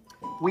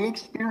 We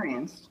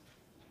experienced,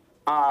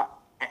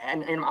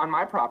 and on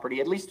my property,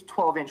 at least a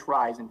 12-inch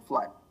rise in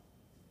flood.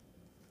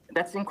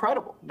 That's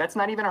incredible. That's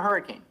not even a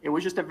hurricane. It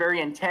was just a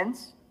very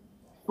intense,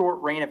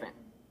 short rain event.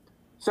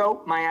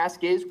 So my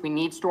ask is, we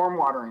need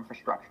stormwater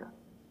infrastructure.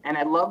 And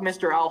I'd love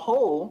Mr. Al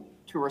Hole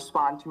to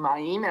respond to my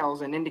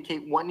emails and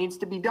indicate what needs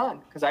to be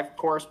done, because I've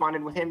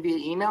corresponded with him via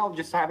email,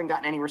 just haven't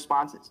gotten any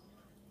responses.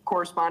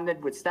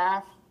 Corresponded with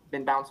staff,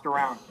 been bounced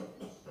around.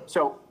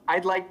 So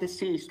I'd like to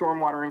see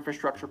stormwater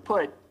infrastructure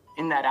put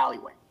in that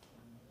alleyway.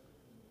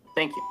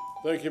 Thank you.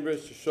 Thank you,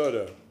 Mr.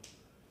 Soto.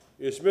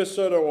 Is Ms.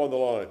 Soto on the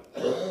line?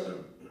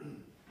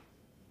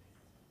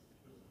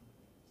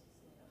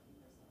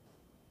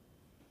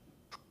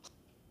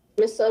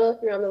 Ms. Soto,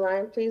 if you're on the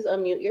line, please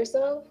unmute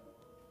yourself.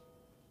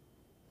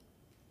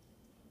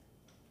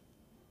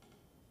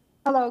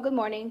 Hello, good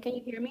morning. Can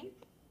you hear me?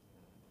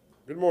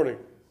 Good morning.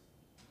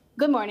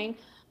 Good morning.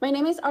 My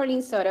name is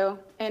Arlene Soto,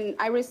 and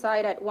I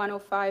reside at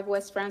 105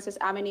 West Francis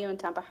Avenue in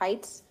Tampa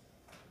Heights.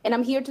 And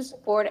I'm here to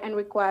support and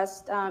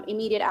request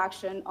immediate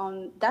action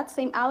on that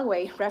same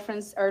alleyway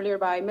referenced earlier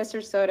by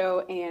Mr.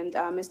 Soto and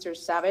Mr.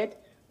 Savitt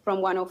from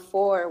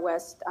 104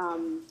 West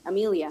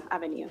Amelia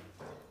Avenue.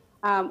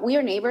 We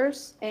are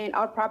neighbors, and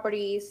our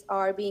properties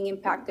are being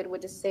impacted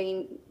with the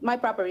same, my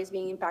property is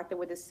being impacted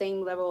with the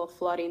same level of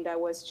flooding that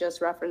was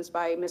just referenced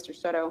by Mr.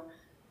 Soto.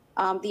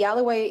 The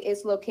alleyway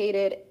is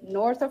located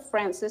north of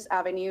Francis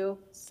Avenue,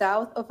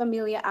 south of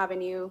Amelia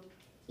Avenue,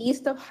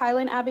 east of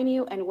Highland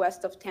Avenue, and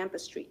west of Tampa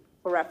Street,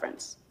 for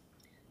reference.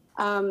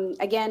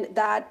 Again,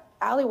 that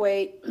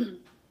alleyway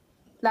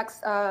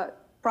lacks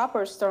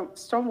proper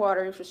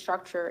stormwater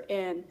infrastructure,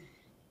 and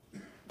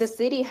the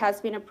city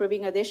has been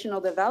approving additional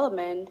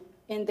development,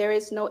 and there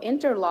is no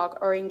interlock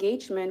or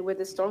engagement with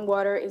the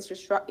stormwater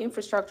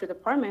infrastructure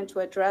department to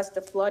address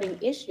the flooding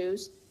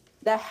issues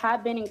that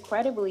have been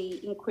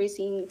incredibly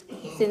increasing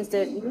since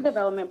the new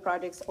development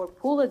projects or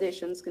pool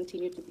additions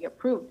continue to be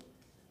approved.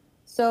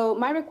 So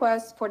my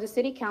request for the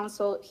city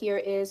council here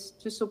is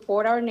to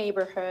support our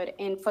neighborhood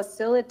and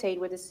facilitate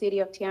with the city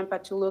of Tampa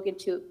to look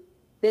into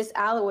this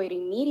alleyway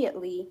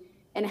immediately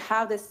and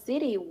have the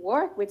city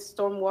work with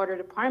stormwater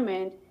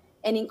department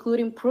and include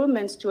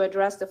improvements to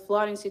address the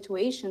flooding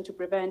situation to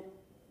prevent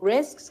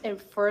risks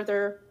and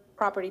further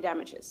property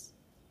damages.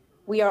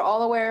 We are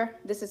all aware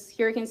this is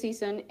hurricane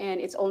season,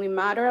 and it's only a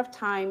matter of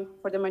time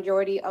for the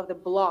majority of the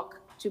block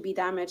to be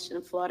damaged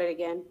and flooded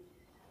again.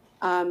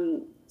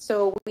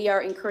 So we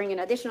are incurring an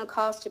additional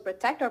cost to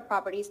protect our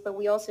properties, but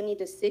we also need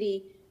the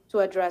city to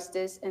address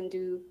this and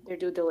do their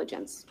due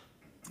diligence.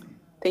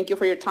 Thank you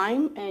for your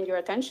time and your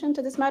attention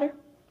to this matter.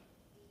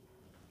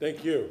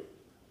 Thank you.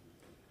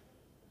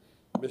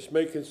 Ms.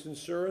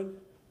 Makinson-Surin?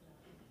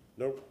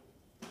 Nope.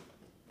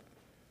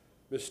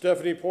 Ms.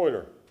 Stephanie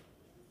Pointer?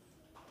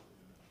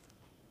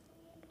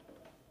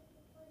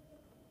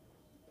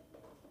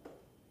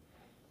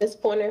 Ms.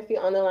 Pointer, if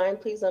you're on the line,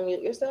 please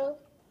unmute yourself.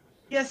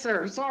 Yes,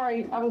 sir.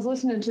 Sorry, I was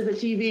listening to the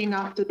TV,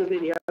 not to the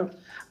video.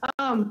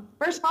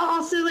 First of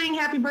all, Suling,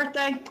 happy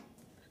birthday.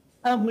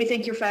 We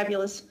think you're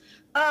fabulous.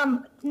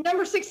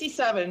 Number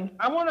 67,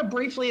 I want to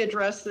briefly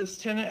address this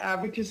tenant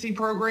advocacy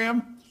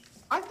program.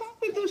 I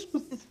thought that this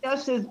was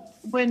discussed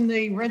when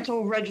the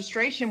rental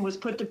registration was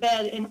put to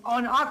bed. And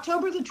on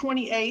October the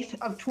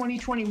 28th of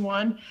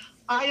 2021,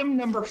 item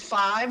number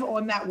 5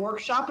 on that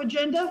workshop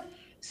agenda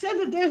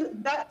said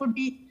that that would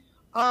be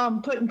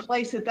put in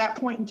place at that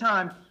point in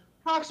time.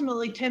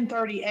 Approximately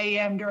 10:30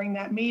 a.m. during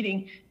that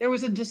meeting, there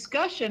was a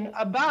discussion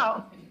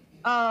about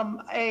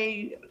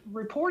a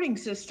reporting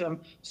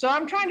system. So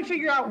I'm trying to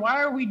figure out,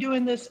 why are we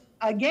doing this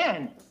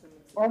again?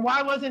 Or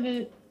why wasn't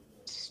it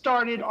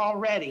started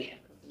already?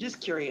 Just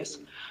curious.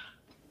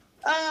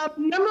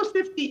 Number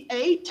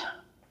 58.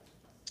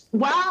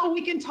 Wow,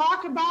 we can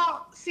talk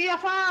about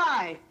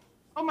CFI.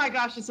 Oh my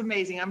gosh, it's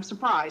amazing. I'm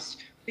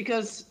surprised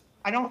because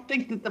I don't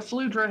think that the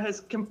Fludra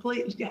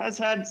has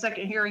had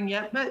second hearing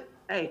yet, but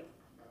hey,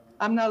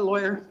 I'm not a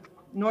lawyer,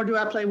 nor do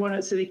I play one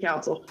at City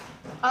Council.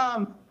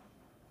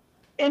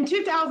 In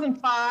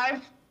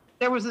 2005,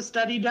 there was a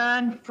study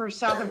done for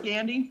south of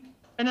Gandy,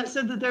 and it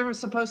said that there was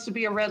supposed to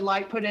be a red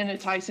light put in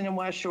at Tyson and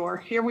West Shore.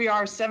 Here we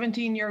are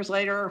 17 years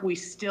later, we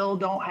still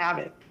don't have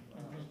it.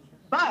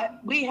 But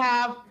we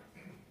have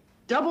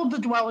doubled the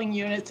dwelling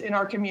units in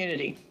our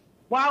community.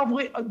 While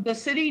the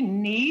city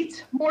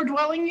needs more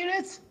dwelling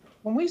units,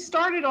 when we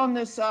started on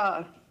this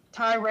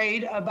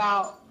tirade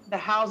about the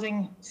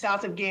housing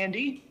south of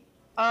Gandy,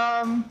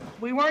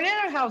 we weren't in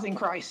a housing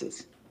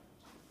crisis.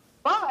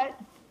 But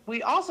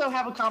we also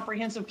have a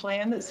comprehensive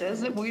plan that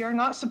says that we are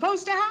not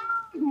supposed to have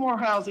more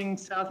housing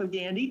south of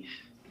Gandy.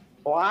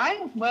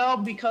 Why? Well,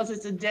 because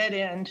it's a dead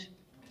end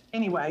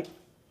anyway.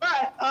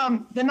 But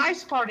the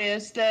nice part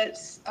is that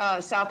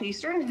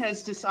Southeastern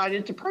has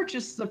decided to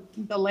purchase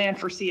the land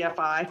for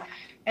CFI,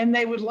 and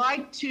they would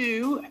like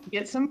to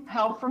get some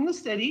help from the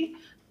city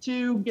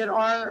to get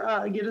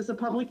us a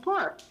public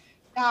park.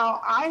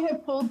 Now, I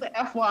have pulled the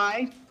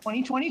FY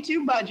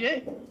 2022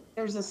 budget.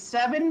 There's a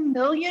 $7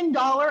 million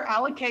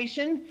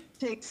allocation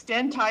to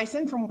extend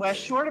Tyson from West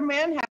Shore to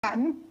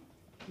Manhattan.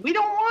 We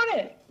don't want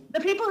it. The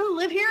people who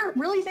live here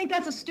really think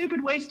that's a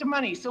stupid waste of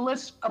money. So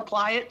let's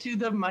apply it to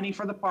the money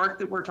for the park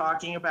that we're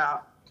talking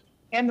about.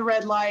 and the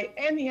red light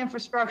and the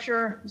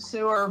infrastructure,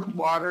 sewer,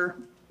 water,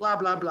 blah,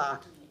 blah, blah.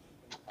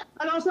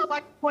 I'd also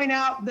like to point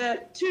out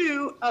that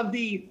 2 of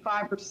the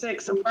 5 or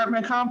 6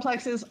 apartment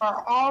complexes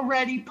are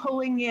already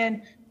pulling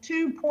in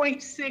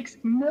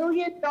 $2.6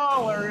 million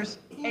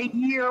a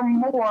year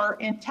more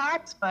in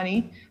tax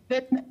money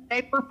than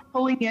they were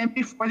pulling in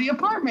before the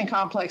apartment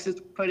complexes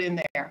were put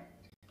in there.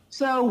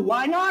 So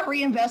why not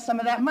reinvest some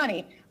of that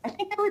money? I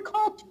think I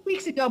recall 2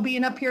 weeks ago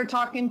being up here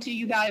talking to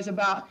you guys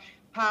about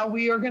how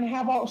we are going to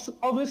have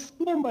all this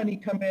school money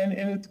come in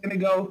and it's going to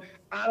go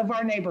out of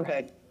our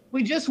neighborhood.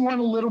 We just want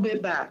a little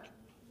bit back.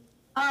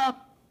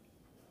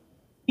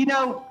 You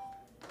know,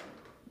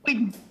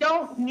 we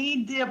don't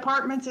need the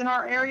apartments in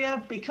our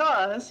area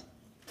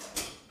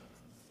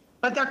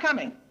but they're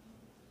coming.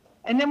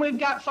 And then we've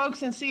got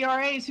folks in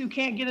CRAs who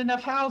can't get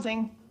enough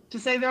housing to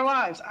save their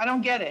lives. I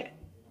don't get it.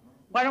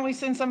 Why don't we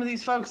send some of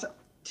these folks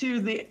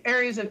to the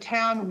areas of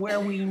town where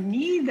we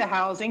need the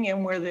housing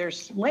and where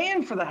there's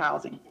land for the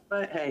housing?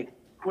 But hey,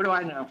 what do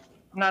I know?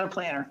 I'm not a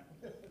planner.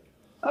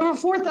 Over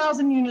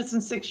 4,000 units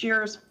in 6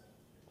 years.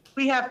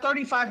 We have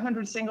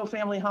 3,500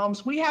 single-family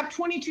homes. We have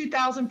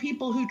 22,000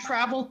 people who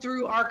travel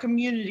through our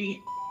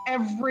community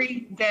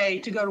every day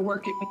to go to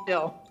work at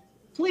McDill.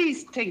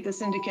 Please take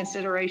this into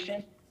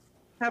consideration.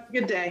 Have a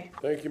good day.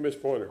 Thank you, Ms.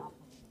 Pointer.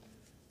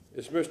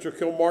 Is Mr.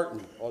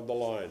 Kilmartin on the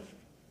line?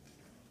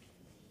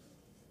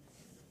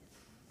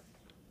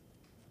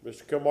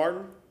 Mr.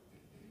 Kilmartin?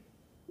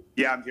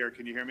 Yeah, I'm here.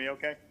 Can you hear me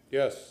okay?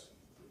 Yes.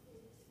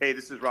 Hey,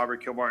 this is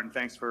Robert Kilmartin.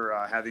 Thanks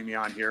for having me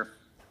on here.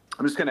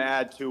 I'm just going to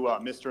add to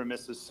Mr. and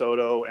Mrs.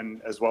 Soto and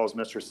as well as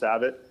Mr.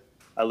 Savitt.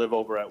 I live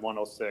over at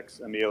 106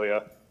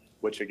 Amelia,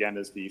 which again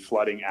is the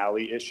flooding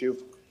alley issue.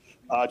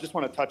 I just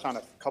want to touch on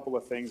a couple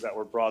of things that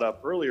were brought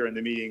up earlier in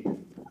the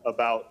meeting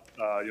about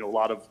a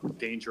lot of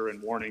danger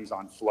and warnings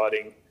on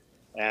flooding,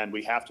 and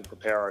we have to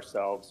prepare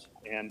ourselves.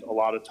 And a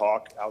lot of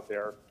talk out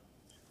there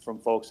from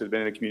folks that have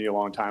been in the community a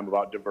long time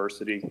about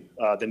diversity.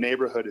 The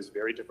neighborhood is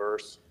very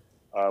diverse.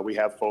 We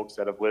have folks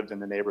that have lived in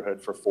the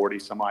neighborhood for 40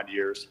 some odd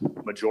years.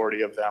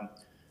 Majority of them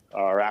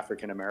are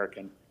African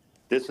American.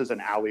 This is an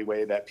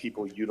alleyway that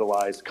people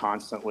utilize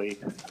constantly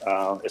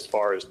as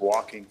far as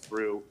walking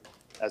through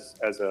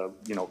as a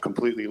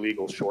completely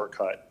legal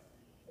shortcut.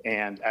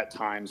 And at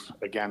times,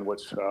 again,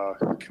 which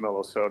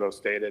Camilo Soto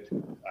stated,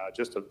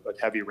 just a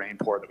heavy rain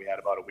pour that we had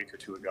about a week or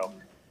two ago.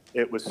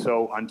 It was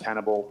so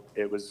untenable.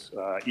 It was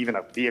even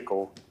a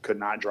vehicle could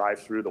not drive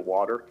through the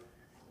water.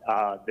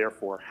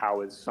 Therefore,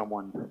 how is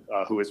someone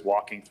who is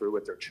walking through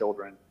with their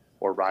children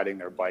or riding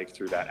their bike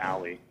through that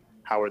alley,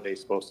 how are they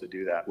supposed to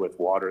do that with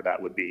water that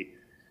would be,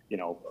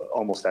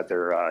 almost at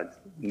their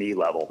knee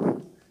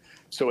level?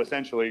 So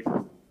essentially,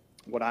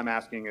 what I'm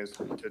asking is,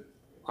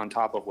 on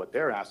top of what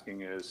they're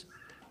asking, is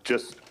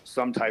just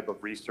some type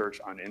of research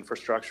on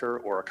infrastructure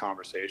or a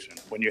conversation.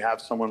 When you have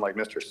someone like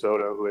Mr.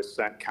 Soto who has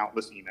sent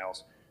countless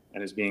emails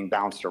and is being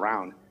bounced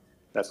around,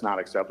 that's not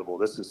acceptable.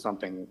 This is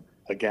something,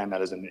 again,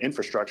 that is an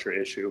infrastructure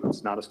issue.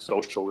 It's not a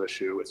social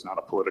issue. It's not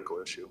a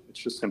political issue. It's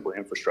just simply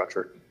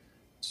infrastructure.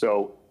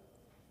 So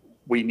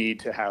we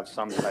need to have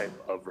some type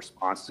of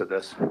response to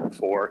this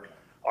for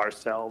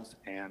ourselves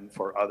and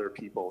for other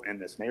people in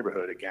this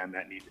neighborhood, again,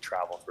 that need to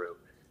travel through.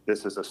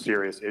 This is a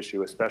serious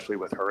issue, especially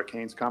with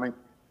hurricanes coming.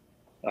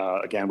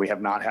 Again, we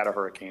have not had a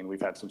hurricane. We've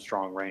had some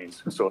strong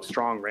rains. So if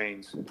strong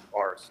rains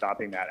are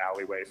stopping that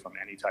alleyway from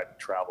any type of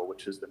travel,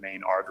 which is the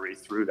main artery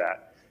through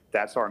that,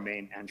 that's our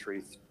main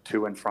entry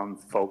to and from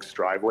folks'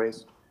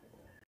 driveways.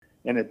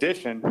 In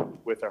addition,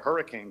 with a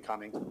hurricane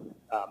coming,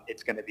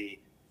 it's going to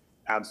be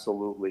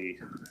absolutely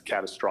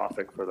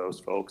catastrophic for those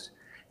folks.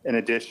 In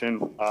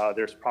addition,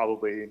 there's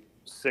probably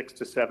 6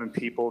 to 7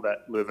 people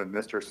that live in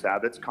Mr.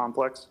 Savitt's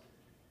complex,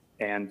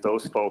 and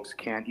those folks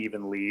can't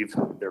even leave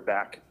their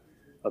back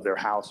of their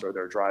house or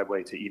their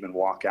driveway to even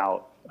walk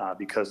out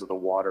because of the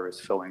water is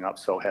filling up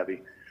so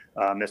heavy.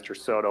 Mr.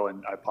 Soto,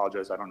 and I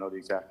apologize, I don't know the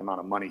exact amount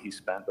of money he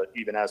spent, but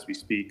even as we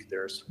speak,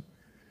 there's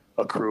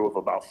a crew of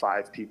about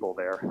 5 people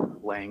there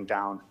laying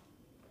down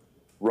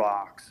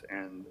rocks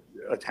and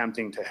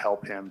attempting to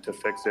help him to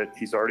fix it.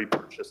 He's already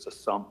purchased a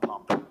sump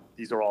pump.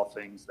 These are all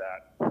things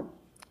that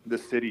the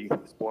city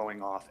is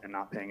blowing off and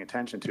not paying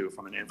attention to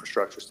from an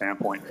infrastructure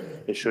standpoint.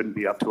 It shouldn't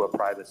be up to a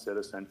private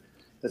citizen,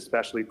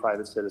 especially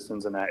private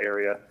citizens in that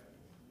area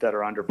that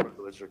are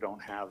underprivileged or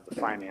don't have the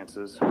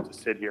finances to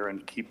sit here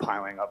and keep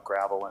piling up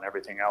gravel and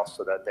everything else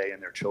so that they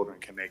and their children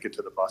can make it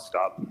to the bus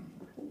stop.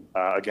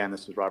 Again,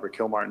 this is Robert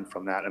Kilmartin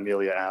from that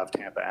Amelia Ave,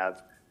 Tampa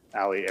Ave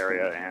alley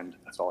area, and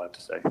that's all I have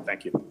to say.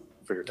 Thank you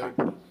for your time.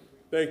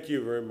 Thank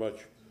you very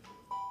much.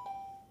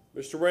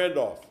 Mr.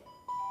 Randolph.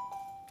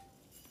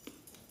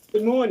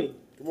 Good morning.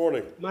 Good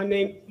morning. My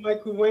name is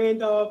Michael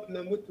Randolph, and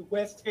I'm with the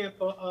West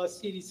Tampa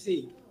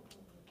CDC.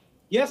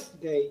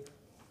 Yesterday,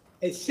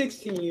 a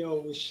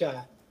 16-year-old was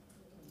shot.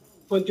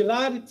 On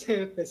July the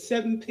 10th at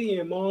 7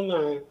 p.m.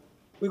 online,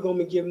 we're going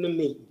to be giving a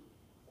meeting.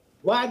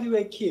 Why do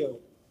they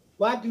kill?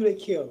 Why do they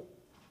kill?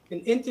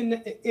 An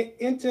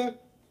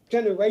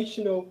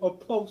intergenerational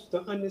approach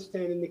to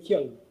understanding the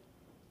killing.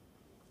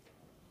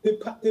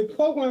 The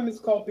program is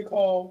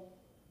called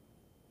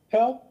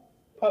Health,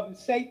 Public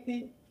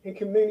Safety, and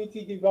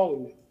Community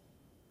Development,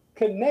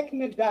 connecting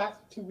the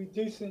dots to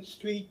reducing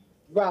street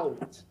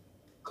violence.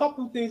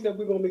 Couple of things that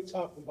we're going to be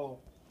talking about.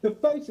 The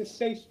first is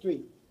Safe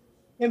Street.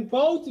 In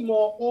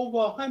Baltimore, over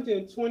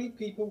 120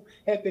 people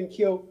have been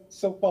killed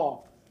so far.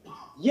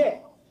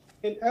 Yet,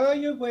 in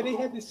areas where they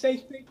have the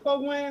Safe Street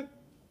program,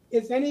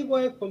 it's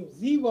anywhere from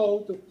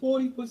 0 to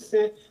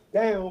 40%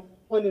 down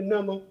on the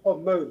number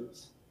of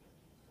murders.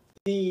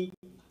 The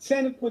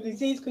Center for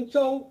Disease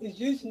Control is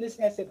using this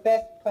as a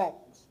best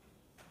practice.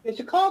 In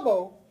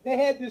Chicago, they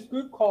had this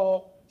group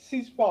called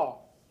Ceasefire,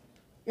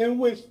 in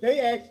which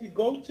they actually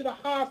go to the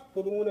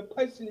hospital when a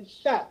person is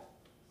shot,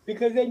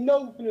 because they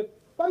know within the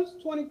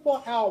first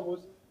 24 hours,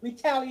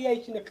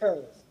 retaliation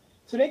occurs.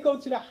 So they go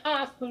to the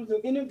hospitals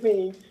to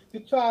intervene to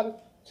try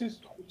to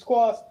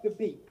squash the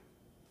beat.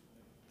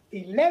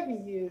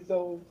 11 years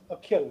old are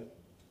killing.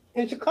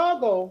 In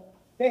Chicago,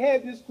 they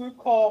have this group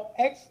called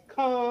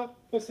Ex-Con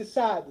for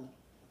Society,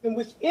 in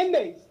which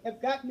inmates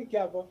have gotten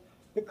together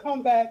to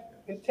come back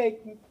and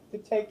take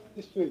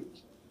the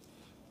streets.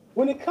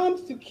 When it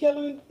comes to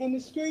killing in the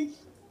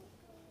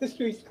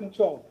streets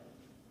control.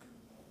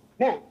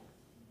 Now,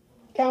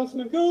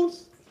 Councilman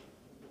Goose,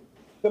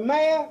 the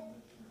mayor,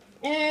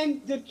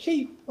 and the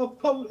chief of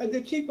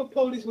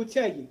police will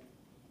tell you,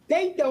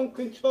 they don't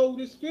control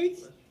the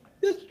streets.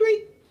 The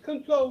streets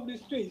control the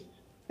streets.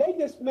 They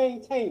just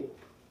maintain it.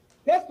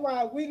 That's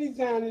why we're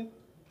designing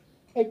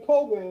a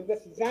program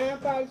that's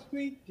designed by the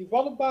street,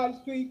 developed by the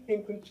street,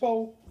 and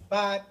controlled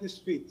by the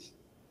streets.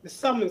 The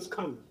summer's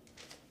coming,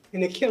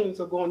 and the killings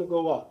are going to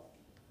go up.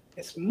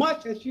 As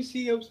much as you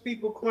see those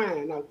people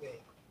crying out there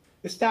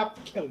to stop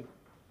the killing,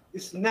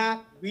 it's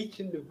not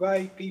reaching the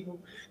right people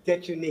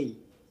that you need.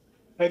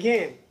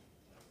 Again,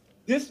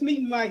 this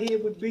meeting right here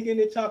would begin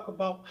to talk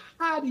about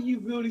how do you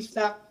really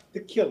stop the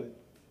killing.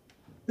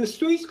 The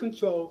streets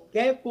control,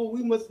 therefore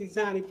we must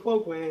design a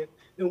program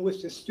in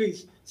which the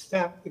streets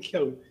stop the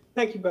killing.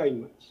 Thank you very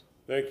much.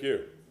 Thank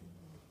you.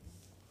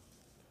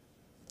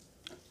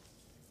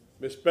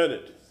 Ms.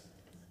 Bennett.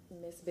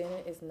 Ms.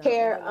 Bennett is not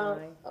Chair, on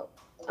the line.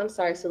 I'm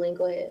sorry, Celine,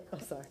 go ahead.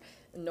 I'm sorry.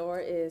 Nor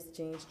is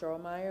Jean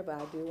Strohmeyer, but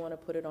I do want to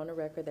put it on the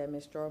record that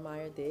Ms.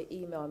 Strohmeyer did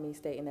email me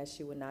stating that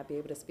she would not be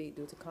able to speak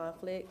due to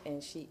conflict,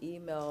 and she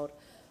emailed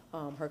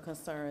her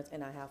concerns,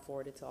 and I have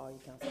forwarded to all you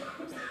council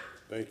members.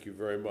 Thank you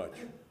very much.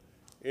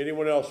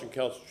 Anyone else in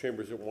council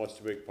chambers that wants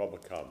to make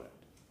public comment?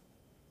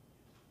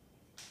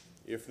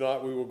 If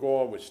not, we will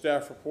go on with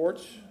staff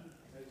reports.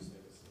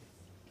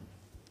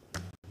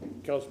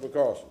 Councilman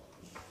Carlson.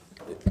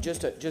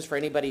 Just for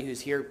anybody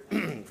who's here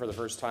for the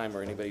first time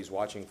or anybody who's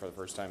watching for the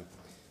first time,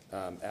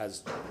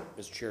 as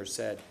Mr. Chair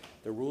said,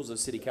 the rules of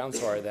City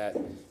Council are that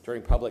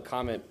during public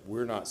comment,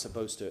 we're not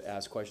supposed to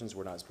ask questions,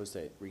 we're not supposed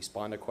to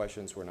respond to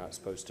questions, we're not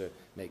supposed to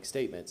make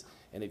statements.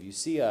 And if you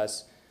see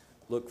us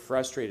look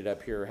frustrated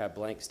up here, have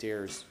blank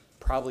stares,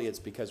 probably it's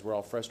because we're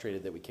all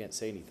frustrated that we can't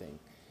say anything.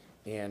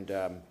 And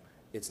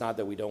it's not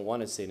that we don't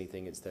want to say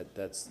anything, it's that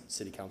that's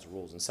City Council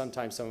rules. And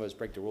sometimes some of us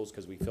break the rules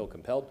because we feel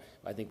compelled.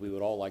 I think we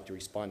would all like to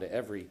respond to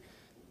every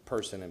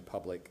person in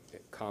public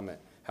comment.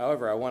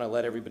 However, I want to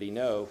let everybody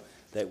know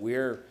that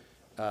we're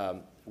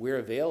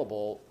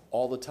available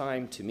all the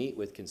time to meet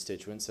with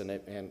constituents,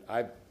 and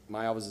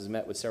my office has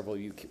met with several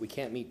of you. We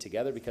can't meet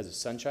together because of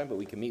sunshine, but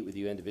we can meet with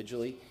you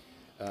individually.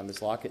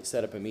 Ms. Lockett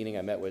set up a meeting.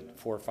 I met with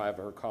 4 or 5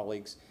 of her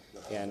colleagues,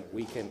 and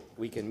we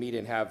can meet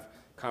and have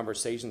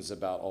conversations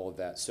about all of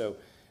that. So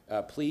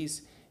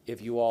please,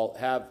 if you all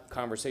have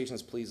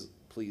conversations, please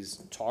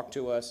talk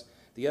to us.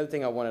 The other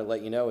thing I want to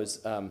let you know is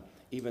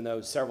even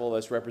though several of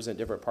us represent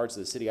different parts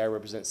of the city, I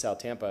represent South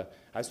Tampa.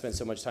 I've spent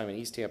so much time in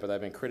East Tampa that I've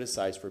been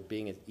criticized for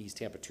being in East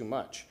Tampa too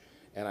much.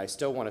 And I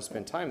still want to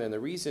spend time there. And the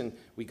reason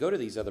we go to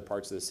these other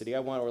parts of the city, I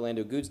want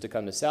Orlando Goods to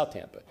come to South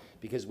Tampa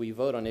because we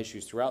vote on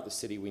issues throughout the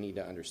city. We need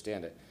to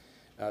understand it.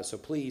 So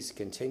please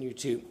continue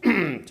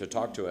to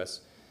talk to us.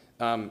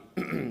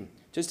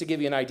 Just to give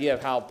you an idea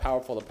of how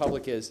powerful the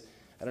public is,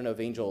 I don't know if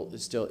Angelo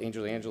is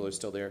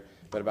still there,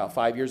 but about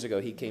 5 years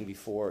ago,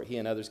 he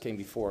and others came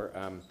before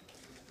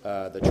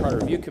the Charter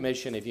Review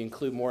Commission. If you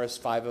include Morris,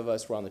 5 of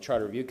us were on the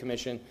Charter Review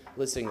Commission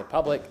listening to the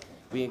public.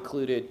 We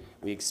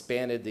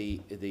expanded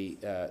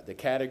the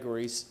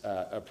categories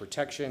of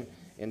protection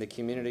in the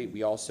community.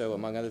 We also,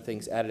 among other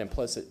things, added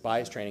implicit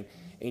bias training.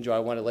 Angel, I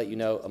want to let you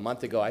know, a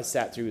month ago, I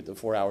sat through the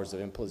 4 hours of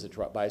implicit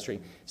bias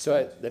training.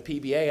 So the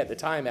PBA at the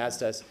time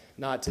asked us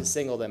not to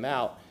single them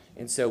out.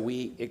 And so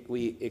we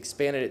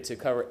expanded it to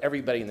cover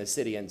everybody in the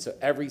city. And so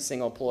every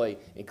single employee,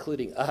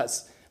 including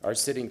us, are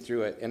sitting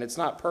through it. And it's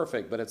not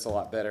perfect, but it's a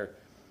lot better.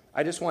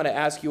 I just want to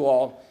ask you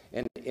all,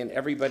 and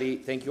everybody,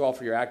 thank you all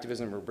for your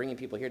activism for bringing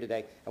people here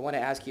today. I want to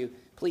ask you,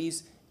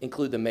 please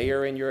include the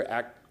mayor in your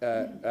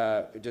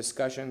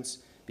discussions,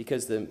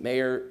 because the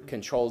mayor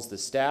controls the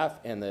staff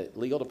and the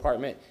legal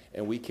department,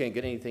 and we can't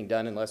get anything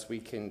done unless we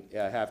can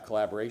have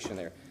collaboration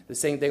there. The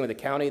same thing with the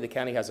county. The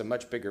county has a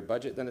much bigger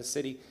budget than the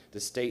city. The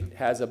state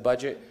has a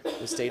budget.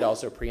 The state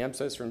also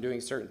preempts us from doing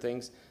certain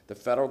things. The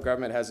federal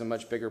government has a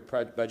much bigger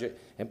budget.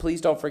 And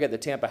please don't forget the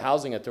Tampa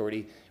Housing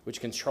Authority,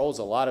 which controls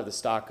a lot of the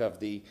stock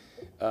of the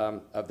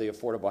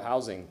affordable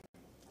housing.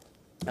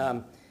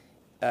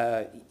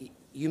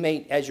 You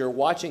may, as you're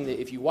watching,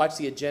 if you watch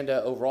the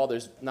agenda overall,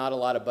 there's not a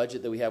lot of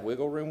budget that we have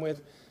wiggle room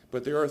with,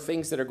 but there are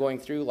things that are going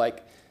through,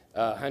 like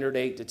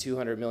 $108 to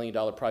 $200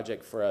 million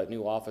project for a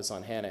new office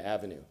on Hannah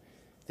Avenue.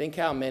 Think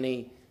how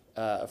many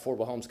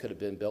affordable homes could have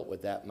been built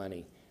with that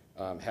money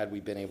had we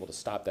been able to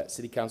stop that.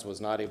 City Council was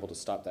not able to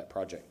stop that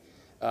project.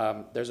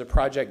 There's a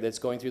project that's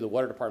going through the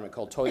water department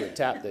called Toilet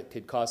Tap that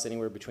could cost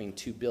anywhere between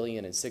 $2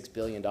 billion and $6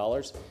 billion.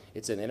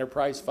 It's an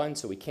enterprise fund,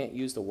 so we can't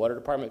use the water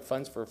department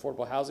funds for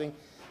affordable housing.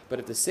 But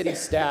if the city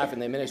staff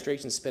and the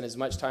administration spent as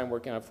much time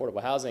working on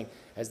affordable housing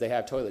as they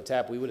have Toilet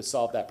Tap, we would have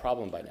solved that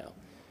problem by now.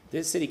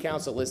 This city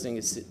council,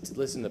 listening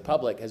to the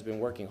public, has been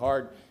working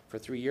hard for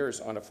 3 years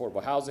on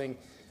affordable housing,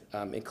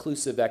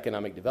 inclusive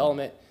economic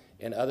development,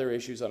 and other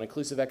issues on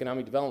inclusive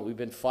economic development. We've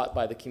been fought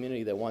by the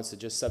community that wants to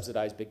just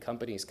subsidize big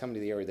companies coming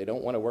to the area. They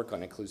don't want to work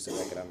on inclusive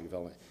economic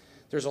development.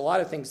 There's a lot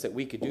of things that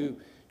we could do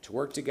to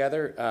work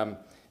together.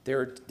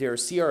 There are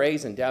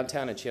CRAs in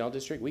downtown and Channel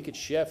District. We could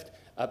shift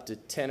up to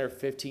 $10 or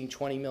 $15,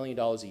 $20 million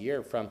a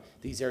year from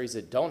these areas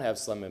that don't have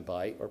slum and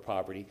blight or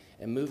poverty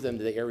and move them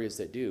to the areas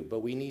that do. But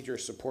we need your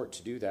support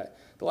to do that.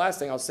 The last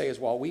thing I'll say is,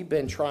 while we've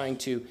been trying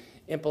to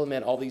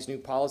implement all these new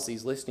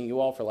policies, listening to you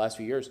all for the last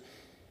few years,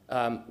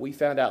 we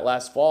found out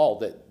last fall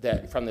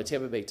that from the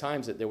Tampa Bay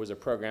Times that there was a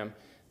program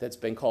that's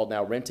been called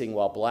now Renting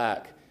While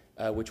Black,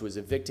 which was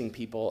evicting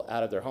people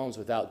out of their homes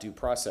without due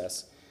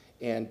process.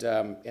 And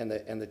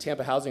the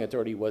Tampa Housing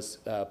Authority was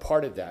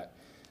part of that.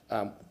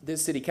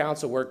 This city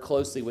council worked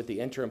closely with the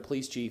interim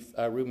police chief,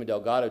 Ruben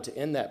Delgado, to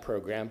end that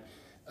program.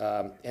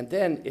 And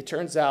then it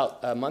turns out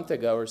a month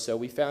ago or so,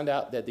 we found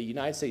out that the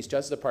United States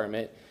Justice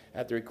Department,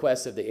 at the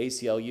request of the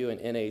ACLU and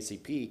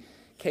NAACP,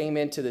 came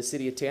into the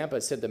city of Tampa,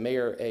 sent the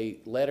mayor a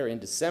letter in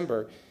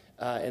December,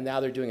 and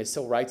now they're doing a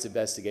civil rights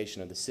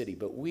investigation of the city.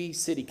 But we,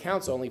 city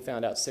council, only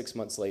found out 6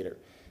 months later.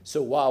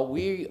 So while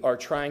we are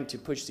trying to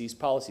push these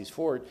policies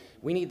forward,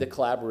 we need the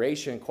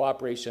collaboration and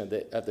cooperation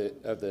of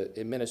the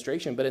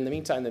administration. But in the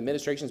meantime, the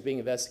administration is being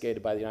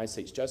investigated by the United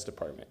States Justice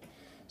Department.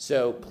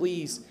 So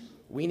please,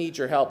 we need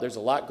your help. There's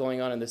a lot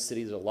going on in this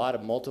city. There's a lot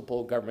of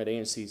multiple government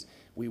agencies.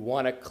 We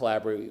want to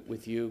collaborate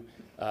with you.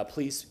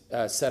 Please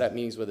set up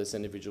meetings with us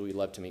individually. We'd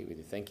love to meet with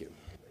you. Thank you.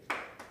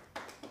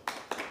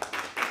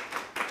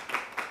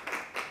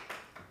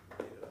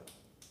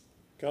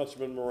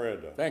 Councilman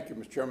Miranda. Thank you,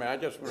 Mr. Chairman. I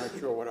just want to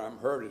make sure what I'm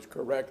heard is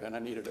correct, and I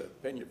needed an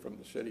opinion from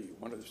the city,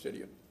 one of the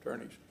city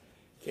attorneys.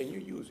 Can you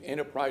use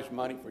enterprise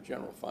money for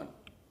general fund?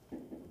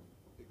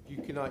 You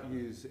cannot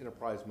use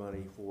enterprise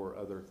money for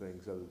other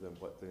things other than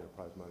what the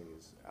enterprise money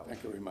is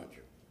allocated. Thank you very much.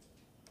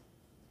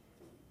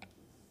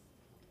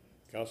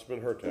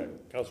 Councilman Hurtak,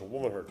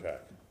 Councilwoman Hurtak.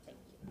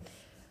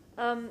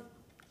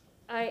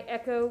 I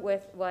echo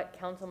with what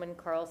Councilman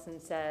Carlson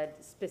said,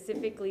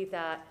 specifically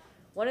that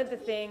one of the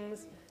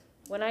things,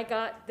 when I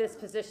got this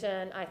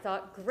position, I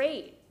thought,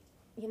 great,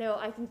 you know,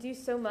 I can do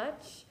so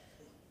much.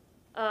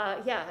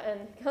 Yeah,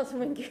 and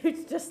Councilman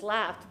Gooch just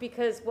laughed,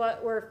 because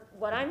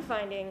what I'm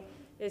finding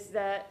is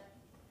that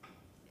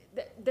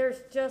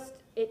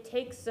it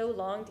takes so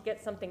long to get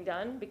something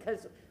done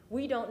because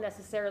we don't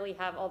necessarily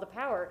have all the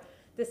power.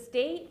 The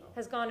state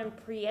has gone and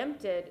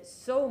preempted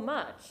so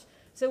much.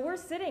 So we're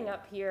sitting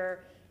up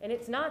here, and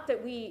it's not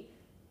that we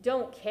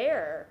don't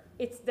care,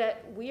 it's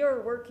that we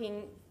are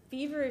working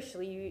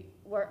feverishly.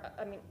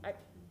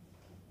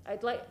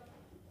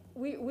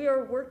 We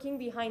are working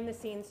behind the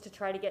scenes to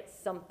try to get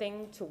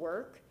something to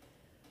work.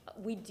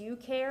 We do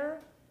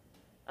care.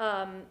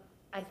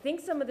 I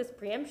think some of this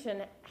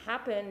preemption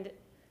happened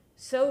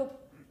so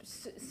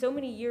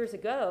many years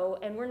ago,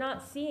 and we're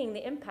not seeing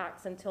the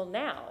impacts until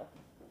now.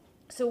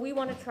 So we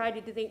want to try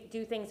to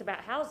do things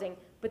about housing,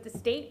 but the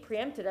state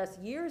preempted us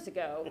years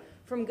ago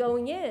from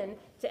going in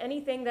to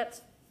anything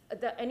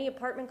any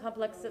apartment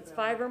complex that's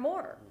 5 or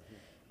more.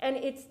 And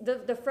it's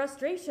the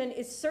frustration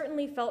is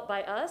certainly felt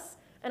by us,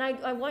 and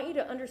I want you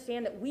to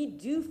understand that we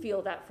do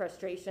feel that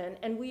frustration,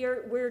 and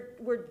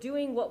we're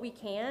doing what we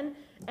can.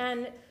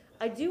 And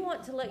I do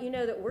want to let you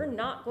know that we're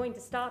not going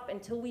to stop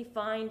until we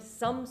find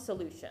some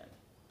solution.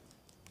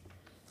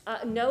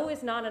 No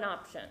is not an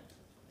option.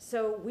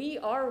 So we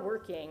are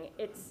working.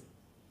 It's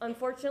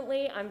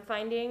unfortunately I'm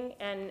finding,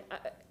 and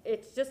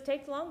it just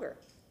takes longer.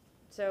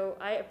 So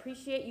I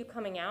appreciate you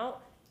coming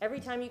out. Every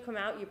time you come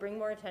out, you bring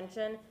more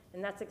attention,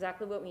 and that's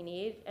exactly what we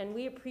need. And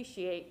we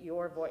appreciate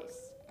your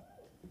voice.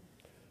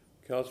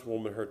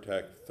 Councilwoman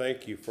Hurtak,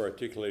 thank you for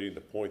articulating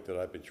the point that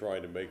I've been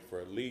trying to make for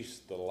at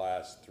least the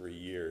last 3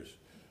 years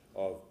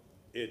of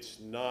it's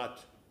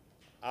not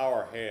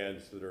our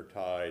hands that are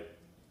tied,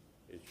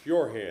 it's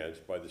your hands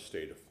by the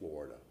state of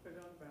Florida.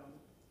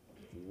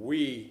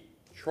 We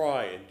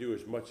try and do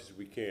as much as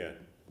we can,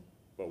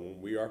 but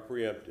when we are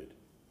preempted,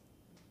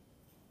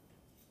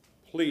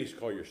 please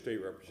call your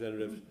state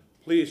representatives,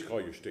 please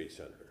call your state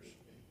senators.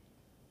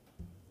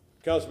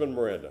 Councilman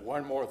Miranda.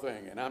 One more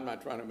thing, and I'm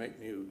not trying to make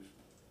news,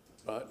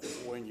 but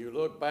when you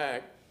look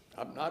back,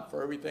 I'm not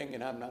for everything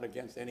and I'm not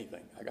against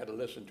anything. I got to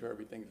listen to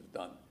everything that's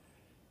done.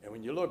 And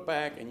when you look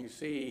back and you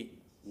see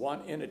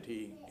one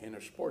entity in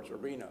a sports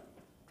arena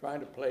trying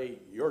to play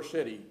your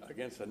city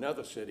against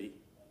another city,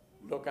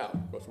 look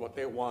out, because what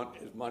they want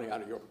is money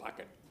out of your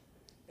pocket.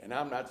 And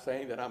I'm not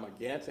saying that I'm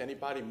against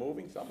anybody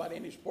moving. Somebody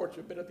in the sports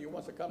ability who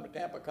wants to come to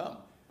Tampa, come.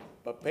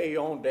 But pay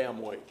your own damn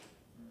way.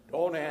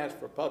 Don't ask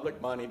for public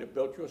money to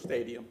build you a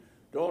stadium.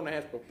 Don't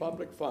ask for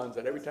public funds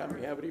that every time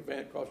you have an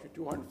event costs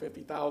you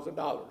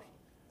 $250,000.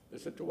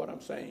 Listen to what I'm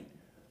saying.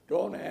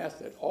 Don't ask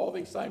that all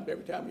these times,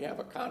 every time you have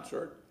a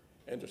concert,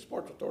 and the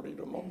sports authority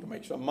to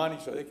make some money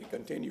so they can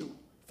continue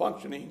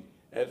functioning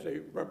as a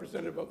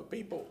representative of the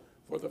people.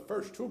 For the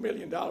first $2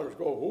 million go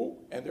who?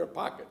 And their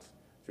pockets.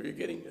 So you're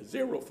getting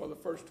zero for the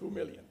first $2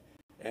 million.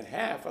 And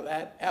half of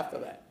that after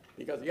that,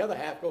 because the other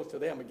half goes to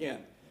them again.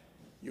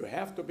 You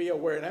have to be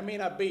aware, and I may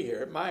not be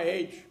here. At my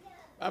age,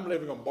 I'm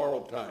living on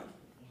borrowed time.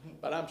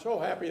 But I'm so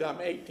happy that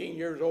I'm 18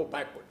 years old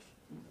backwards.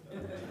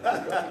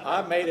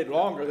 I made it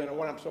longer than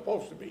what I'm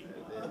supposed to be.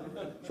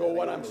 So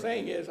what I'm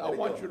saying is, I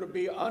want you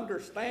to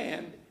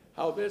understand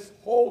how this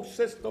whole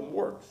system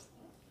works.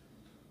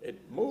 It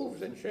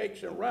moves and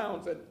shakes and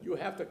rounds, and you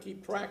have to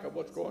keep track of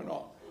what's going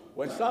on.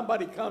 When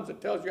somebody comes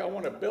and tells you, I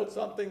want to build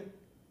something,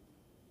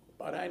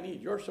 but I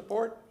need your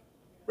support,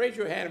 raise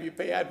your hand if you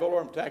pay ad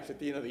valorem tax at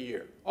the end of the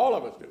year. All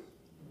of us do.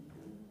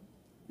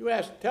 You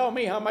tell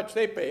me how much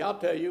they pay, I'll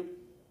tell you.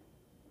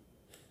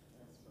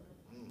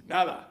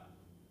 Nada.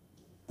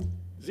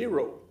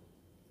 Zero.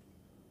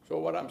 So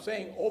what I'm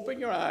saying, open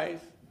your eyes,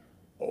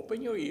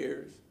 open your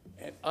ears,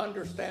 and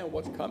understand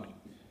what's coming.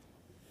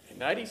 In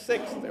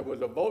 '96, there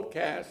was a vote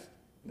cast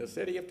in the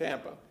city of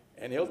Tampa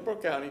and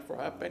Hillsborough County for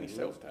half-penny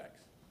sales tax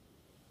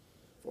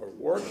for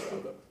work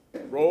of the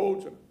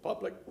roads and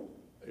public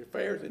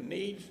affairs and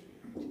needs,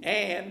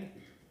 and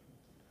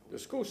the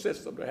school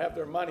system to have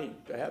their money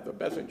to have the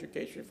best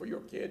education for your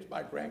kids,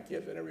 my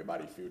grandkids, and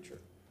everybody's future.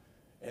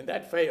 And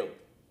that failed.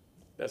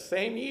 The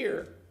same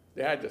year,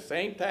 they had the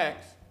same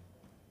tax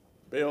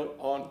bill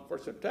on for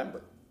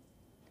September.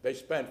 They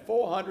spent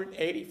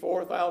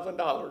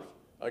 $484,000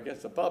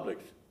 against the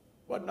public's,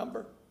 what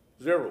number?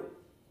 Zero.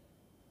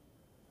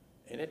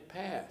 And it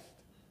passed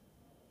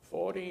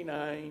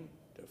 49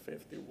 to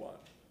 51.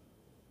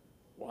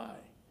 Why?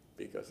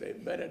 Because they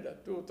invented a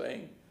new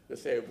thing to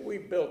say, if we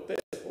built this,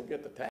 we'll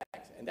get the tax.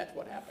 And that's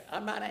what happened.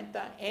 I'm not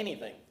anti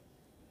anything,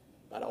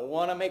 but I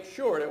want to make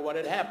sure that when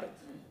it happens,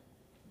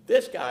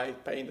 this guy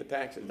paying the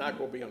tax is not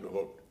going to be on the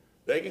hook.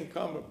 They can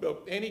come and build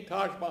any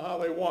Taj Mahal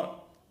they want,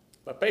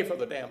 but pay for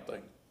the damn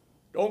thing.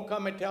 Don't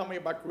come and tell me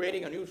about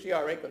creating a new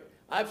CRA, because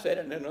I've said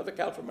it and another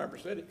council member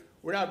said it,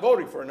 we're not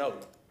voting for another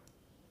one.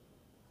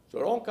 So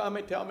don't come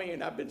and tell me,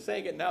 and I've been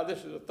saying it now,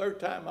 this is the third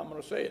time I'm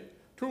going to say it.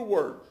 2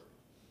 words,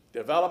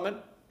 development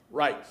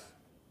rights.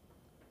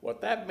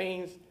 What that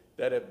means,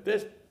 that if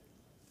this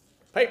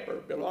paper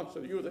belongs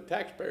to you, the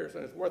taxpayers,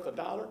 and it's worth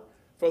 $1,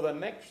 for the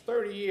next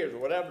 30 years, or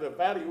whatever the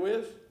value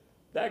is,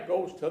 that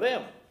goes to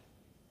them.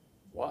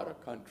 What a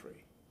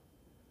country.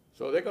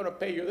 So they're going to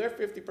pay you their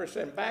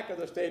 50% back of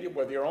the stadium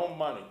with your own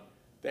money.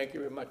 Thank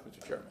you very much,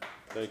 Mr. Chairman.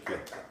 Thank you.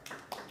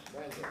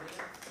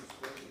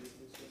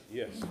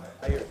 Yes.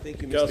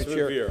 Thank you, Mr. Councilman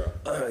Chair.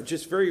 Vieira.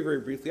 Just very,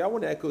 very briefly, I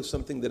want to echo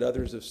something that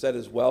others have said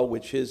as well,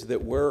 which is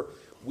that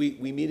we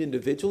meet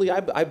individually.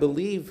 I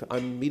believe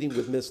I'm meeting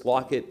with Ms.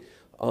 Lockett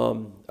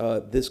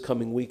this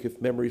coming week,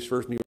 if memory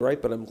serves me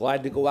right, but I'm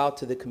glad to go out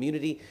to the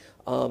community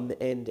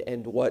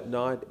and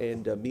whatnot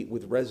and meet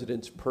with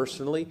residents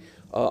personally.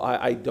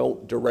 I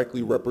don't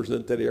directly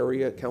represent that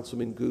area.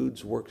 Councilman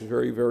Goods works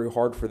very, very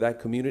hard for that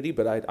community,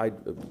 but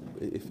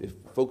if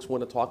folks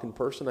want to talk in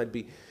person, I'd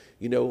be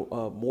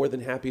more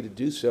than happy to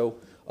do so.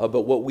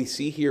 But what we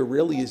see here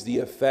really is the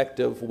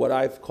effect of what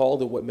I've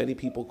called and what many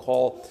people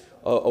call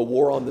a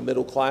war on the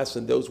middle class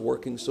and those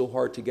working so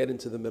hard to get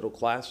into the middle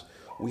class.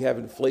 We have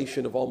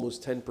inflation of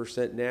almost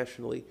 10%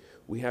 nationally.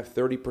 We have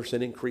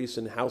 30% increase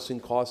in housing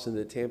costs in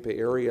the Tampa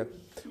area.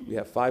 We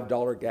have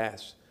 $5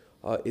 gas.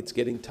 It's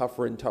getting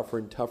tougher and tougher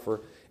and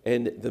tougher.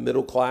 And the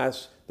middle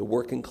class, the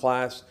working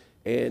class,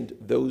 and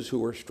those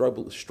who are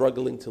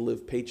struggling to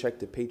live paycheck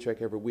to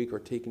paycheck every week are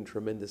taking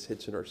tremendous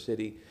hits in our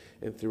city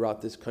and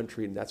throughout this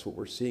country, and that's what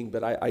we're seeing.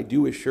 But I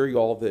do assure you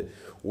all that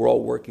we're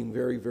all working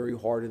very, very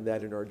hard in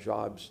that in our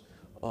jobs,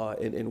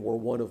 and we're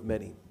one of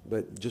many.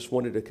 But just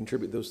wanted to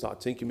contribute those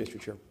thoughts. Thank you, Mr.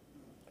 Chair.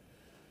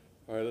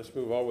 All right, let's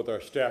move on with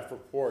our staff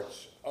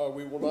reports.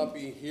 We will not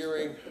be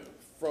hearing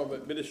from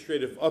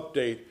administrative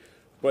update,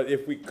 but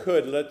if we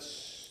could,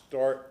 let's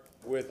start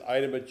with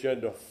item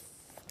agenda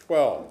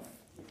 12.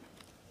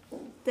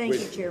 Thank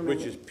you, Chairman.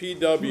 Which is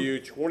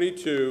PW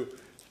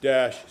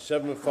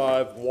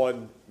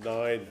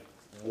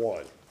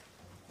 22-75191.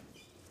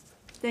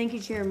 Thank you,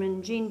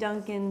 Chairman. Jean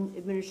Duncan,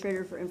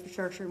 Administrator for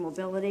Infrastructure and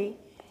Mobility.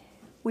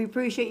 We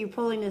appreciate you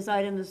pulling this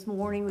item this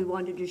morning. We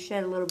wanted to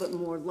shed a little bit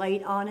more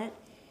light on it,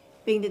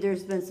 being that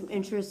there's been some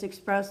interest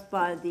expressed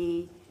by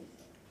the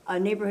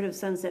neighborhood of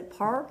Sunset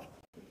Park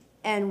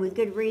and with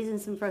good reason,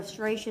 some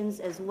frustrations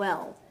as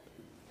well.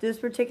 This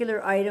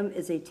particular item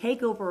is a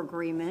takeover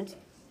agreement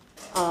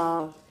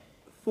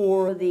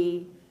for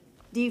the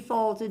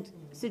defaulted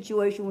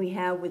situation we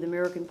have with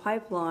American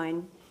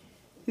Pipeline,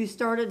 who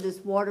started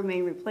this water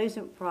main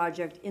replacement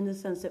project in the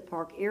Sunset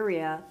Park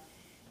area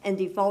and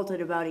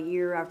defaulted about a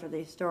year after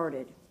they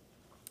started.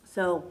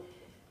 So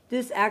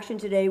this action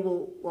today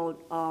will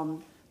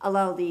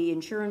allow the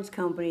insurance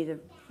company, the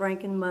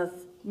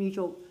Frankenmuth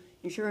Mutual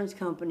Insurance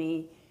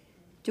Company,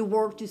 to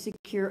work to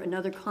secure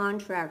another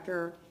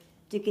contractor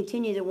to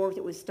continue the work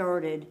that was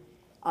started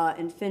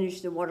and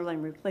finish the water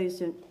line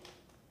replacement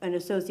and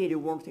associated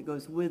work that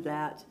goes with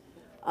that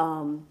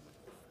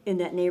in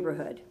that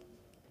neighborhood.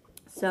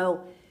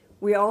 So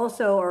we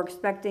also are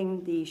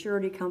expecting the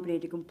surety company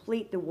to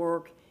complete the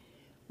work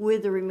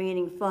with the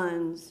remaining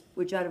funds,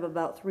 which out of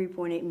about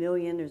 3.8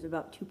 million, there's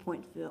about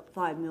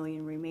 2.5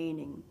 million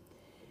remaining.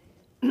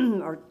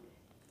 Our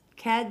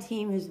CAD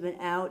team has been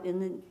out in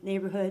the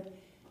neighborhood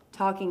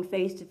talking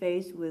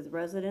face-to-face with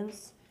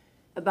residents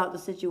about the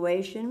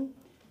situation.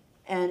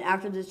 And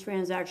after this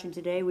transaction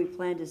today, we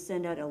plan to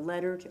send out a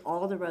letter to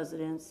all the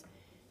residents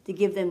to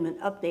give them an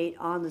update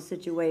on the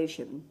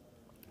situation.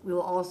 We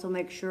will also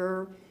make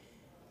sure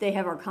they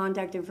have our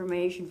contact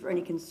information for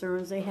any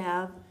concerns they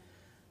have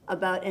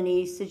about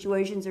any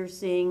situations they're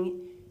seeing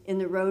in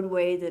the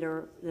roadway that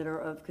are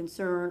of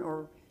concern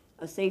or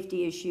a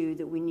safety issue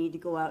that we need to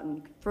go out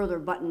and further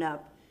button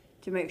up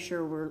to make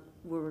sure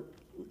we're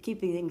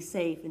keeping things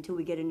safe until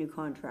we get a new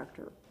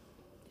contractor.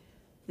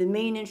 The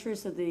main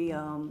interest of the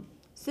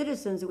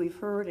citizens that we've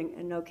heard, and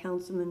I know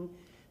Councilman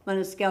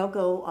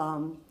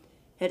Maniscalco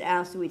had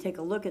asked that we take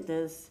a look at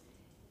this,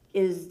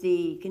 is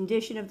the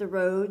condition of the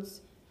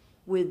roads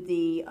with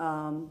the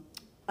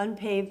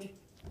unpaved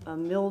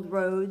milled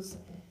roads,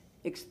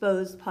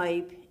 exposed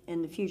pipe,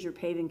 and the future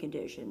paving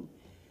condition.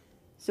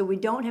 So we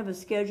don't have a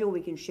schedule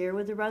we can share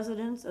with the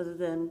residents other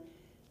than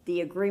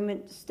the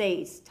agreement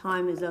states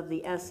time is of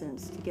the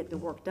essence to get the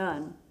work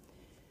done.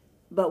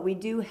 But we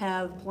do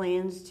have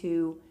plans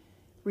to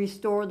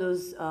restore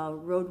those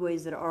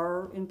roadways that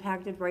are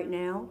impacted right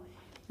now.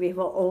 We have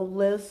an old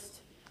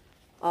list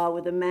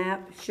with a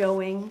map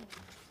showing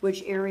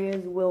which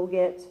areas will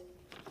get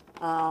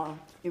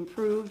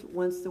improved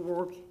once the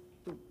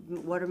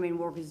water main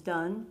work is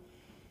done.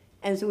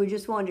 And so we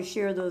just wanted to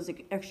share those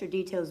extra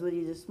details with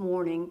you this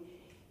morning,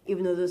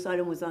 even though this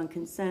item was on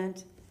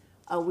consent.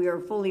 We are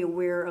fully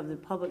aware of the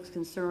public's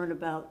concern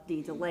about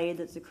the delay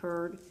that's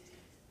occurred,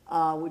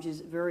 which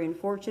is very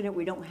unfortunate.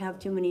 We don't have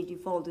too many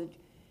defaulted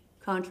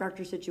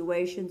contractor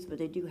situations, but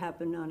they do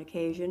happen on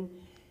occasion.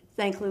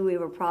 Thankfully, we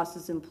have a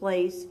process in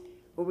place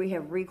where we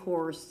have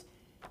recourse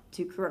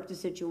to correct the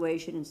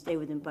situation and stay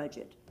within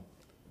budget.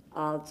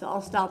 So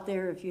I'll stop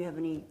there if you have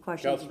any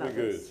questions about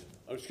this.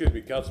 Excuse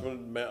me,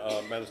 Councilman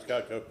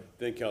Maniscalco,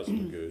 then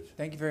Councilman Goods.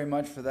 Thank you very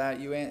much for that.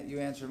 You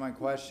answered my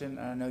question.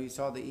 I know you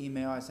saw the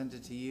email. I sent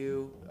it to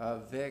you,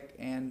 Vic,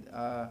 and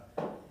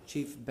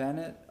Chief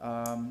Bennett.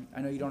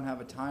 I know you don't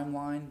have a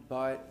timeline,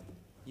 but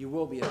you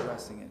will be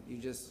addressing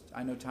it.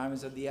 I know time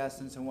is of the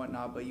essence and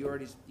whatnot, but you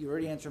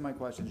already answered my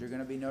questions. You're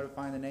going to be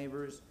notifying the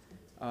neighbors.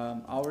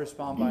 I'll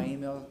respond by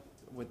email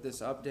with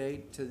this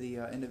update to the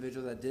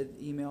individual that did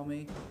email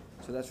me.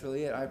 So that's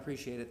really it. I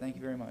appreciate it. Thank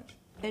you very much.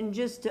 And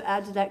just to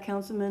add to that,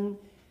 Councilman,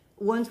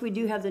 once we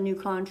do have the new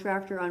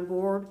contractor on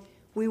board,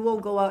 we will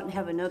go out and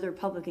have another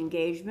public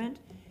engagement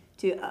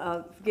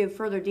to give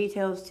further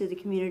details to the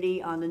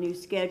community on the new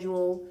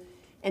schedule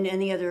and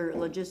any other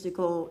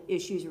logistical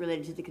issues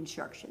related to the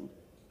construction.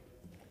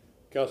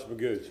 Councilman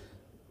Goods.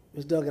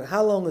 Ms. Duncan,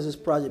 how long has this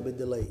project been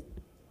delayed?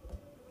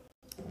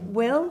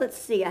 Well, let's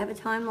see, I have a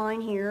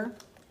timeline here.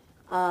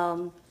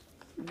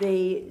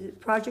 The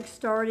project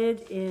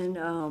started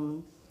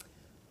in,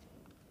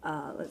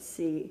 let's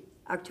see,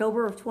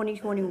 October of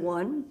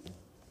 2021.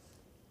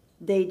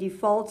 They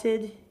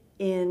defaulted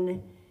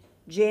in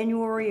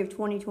January of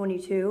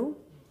 2022.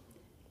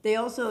 They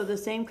also, the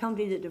same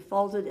company that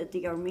defaulted at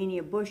the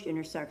Armenia-Bush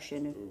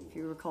intersection, if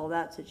you recall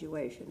that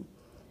situation.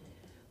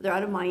 They're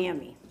out of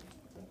Miami.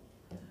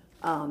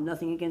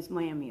 Nothing against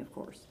Miami, of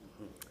course.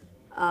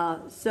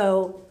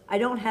 So I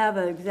don't have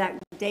an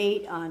exact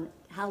date on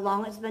how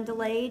long it's been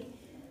delayed,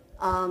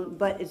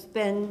 but it's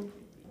been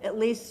at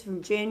least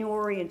from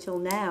January until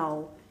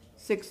now,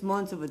 6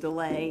 months of a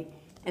delay,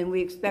 and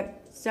we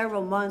expect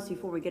several months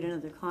before we get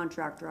another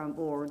contractor on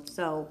board.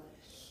 So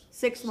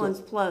 6 months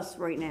plus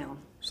right now.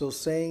 So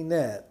saying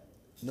that,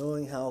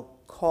 knowing how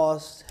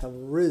costs have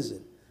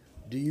risen,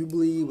 do you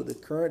believe with the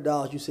current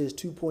dollars, you say it's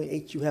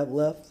 2.8 you have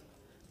left,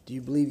 do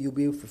you believe you'll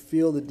be able to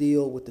fulfill the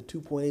deal with the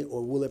 2.8,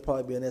 or will there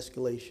probably be an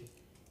escalation?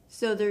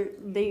 So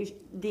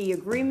the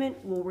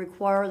agreement will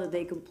require that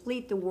they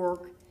complete the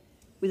work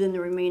within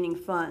the remaining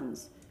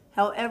funds.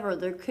 However,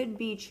 there could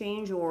be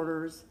change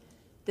orders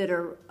that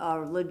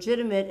are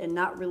legitimate and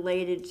not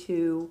related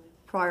to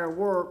prior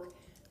work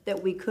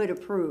that we could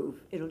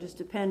approve. It'll just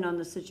depend on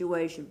the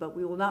situation, but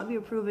we will not be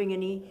approving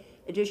any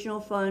additional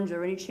funds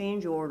or any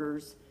change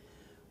orders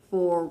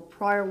for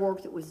prior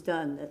work that was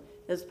done. That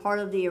as part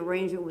of the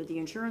arrangement with the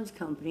insurance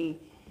company,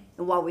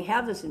 and while we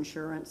have this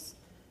insurance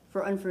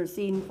for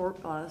unforeseen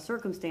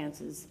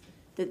circumstances,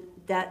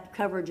 that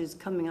coverage is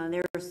coming on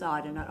their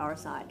side and not our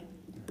side.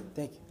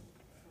 Thank you.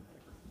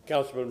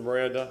 Councilman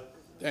Miranda.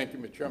 Thank you,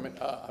 Mr. Chairman.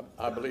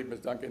 I believe, Ms.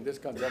 Duncan, this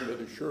comes under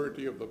the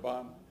surety of the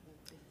bond.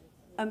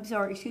 I'm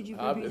sorry, could you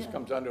repeat This that?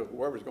 comes under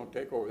whoever's going to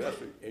take over. That's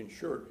the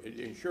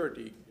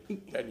insurety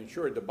that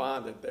insured the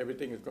bond, that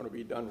everything is going to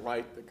be done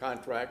right, the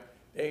contract.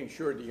 They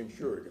insured the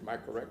insured. Am I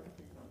correct?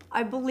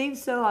 I believe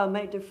so. I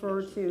might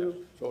defer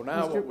to So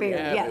now Mr. what we Baird.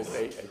 have Yes.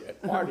 is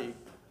a party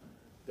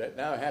that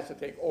now has to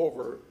take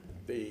over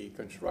the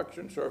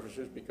construction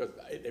services because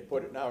they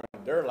put it now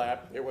in their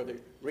lap. They were the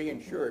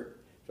reinsured.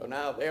 So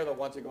now they're the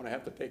ones that are going to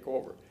have to take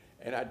over.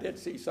 And I did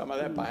see some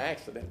of that by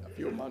accident a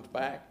few months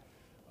back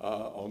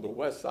on the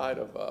west side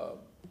of,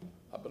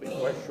 I believe,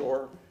 West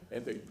Shore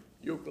and the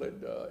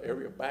Euclid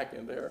area back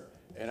in there.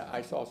 And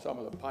I saw some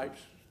of the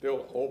pipes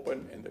still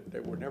open and they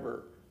were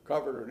never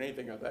covered or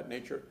anything of that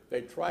nature.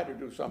 They tried to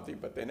do something,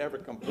 but they never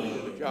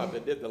completed the job. They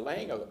did the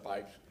laying of the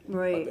pipes,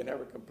 Right. but they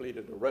never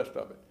completed the rest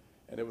of it.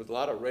 And there was a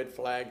lot of red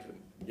flags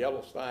and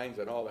yellow signs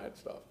and all that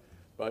stuff.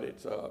 But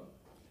it's a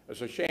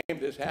shame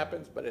this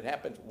happens, but it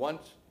happens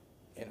once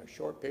in a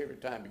short period of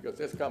time because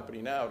this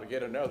company now, to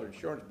get another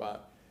insurance bond,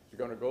 is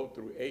going to go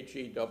through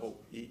HEEE,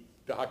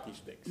 the hockey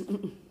sticks,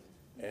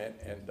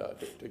 and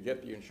to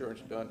get the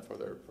insurance done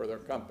for their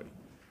company.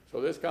 So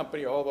this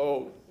company,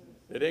 although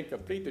they didn't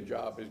complete the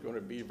job, is going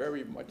to be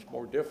very much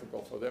more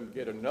difficult for them to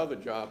get another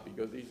job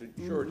because these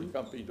insurance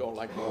companies don't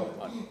like to hold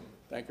money.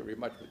 Thank you very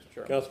much, Mr.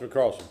 Chairman. Councilman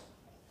Carlson.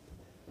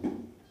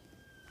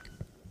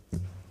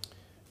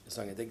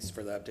 Sonia, thanks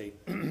for the update,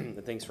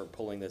 and thanks for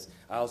pulling this.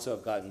 I also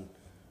have gotten,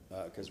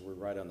 because we're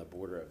right on the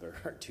border of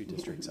our two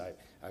districts,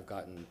 I've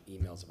gotten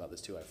emails about this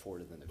too. I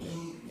forwarded them to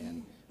Vic,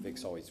 and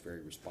Vic's always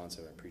very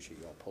responsive. I appreciate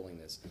you all pulling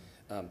this.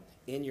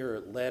 In your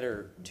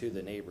letter to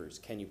the neighbors,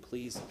 can you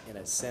please, in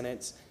a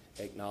sentence,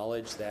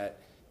 acknowledge that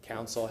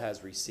council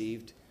has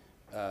received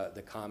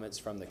the comments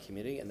from the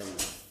community, and then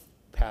we've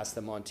passed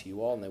them on to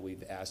you all, and then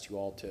we've asked you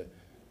all to,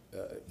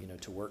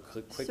 to work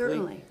quickly?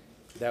 Certainly.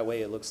 That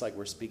way it looks like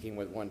we're speaking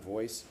with one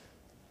voice.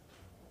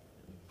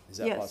 Is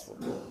that Yes.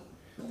 possible?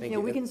 Thank Yeah,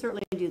 you. we can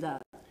certainly do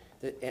that.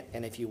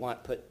 And if you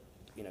want, put,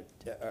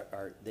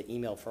 the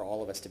email for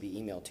all of us to be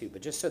emailed too,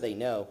 but just so they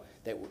know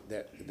that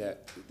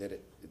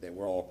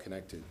we're all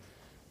connected.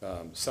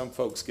 Some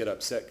folks get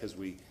upset because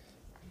we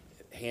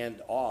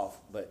hand off,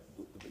 but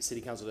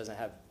city council doesn't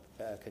have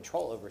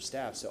control over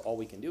staff, so all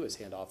we can do is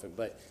hand off it,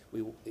 but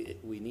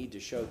we need to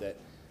show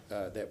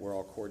that we're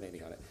all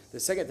coordinating on it. The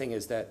second thing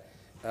is that,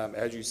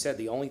 as you said,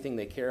 the only thing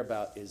they care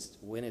about is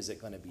when is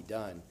it going to be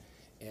done.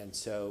 And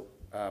so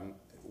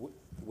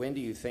when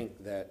do you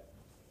think that,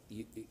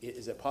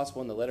 is it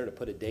possible in the letter to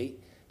put a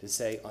date to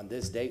say on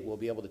this date we'll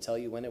be able to tell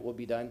you when it will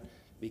be done?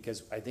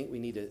 Because I think we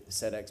need to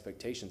set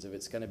expectations. If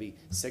it's going to be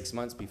 6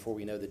 months before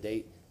we know the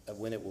date of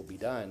when it will be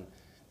done,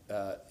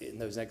 in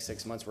those next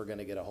 6 months we're going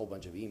to get a whole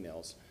bunch of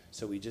emails.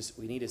 So we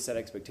need to set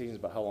expectations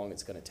about how long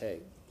it's going to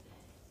take.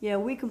 Yeah,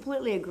 we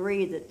completely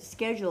agree that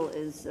schedule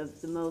is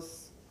of the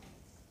most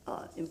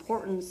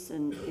importance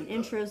and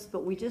interest,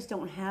 but we just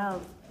don't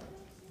have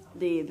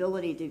the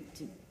ability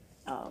to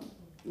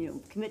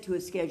commit to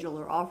a schedule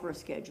or offer a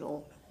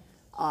schedule,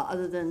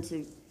 other than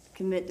to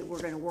commit that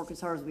we're going to work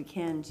as hard as we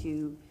can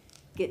to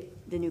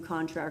get the new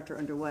contractor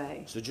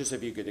underway. So just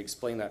if you could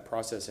explain that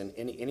process and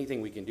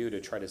anything we can do to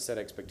try to set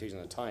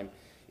expectations of time.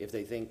 If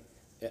they think,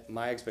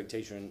 my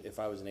expectation, if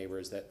I was a neighbor,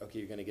 is that, okay,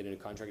 you're going to get a new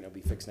contract and it'll be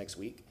fixed next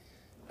week.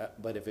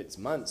 But if it's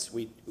months,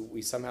 we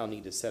somehow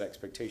need to set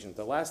expectations.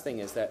 The last thing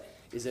is that,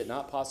 is it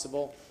not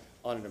possible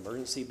on an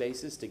emergency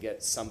basis to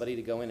get somebody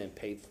to go in and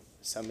pave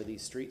some of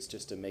these streets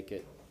just to make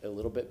it a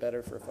little bit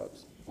better for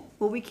folks?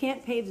 Well, we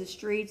can't pave the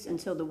streets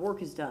until the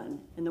work is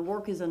done, and the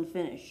work is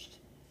unfinished.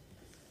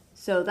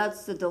 So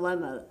that's the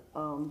dilemma.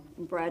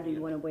 Brad, do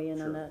you want to weigh in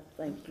on that?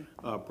 Thank you.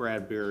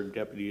 Brad Beard,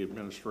 Deputy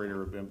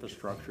Administrator of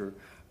Infrastructure.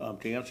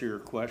 To answer your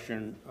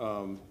question,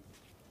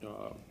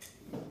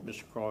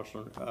 Mr.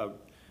 Carlson,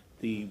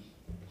 the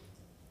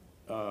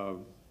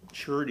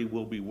surety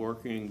will be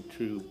working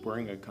to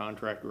bring a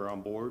contractor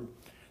on board.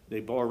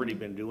 They've already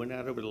been doing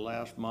that over the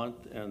last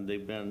month, and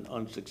they've been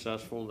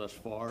unsuccessful thus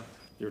far.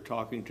 They're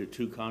talking to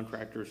 2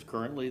 contractors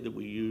currently that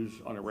we use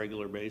on a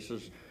regular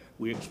basis.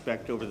 We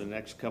expect over the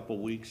next couple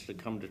weeks to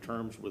come to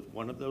terms with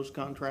one of those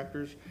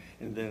contractors,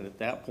 and then at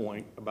that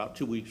point, about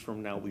 2 weeks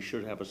from now, we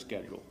should have a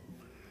schedule.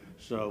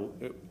 So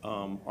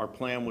our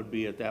plan would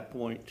be at that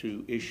point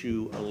to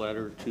issue a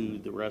letter to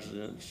the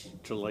residents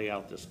to lay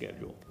out the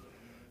schedule.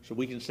 So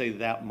we can say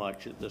that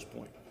much at this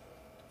point.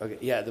 Okay,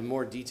 yeah, the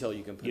more detail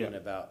you can put in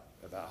about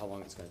how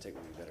long it's going to take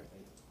would be better.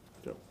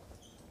 So.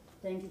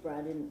 Thank you,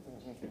 Brad.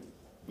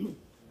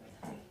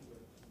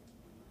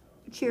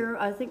 Chair,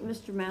 I think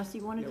Mr.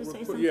 Massey wanted to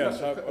say something.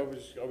 Yes, I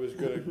was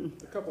good.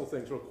 A couple of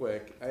things real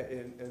quick,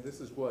 and this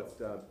is what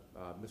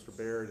Mr.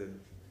 Baird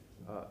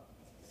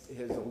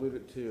has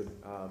alluded to,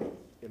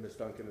 and Ms.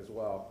 Duncan as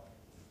well.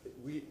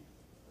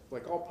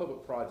 like all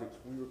public projects,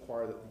 we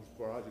require that these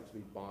projects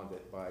be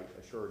bonded by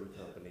a surety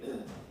company.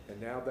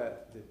 And now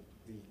that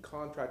the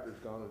contractor's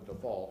gone into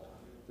default,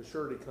 the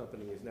surety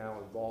company is now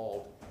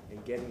involved in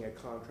getting a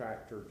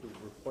contractor to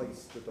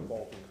replace the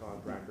defaulting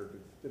contractor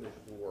to finish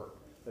the work.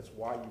 That's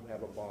why you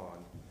have a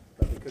bond.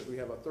 But because we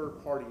have a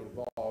third party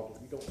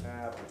involved, we don't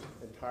have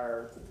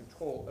entire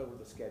control over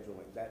the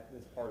scheduling. That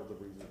is part of the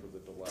reason for the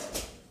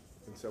delay.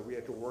 And so we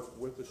have to work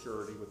with the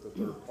surety, with the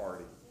third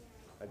party.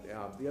 And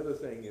the other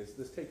thing is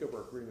this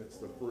takeover agreement is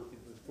the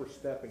first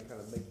step in kind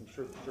of making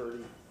sure the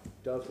surety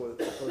does what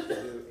it's supposed to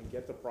do and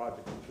get the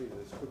project completed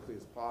as quickly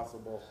as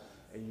possible.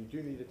 And you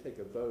do need to take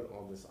a vote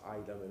on this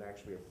item and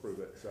actually approve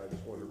it. So I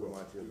just wanted to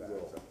remind you of that.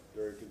 So.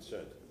 Very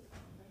consent.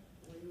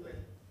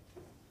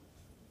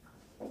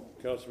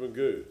 Councilman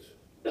Goods.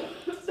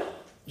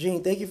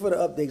 Gene, thank you for the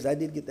updates. I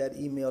did get that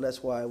email.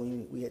 That's why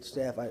when we had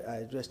staff, I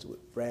addressed it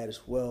with Brad as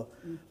well.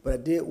 But I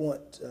did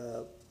want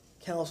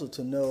council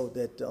to know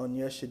that on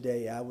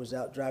yesterday, I was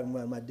out driving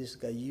around my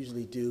district, I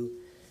usually do,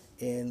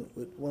 and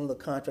with one of the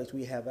contracts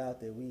we have out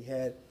there, we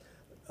had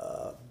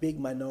a big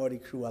minority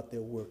crew out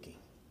there working.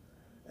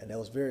 And that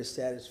was very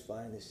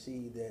satisfying to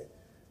see that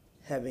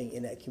having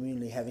in that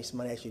community, having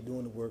somebody actually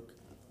doing the work,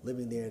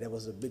 living there, that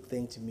was a big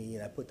thing to me,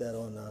 and I put that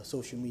on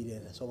social media.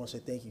 And so I want to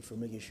say thank you for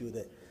making sure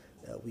that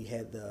we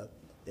had that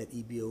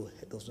EBO,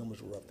 those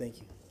numbers were up. Thank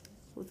you.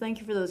 Well, thank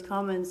you for those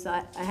comments.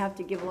 I have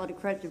to give a lot of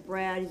credit to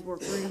Brad. He's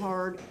worked very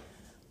hard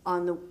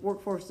on the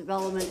workforce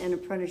development and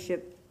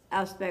apprenticeship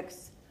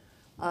aspects,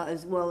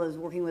 as well as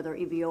working with our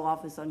EBO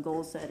office on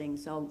goal setting.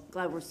 So I'm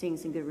glad we're seeing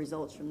some good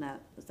results from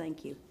that. So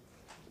thank you.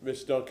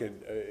 Ms.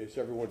 Duncan, is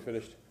everyone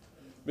finished?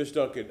 Ms.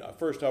 Duncan,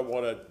 first I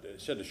want to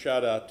send a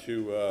shout out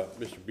to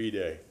Mr.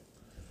 Bidet.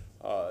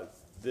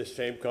 This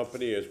same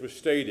company, as was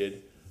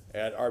stated,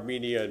 at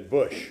Armenia and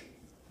Bush,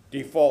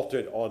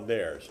 defaulted on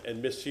theirs.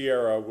 And Miss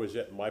Sierra was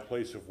at my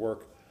place of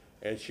work,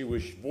 and she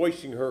was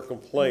voicing her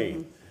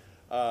complaint.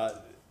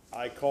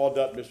 I called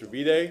up Mr.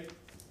 Bidet.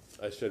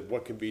 I said,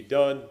 what can be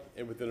done?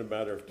 And within a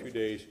matter of 2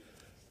 days,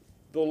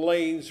 the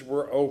lanes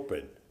were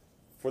open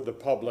for the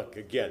public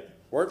again.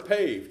 Weren't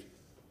paved,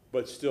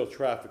 but still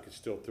traffic is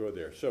still through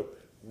there. So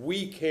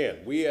we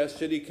as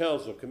city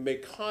council can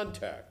make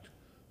contact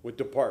with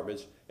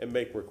departments and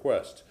make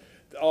requests.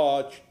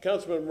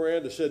 Councilman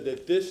Miranda said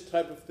that this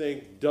type of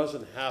thing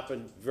doesn't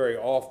happen very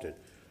often,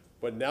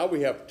 but now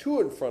we have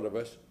two in front of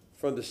us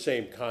from the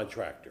same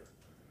contractor.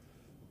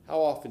 How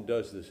often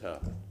does this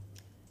happen?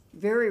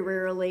 Very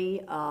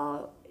rarely.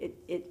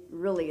 It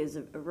really is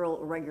a real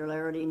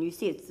irregularity, and you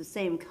see it's the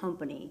same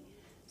company.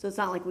 So it's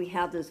not like we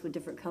have this with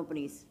different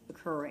companies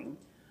occurring.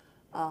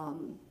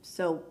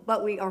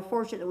 But we are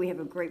fortunate that we have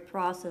a great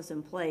process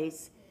in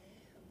place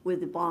with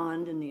the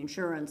bond and the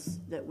insurance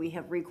that we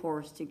have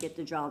recourse to get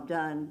the job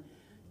done,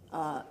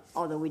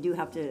 although we do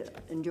have to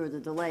endure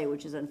the delay,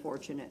 which is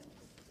unfortunate.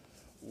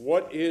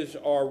 What is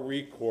our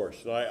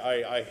recourse? And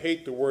I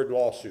hate the word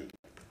lawsuit,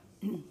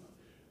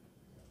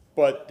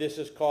 but this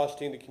is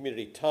costing the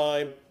community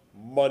time,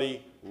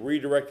 money,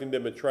 redirecting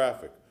them in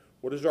traffic.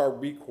 What is our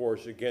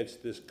recourse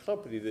against this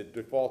company that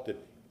defaulted,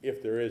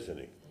 if there is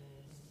any?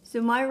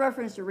 So my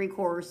reference to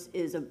recourse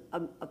is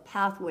a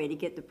pathway to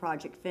get the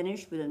project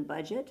finished within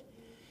budget.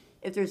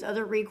 If there's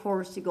other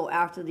recourse to go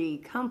after the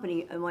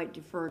company, I might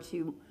defer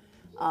to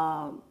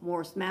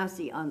Morris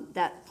Massey on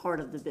that part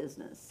of the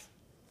business.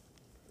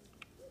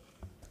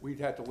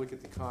 We'd have to look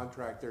at the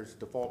contract. There's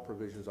default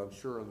provisions, I'm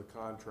sure, in the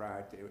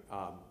contract,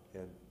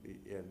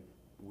 and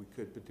we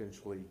could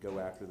potentially go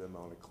after them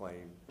on a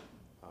claim.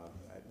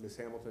 Ms.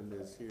 Hamilton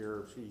is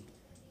here. She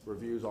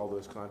reviews all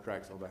those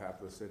contracts on behalf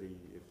of the city.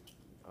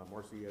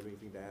 Marcy, you have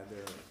anything to add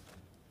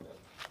there?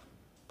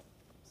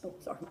 Oh,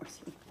 sorry,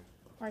 Marcy.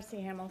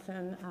 Marcy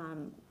Hamilton,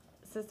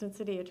 Assistant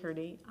City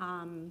Attorney.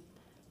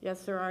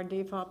 Yes, there are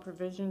default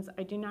provisions.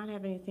 I do not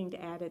have anything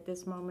to add at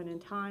this moment in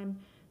time.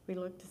 We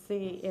looked to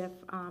see if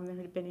there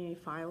had been any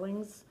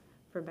filings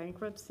for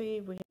bankruptcy.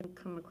 We haven't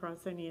come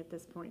across any at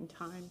this point in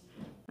time.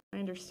 My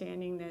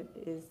understanding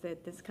is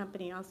that this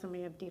company also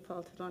may have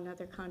defaulted on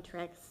other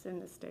contracts in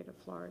the state of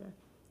Florida.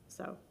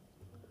 So,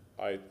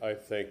 I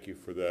thank you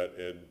for that.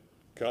 And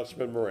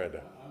Councilman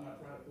Miranda. I'm not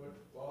trying to put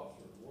false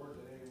words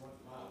in anyone's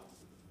mouth,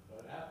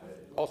 but after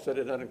it's all said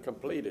and done and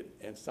completed,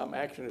 and some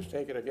action is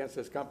taken against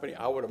this company,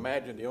 I would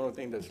imagine the only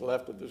thing that's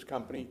left of this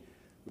company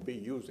would be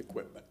used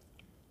equipment.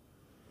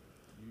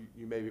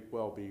 You may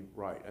well be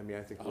right. I mean,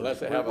 I think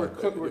unless they have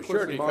we're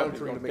surety company's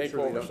to going to make take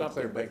sure they over don't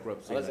something, declare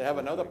bankruptcy. unless they have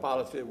another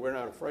policy that we're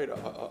not afraid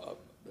of,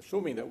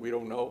 assuming that we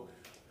don't know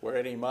where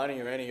any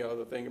money or any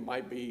other thing it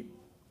might be,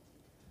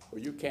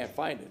 well, you can't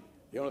find it.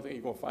 The only thing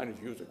you're going to find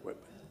is used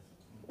equipment.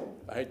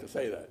 I hate to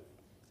say that.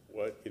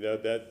 Well, you know,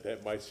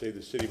 that might save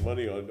the city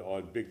money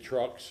on big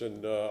trucks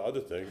and other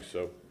things,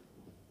 so.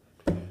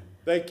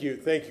 Thank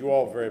you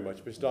all very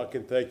much. Ms.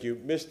 Duncan, thank you.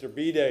 Mr.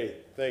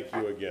 Bidet, thank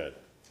you again.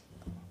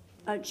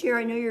 Chair,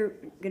 I know you're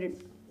going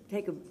to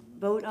take a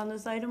vote on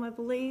this item, I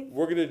believe.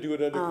 We're going to do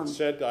it under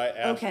consent. I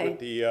asked okay. with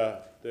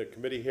the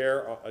committee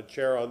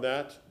chair on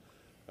that.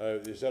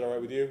 Is that all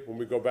right with you when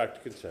we go back to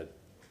consent?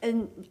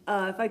 And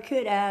if I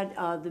could add,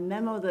 the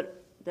memo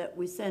that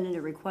we sent in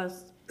a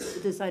request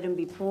that this item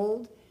be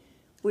pulled,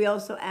 we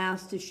also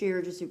asked to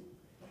share just a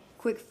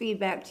quick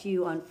feedback to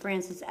you on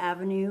Francis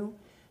Avenue,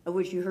 of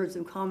which you heard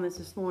some comments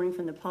this morning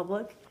from the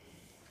public.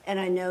 And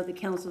I know the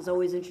council is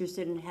always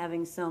interested in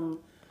having some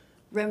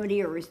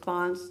remedy or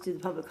response to the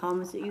public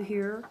comments that you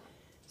hear.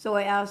 So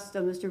I asked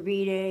Mr.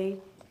 Bede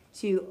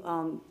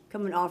to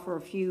come and offer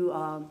a few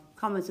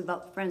comments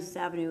about Francis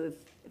Avenue, if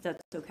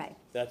that's okay.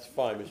 That's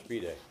fine, Mr.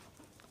 Bede.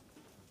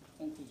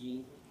 Thank you,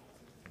 Gene.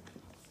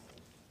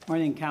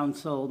 Morning,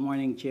 Council.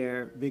 Morning,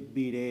 Chair. Vic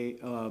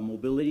Bede,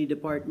 Mobility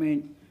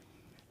Department.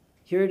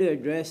 Here to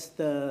address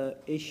the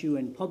issue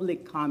and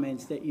public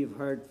comments that you've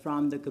heard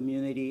from the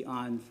community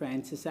on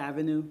Francis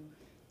Avenue.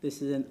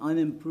 This is an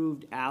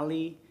unimproved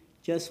alley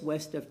just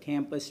west of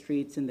Tampa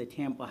Streets in the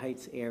Tampa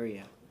Heights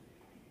area.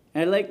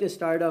 And I'd like to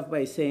start off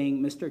by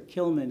saying Mr.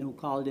 Kilman, who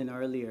called in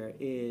earlier,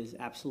 is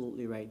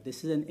absolutely right.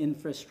 This is an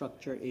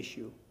infrastructure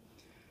issue.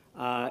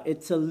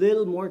 It's a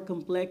little more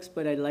complex,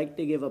 but I'd like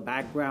to give a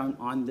background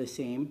on the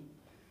same.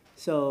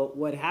 So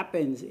what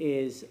happens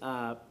is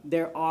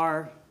there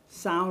are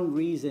sound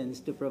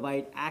reasons to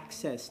provide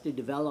access to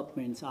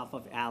developments off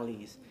of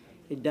alleys.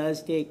 It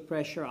does take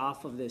pressure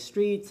off of the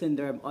streets, and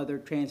there are other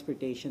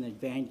transportation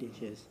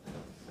advantages.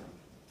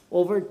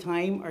 Over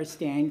time, our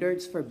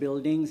standards for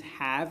buildings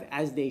have,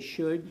 as they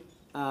should,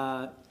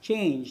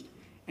 changed,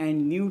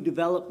 and new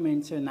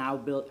developments are now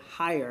built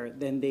higher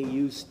than they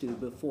used to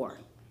before.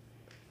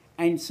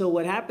 And so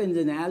what happens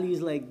in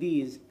alleys like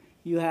these,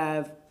 you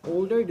have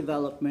older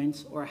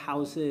developments or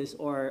houses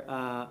or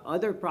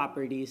other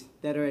properties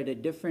that are at a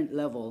different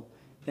level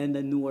than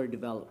the newer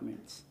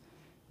developments.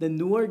 The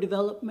newer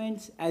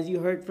developments, as you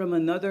heard from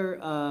another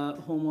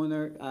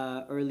homeowner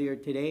earlier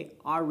today,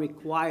 are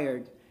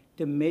required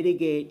to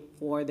mitigate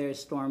for their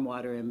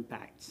stormwater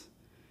impacts.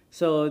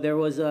 So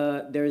there's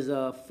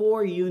a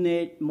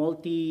 4-unit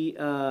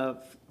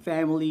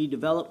multi-family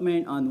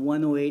development on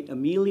 108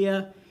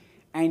 Amelia,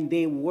 and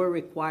they were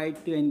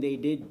required to, and they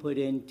did put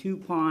in 2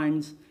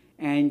 ponds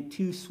and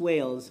 2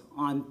 swales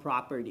on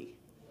property.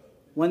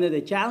 One of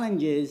the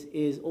challenges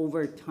is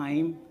over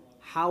time,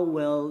 how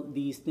well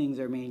these things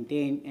are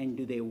maintained and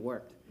do they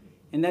work?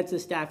 And that's a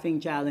staffing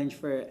challenge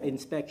for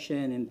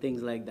inspection and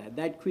things like that.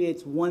 That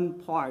creates one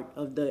part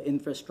of the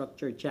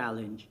infrastructure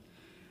challenge.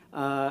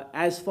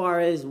 As far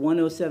as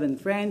 107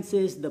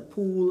 Francis, the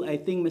pool, I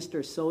think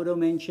Mr. Soto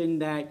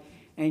mentioned that,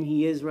 and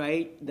he is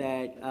right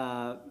that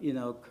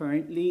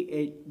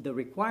currently the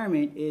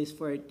requirement is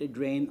for it to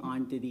drain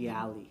onto the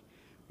alley,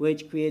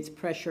 which creates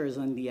pressures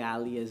on the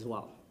alley as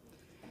well.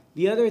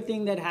 The other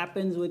thing that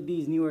happens with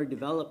these newer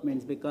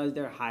developments, because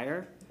they're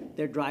higher,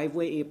 their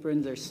driveway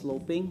aprons are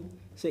sloping.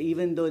 So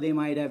even though they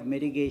might have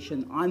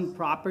mitigation on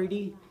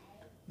property,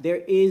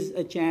 there is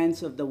a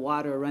chance of the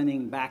water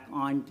running back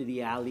onto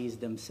the alleys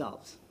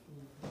themselves.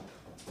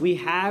 We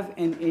have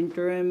an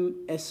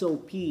interim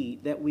SOP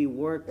that we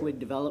work with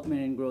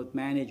Development and Growth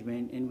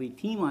Management, and we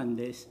team on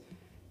this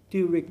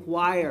to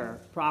require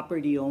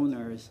property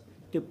owners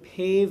to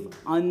pave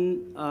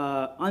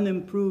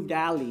unimproved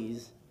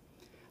alleys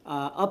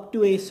up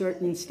to a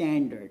certain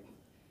standard.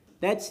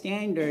 That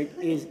standard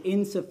is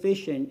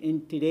insufficient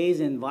in today's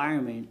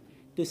environment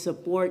to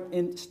support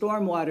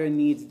stormwater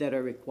needs that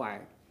are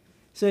required.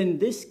 So in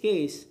this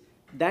case,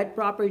 that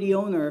property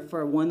owner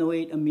for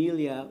 108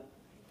 Amelia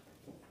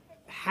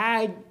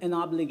had an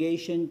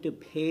obligation to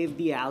pave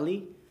the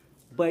alley,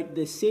 but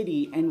the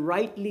city, and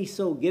rightly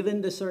so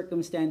given the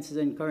circumstances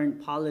and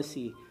current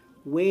policy,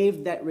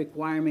 waived that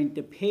requirement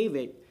to pave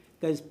it,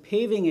 because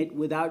paving it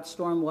without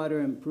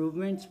stormwater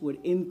improvements would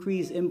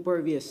increase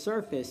impervious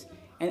surface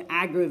and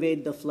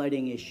aggravate the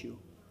flooding issue.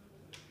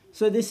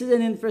 So this is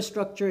an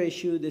infrastructure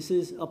issue. This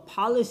is a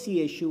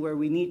policy issue where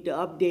we need to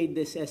update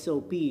this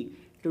SOP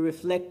to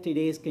reflect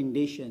today's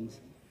conditions.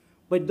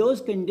 But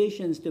those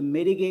conditions to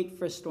mitigate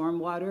for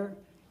stormwater,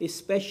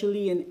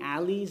 especially in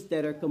alleys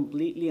that are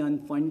completely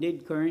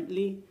unfunded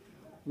currently,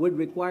 would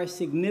require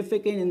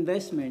significant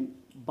investment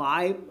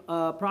by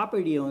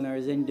property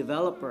owners and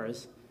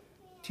developers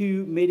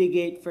to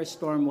mitigate for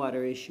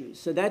stormwater issues.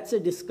 So that's a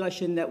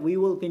discussion that we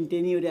will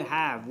continue to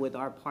have with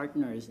our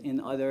partners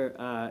in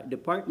other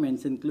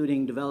departments,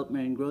 including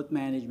Development and Growth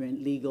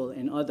Management, legal,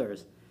 and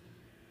others.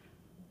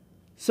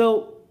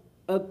 So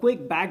a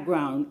quick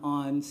background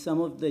on some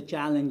of the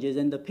challenges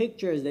and the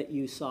pictures that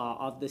you saw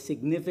of the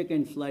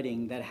significant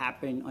flooding that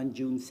happened on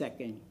June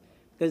 2nd.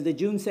 Because the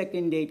June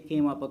 2nd date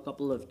came up a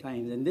couple of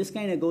times. And this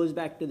kind of goes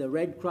back to the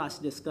Red Cross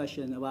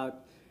discussion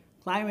about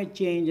climate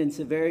change and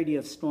severity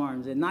of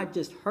storms, and not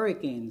just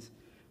hurricanes,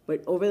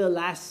 but over the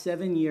last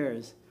 7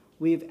 years,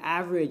 we've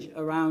averaged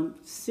around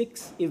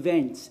 6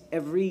 events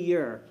every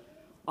year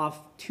of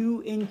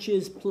 2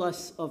 inches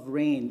plus of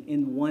rain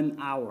in 1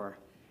 hour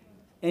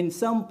in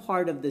some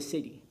part of the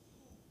city.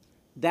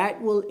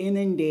 That will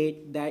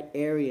inundate that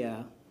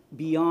area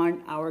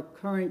beyond our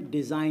current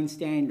design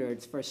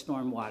standards for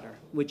stormwater,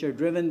 which are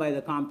driven by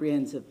the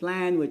comprehensive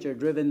plan, which are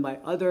driven by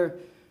other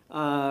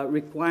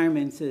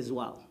requirements as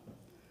well.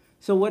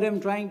 So what I'm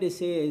trying to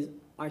say is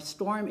our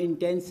storm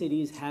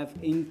intensities have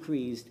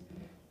increased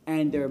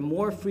and they're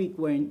more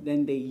frequent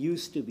than they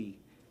used to be.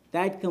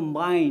 That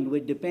combined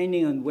with,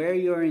 depending on where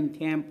you're in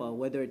Tampa,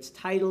 whether it's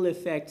tidal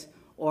effects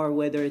or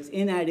whether it's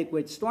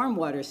inadequate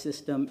stormwater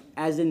system,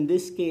 as in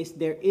this case,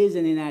 there is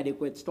an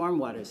inadequate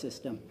stormwater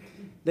system.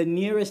 The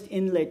nearest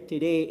inlet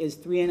today is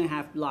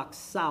 3.5 blocks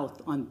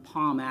south on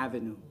Palm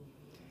Avenue.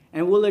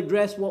 And we'll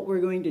address what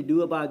we're going to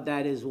do about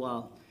that as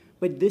well.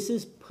 But this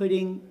is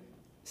putting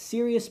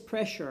serious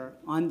pressure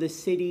on the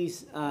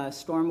city's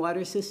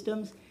stormwater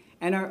systems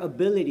and our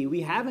ability. We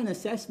have an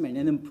assessment,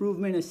 an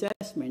improvement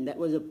assessment that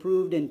was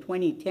approved in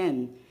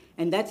 2010,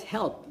 and that's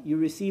helped. You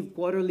receive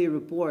quarterly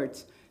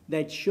reports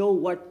that show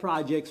what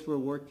projects we're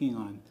working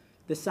on.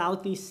 The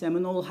Southeast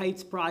Seminole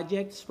Heights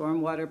project,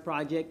 stormwater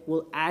project,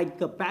 will add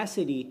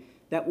capacity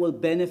that will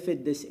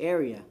benefit this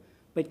area,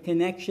 but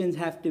connections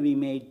have to be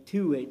made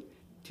to it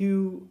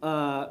to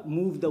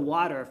move the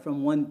water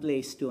from one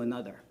place to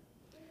another.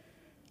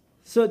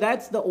 So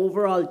that's the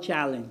overall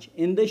challenge.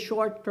 In the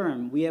short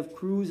term, we have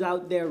crews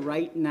out there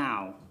right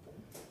now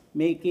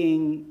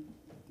making,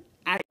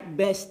 at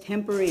best,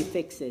 temporary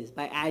fixes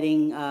by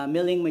adding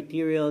milling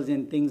materials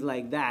and things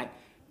like that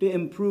to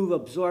improve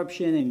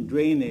absorption and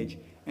drainage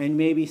and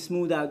maybe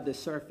smooth out the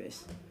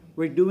surface.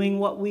 We're doing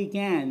what we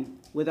can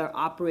with our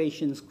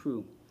operations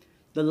crew.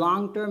 The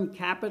long-term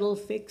capital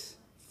fix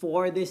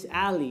for this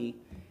alley,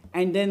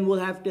 and then we'll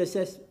have to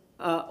assess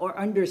or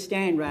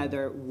understand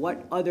rather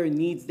what other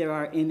needs there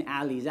are in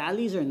alleys.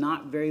 Alleys are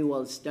not very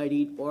well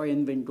studied or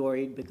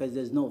inventoried because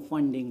there's no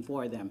funding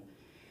for them.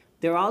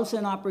 They're also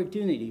an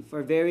opportunity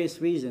for various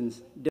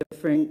reasons,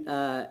 different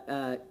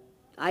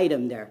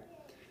item there.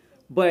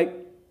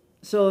 But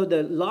so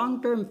the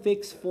long-term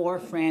fix for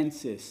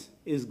Francis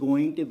is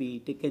going to be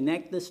to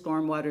connect the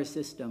stormwater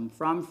system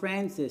from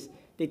Francis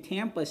to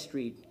Tampa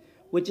Street,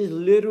 which is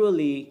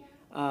literally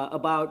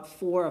about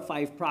 4 or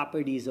 5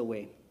 properties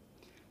away.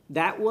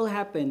 That will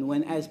happen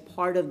when, as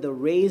part of the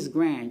RAISE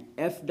grant,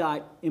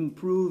 FDOT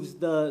improves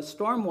the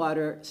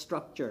stormwater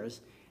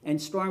structures and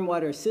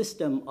stormwater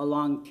system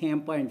along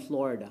Tampa and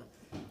Florida.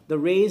 The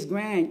RAISE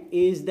grant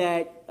is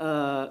that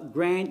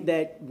grant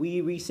that we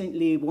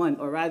recently won,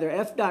 or rather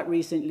FDOT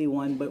recently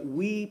won, but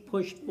we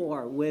pushed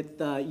for with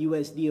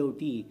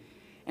USDOT.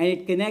 And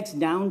it connects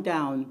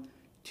downtown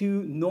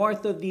to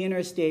north of the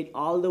interstate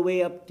all the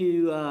way up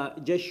to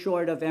just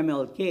short of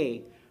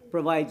MLK,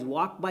 provides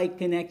walk-bike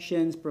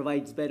connections,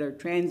 provides better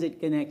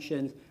transit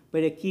connections,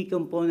 but a key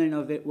component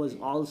of it was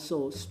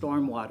also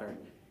stormwater.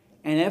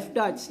 And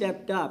FDOT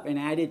stepped up and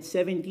added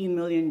 $17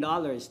 million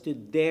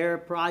to their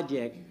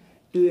project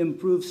to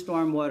improve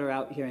stormwater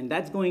out here, and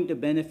that's going to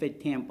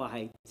benefit Tampa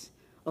Heights.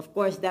 Of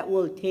course, that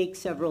will take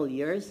several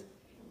years,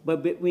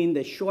 but between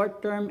the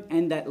short term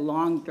and that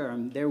long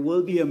term, there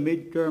will be a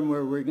midterm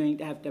where we're going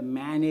to have to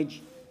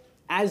manage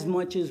as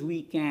much as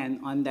we can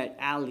on that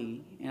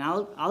alley. And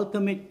I'll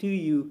commit to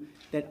you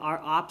that our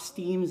ops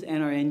teams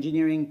and our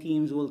engineering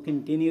teams will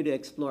continue to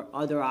explore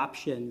other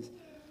options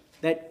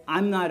that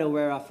I'm not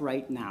aware of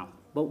right now.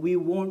 But we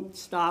won't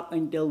stop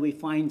until we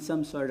find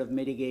some sort of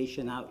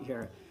mitigation out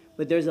here.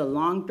 But there's a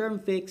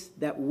long-term fix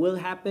that will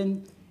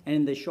happen, and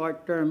in the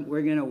short term,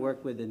 we're gonna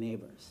work with the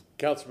neighbors.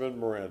 Councilman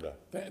Miranda.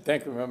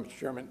 Thank you, Mr.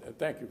 Chairman.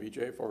 Thank you,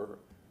 VJ, for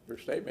your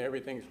statement.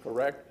 Everything's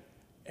correct.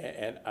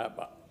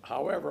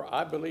 However,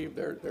 I believe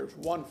there's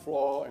one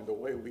flaw in the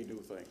way we do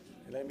things.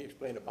 And let me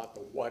explain about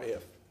the what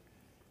if.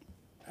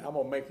 And I'm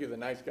gonna make you the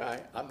nice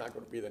guy. I'm not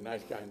gonna be the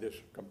nice guy in this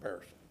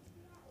comparison.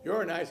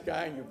 You're a nice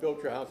guy and you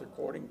built your house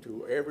according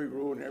to every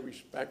rule and every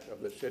spec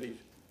of the city's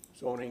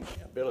zoning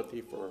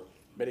ability for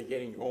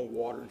mitigating your own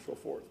water and so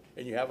forth.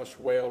 And you have a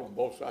swale on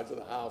both sides of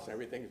the house and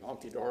everything's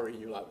hunky-dory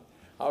and you love it.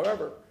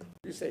 However,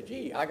 you say,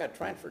 gee, I got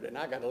transferred and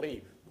I gotta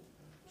leave.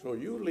 So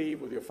you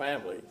leave with your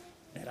family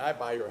and I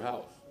buy your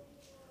house.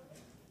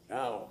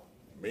 Now,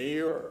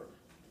 me or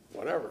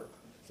whatever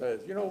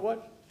says, you know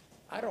what?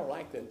 I don't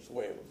like them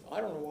swales.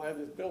 I don't know why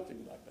this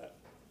building's like that.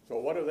 So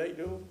what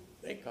do?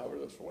 They cover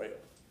the swales.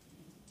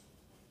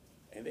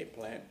 And they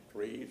plant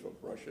trees or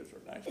brushes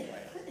or nice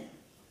plants.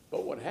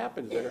 But what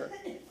happens there,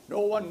 no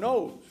one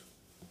knows.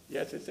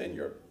 Yes, it's in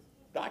your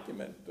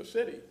document, the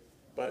city.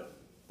 But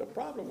the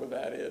problem with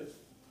that is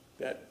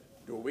that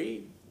do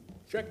we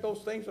check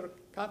those things on a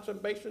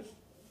constant basis?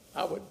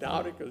 I would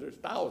doubt it because there's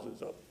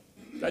thousands of them.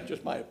 That's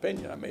just my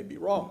opinion. I may be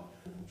wrong.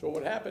 So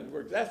what happens,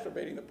 we're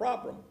exacerbating the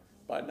problem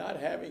by not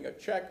having a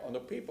check on the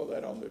people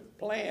that on the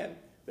plan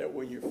that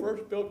when you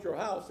first built your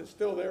house, it's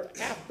still there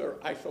after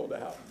I sold the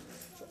house.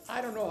 So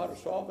I don't know how to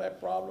solve that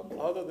problem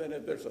other than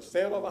if there's a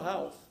sale of a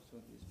house,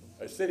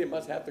 a city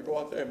must have to go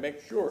out there and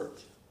make sure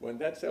when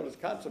that sale is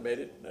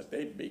consummated that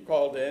they'd be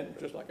called in,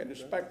 just like an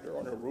inspector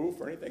on a roof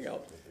or anything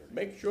else.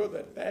 Make sure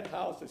that that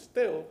house is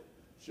still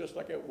just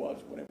like it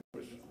was when it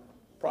was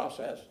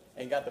processed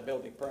and got the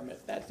building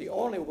permit. That's the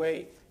only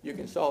way you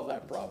can solve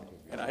that problem.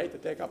 And I hate to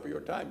take up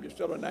your time. You're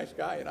still a nice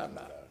guy and I'm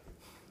not.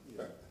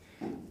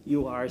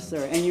 You are,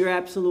 sir. And you're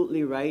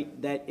absolutely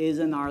right. That is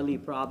a gnarly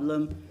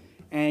problem.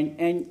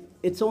 And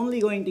it's only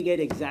going to get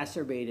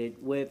exacerbated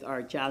with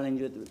our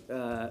challenges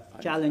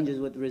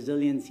with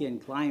resiliency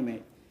and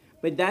climate.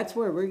 But that's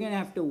where we're gonna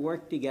have to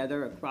work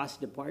together across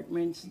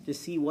departments to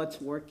see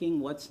what's working,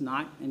 what's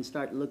not, and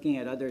start looking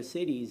at other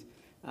cities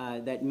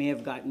that may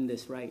have gotten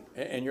this right.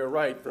 And you're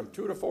right, from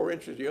 2 to 4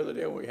 inches the other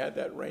day when we had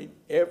that rain,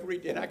 every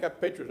day, and I got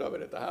pictures of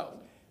it at the house.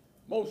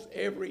 Most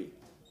every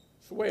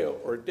swale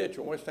or ditch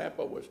in West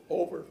Tampa was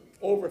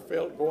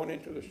overfilled going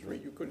into the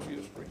street. You couldn't see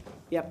the street.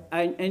 Yep,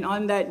 and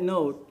on that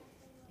note,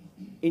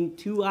 in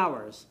 2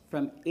 hours,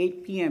 from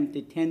 8 p.m.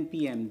 to 10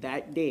 p.m.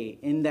 that day,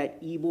 in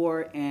that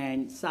Ybor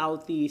and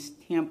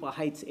southeast Tampa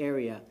Heights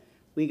area,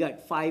 we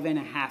got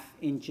 5.5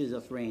 inches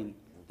of rain.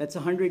 That's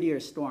a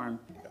 100-year storm.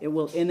 It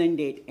will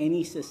inundate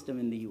any system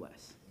in the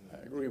U.S. I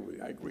agree with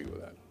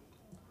that.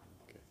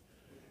 Okay.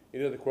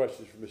 Any other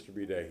questions for Mr.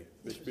 Bidet?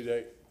 Mr.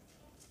 Bidet?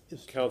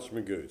 Yes.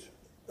 Councilman Goods.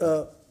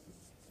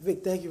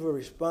 Vic, thank you for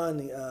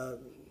responding.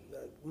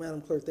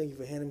 Madam Clerk, thank you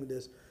for handing me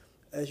this.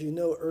 As you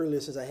know, earlier,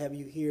 since I have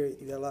you here,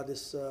 you got a lot of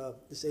this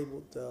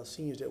disabled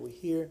seniors that were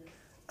here.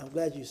 I'm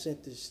glad you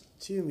sent this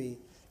to me.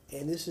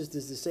 And this is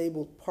this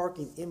disabled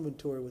parking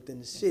inventory within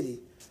the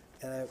city.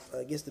 And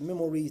I guess the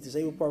memo reads,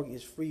 disabled parking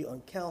is free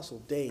on council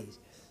days.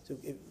 So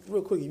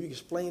real quick, if you could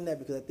explain that,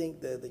 because I think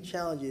the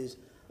challenge is,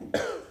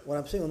 what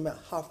I'm saying on the map,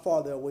 how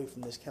far they're away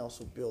from this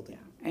council building.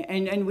 Yeah.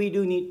 And we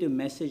do need to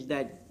message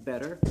that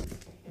better.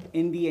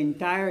 In the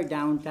entire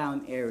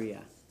downtown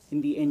area,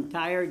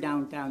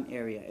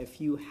 if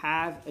you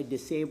have a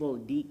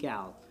disabled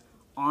decal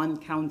on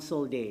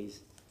council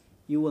days,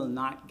 you will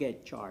not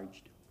get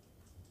charged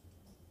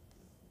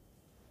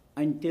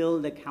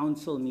until the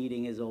council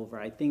meeting is over.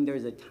 I think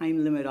there's a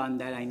time limit on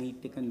that. I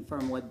need to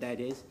confirm what that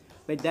is,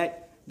 but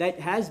that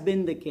has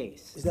been the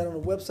case. Is that on the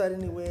website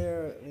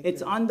anywhere?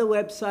 It's on the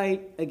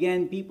website.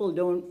 Again, people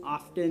don't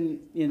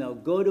often,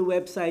 go to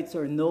websites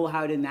or know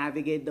how to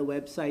navigate the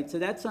website. So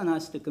that's on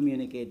us to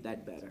communicate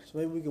that better. So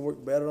maybe we can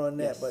work better on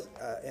that. Yes. But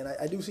and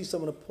I do see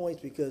some of the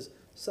points, because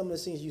some of the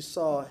things you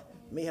saw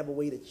may have a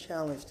way to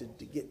challenge to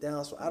get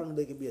down. So I don't know,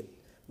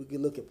 we could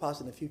look at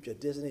possibly in the future a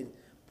designated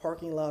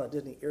parking lot or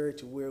designated area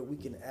to where we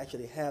can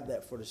actually have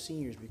that for the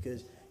seniors,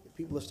 because if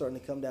people are starting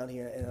to come down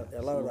here, and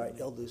a lot of our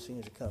elderly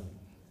seniors are coming.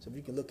 So if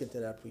you can look into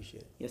that, I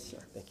appreciate it. Yes, sir.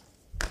 Thank you.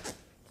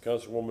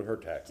 Councilwoman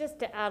Hurtak. Just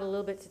to add a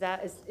little bit to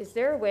that, is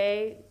there a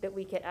way that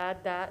we could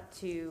add that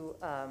to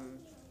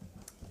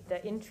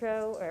the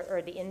intro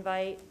or the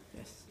invite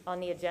Yes. on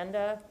the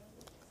agenda?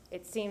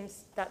 That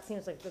seems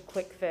like a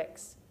quick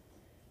fix.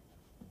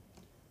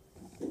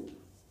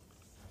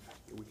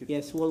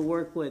 Yes, we'll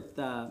work with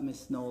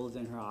Ms. Knowles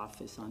and her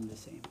office on the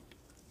same.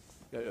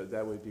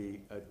 That would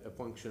be a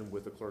function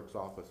with the clerk's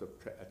office of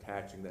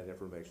attaching that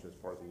information as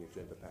part of the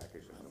agenda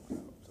package.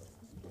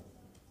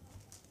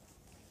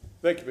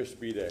 Thank you, Mr.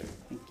 Bidet.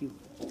 Thank you.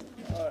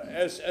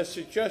 As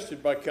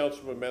suggested by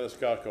Councilman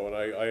Maniscalco, and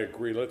I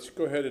agree, let's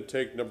go ahead and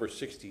take number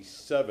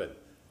 67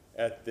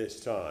 at this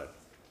time,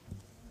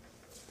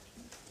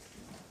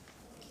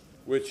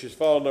 which is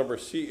file number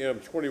CM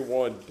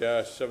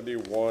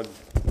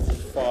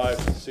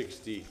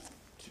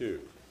 21-71562.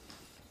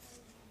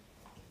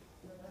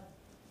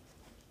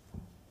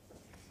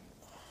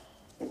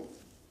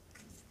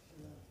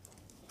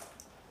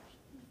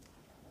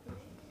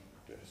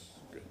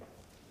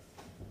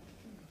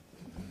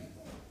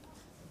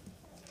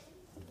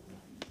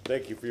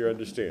 Thank you for your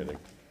understanding.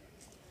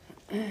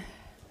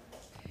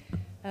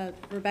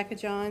 Rebecca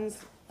Johns,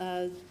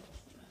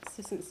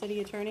 Assistant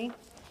City Attorney.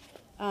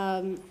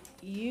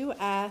 You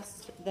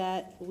asked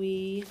that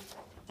we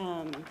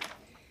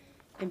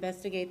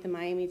investigate the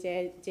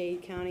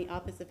Miami-Dade County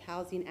Office of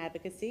Housing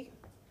Advocacy.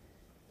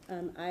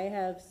 I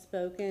have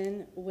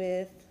spoken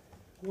with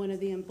one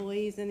of the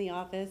employees in the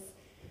office,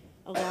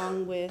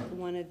 along with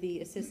one of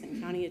the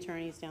assistant county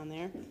attorneys down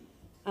there.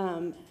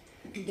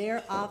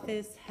 Their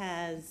office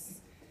has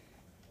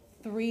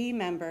 3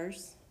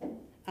 members.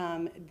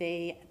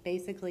 They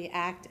basically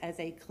act as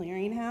a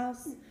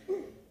clearinghouse.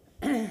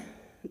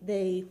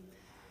 They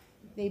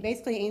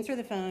basically answer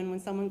the phone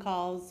when someone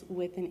calls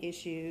with an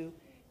issue.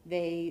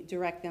 They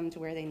direct them to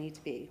where they need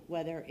to be,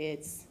 whether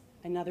it's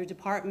another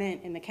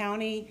department in the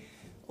county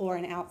or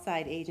an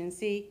outside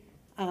agency.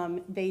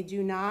 They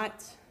do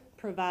not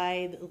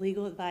provide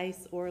legal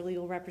advice or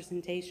legal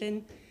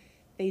representation.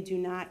 They do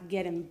not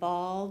get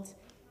involved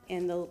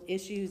in the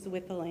issues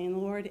with the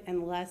landlord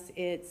unless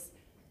it's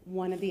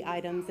one of the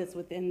items that's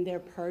within their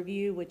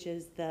purview, which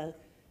is the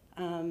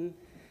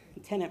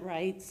tenant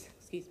rights,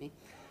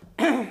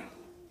 the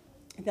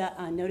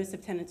notice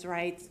of tenants'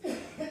 rights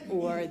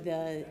or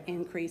the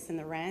increase in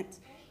the rent.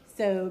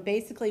 So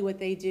basically what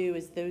they do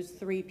is those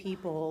 3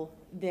 people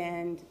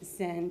then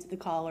send the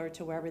caller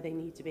to wherever they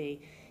need to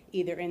be,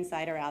 either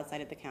inside or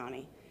outside of the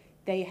county.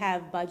 They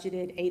have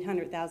budgeted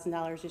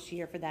 $800,000 this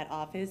year for that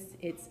office.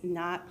 It's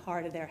not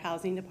part of their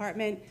housing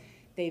department.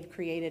 They've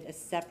created a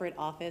separate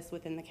office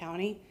within the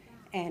county.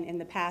 And in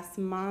the past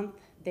month,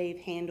 they've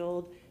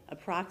handled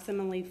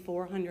approximately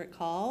 400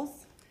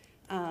 calls.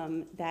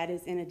 That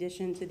is in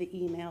addition to the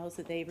emails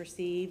that they've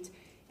received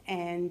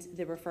and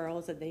the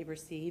referrals that they've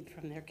received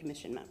from their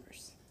commission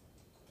members.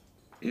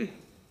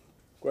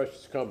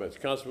 Questions, comments?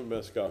 Councilman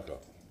Maniscalco.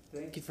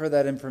 Thank you for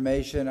that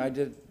information. I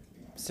did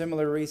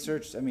similar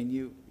research. I mean,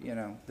 you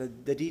know,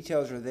 the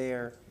details are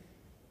there.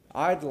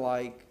 I'd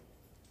like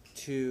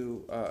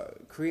to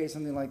create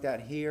something like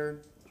that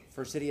here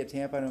for City of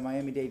Tampa. I know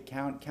Miami-Dade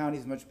County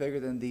is much bigger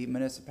than the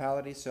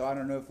municipality, so I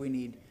don't know if we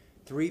need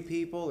 3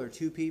 people or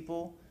 2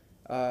 people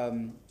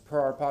per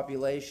our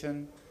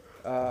population.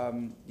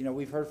 You know,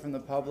 we've heard from the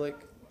public,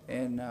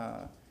 and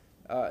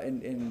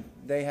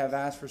they have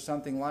asked for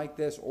something like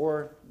this,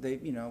 or they,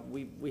 you know,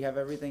 we have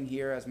everything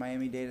here as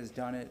Miami-Dade has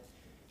done it.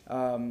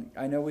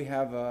 I know we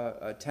have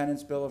a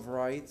tenant's bill of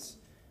rights.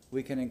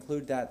 We can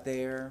include that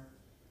there.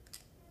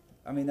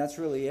 I mean, that's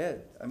really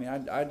it. I mean,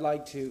 I'd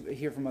like to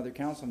hear from other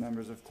council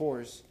members, of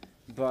course,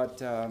 but,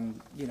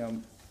 you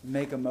know,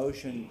 make a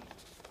motion.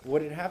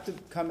 Would it have to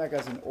come back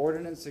as an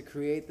ordinance to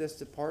create this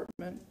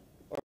department,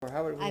 or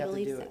how would we have to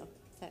do it? I believe so.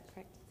 Is that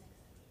correct?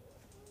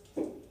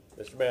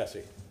 Mr.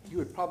 Massey. You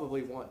would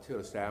probably want to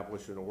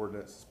establish an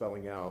ordinance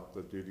spelling out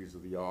the duties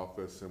of the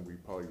office, and we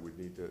probably would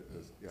need to,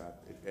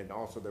 and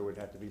also there would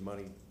have to be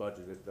money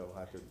budgeted. They'll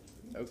have to.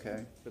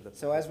 Okay.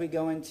 So as we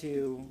go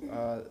into,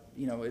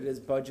 you know, it is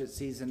budget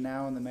season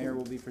now, and the mayor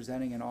will be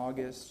presenting in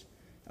August.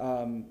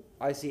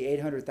 I see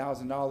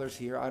 $800,000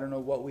 here. I don't know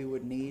what we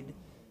would need.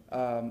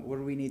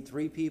 Would we need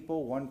 3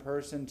 people, 1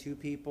 person, 2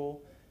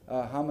 people?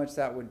 How much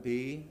that would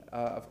be?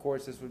 Of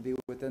course, this would be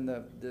within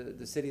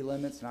the city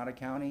limits, not a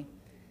county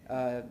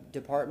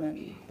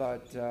department,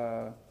 but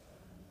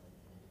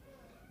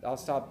I'll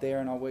stop there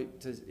and I'll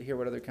wait to hear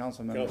what other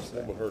council members say.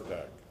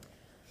 Councilwoman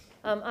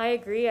Hurtak. I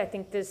agree. I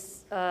think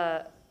this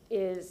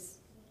is,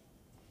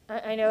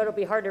 I know it'll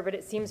be harder, but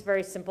it seems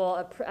very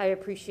simple. I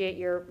appreciate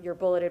your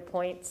bulleted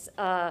points.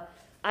 I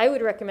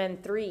would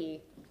recommend 3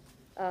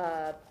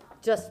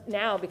 just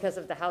now because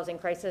of the housing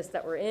crisis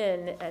that we're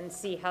in, and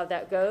see how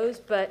that goes.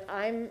 But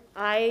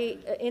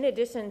in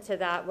addition to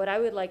that, what I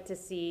would like to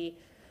see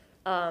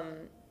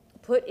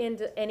put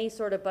into any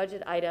sort of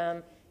budget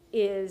item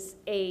is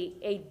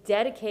a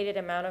dedicated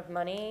amount of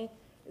money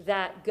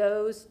that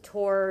goes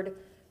toward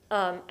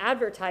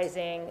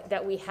advertising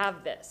that we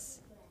have this.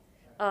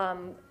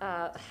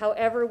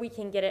 However we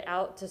can get it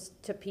out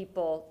to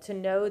people to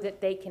know that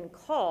they can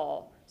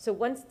call. So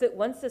once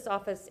this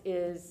office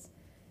is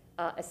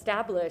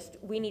established,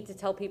 we need to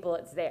tell people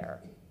it's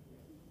there.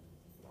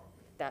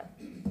 That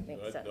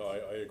makes sense. No,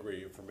 I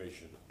agree.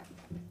 Information.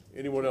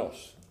 Anyone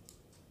else?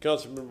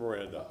 Councilman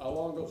Miranda.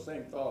 Along those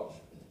same thoughts,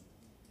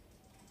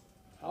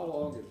 how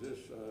long has this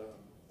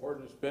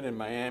ordinance been in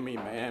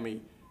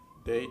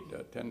Miami-Dade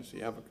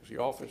Tenancy Advocacy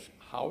Office?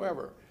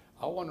 However,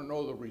 I want to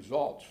know the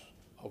results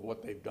of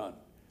what they've done.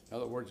 In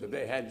other words, if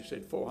they had, you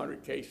said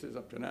 400 cases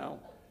up to now,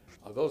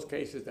 of those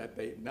cases that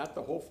they, not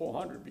the whole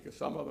 400, because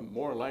some of them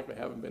more than likely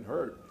haven't been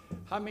heard,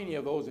 how many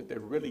of those that they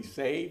really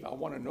saved? I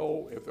want to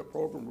know if the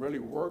program really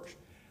works.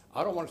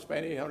 I don't want to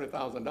spend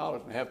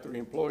 $800,000 and have 3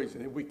 employees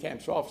and if we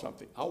can't solve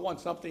something. I want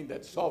something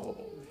that's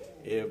solvable.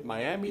 If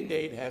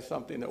Miami-Dade has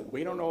something that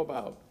we don't know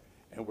about,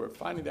 and we're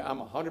finding that I'm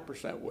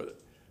 100% with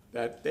it,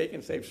 that they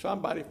can save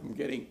somebody from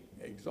getting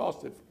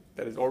exhausted,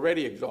 that is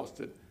already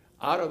exhausted,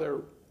 out of their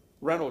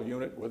rental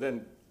unit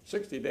within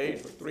 60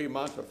 days or 3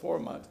 months or 4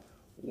 months,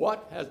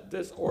 what has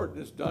this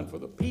ordinance done for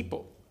the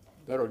people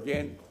that are,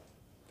 again,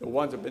 the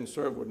ones that have been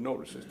served with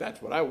notices?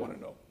 That's what I want to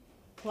know.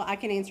 Well, I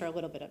can answer a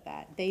little bit of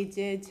that. They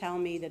did tell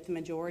me that the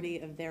majority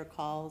of their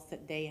calls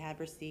that they have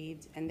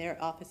received, and their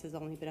office has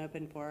only been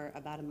open for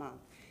about a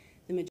month,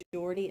 the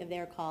majority of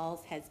their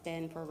calls has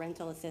been for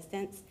rental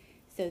assistance.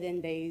 So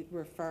then they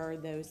refer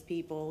those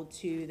people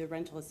to the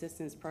rental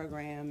assistance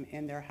program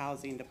in their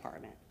housing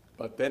department.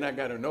 But then I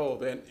got to know,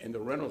 then, in the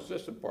rental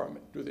assistance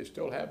department, do they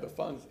still have the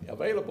funds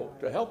available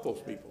to help those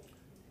people?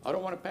 I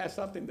don't want to pass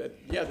something that,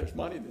 yeah, there's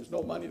money, there's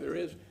no money, there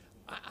is.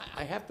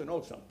 I have to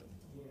know something.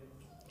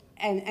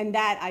 And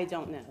that I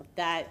don't know.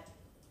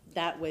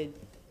 That would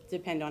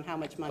depend on how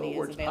much money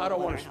is available. I don't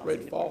in want our to housing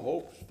spread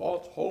department.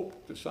 false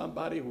hope to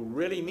somebody who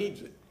really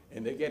needs it,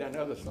 and they get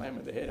another slam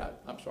in the head.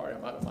 I'm sorry,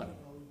 I'm out of money.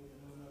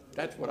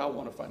 That's what I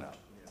want to find out.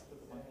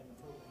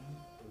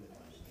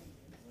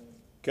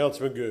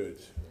 Councilman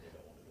Goods.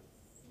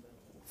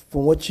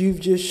 From what you've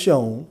just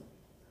shown,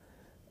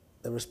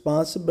 the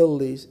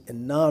responsibilities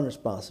and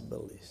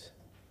non-responsibilities,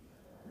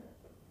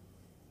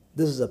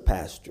 this is a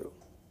pass-through.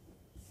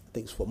 I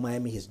think it's what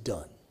Miami has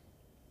done.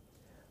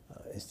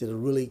 Instead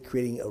of really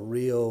creating a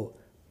real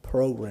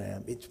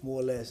program, it's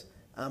more or less,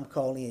 I'm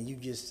calling in, you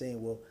just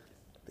saying, well,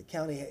 the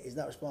county is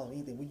not responsible for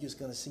anything. We're just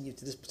going to send you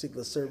to this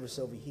particular service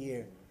over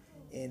here.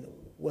 And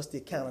what's the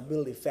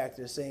accountability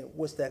factor saying,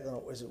 what's that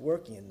going to, is it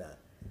working or not?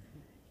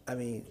 I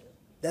mean,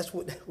 that's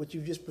what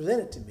you've just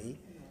presented to me.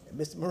 And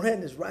Mr.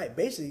 Miranda is right.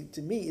 Basically,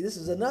 to me, this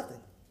is a nothing.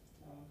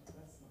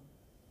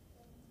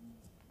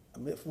 I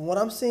mean, from what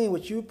I'm seeing,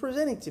 what you're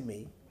presenting to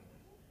me,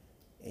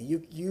 and you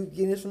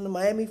getting this from the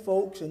Miami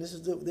folks, and this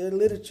is their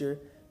literature,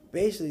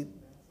 basically,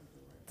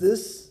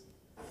 this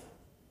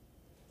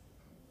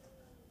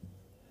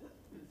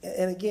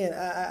and again,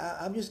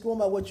 I'm just going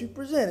by what you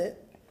presented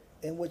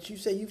and what you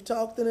say you've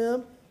talked to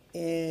them,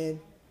 and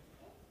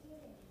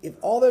if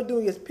all they're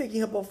doing is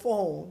picking up a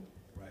phone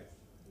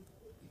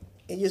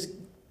and just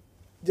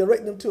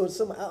direct them to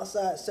some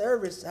outside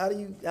service, how do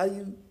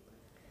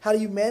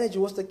you manage it?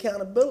 What's the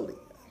accountability?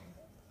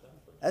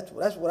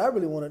 That's what I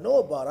really want to know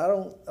about. I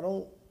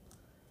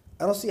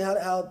don't see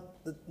how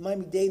the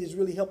Miami-Dade is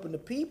really helping the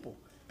people,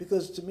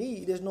 because to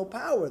me there's no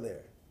power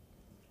there.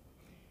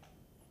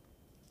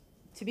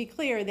 To be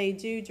clear, they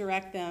do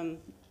direct them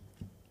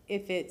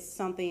if it's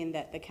something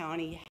that the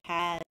county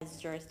has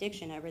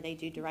jurisdiction over. They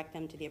do direct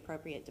them to the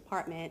appropriate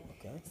department,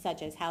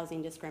 such as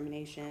housing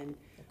discrimination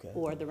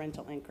or the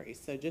rental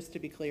increase. So just to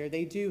be clear,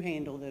 they do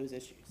handle those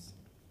issues.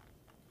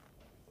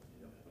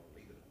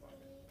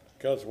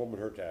 Councilwoman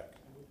Hurtak.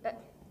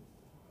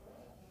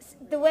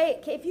 The way,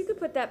 if you could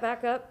put that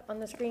back up on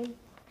the screen.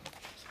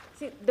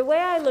 See, the way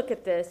I look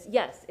at this,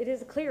 yes, it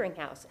is a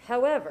clearinghouse.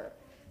 However,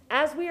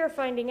 as we are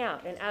finding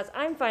out, and as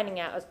I'm finding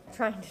out as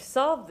trying to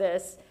solve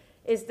this,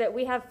 is that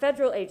we have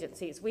federal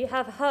agencies, we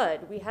have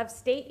HUD, we have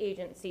state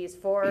agencies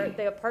for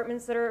the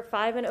apartments that are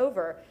 5 and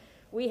over.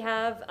 We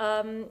have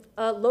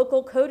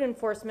local code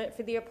enforcement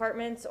for the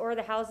apartments or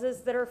the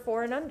houses that are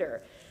 4 and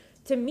under.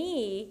 To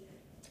me,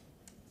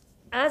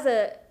 as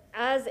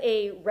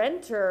a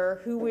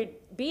renter who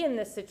would be in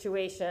this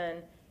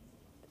situation,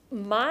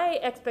 my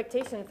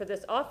expectation for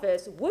this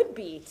office would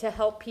be to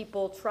help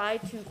people try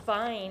to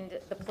find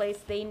the place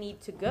they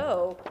need to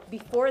go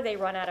before they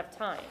run out of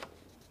time.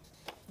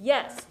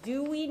 Yes,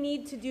 do we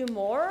need to do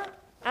more?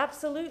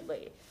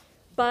 Absolutely.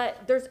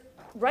 But there's,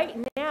 right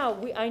now,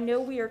 I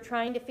know we are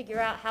trying to figure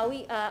out how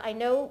I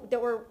know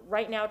that we're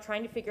right now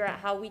trying to figure out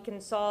how we can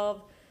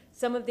solve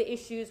some of the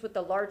issues with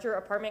the larger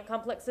apartment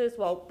complexes,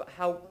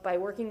 by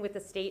working with the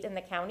state and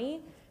the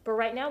county. But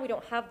right now we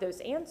don't have those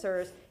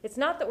answers. It's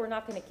not that we're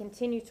not going to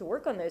continue to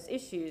work on those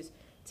issues.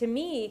 To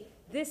me,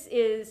 this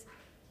is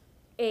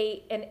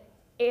an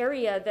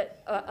area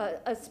that,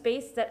 a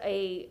space that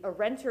a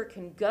renter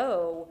can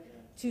go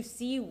to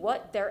see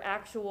what their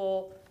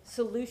actual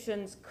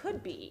solutions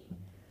could be.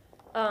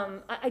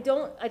 I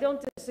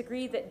don't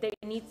disagree that they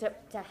need to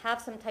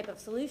have some type of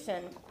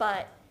solution,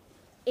 but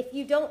if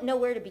you don't know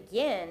where to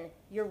begin,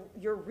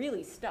 you're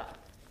really stuck.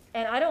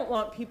 And I don't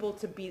want people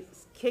to be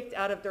kicked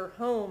out of their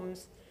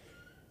homes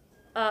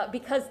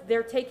because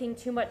they're taking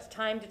too much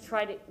time to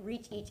try to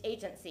reach each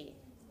agency.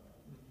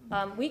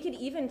 We could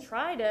even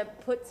try to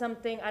put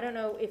something, I don't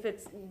know if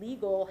it's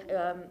legal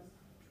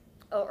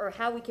or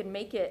how we can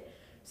make it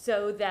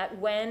so that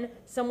when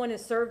someone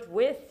is served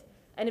with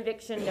an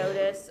eviction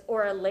notice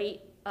or a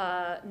late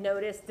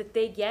notice, that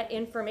they get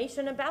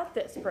information about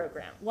this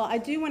program. Well, I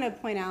do want to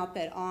point out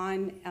that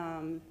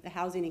on the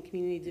Housing and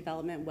Community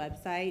Development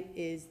website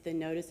is the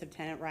Notice of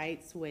Tenant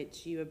Rights,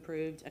 which you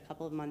approved a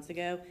couple of months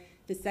ago.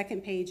 The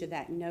second page of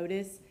that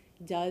notice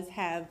does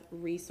have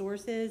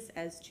resources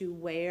as to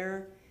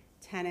where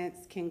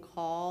tenants can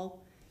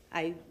call.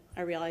 I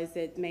realize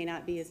it may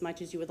not be as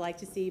much as you would like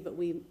to see, but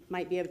we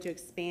might be able to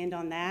expand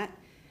on that.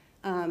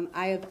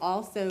 I have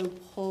also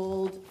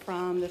pulled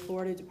from the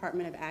Florida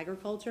Department of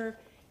Agriculture.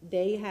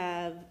 They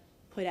have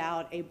put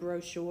out a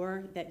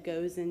brochure that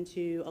goes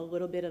into a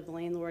little bit of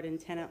landlord and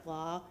tenant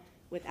law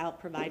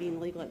without providing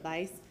legal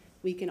advice.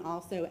 We can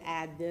also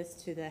add this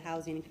to the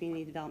Housing and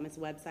Community Development's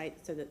website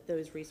so that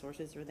those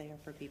resources are there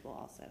for people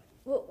also.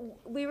 Well,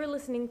 we were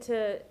listening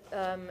to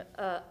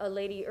a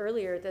lady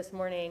earlier this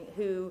morning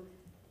who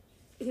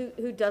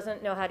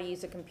doesn't know how to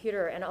use a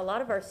computer, and a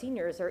lot of our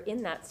seniors are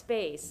in that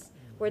space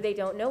where they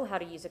don't know how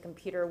to use a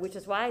computer, which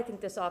is why I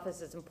think this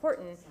office is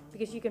important,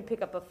 because you can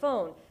pick up a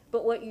phone.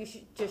 But what you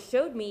just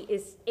showed me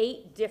is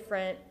 8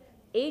 different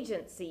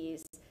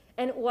agencies.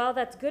 And while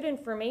that's good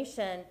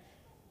information,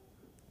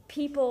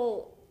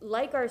 people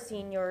like our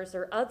seniors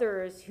or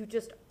others who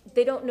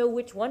they don't know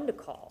which one to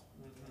call.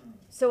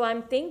 So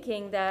I'm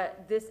thinking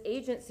that this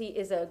agency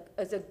is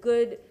a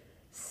good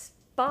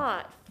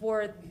spot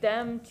for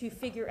them to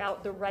figure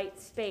out the right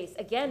space.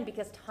 Again,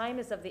 because time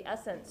is of the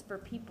essence for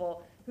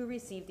people who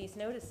receive these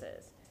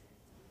notices.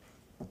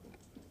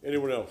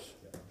 Anyone else?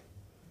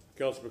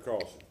 Councilman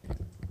Carlson.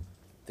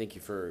 Thank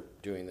you for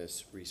doing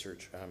this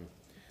research.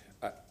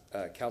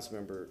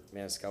 Councilmember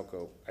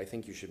Maniscalco, I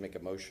think you should make a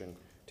motion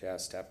to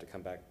ask staff to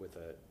come back with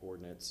an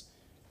ordinance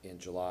in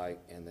July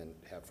and then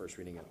have first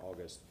reading in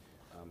August.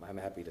 I'm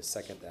happy to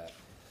second that.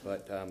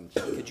 But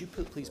could you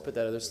please put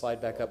that other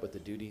slide back up with the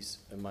duties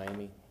in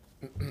Miami?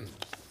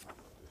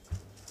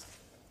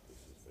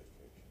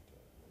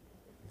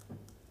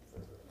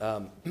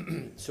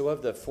 So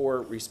of the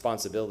 4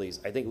 responsibilities,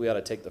 I think we ought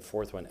to take the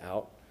 4th one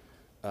out.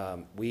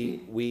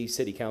 We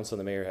City Council and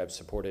the Mayor have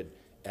supported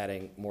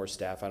adding more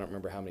staff. I don't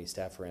remember how many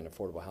staff are in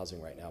affordable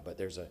housing right now, but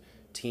there's a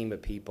team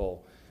of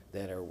people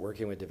that are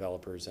working with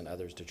developers and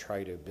others to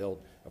try to build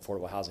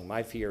affordable housing.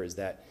 My fear is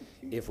that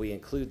if we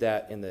include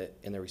that in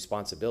the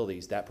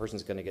responsibilities, that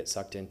person's going to get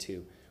sucked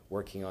into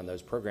working on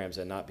those programs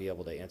and not be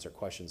able to answer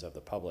questions of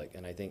the public.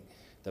 And I think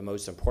the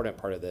most important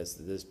part of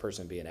this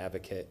person be an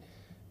advocate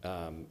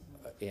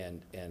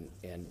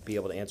and be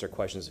able to answer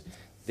questions.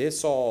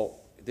 This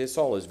all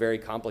is very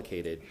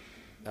complicated.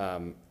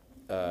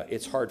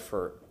 It's hard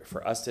for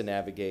us to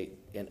navigate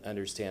and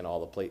understand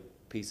all the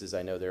pieces.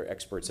 I know there are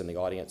experts in the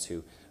audience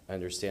who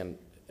understand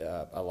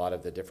a lot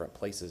of the different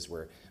places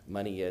where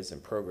money is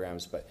and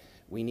programs, but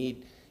we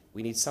need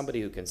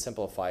somebody who can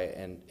simplify it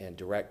and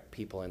direct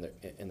people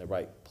in the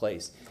right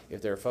place.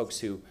 If there are folks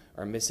who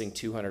are missing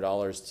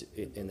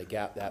 $200 in the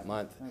gap that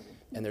month,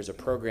 and there's a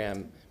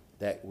program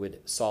that would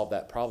solve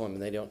that problem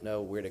and they don't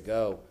know where to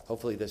go,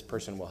 hopefully this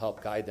person will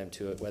help guide them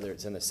to it, whether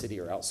it's in the city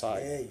or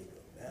outside. There you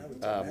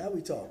go. Now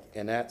we talk.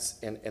 And that's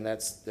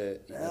the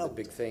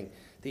big thing.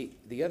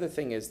 The other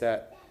thing is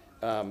that,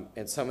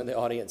 and some in the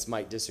audience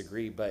might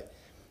disagree, but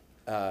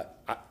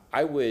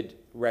I would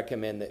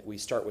recommend that we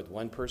start with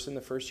one person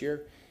the first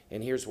year,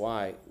 and here's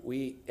why.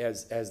 We,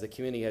 as the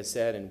community has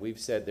said, and we've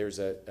said, there's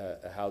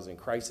a housing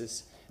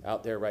crisis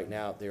out there right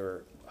now. There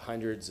are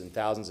hundreds and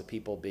thousands of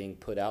people being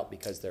put out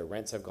because their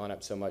rents have gone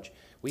up so much.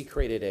 We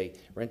created a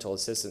rental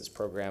assistance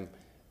program.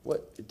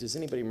 What does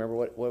anybody remember?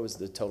 What was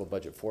the total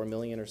budget? $4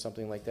 million or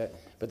something like that.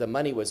 But the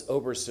money was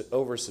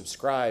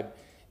oversubscribed,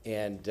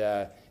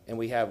 and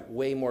we have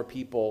way more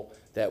people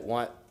that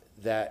want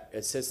that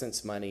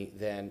assistance money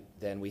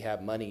than we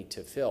have money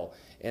to fill.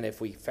 And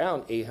if we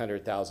found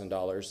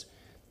 $800,000,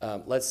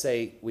 let's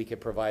say we could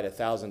provide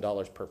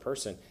 $1,000 per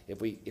person.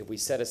 If we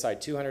set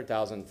aside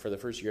 $200,000 for the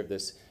first year of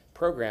this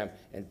program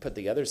and put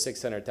the other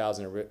 $600,000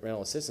 in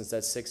rental assistance,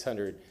 that's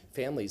 600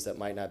 families that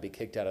might not be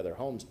kicked out of their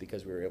homes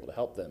because we were able to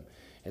help them.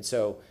 And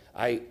so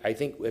I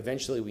think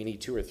eventually we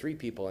need 2 or 3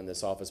 people in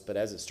this office, but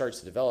as it starts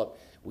to develop,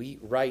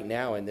 right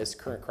now in this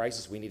current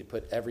crisis, we need to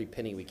put every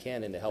penny we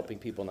can into helping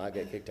people not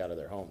get kicked out of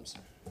their homes.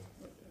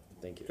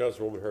 Thank you.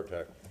 Councilwoman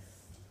Hurtak.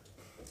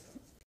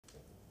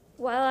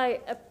 While I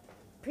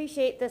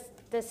appreciate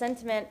the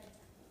sentiment,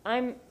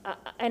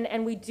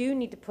 and we do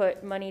need to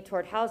put money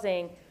toward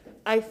housing,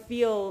 I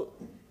feel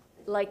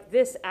like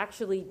this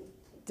actually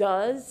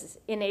does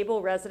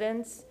enable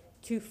residents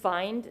to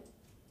find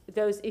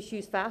those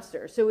issues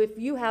faster. So if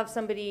you have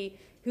somebody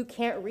who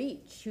can't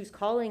reach, who's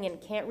calling and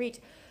can't reach,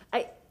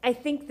 I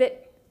think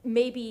that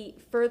maybe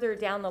further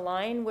down the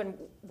line,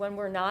 when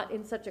we're not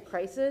in such a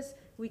crisis,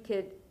 we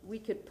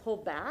could pull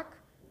back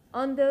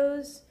on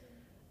those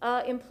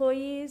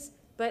employees.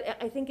 But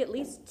I think at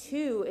least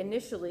 2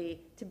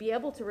 initially to be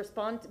able to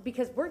respond,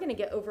 because we're going to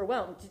get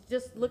overwhelmed.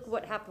 Just look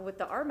what happened with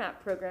the RMAP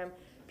program.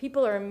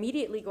 People are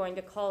immediately going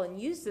to call and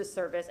use this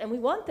service, and we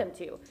want them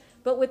to.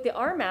 But with the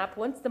RMAP,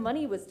 once the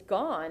money was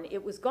gone,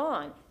 it was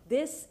gone.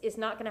 This is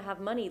not going to have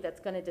money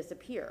that's going to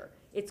disappear.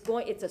 It's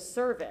a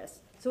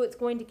service, so it's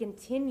going to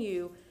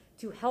continue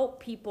to help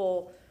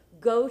people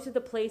go to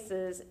the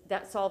places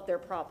that solve their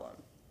problem.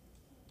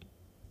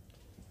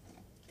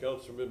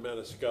 Councilman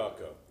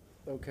Maniscalco.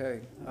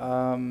 Okay.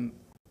 One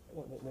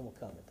more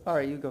comment. All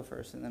right, you go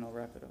first, and then I'll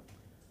wrap it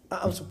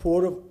up. I'm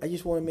supportive. I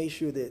just want to make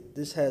sure that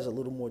this has a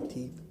little more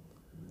teeth.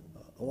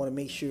 I want to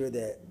make sure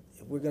that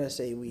if we're going to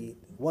say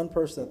one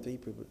person or 3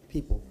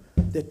 people,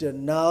 that they're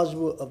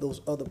knowledgeable of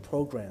those other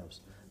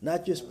programs.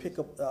 Not just pick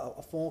up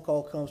a phone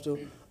call comes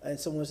to, and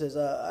someone says,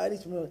 I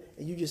need to know,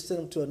 and you just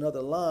send them to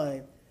another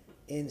line,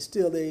 and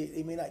still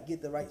they may not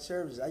get the right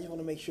services. I just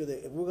want to make sure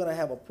that if we're going to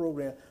have a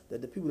program,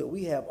 that the people that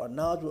we have are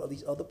knowledgeable of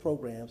these other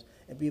programs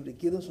and be able to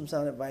give them some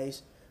sound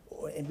advice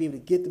and be able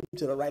to get them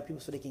to the right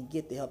people so they can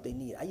get the help they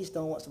need. I just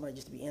don't want somebody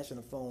just to be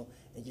answering the phone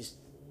and just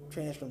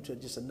transfer them to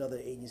just another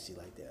agency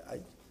like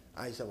that.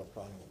 I just have a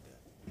problem with that.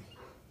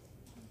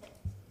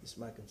 It's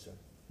my concern.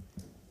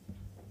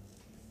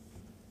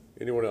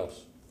 Anyone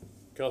else?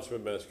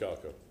 Councilman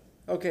Maniscalco.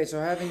 Okay, so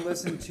having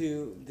listened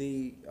to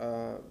the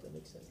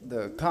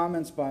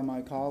comments by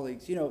my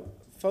colleagues,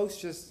 folks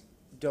just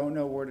don't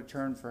know where to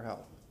turn for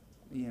help.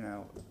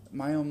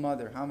 My own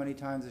mother, how many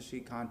times does she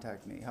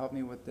contact me? Help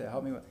me with,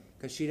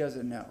 because she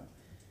doesn't know.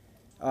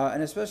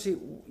 And especially,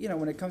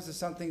 when it comes to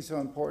something so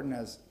important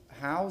as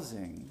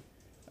housing,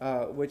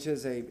 which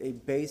is a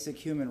basic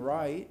human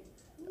right,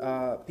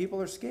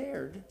 people are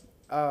scared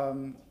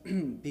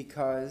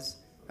because,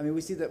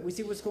 we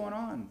see what's going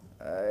on.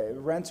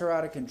 Rents are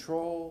out of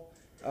control,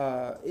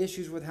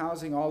 issues with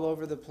housing all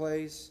over the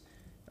place.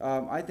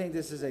 I think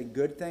this is a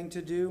good thing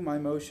to do. My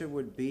motion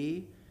would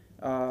be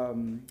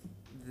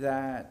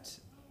that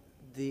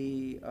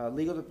the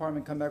legal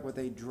department come back with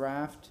a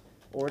draft,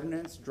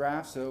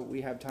 so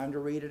we have time to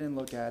read it and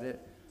look at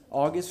it.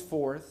 August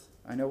 4th,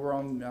 I know we're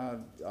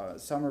on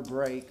summer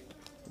break.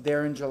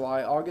 There in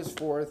July, August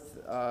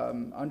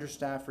 4th, under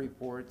staff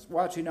reports.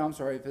 Well, actually, no, I'm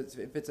sorry.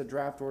 If it's a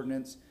draft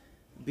ordinance,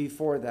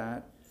 before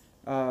that,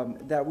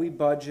 that we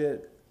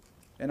budget,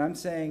 and I'm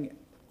saying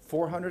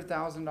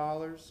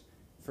 $400,000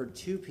 for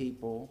 2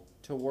 people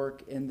to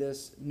work in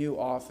this new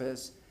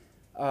office.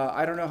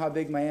 I don't know how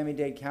big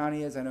Miami-Dade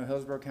County is. I know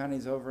Hillsborough County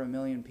is over 1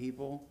 million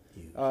people.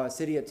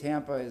 City of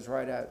Tampa is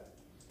right at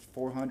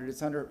 400.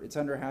 It's under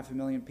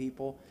 500,000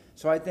 people.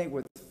 So I think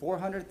with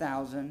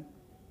 400,000,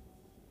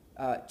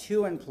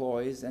 2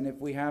 employees, and if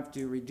we have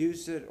to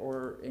reduce it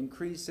or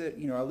increase it,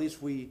 at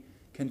least we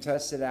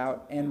contest it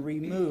out, and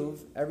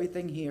remove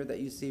everything here that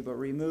you see, but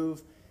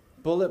remove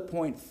bullet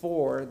point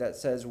 4 that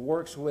says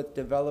works with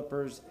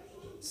developers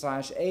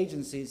 /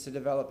 agencies to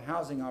develop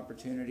housing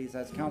opportunities,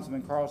 as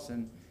Councilman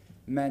Carlson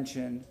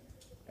mentioned,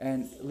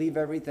 and leave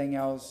everything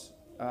else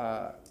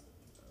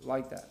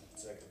like that.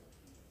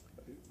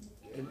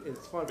 And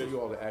it's fine for you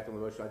all to act on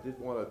the motion. I did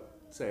want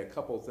to say a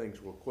couple of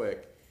things real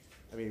quick.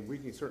 I mean, we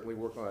can certainly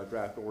work on a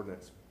draft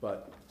ordinance,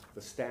 but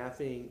the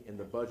staffing and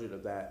the budget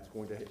of that is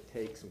going to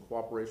take some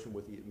cooperation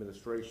with the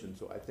administration.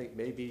 So I think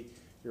maybe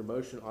your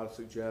motion ought to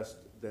suggest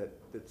that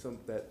the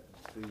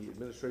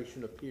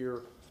administration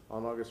appear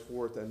on August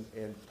 4th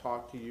and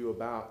talk to you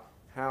about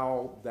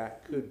how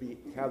that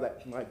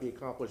might be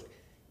accomplished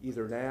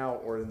either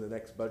now or in the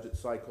next budget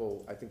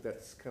cycle. I think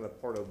that's kind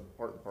of part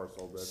and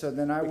parcel of this. So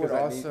then I would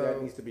because also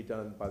that needs to be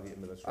done by the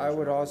administration. I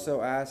would also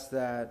ask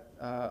that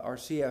our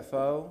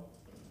CFO,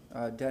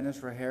 Dennis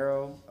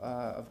Rajero,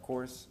 of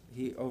course,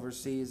 he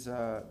oversees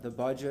the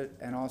budget,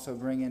 and also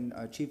bring in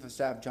Chief of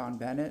Staff John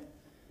Bennett,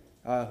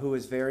 who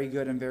is very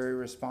good and very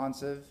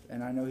responsive,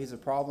 and I know he's a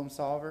problem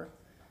solver.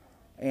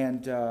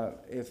 And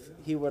if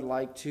he would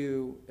like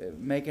to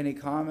make any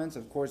comments,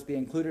 of course, be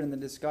included in the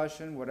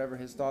discussion, whatever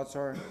his thoughts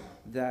are,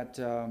 that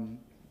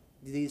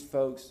these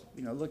folks,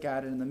 look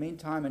at it in the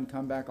meantime and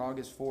come back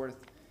August 4th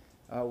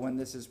when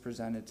this is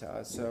presented to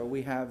us. So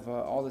we have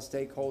all the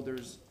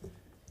stakeholders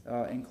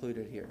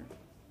included here.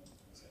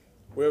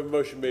 We have a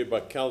motion made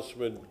by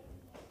Councilman.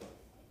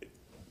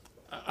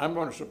 I'm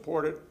going to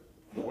support it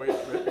the way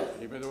it's written,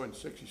 even though in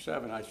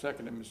 67 I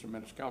seconded Mr.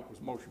 Maniscalco's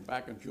motion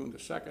back on June the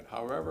 2nd.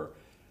 However,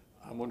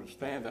 I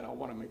understand that I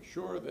want to make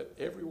sure that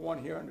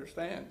everyone here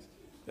understands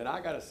that I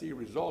got to see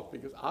results,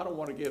 because I don't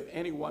want to give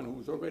anyone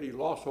who's already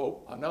lost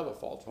hope another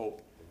false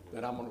hope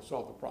that I'm going to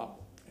solve the problem.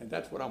 And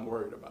that's what I'm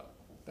worried about.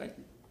 Thank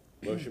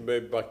you. Motion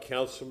made by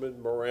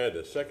Councilman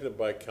Miranda, seconded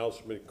by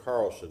Councilman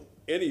Carlson.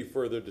 Any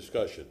further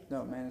discussion?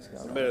 No,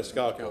 Maniscalco.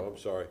 Maniscalco, I'm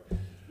sorry.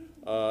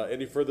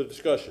 Any further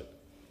discussion?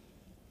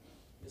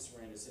 Mr.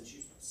 Miranda, since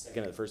you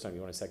seconded it the first time,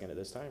 you want to second it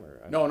this time,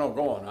 or? No,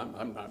 go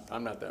on.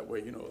 I'm not that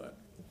way. You know that.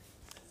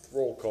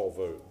 Roll call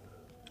vote.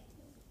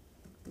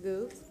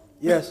 Goos,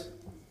 Yes.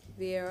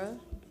 Vieira,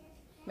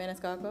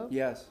 Maniscalco.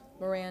 Yes.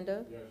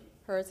 Miranda. Yes.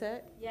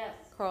 Hurtak. Yes.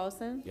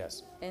 Carlson.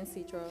 Yes. And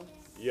Citro.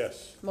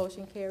 Yes.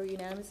 Motion carried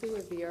unanimously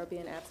with Vieira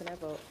being absent at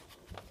vote.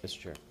 Mr.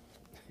 Chair.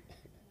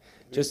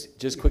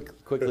 Just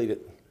quickly to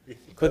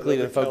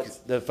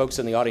the folks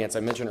in the audience, I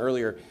mentioned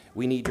earlier,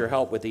 we need your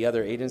help with the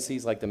other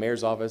agencies like the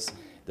mayor's office,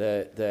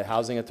 the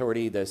housing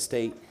authority, the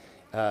state,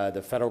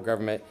 the federal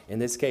government. In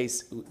this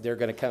case, they're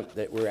going to come,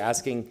 that we're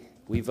asking,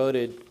 we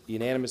voted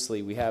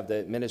unanimously. We have the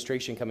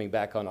administration coming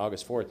back on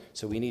August 4th.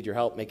 So we need your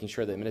help making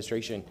sure the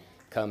administration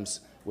comes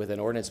with an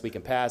ordinance we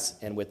can pass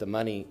and with the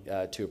money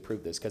to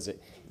approve this, because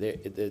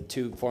the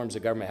two forms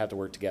of government have to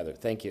work together.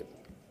 Thank you.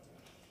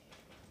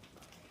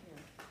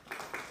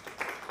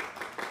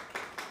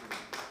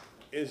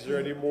 Is there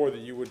any more that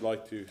you would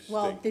like to state?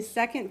 Well, the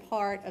second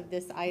part of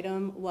this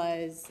item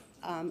was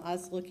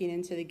us looking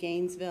into the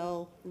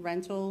Gainesville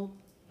rental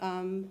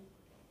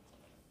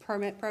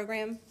permit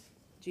program.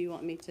 Do you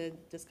want me to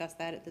discuss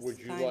that at this time? Would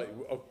you like,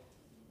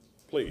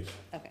 please.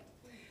 Okay.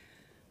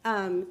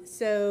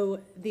 So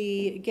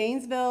the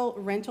Gainesville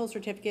Rental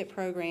Certificate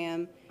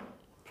Program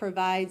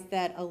provides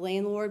that a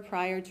landlord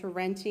prior to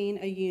renting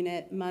a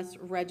unit must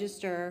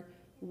register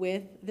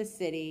with the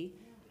city.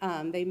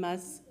 They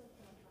must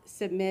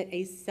submit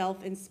a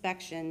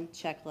self-inspection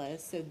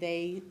checklist. So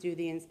they do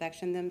the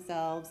inspection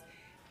themselves.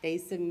 They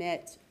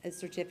submit a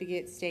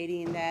certificate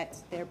stating that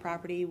their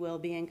property will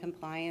be in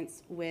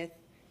compliance with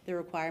the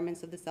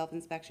requirements of the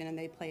self-inspection, and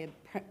they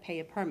pay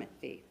a permit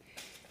fee.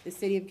 The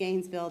city of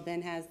Gainesville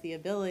then has the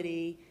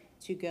ability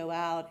to go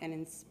out and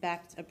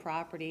inspect a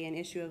property and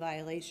issue a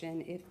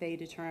violation if they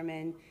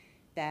determine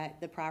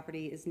that the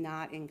property is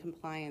not in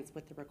compliance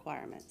with the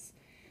requirements.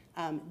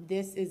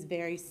 This is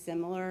very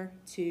similar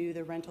to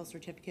the rental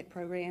certificate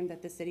program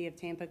that the city of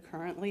Tampa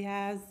currently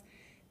has,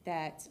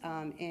 that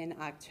in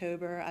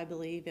October, I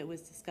believe it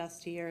was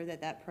discussed here that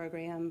that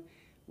program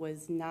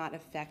was not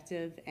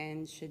effective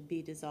and should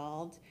be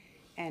dissolved.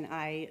 And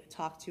I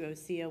talked to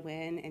Osea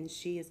Wynn, and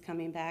she is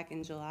coming back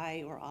in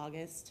July or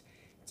August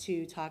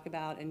to talk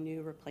about a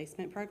new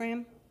replacement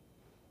program.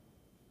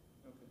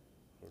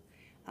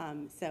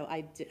 So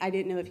I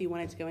didn't know if you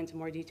wanted to go into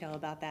more detail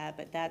about that,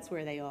 but that's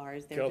where they are,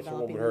 is they're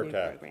developing a new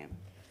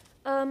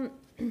program.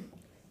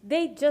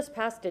 They just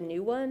passed a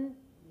new one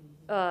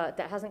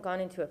that hasn't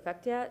gone into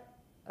effect yet.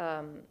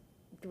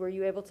 Were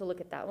you able to look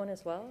at that one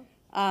as well?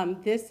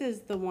 This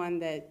is the one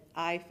that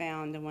I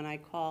found, and when I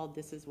called,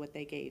 this is what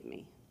they gave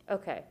me.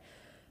 Okay.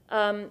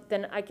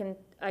 Then I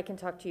can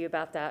talk to you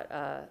about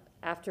that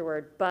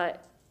afterward.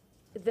 But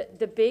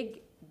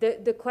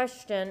the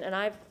question, and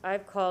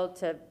I've called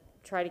to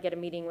try to get a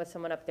meeting with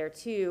someone up there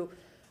too.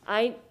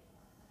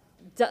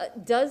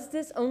 Does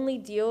this only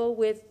deal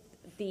with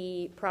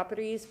the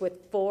properties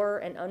with 4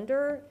 and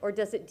under, or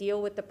does it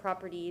deal with the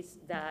properties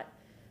that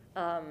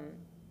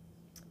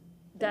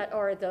that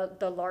are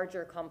the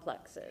larger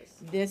complexes?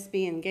 This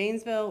being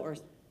Gainesville or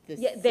the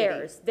Yeah, city?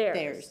 theirs.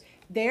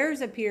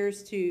 Theirs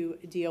appears to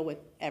deal with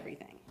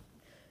everything.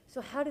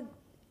 So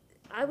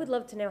I would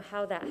love to know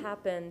how that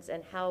happens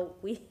and how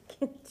we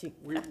can do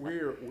that.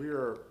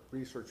 We're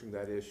researching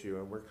that issue,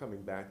 and we're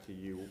coming back to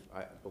you,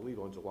 I believe,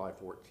 on July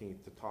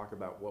 14th to talk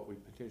about what we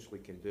potentially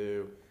can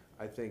do.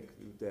 I think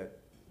that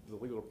the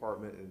legal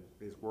department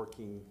is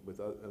working with,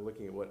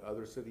 looking at what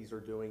other cities are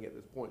doing at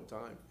this point in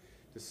time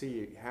to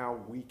see how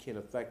we can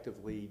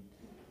effectively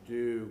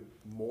do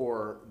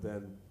more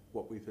than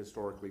what we've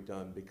historically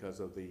done because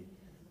of the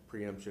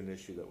preemption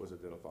issue that was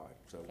identified.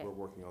 So Okay. we're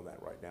working on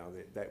that right now.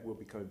 That will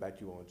be coming back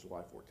to you on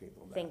July 14th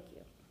on that. Thank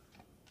you.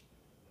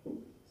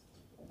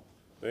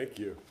 Thank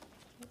you.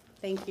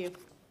 Thank you.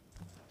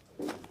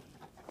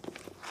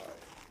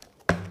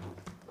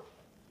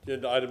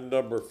 Agenda item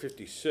number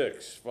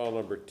 56, file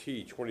number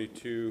T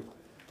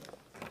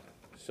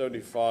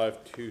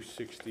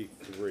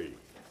 2275-263.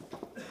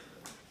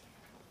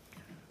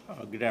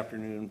 Good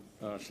afternoon,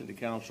 City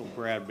Council.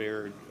 Brad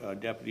Baird,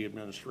 Deputy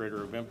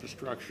Administrator of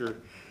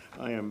Infrastructure.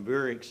 I am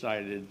very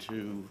excited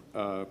to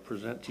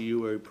present to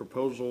you a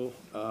proposal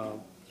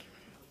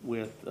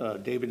with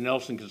David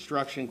Nelson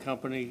Construction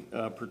Company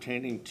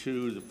pertaining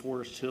to the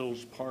Forest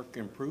Hills Park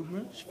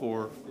improvements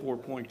for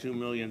 $4.2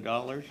 million.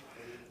 I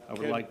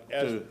would like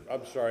to...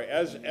 I'm sorry,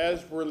 as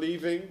we're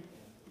leaving,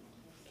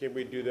 can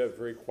we do that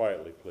very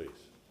quietly, please?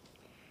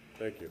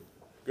 Thank you.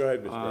 Go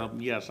ahead, Mr.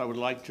 Mayor. Yes, I would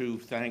like to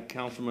thank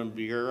Councilman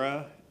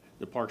Vieira,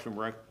 the Parks and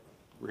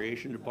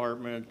Recreation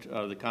Department,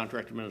 the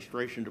Contract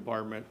Administration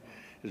Department.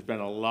 It's been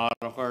a lot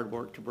of hard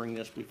work to bring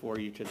this before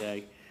you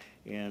today,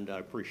 and I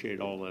appreciate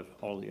all the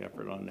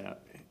effort on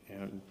that.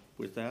 And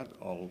with that,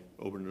 I'll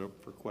open it up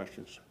for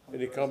questions.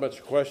 Any comments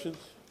or questions?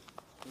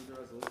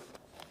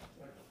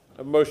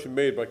 A motion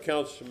made by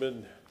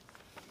Councilman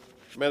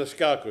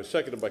Maniscalco,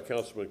 seconded by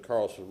Councilman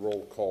Carlson.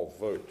 Roll call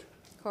vote.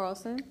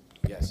 Carlson?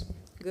 Yes.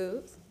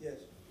 Goods? Yes.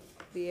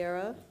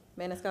 Vieira?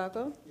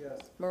 Maniscalco?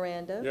 Yes.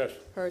 Miranda? Yes.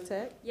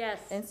 Hurtak?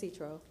 Yes. And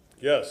Citro.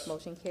 Yes.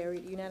 Motion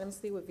carried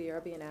unanimously with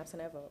Vieira being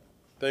absent at vote.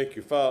 Thank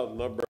you. File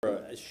number,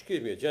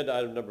 agenda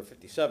item number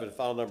 57,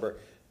 file number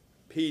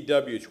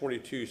PW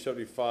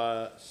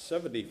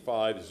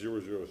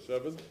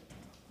 2275-75007.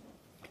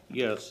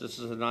 Yes, this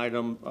is an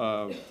item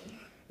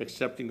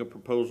accepting a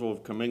proposal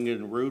of Kaminga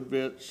and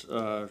Rudbitz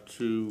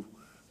to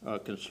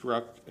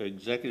construct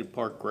Executive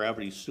Park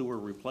gravity sewer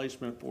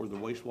replacement for the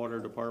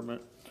wastewater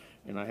department.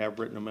 And I have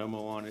written a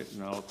memo on it,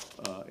 and I'll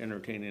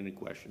entertain any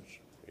questions.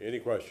 Any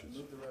questions?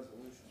 Move the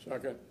resolution.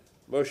 Second.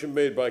 Motion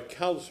made by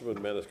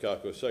Councilman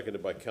Maniscalco,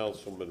 seconded by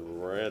Councilman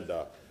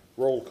Miranda.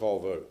 Roll call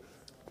vote.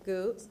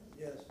 Goods?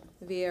 Yes.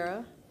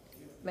 Vieira?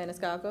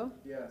 Maniscalco?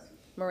 Yes.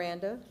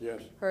 Miranda?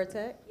 Yes.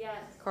 Hurtak?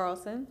 Yes.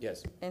 Carlson?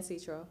 Yes. And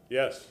Citro.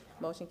 Yes.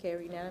 Motion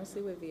carried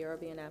unanimously with Vieira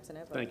being absent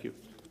at vote. Thank you.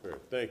 Great.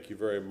 Thank you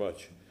very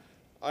much.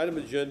 Item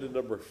agenda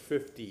number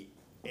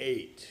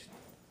 58.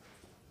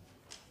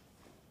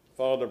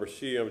 File number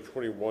CM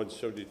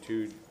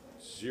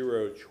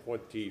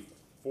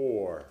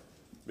 2172-024.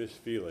 Ms.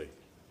 Feely.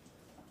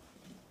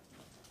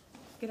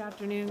 Good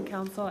afternoon,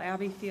 Council.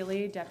 Abby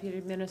Feely, Deputy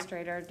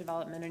Administrator,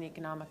 Development and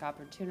Economic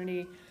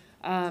Opportunity.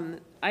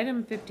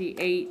 Item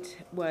 58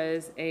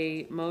 was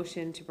a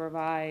motion to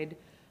provide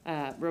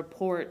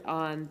report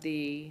on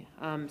the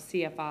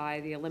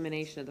CFI, the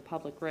elimination of the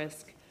public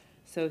risk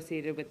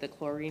associated with the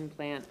chlorine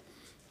plant.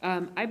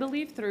 I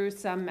believe through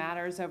some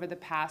matters over the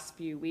past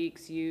few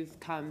weeks, you've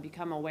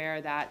become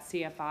aware that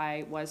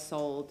CFI was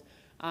sold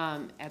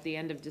at the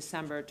end of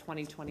December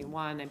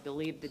 2021. I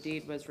believe the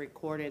deed was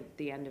recorded at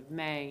the end of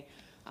May.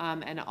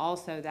 And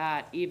also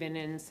that even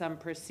in some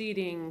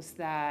proceedings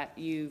that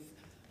you've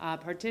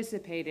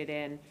participated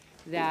in,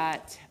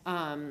 that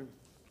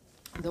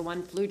the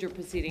one Fluger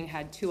proceeding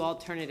had two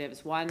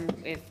alternatives. One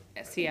if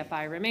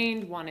CFI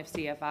remained, one if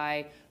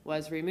CFI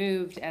was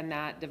removed, and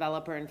that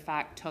developer in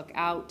fact took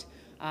out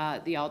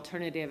the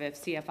alternative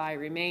if CFI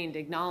remained,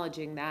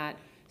 acknowledging that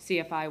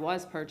CFI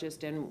was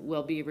purchased and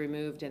will be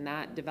removed, and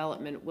that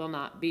development will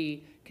not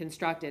be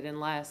constructed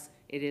unless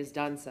it is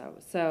done so.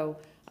 So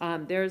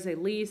there's a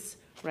lease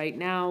right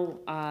now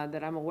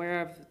that I'm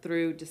aware of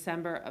through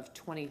December of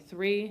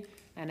 23,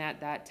 and at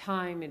that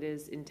time it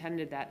is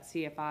intended that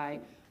CFI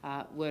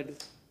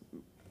would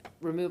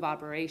remove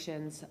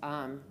operations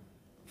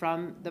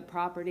from the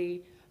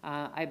property.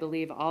 I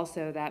believe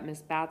also that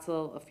Ms.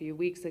 Batzel a few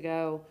weeks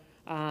ago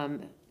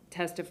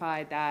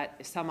testified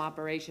that some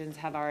operations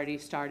have already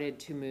started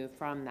to move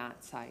from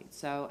that site.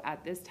 So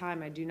at this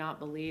time, I do not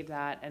believe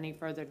that any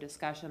further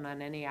discussion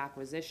on any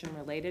acquisition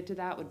related to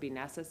that would be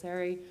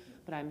necessary,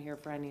 but I'm here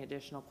for any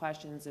additional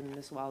questions, and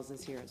Ms. Wells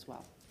is here as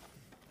well.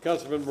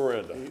 Councilman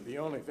Miranda. The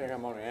only thing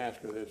I'm going to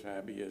ask of this,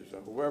 Abby, is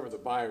whoever the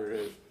buyer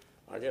is,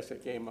 I guess they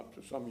came up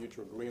to some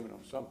mutual agreement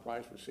on some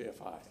price with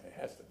CFI. It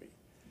has to be.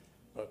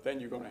 But then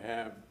you're going to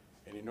have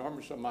an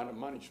enormous amount of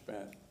money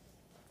spent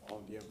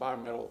on the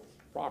environmental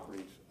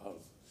properties of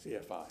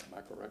CFI. Am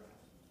I correct?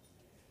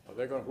 Are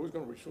they going? Who's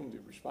going to assume the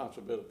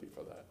responsibility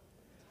for that?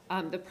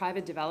 The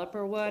private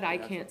developer would. I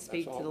That's- can't that's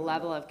speak to all the we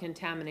level know. of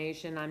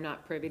contamination. I'm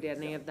not privy to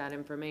any of that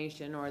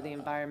information or the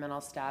environmental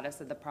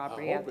status of the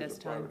property I at hope it's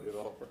this a time. private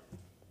developer.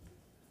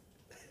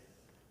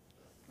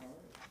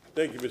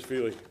 Thank you, Ms.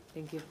 Feely.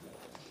 Thank you.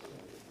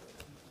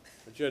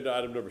 Agenda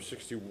item number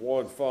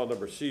 61, file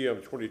number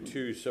CM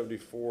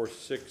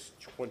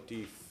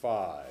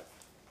 2274-625.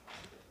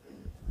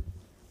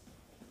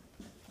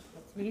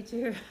 That's me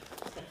too.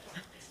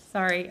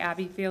 Sorry,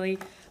 Abby Feely.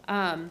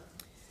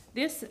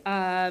 This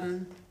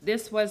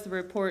was the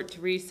report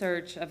to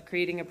research of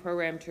creating a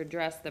program to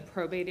address the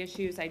probate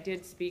issues. I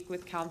did speak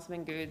with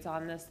Councilman Goods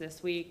on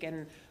this week,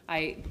 and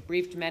I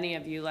briefed many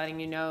of you, letting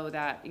you know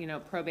that,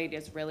 probate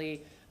is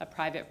really a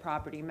private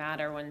property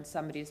matter. When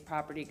somebody's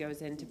property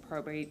goes into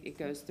probate, it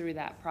goes through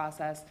that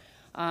process.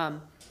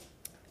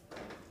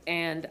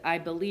 And I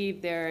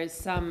believe there is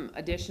some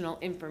additional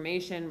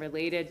information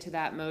related to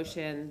that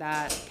motion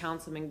that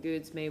Councilman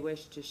Goods may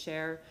wish to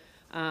share.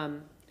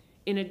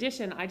 In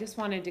addition, I just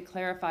wanted to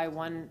clarify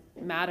one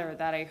matter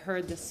that I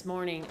heard this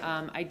morning.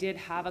 I did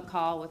have a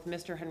call with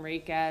Mr.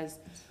 Henriquez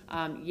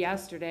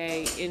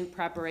yesterday in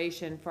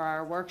preparation for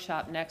our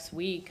workshop next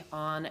week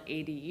on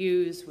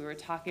ADUs. We were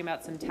talking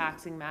about some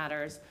taxing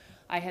matters.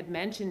 I had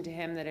mentioned to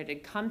him that it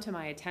had come to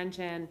my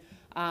attention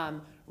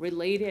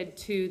related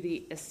to the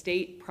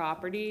estate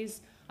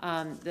properties,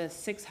 the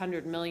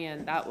 600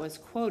 million that was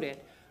quoted.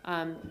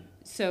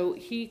 So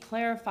he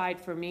clarified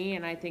for me,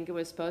 and I think it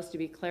was supposed to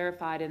be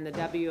clarified in the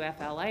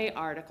WFLA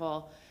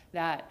article,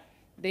 that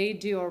they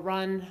do a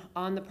run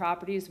on the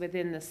properties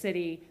within the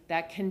city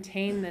that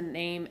contain the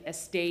name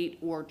estate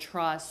or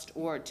trust,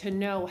 or to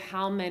know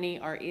how many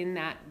are in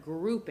that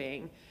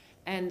grouping,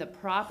 and the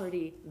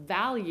property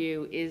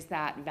value is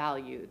that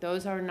value.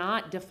 Those are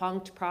not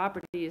defunct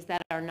properties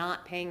that are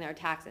not paying their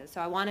taxes.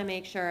 So I want to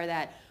make sure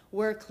that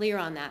we're clear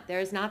on that.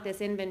 There's not this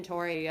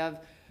inventory of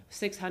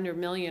 600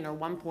 million or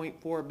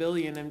 1.4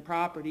 billion in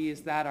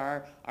properties that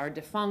are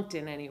defunct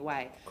in any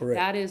way. Correct.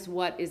 That is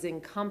what is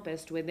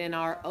encompassed within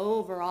our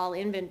overall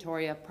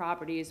inventory of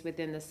properties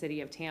within the city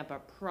of Tampa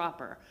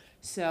proper.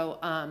 So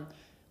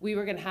we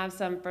were going to have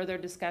some further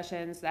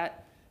discussions.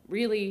 That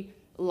really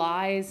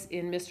lies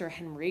in Mr.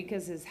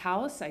 Henriquez's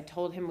house. I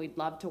told him we'd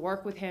love to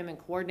work with him and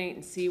coordinate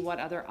and see what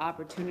other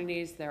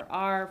opportunities there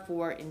are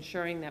for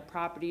ensuring that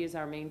properties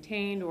are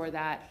maintained, or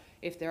that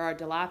if there are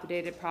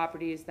dilapidated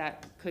properties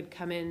that could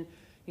come in,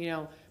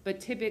 but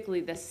typically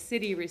the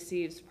city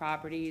receives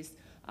properties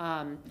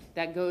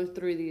that go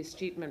through the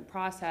escheatment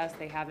process.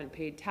 They haven't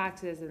paid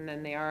taxes, and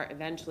then they are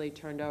eventually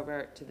turned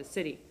over to the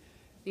city.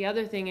 The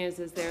other thing is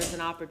there's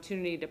an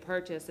opportunity to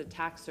purchase a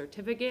tax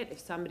certificate if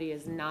somebody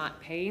is not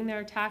paying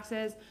their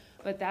taxes,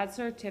 but that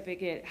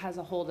certificate has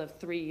a hold of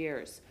 3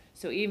 years.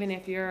 So even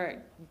if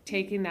you're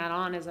taking that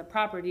on as a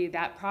property,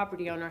 that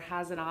property owner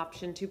has an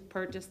option to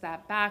purchase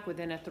that back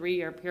within a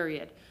 3-year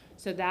period.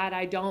 So that,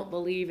 I don't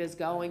believe, is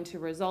going to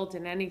result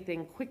in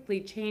anything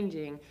quickly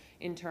changing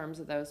in terms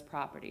of those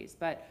properties.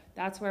 But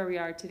that's where we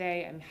are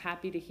today. I'm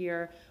happy to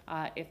hear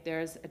if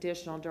there's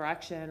additional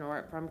direction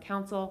or from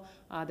council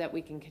that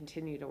we can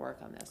continue to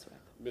work on this with.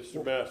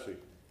 Mr. Massey.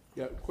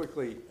 Yeah,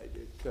 quickly,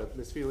 to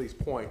Ms. Feely's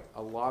point,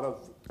 a lot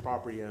of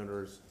property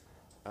owners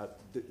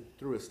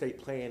through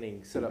estate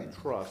planning set up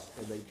trusts,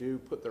 and they do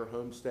put their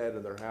homestead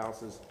and their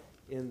houses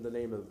in the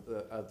name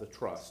of the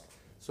trust.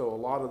 So a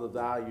lot of the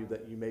value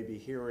that you may be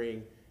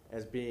hearing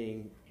as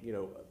being,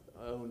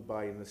 owned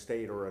by an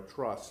estate or a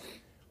trust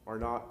are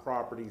not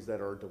properties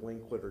that are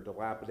delinquent or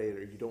dilapidated,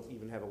 or you don't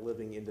even have a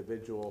living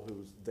individual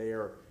who's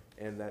there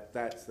and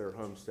that's their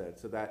homestead.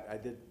 So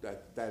that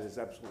is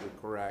absolutely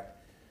correct.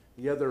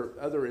 The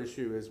other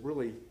issue is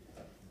really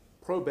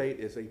probate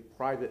is a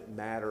private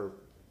matter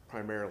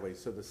primarily.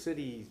 So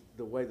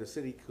the way the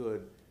city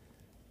could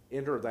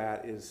enter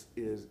that is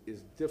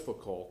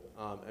difficult.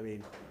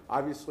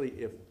 Obviously,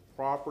 if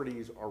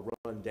properties are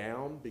run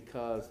down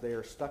because they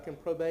are stuck in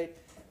probate,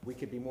 we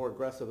could be more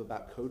aggressive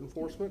about code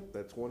enforcement.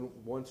 That's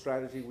one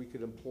strategy we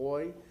could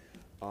employ.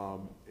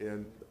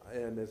 And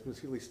as Ms.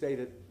 Healy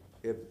stated,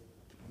 if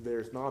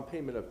there's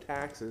non-payment of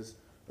taxes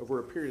over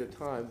a period of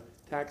time,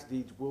 tax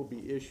deeds will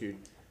be issued.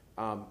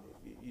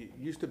 It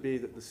used to be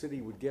that the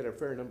city would get a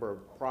fair number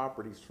of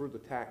properties through the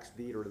tax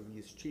deed or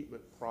the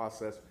escheatment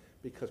process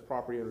because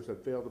property owners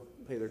had failed to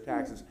pay their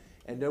taxes,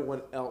 and no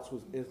one else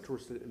was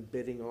interested in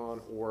bidding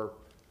on or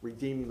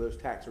redeeming those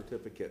tax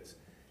certificates.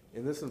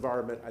 In this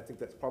environment, I think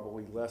that's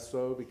probably less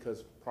so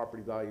because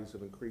property values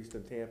have increased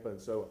in Tampa, and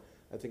so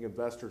I think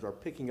investors are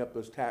picking up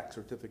those tax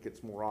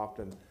certificates more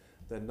often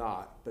than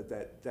not. But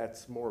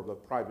that's more of a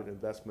private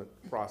investment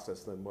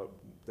process than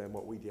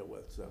what we deal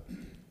with. So,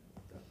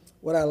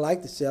 What I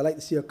like to see, I like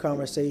to see a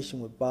conversation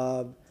with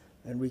Bob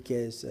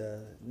Henriquez,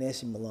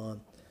 Nancy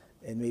Milan,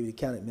 and maybe the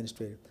county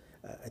administrator.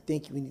 I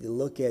think we need to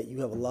look at, you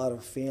have a lot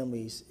of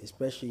families,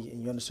 especially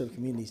in your underserved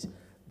communities,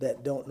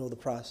 that don't know the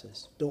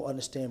process, don't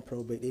understand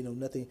probate, they know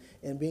nothing.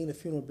 And being in the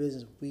funeral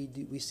business,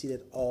 we see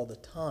that all the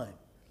time.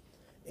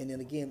 And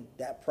then again,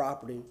 that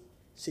property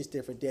sits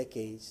there for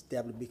decades,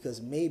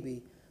 because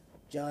maybe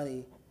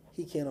Johnny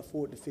he can't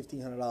afford the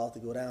 $1,500 to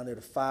go down there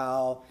to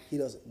file. He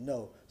doesn't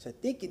know. So I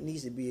think it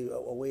needs to be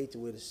a way to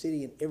where the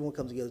city and everyone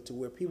comes together to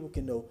where people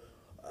can know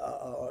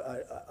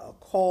a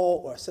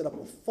call or set up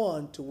a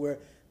fund to where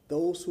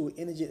those who are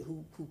indigent,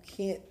 who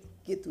can't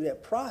get through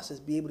that process,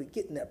 be able to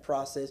get in that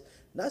process.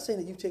 Not saying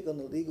that you take on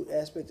the legal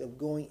aspect of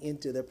going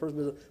into their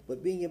personal business,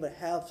 but being able to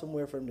have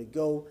somewhere for them to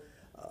go,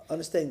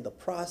 understanding the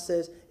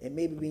process, and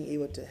maybe being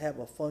able to have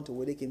a fund to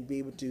where they can be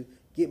able to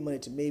get money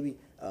to maybe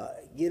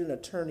get an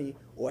attorney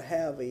or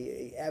have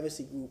a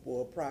advocacy group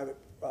or a private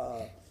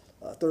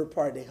third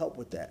party to help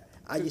with that.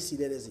 I just see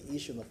that as an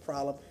issue and a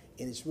problem,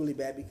 and it's really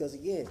bad because,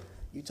 again,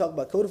 you talk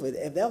about code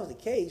enforcement. If that was the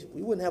case,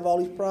 we wouldn't have all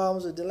these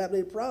problems or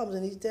dilapidated problems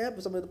in these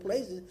Tampa, some of the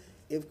places,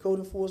 if code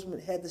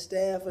enforcement had the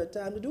staff at the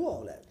time to do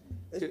all that.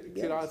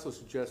 Could I also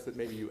suggest that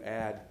maybe you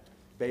add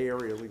Bay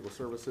Area Legal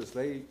Services?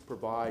 They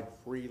provide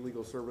free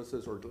legal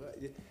services,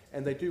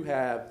 and they do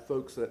have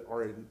folks that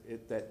are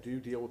that do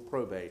deal with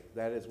probate.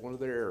 That is one of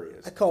their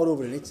areas. I called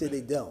over and they said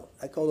they don't.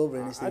 I called over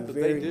and they said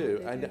they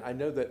do. I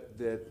know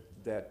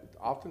that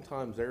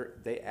oftentimes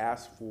they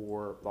ask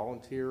for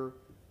volunteer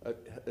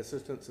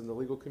assistance in the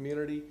legal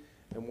community,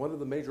 and one of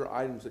the major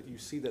items that you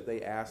see that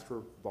they ask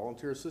for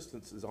volunteer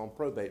assistance is on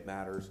probate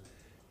matters.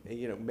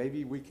 And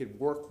maybe we could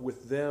work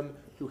with them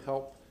to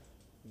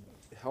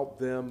help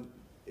them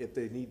if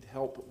they need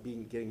help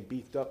getting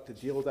beefed up to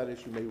deal with that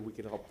issue. Maybe we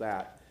can help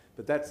that.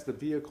 But that's the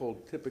vehicle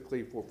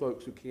typically for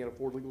folks who can't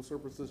afford legal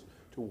services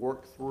to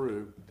work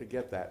through to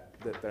get that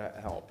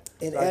help.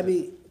 And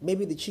Abby,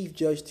 maybe the chief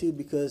judge too,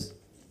 because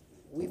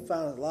we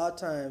found a lot of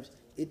times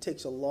it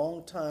takes a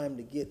long time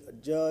to get a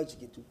judge, to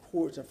get to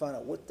courts and find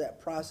out what that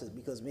process,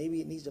 because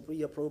maybe it needs to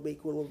be a probate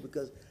court,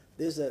 because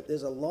there's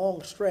a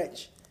long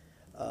stretch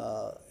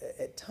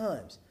at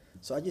times.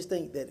 So I just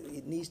think that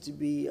it needs to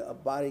be a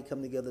body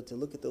come together to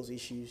look at those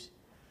issues,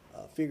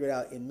 figure it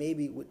out, and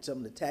maybe with some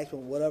of the tax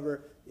or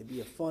whatever, it'd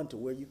be a fund to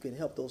where you can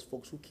help those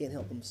folks who can't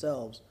help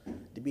themselves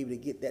to be able to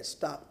get that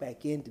stock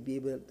back in, to be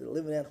able to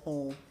live in that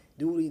home,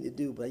 do what we need to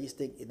do. But I just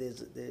think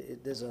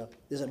there's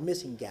a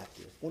missing gap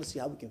here. I want to see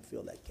how we can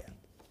fill that gap.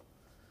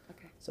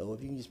 Okay. So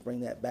if you can just bring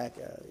that back,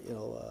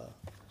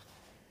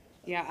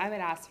 Yeah, I would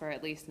ask for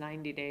at least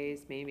 90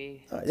 days,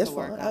 maybe, all right, that's to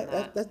work fine.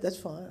 on that. That's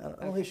fine. I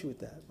don't have issue with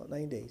that. About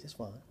 90 days, that's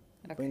fine.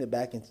 Okay. Bring it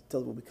back and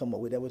tell us what we come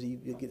up with. That way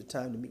you'll get the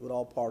time to meet with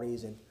all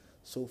parties and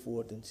so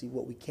forth and see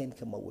what we can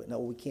come up with. Not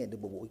what we can't do,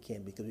 but what we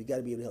can, because we got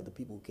to be able to help the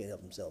people who can't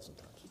help themselves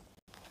sometimes.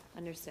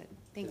 Understood.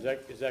 Thank you.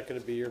 Is that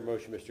going to be your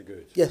motion, Mr.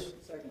 Goods? Yes.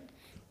 Second.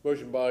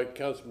 Motion by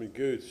Councilman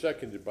Goods,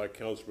 seconded by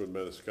Councilman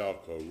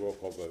Maniscalco. Roll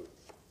call vote.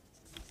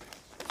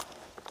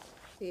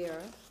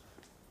 Sierra.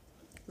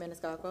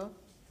 Maniscalco.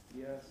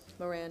 Yes.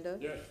 Miranda.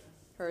 Yes.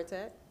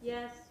 Hurtak.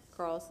 Yes.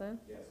 Carlson.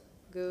 Yes.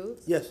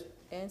 Goods. Yes.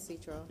 And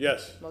Citro.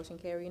 Yes. Motion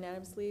carried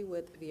unanimously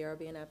with Vieira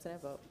being absent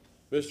at vote.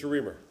 Mr.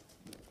 Reamer.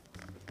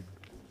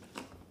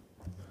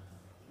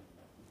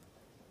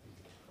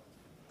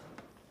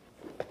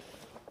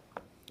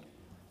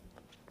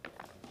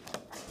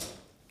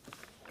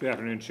 Good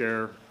afternoon,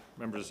 Chair,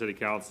 members of City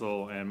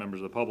Council, and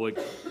members of the public.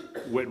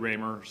 Whit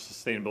Raymer,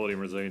 Sustainability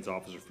and Resilience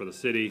Officer for the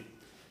city,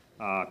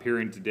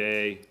 appearing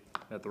today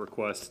at the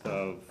request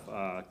of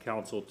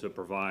Council to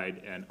provide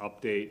an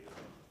update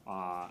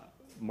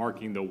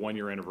marking the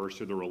one-year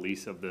anniversary of the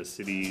release of the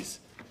city's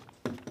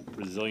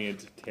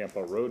Resilient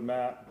Tampa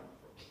Roadmap.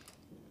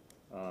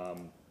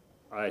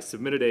 I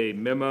submitted a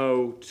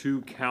memo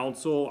to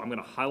Council. I'm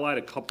going to highlight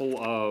a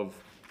couple of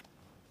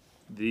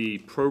the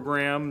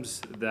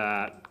programs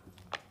that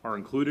are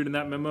included in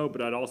that memo,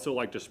 but I'd also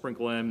like to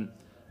sprinkle in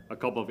a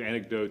couple of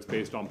anecdotes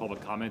based on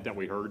public comment that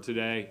we heard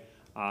today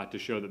to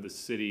show that the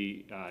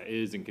city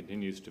is and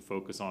continues to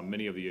focus on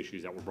many of the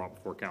issues that were brought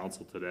before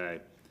council today.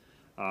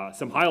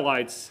 Some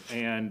highlights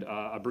and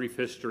a brief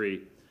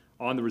history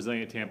on the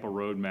Resilient Tampa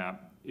Roadmap,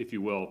 if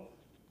you will.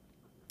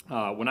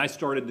 When I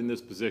started in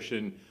this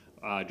position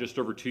just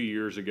over 2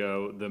 years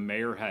ago, the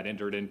mayor had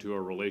entered into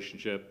a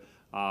relationship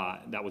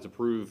that was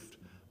approved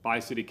by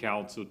City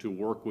Council to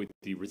work with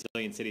the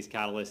Resilient Cities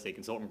Catalyst, a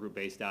consultant group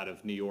based out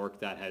of New York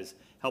that has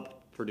helped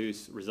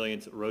produce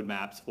resilience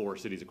roadmaps for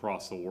cities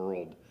across the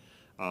world.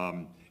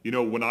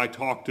 When I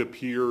talk to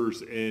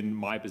peers in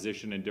my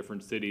position in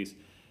different cities,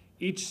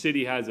 each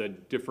city has a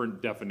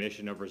different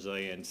definition of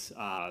resilience.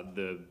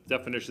 The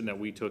definition that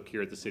we took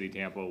here at the City of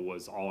Tampa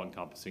was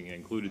all-encompassing. It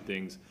included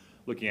things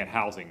looking at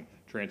housing,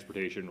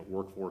 transportation,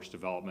 workforce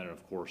development, and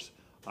of course,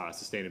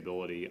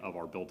 sustainability of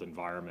our built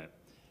environment.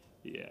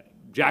 Yeah.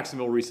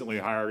 Jacksonville recently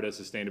hired a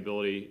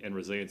sustainability and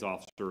resilience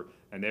officer,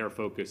 and they are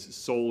focused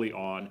solely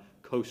on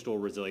coastal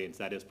resilience,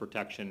 that is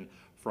protection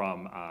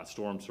from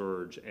storm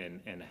surge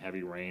and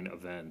heavy rain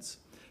events.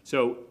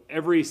 So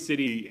every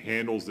city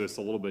handles this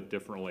a little bit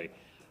differently.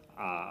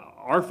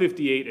 Our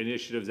 58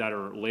 initiatives that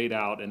are laid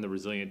out in the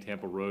Resilient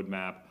Tampa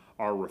Roadmap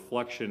are a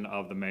reflection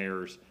of the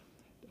mayor's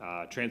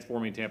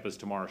Transforming Tampa's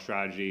Tomorrow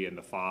strategy and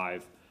the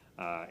 5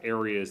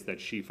 areas that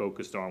she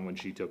focused on when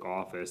she took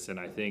office. And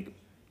I think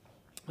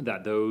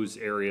that those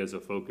areas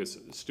of focus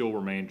still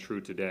remain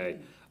true today.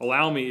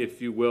 Allow me,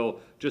 if you will,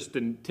 just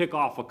to tick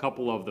off a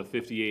couple of the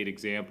 58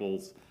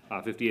 examples,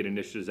 58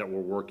 initiatives that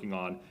we're working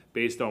on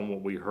based on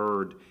what we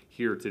heard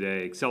here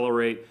today.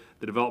 Accelerate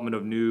the development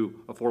of new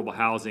affordable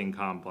housing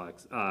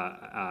complex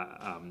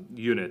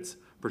units.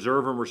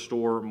 Preserve and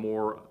restore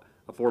more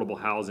affordable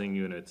housing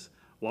units.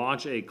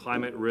 Launch a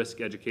climate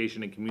risk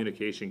education and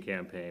communication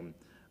campaign.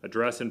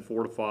 Address and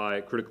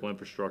fortify critical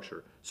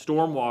infrastructure.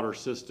 Stormwater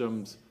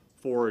systems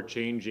for a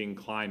changing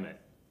climate.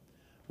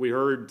 We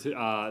heard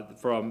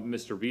from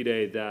Mr.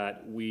 Vide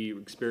that we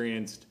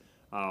experienced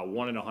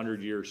 1 in a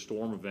 100-year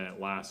storm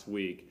event last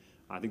week.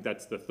 I think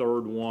that's the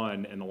third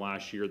one in the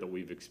last year that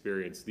we've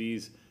experienced.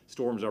 These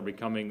storms are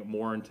becoming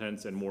more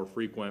intense and more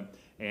frequent,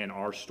 and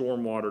our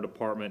stormwater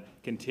department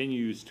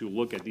continues to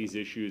look at these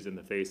issues in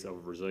the face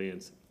of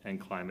resilience and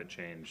climate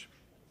change.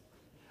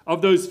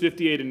 Of those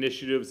 58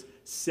 initiatives,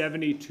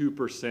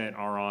 72%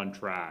 are on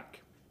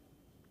track.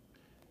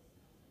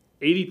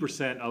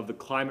 80% of the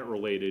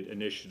climate-related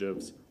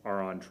initiatives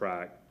are on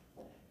track,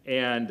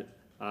 and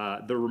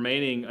the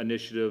remaining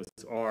initiatives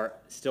are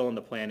still in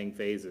the planning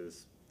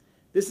phases.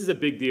 This is a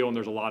big deal, and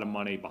there's a lot of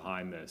money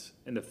behind this.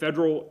 In the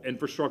federal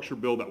infrastructure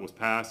bill that was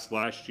passed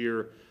last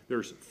year,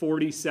 there's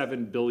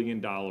 $47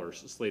 billion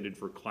slated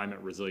for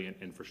climate-resilient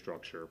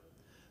infrastructure.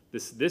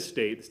 The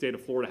state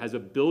of Florida, has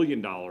 $1 billion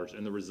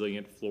in the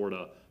Resilient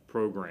Florida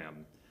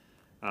program.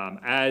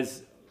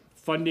 As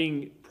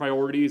funding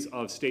priorities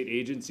of state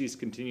agencies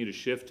continue to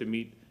shift to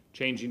meet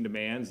changing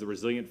demands, the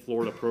Resilient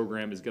Florida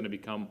program is going to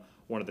become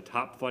one of the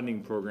top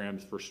funding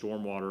programs for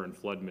stormwater and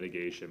flood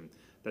mitigation.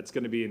 That's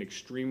going to be an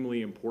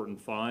extremely important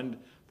fund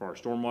for our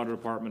stormwater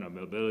department, our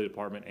mobility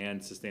department, and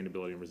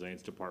sustainability and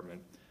resilience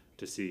department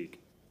to seek.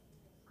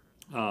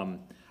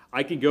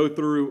 I can go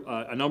through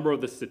a number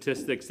of the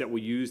statistics that we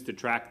use to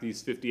track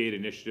these 58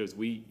 initiatives.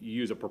 We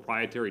use a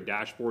proprietary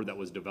dashboard that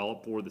was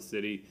developed for the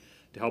city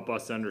to help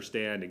us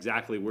understand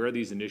exactly where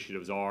these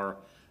initiatives are,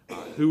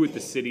 who at the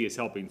city is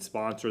helping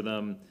sponsor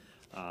them,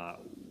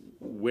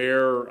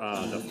 where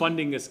the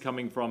funding is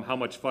coming from, how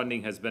much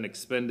funding has been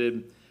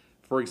expended.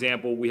 For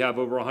example, we have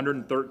over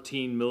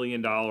 $113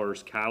 million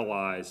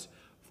catalyzed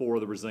for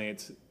the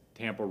Resilience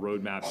Tampa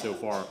roadmap so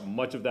far.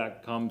 Much of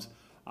that comes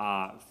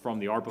from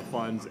the ARPA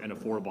funds and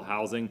affordable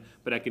housing,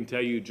 but I can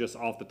tell you just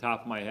off the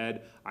top of my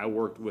head, I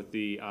worked with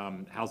the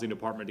housing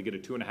department to get a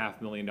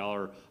 $2.5 million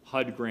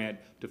HUD grant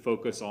to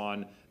focus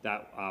on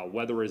that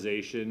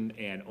weatherization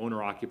and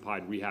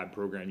owner-occupied rehab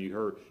program. You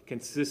heard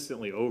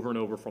consistently over and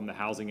over from the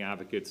housing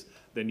advocates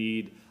the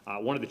need.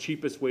 One of the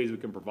cheapest ways we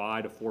can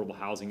provide affordable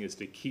housing is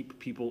to keep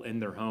people in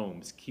their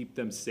homes, keep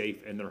them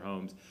safe in their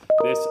homes.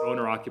 This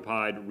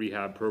owner-occupied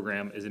rehab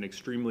program is an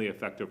extremely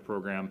effective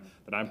program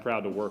that I'm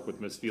proud to work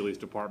with Ms. Feely's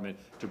department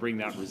to bring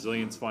that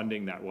resilience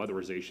funding, that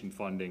weatherization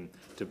funding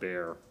to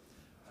bear.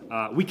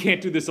 We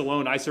can't do this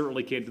alone. I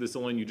certainly can't do this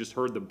alone. You just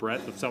heard the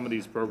breadth of some of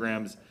these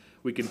programs.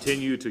 We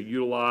continue to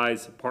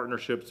utilize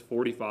partnerships,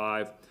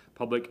 45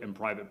 public and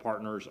private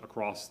partners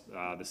across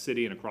the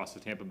city and across the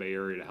Tampa Bay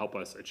area to help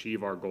us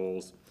achieve our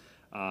goals.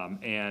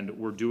 And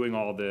we're doing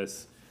all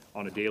this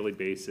on a daily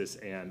basis,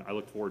 and I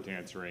look forward to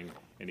answering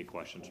any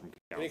questions from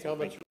council. Any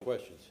comments or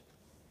questions?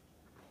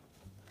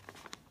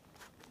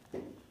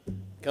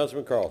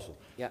 Councilman Carlson.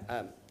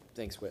 Yeah,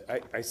 thanks.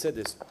 I said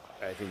this,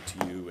 I think,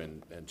 to you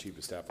and Chief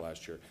of Staff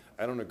last year.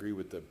 I don't agree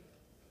with the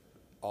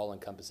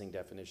all-encompassing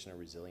definition of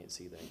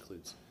resiliency that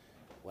includes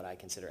what I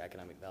consider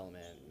economic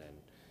development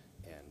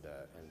and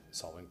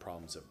solving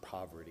problems of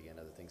poverty and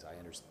other things. I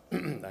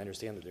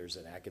understand that there's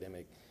an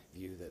academic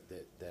view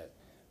that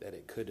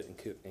it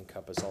could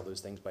encompass all those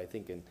things, but I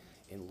think in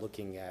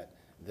looking at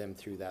them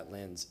through that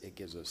lens, it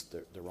gives us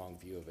the wrong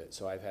view of it.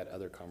 So I've had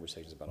other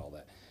conversations about all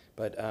that.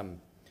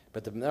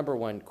 But the number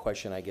one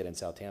question I get in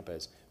South Tampa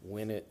is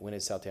when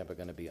is South Tampa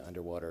going to be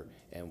underwater,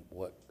 and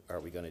what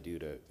are we going to do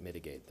to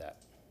mitigate that?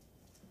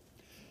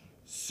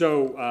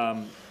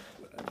 So,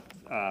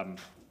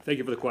 thank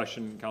you for the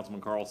question,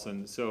 Councilman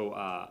Carlson. So,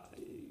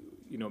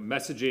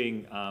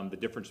 messaging the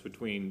difference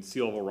between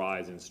sea level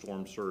rise and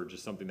storm surge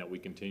is something that we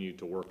continue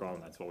to work on.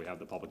 That's why we have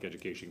the public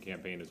education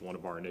campaign as one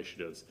of our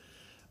initiatives.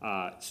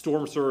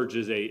 Storm surge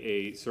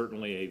is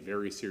certainly a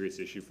very serious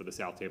issue for the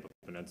South Tampa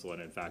Peninsula,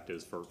 and in fact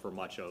is for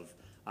much of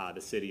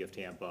the city of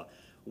Tampa.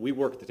 We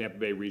work at the Tampa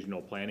Bay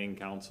Regional Planning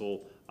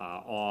Council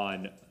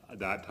on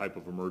that type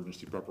of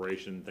emergency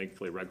preparation.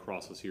 Thankfully, Red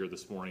Cross was here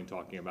this morning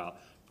talking about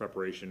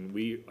preparation.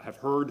 We have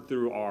heard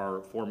through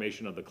our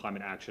formation of the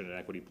Climate Action and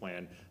Equity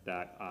Plan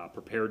that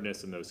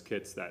preparedness and those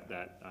kits that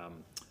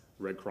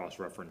Red Cross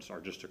referenced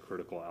are just a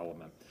critical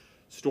element.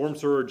 Storm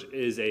surge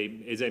is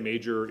a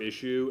major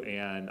issue,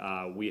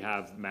 and we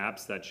have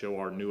maps that show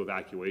our new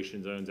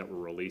evacuation zones that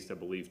were released, I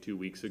believe, 2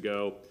 weeks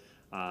ago.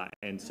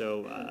 And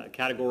so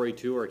Category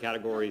 2 or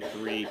Category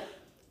 3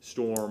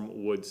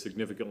 storm would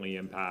significantly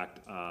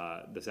impact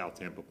the South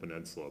Tampa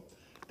Peninsula.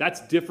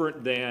 That's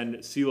different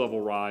than sea level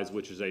rise,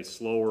 which is a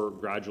slower,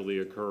 gradually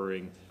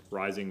occurring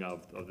rising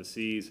of the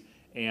seas.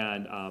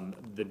 And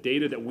the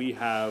data that we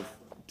have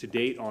to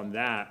date on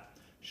that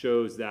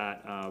shows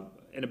that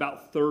in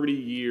about 30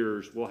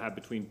 years, we'll have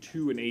between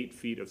 2 and 8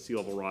 feet of sea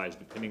level rise,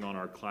 depending on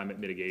our climate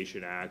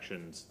mitigation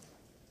actions.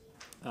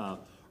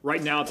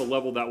 Right now, at the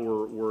level that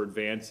we're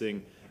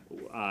advancing,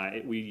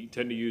 we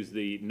tend to use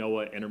the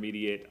NOAA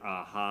intermediate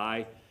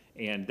high,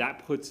 and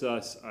that puts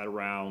us at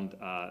around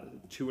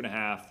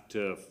 2.5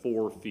 to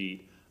 4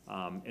 feet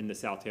in the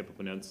South Tampa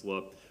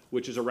Peninsula,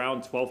 which is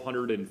around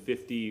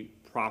 1,250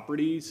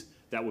 properties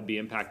that would be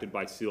impacted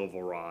by sea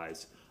level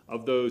rise.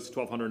 Of those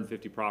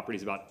 1,250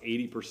 properties, about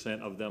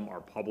 80% of them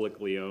are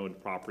publicly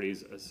owned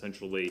properties,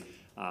 essentially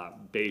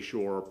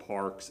bayshore,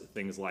 parks,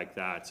 things like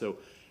that. So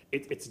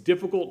it's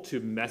difficult to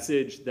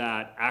message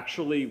that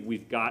actually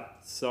we've got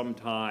some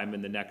time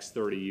in the next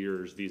 30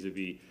 years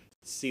vis-a-vis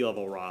sea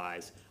level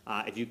rise.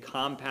 If you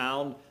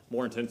compound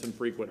more intense and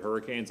frequent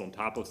hurricanes on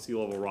top of sea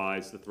level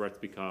rise, the threats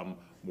become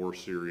more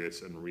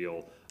serious and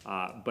real.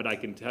 But I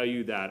can tell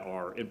you that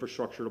our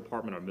infrastructure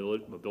department, our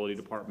mobility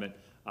department,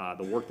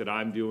 the work that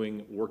I'm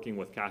doing, working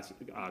with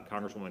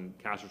Congresswoman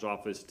Castor's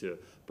office to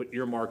put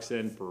earmarks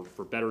in for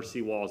better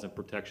seawalls and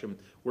protection,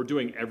 we're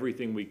doing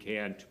everything we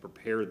can to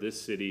prepare this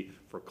city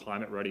for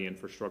climate-ready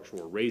infrastructure.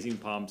 We're raising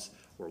pumps,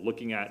 we're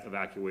looking at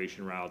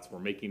evacuation routes, we're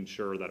making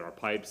sure that our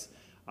pipes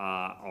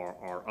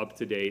are up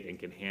to date and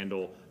can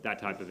handle that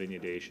type of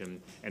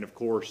inundation. And of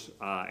course,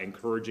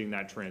 encouraging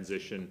that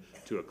transition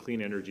to a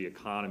clean energy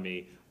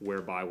economy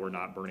whereby we're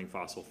not burning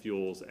fossil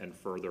fuels and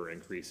further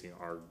increasing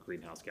our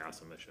greenhouse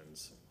gas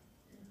emissions.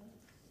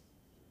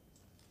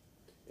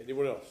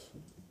 Anyone else?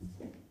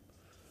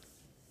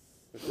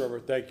 Mr.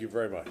 Robert, thank you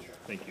very much.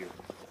 Thank you.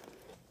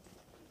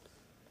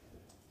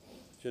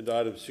 Agenda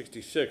item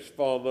 66,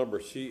 file number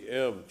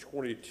CM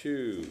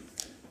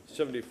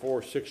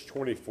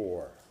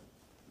 22-74-624.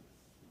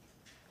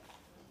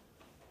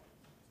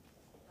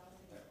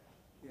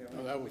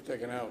 No, that was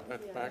taken out,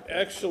 that's back.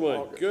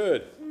 Excellent,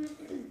 good.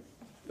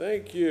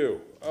 Thank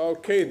you.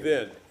 Okay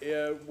then,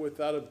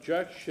 without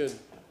objection,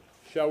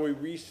 shall we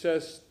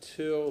recess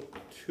till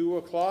 2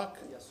 o'clock?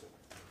 Yes, sir.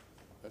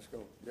 Let's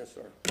go, yes,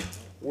 sir.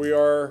 We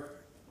are,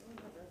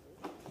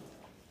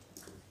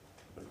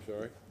 I'm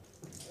sorry.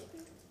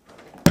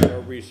 We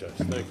are recessed,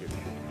 thank you.